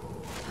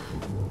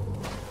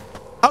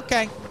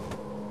 Okay.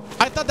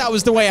 I thought that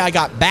was the way I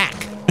got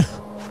back.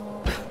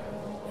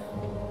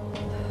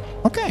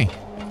 Okay.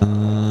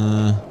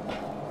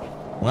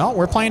 Well,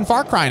 we're playing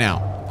Far Cry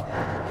now.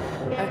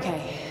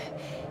 Okay.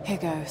 Here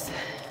goes.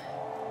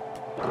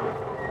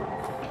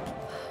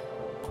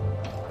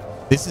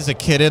 This is a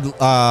kitted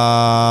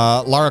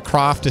Lara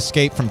Croft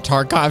escape from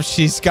Tarkov.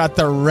 She's got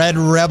the Red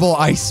Rebel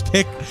ice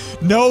pick.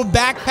 No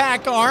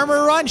backpack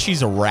armor run.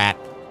 She's a rat.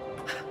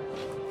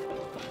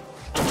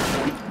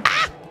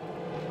 Ah!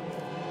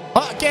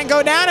 Oh, can't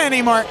go down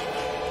anymore.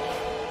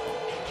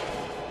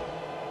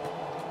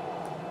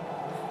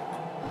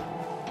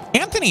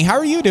 Anthony, how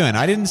are you doing?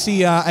 I didn't see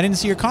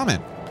your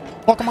comment.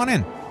 Welcome on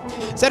in.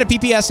 Is that a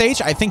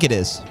PPSH? I think it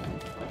is.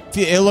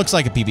 It looks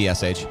like a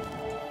PPSH.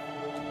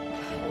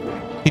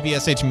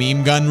 PPSH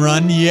meme gun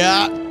run.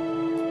 Yeah.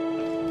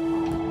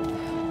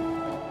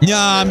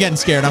 Yeah, I'm getting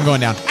scared. I'm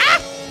going down.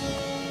 Ah!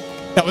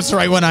 That was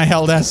right when I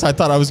held S. I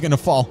thought I was going to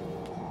fall.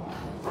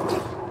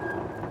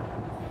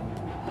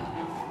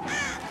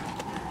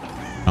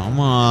 Come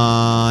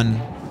on.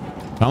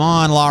 Come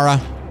on,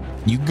 Lara.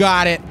 You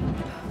got it.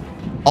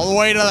 All the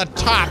way to the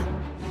top.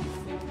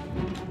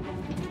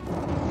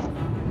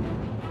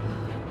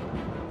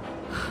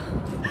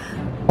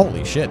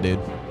 Holy shit, dude.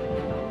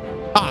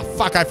 Ah,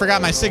 fuck, I forgot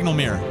my signal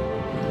mirror.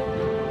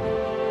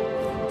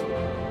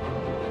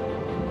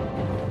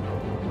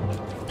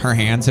 Her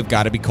hands have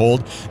got to be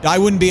cold. I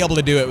wouldn't be able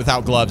to do it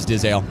without gloves,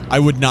 Dizale. I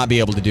would not be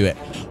able to do it.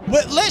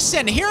 But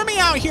listen, hear me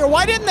out here.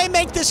 Why didn't they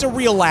make this a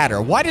real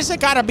ladder? Why does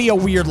it got to be a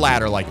weird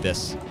ladder like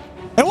this?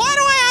 And why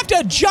do I have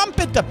to jump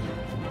at the...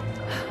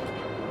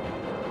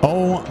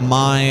 Oh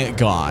my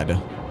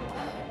God.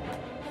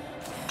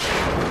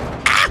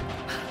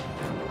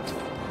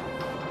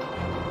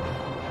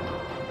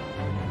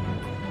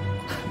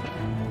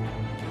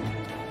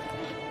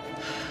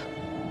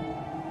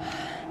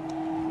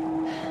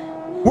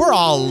 We're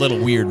all a little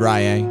weird,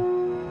 Rye.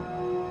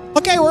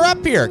 Okay, we're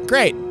up here.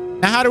 Great.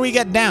 Now how do we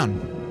get down?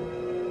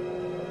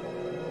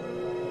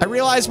 I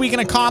realize we can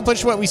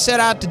accomplish what we set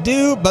out to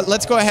do, but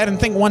let's go ahead and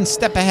think one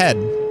step ahead.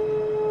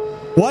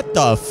 What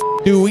the f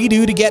do we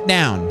do to get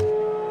down?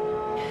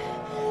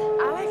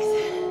 Alex?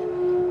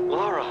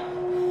 Lara.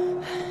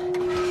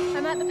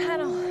 I'm at the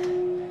panel.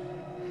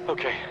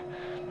 Okay.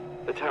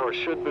 The tower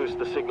should boost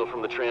the signal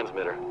from the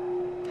transmitter.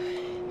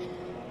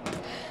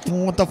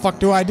 What the fuck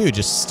do I do?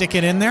 Just stick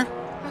it in there?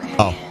 Okay.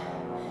 Oh.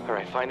 All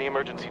right, find the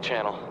emergency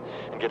channel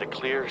and get a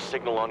clear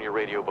signal on your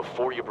radio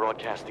before you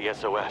broadcast the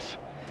SOS.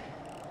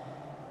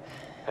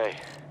 Hey,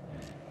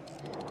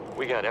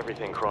 we got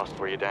everything crossed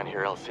for you down here,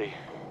 LC.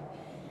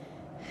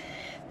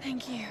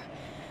 Thank you.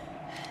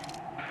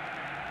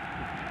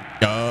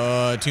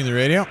 Tune the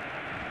radio.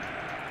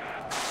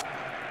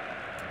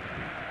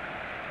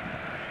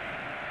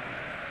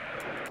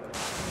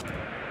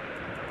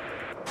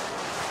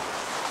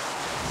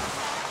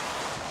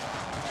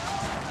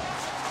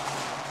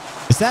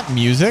 Is that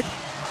music?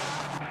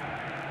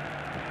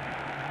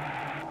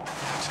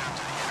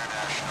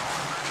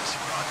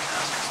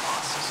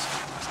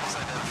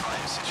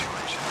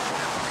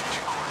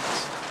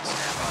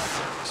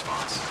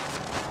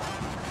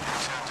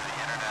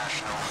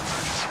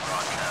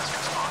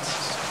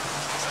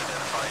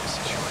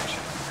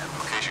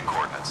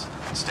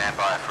 Stand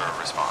by for a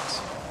response.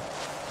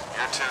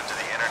 You're tuned to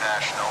the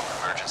International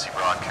Emergency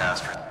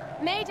Broadcaster.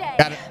 Mayday!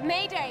 Got it.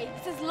 Mayday!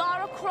 This is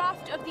Lara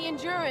Croft of the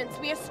Endurance.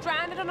 We are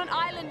stranded on an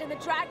island in the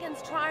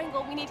Dragon's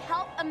Triangle. We need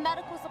help and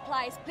medical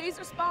supplies. Please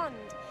respond.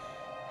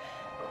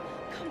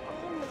 Come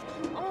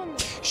on.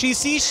 She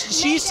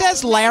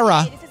says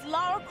Lara. This is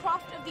Lara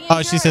Croft of the Oh,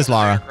 Endurance. she says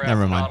Lara.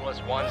 Never mind. Nautilus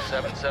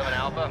 177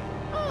 Alpha.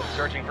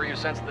 Searching for you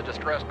since the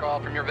distress call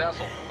from your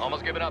vessel.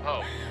 Almost given up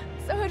hope.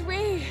 So had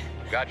we.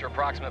 Got your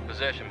approximate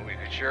position. We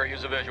could sure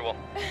use a visual.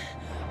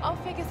 I'll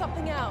figure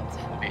something out.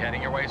 We'll be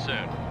heading your way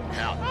soon.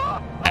 Out.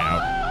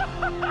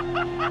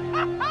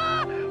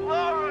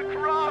 Lara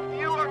Croft,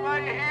 you are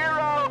my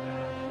hero!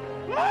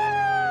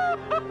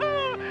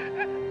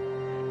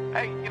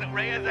 Hey, you know,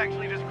 Reyes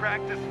actually just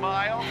cracked a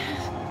smile.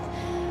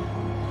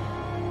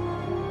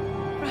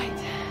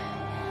 Right.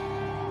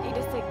 Need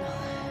a signal.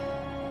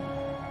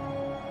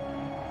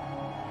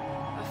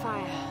 A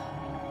fire.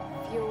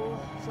 Fuel,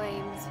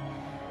 flames.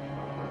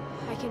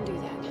 I can do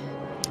that.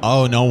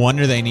 Oh, no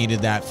wonder they needed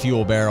that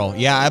fuel barrel.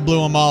 Yeah, I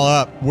blew them all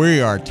up. We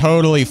are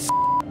totally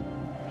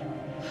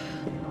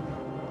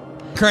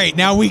great.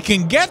 Now we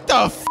can get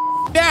the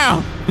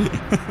down.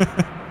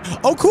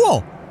 Oh,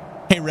 cool.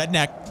 Hey,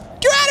 Redneck.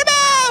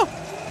 Geronimo!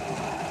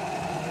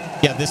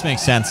 Yeah, this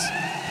makes sense.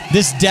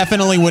 This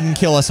definitely wouldn't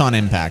kill us on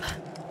impact.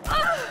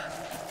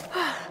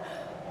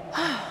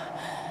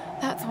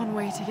 That's one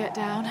way to get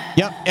down.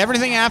 Yep,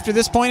 everything after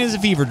this point is a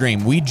fever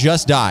dream. We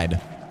just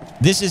died.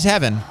 This is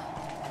heaven.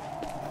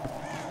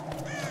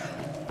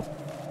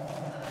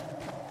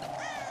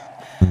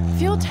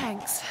 Fuel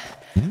tanks.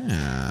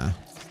 Yeah.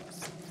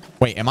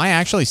 Wait, am I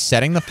actually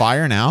setting the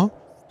fire now?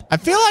 I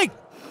feel like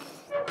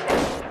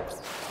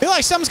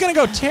something's gonna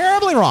go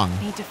terribly wrong.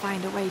 Need to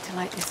find a way to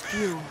light this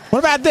fuel. What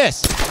about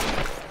this?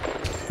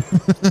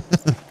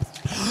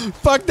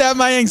 Fuck that,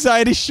 my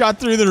anxiety shot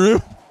through the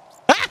roof.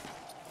 Ah!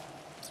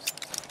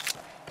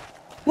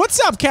 What's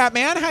up,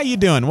 Catman? How you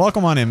doing?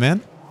 Welcome on in, man.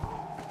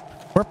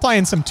 We're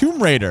playing some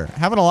Tomb Raider.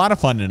 Having a lot of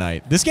fun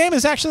tonight. This game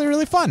is actually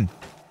really fun.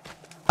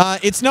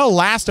 It's no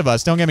Last of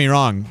Us, don't get me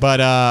wrong, but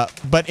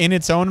in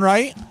its own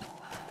right,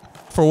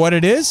 for what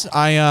it is,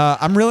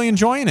 I'm really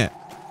enjoying it.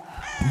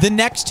 The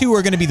next two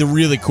are going to be the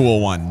really cool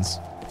ones.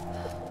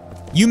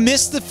 You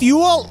missed the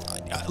fuel?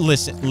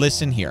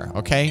 Listen here,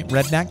 okay?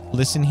 Redneck,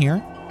 listen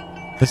here.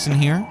 Listen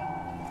here.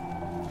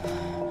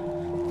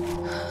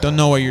 Don't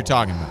know what you're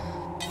talking about.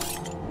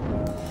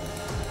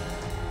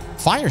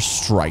 Fire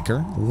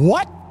Striker?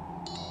 What?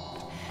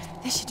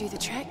 This should do the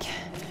trick.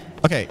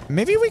 Okay,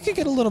 maybe we could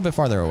get a little bit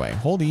farther away.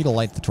 Hold E to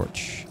light the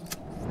torch.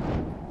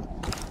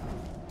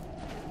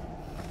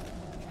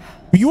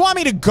 You want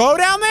me to go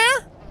down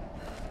there?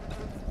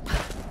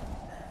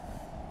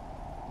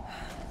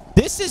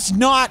 This is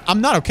not...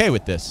 I'm not okay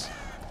with this.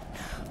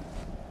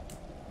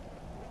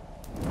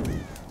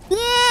 Yeah!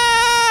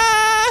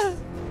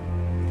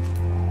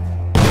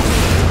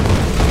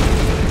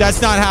 That's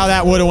not how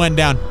that would have went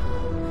down.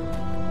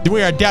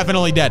 We are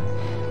definitely dead.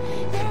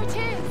 There it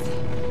is.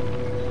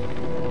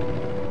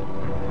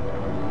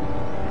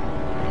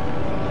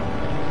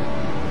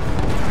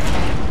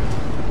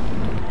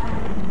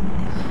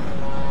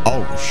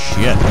 Oh,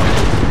 shit.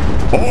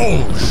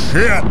 Oh,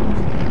 shit.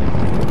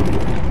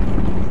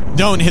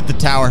 Don't hit the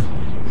tower.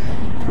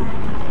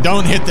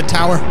 Don't hit the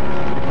tower.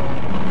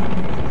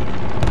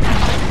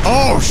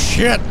 Oh,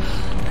 shit.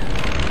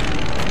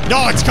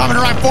 No, it's coming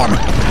right for me.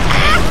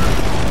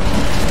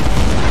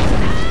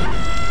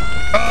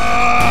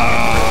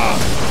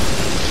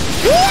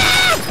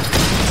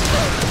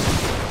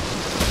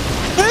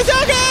 It's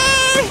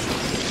okay.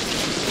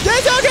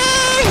 It's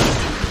okay.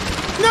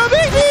 No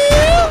big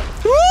deal.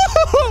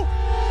 Woo!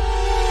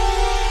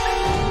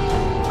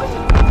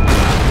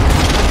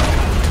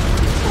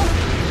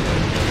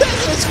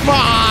 This is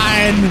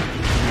fine.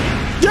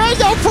 There's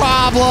no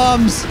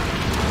problems.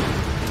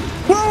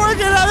 We're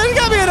working on it. There's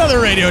got to be another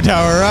radio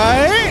tower,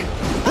 right?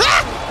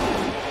 Ah!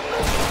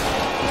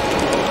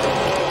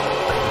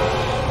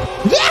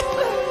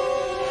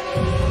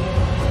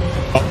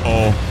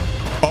 Uh-oh.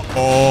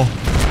 Uh-oh.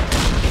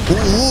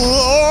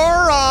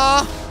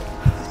 Laura!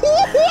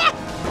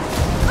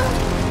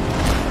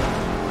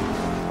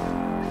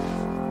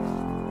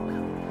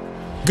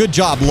 Good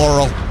job,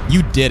 Laurel.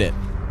 You did it.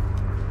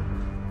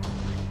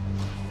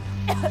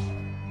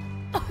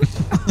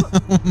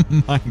 Oh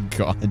my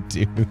god,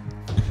 dude.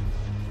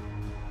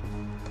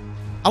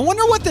 I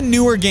wonder what the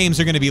newer games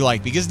are going to be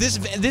like, because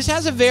this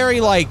has a very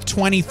like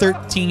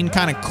 2013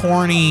 kind of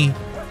corny.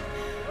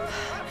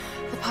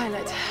 The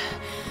pilot.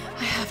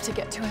 I have to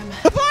get to him.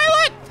 The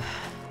pilot!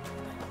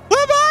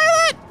 The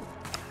pilot!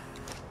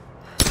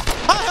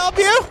 I'll help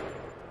you.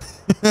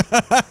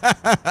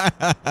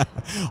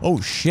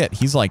 Oh shit,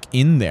 he's like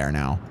in there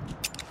now.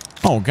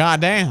 Oh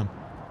goddamn.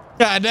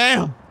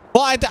 Goddamn.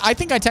 Well, I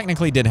think I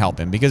technically did help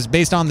him, because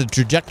based on the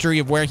trajectory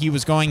of where he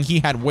was going, he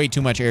had way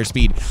too much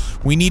airspeed.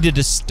 We needed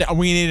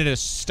to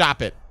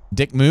stop it.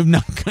 Dick move,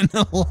 not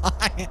gonna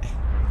lie.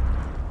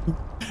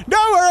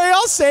 Don't worry,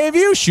 I'll save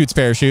you. Shoots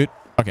parachute.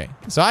 Okay,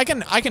 so I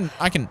can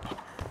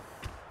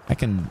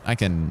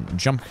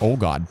jump. Oh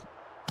god.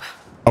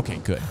 Okay,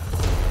 good.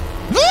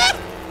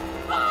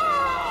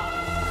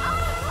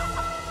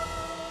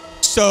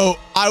 So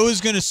I was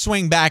going to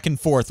swing back and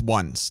forth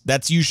once.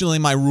 That's usually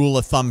my rule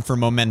of thumb for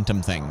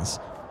momentum things.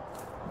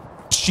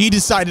 She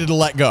decided to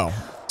let go.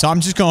 So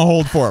I'm just going to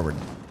hold forward.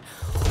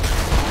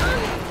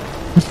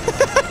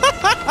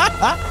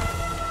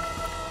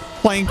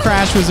 Plane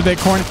crash was a bit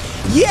corny.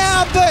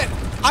 Yeah, but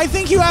I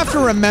think you have to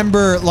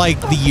remember, like,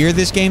 the year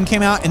this game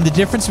came out and the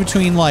difference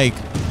between, like,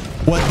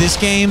 what this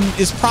game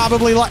is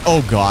probably like.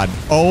 Oh, God.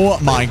 Oh,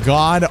 my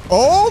God.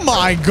 Oh,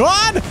 my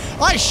God.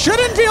 I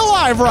shouldn't be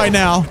alive right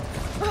now.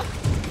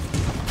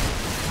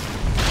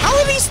 How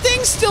are these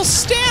things still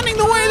standing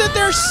the way that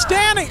they're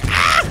standing?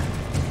 Ah!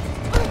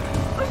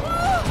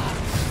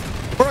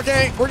 We're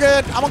okay. We're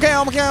good. I'm okay.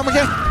 I'm okay. I'm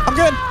okay. I'm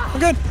good. I'm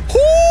good.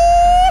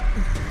 Whoop!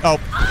 Oh.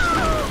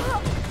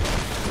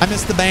 I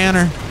missed the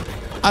banner.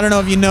 I don't know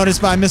if you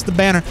noticed, but I missed the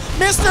banner.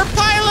 Mr.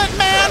 Pilot,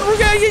 man!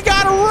 You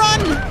gotta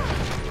run!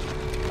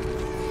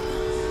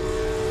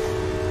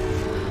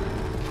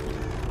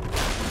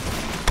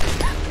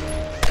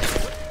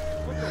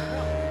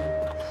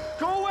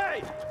 Go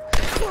away!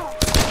 Go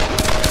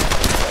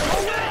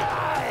away!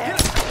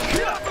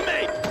 Get off of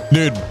me!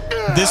 Dude,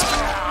 this...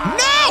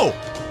 No!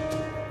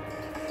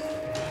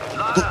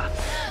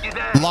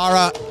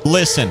 Lara,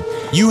 listen.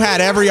 You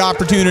had every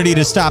opportunity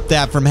to stop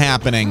that from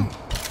happening.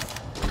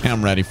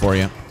 I'm ready for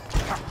you.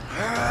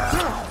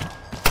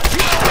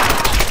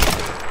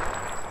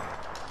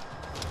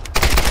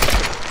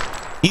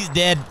 He's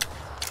dead.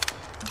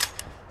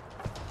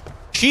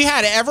 She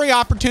had every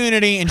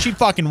opportunity and she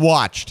fucking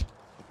watched.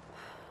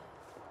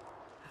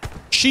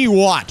 She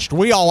watched.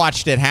 We all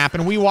watched it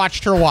happen. We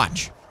watched her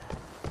watch.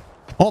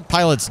 Well,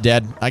 Pilot's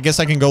dead. I guess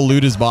I can go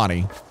loot his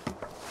body.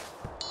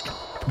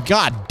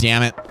 God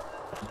damn it.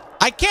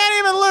 I can't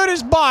even loot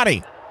his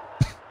body.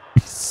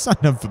 Son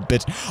of a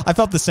bitch. I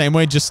felt the same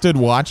way. Just stood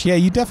watch. Yeah,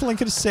 you definitely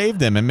could have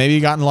saved him and maybe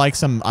gotten like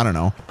some, I don't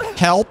know,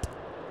 help.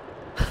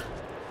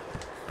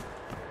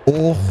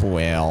 Oh,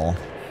 well.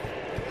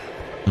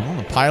 Well,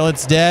 the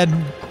pilot's dead.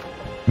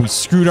 We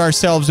screwed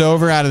ourselves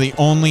over out of the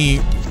only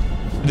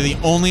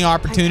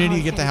opportunity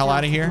to get the hell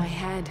out of here. My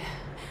head.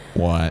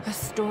 What? A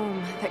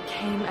storm that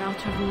came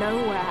out of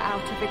nowhere,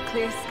 out of a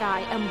clear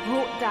sky, and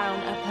brought down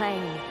a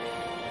plane.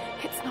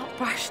 It's not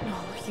rational.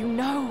 You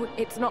know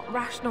it's not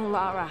rational,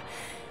 Lara.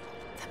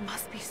 There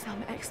must be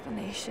some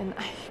explanation.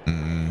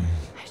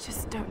 I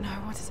just don't know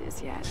what it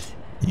is yet.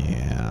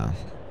 Yeah.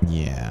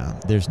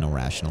 There's no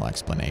rational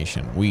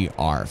explanation. We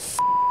are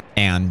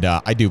and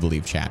I do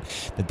believe, chat,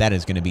 that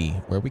is going to be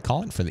where we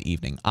call it for the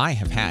evening. I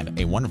have had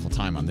a wonderful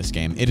time on this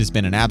game. It has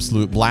been an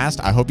absolute blast.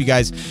 I hope you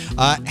guys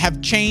have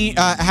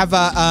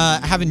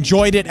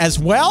enjoyed it as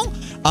well.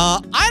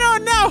 I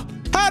don't know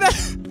how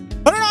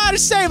to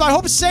save. I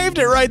hope it saved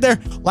it right there.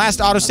 Last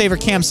autosaver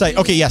campsite.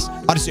 Okay, yes.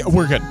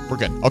 We're good. We're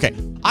good. Okay.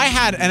 I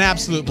had an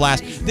absolute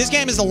blast. This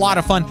game is a lot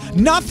of fun.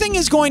 Nothing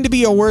is going to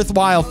be a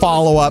worthwhile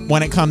follow-up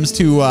when it comes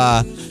to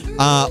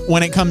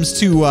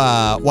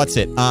what's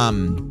it?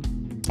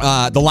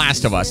 The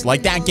Last of Us.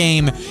 Like, that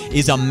game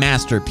is a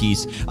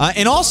masterpiece.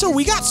 And also,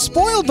 we got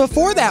spoiled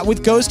before that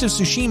with Ghost of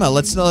Tsushima.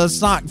 Let's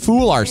not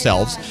fool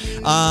ourselves.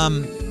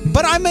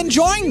 But I'm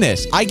enjoying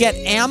this. I get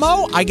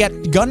ammo, I get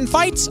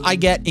gunfights, I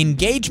get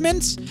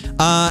engagements,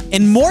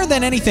 and more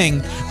than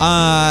anything,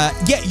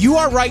 yeah, you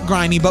are right,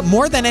 Grimy, but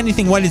more than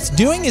anything, what it's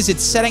doing is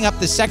it's setting up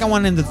the second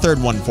one and the third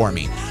one for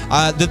me.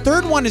 The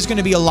third one is going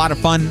to be a lot of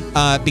fun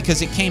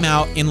because it came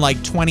out in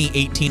like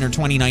 2018 or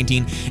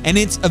 2019, and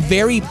it's a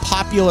very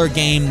popular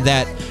game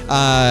that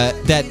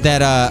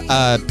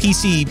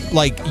PC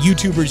like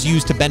YouTubers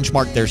use to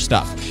benchmark their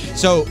stuff.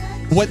 So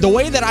the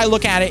way that I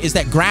look at it is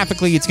that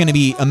graphically it's going to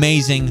be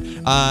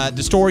amazing.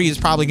 The story is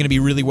probably going to be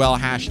really well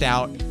hashed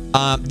out.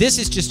 This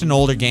is just an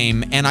older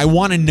game, and I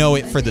want to know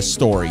it for the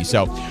story.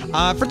 So,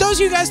 for those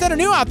of you guys that are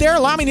new out there,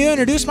 allow me to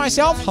introduce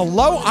myself.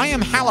 Hello, I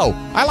am HaLLoW.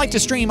 I like to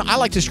stream. I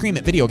like to stream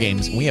at video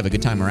games. We have a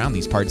good time around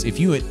these parts. If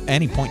you at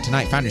any point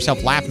tonight found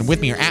yourself laughing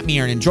with me or at me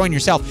or enjoying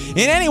yourself in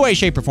any way,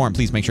 shape, or form,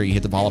 please make sure you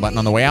hit the follow button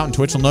on the way out, and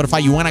Twitch will notify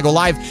you when I go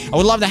live. I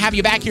would love to have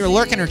you back here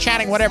lurking or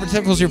chatting, whatever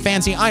tickles your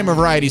fancy. I'm a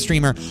variety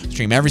streamer.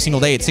 Stream every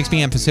single day at 6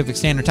 p.m. Pacific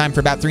Standard Time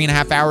for about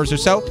 3.5 hours or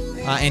so.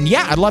 And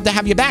yeah, I'd love to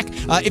have you back.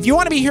 If you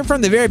want to be here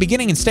from the very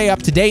beginning and stay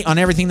up to date on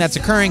everything that's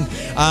occurring,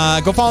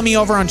 go follow me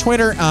over on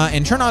Twitter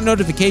and turn on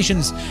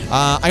notifications.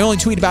 I only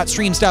tweet about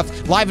stream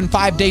stuff, live in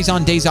 5 days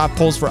on, days off,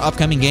 polls for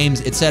upcoming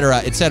games, etc.,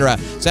 etc.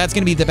 So that's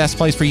going to be the best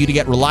place for you to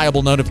get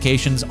reliable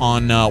notifications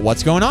on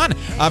what's going on.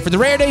 For the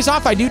rare days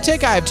off, I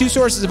have 2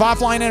 sources of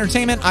offline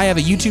entertainment. I have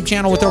a YouTube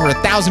channel with over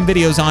 1,000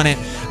 videos on it.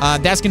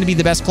 That's going to be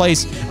the best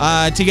place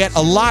to get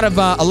a lot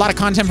of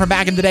content from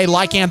back in the day.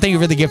 Like and thank you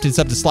for the gifted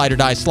sub to Slide or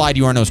Die. Slide,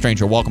 you are no stranger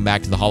stranger, welcome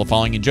back to the HaLLoW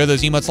following. Enjoy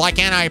those emotes, like,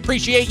 and I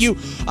appreciate you.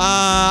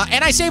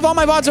 And I save all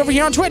my VODs over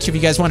here on Twitch if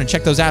you guys want to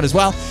check those out as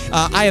well.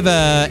 I have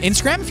an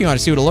Instagram if you want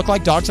to see what it look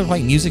like, dogs look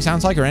like, music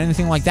sounds like, or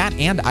anything like that.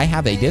 And I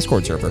have a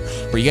Discord server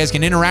where you guys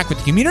can interact with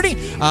the community,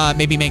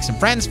 maybe make some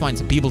friends, find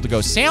some people to go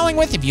sailing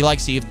with if you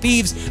like Sea of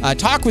Thieves,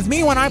 talk with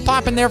me when I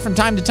pop in there from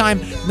time to time,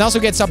 and also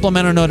get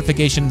supplemental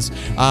notifications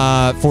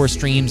for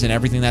streams and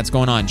everything that's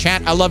going on.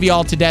 Chat, I love you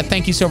all to death.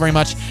 Thank you so very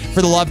much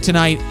for the love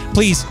tonight.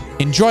 Please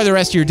enjoy the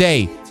rest of your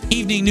day,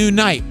 evening, noon,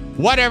 night,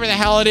 whatever the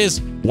hell it is,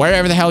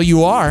 wherever the hell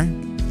you are,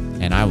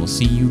 and I will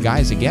see you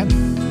guys again.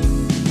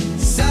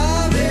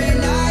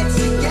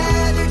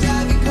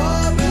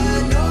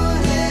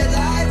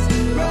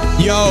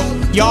 Yo,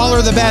 y'all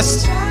are the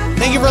best.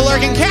 Thank you for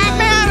lurking.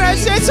 Catman,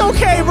 it's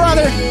okay,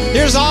 brother.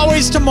 There's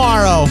always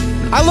tomorrow.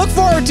 I look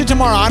forward to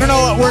tomorrow. I don't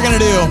know what we're going to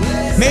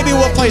do. Maybe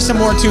we'll play some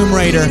more Tomb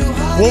Raider.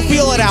 We'll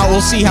feel it out.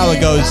 We'll see how it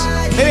goes.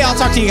 Maybe I'll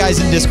talk to you guys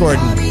in Discord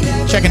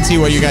and check and see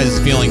what you guys'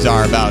 feelings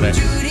are about it.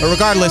 But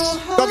regardless,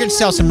 go get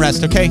yourself some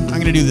rest, okay? I'm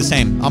going to do the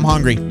same. I'm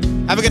hungry.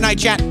 Have a good night,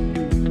 chat.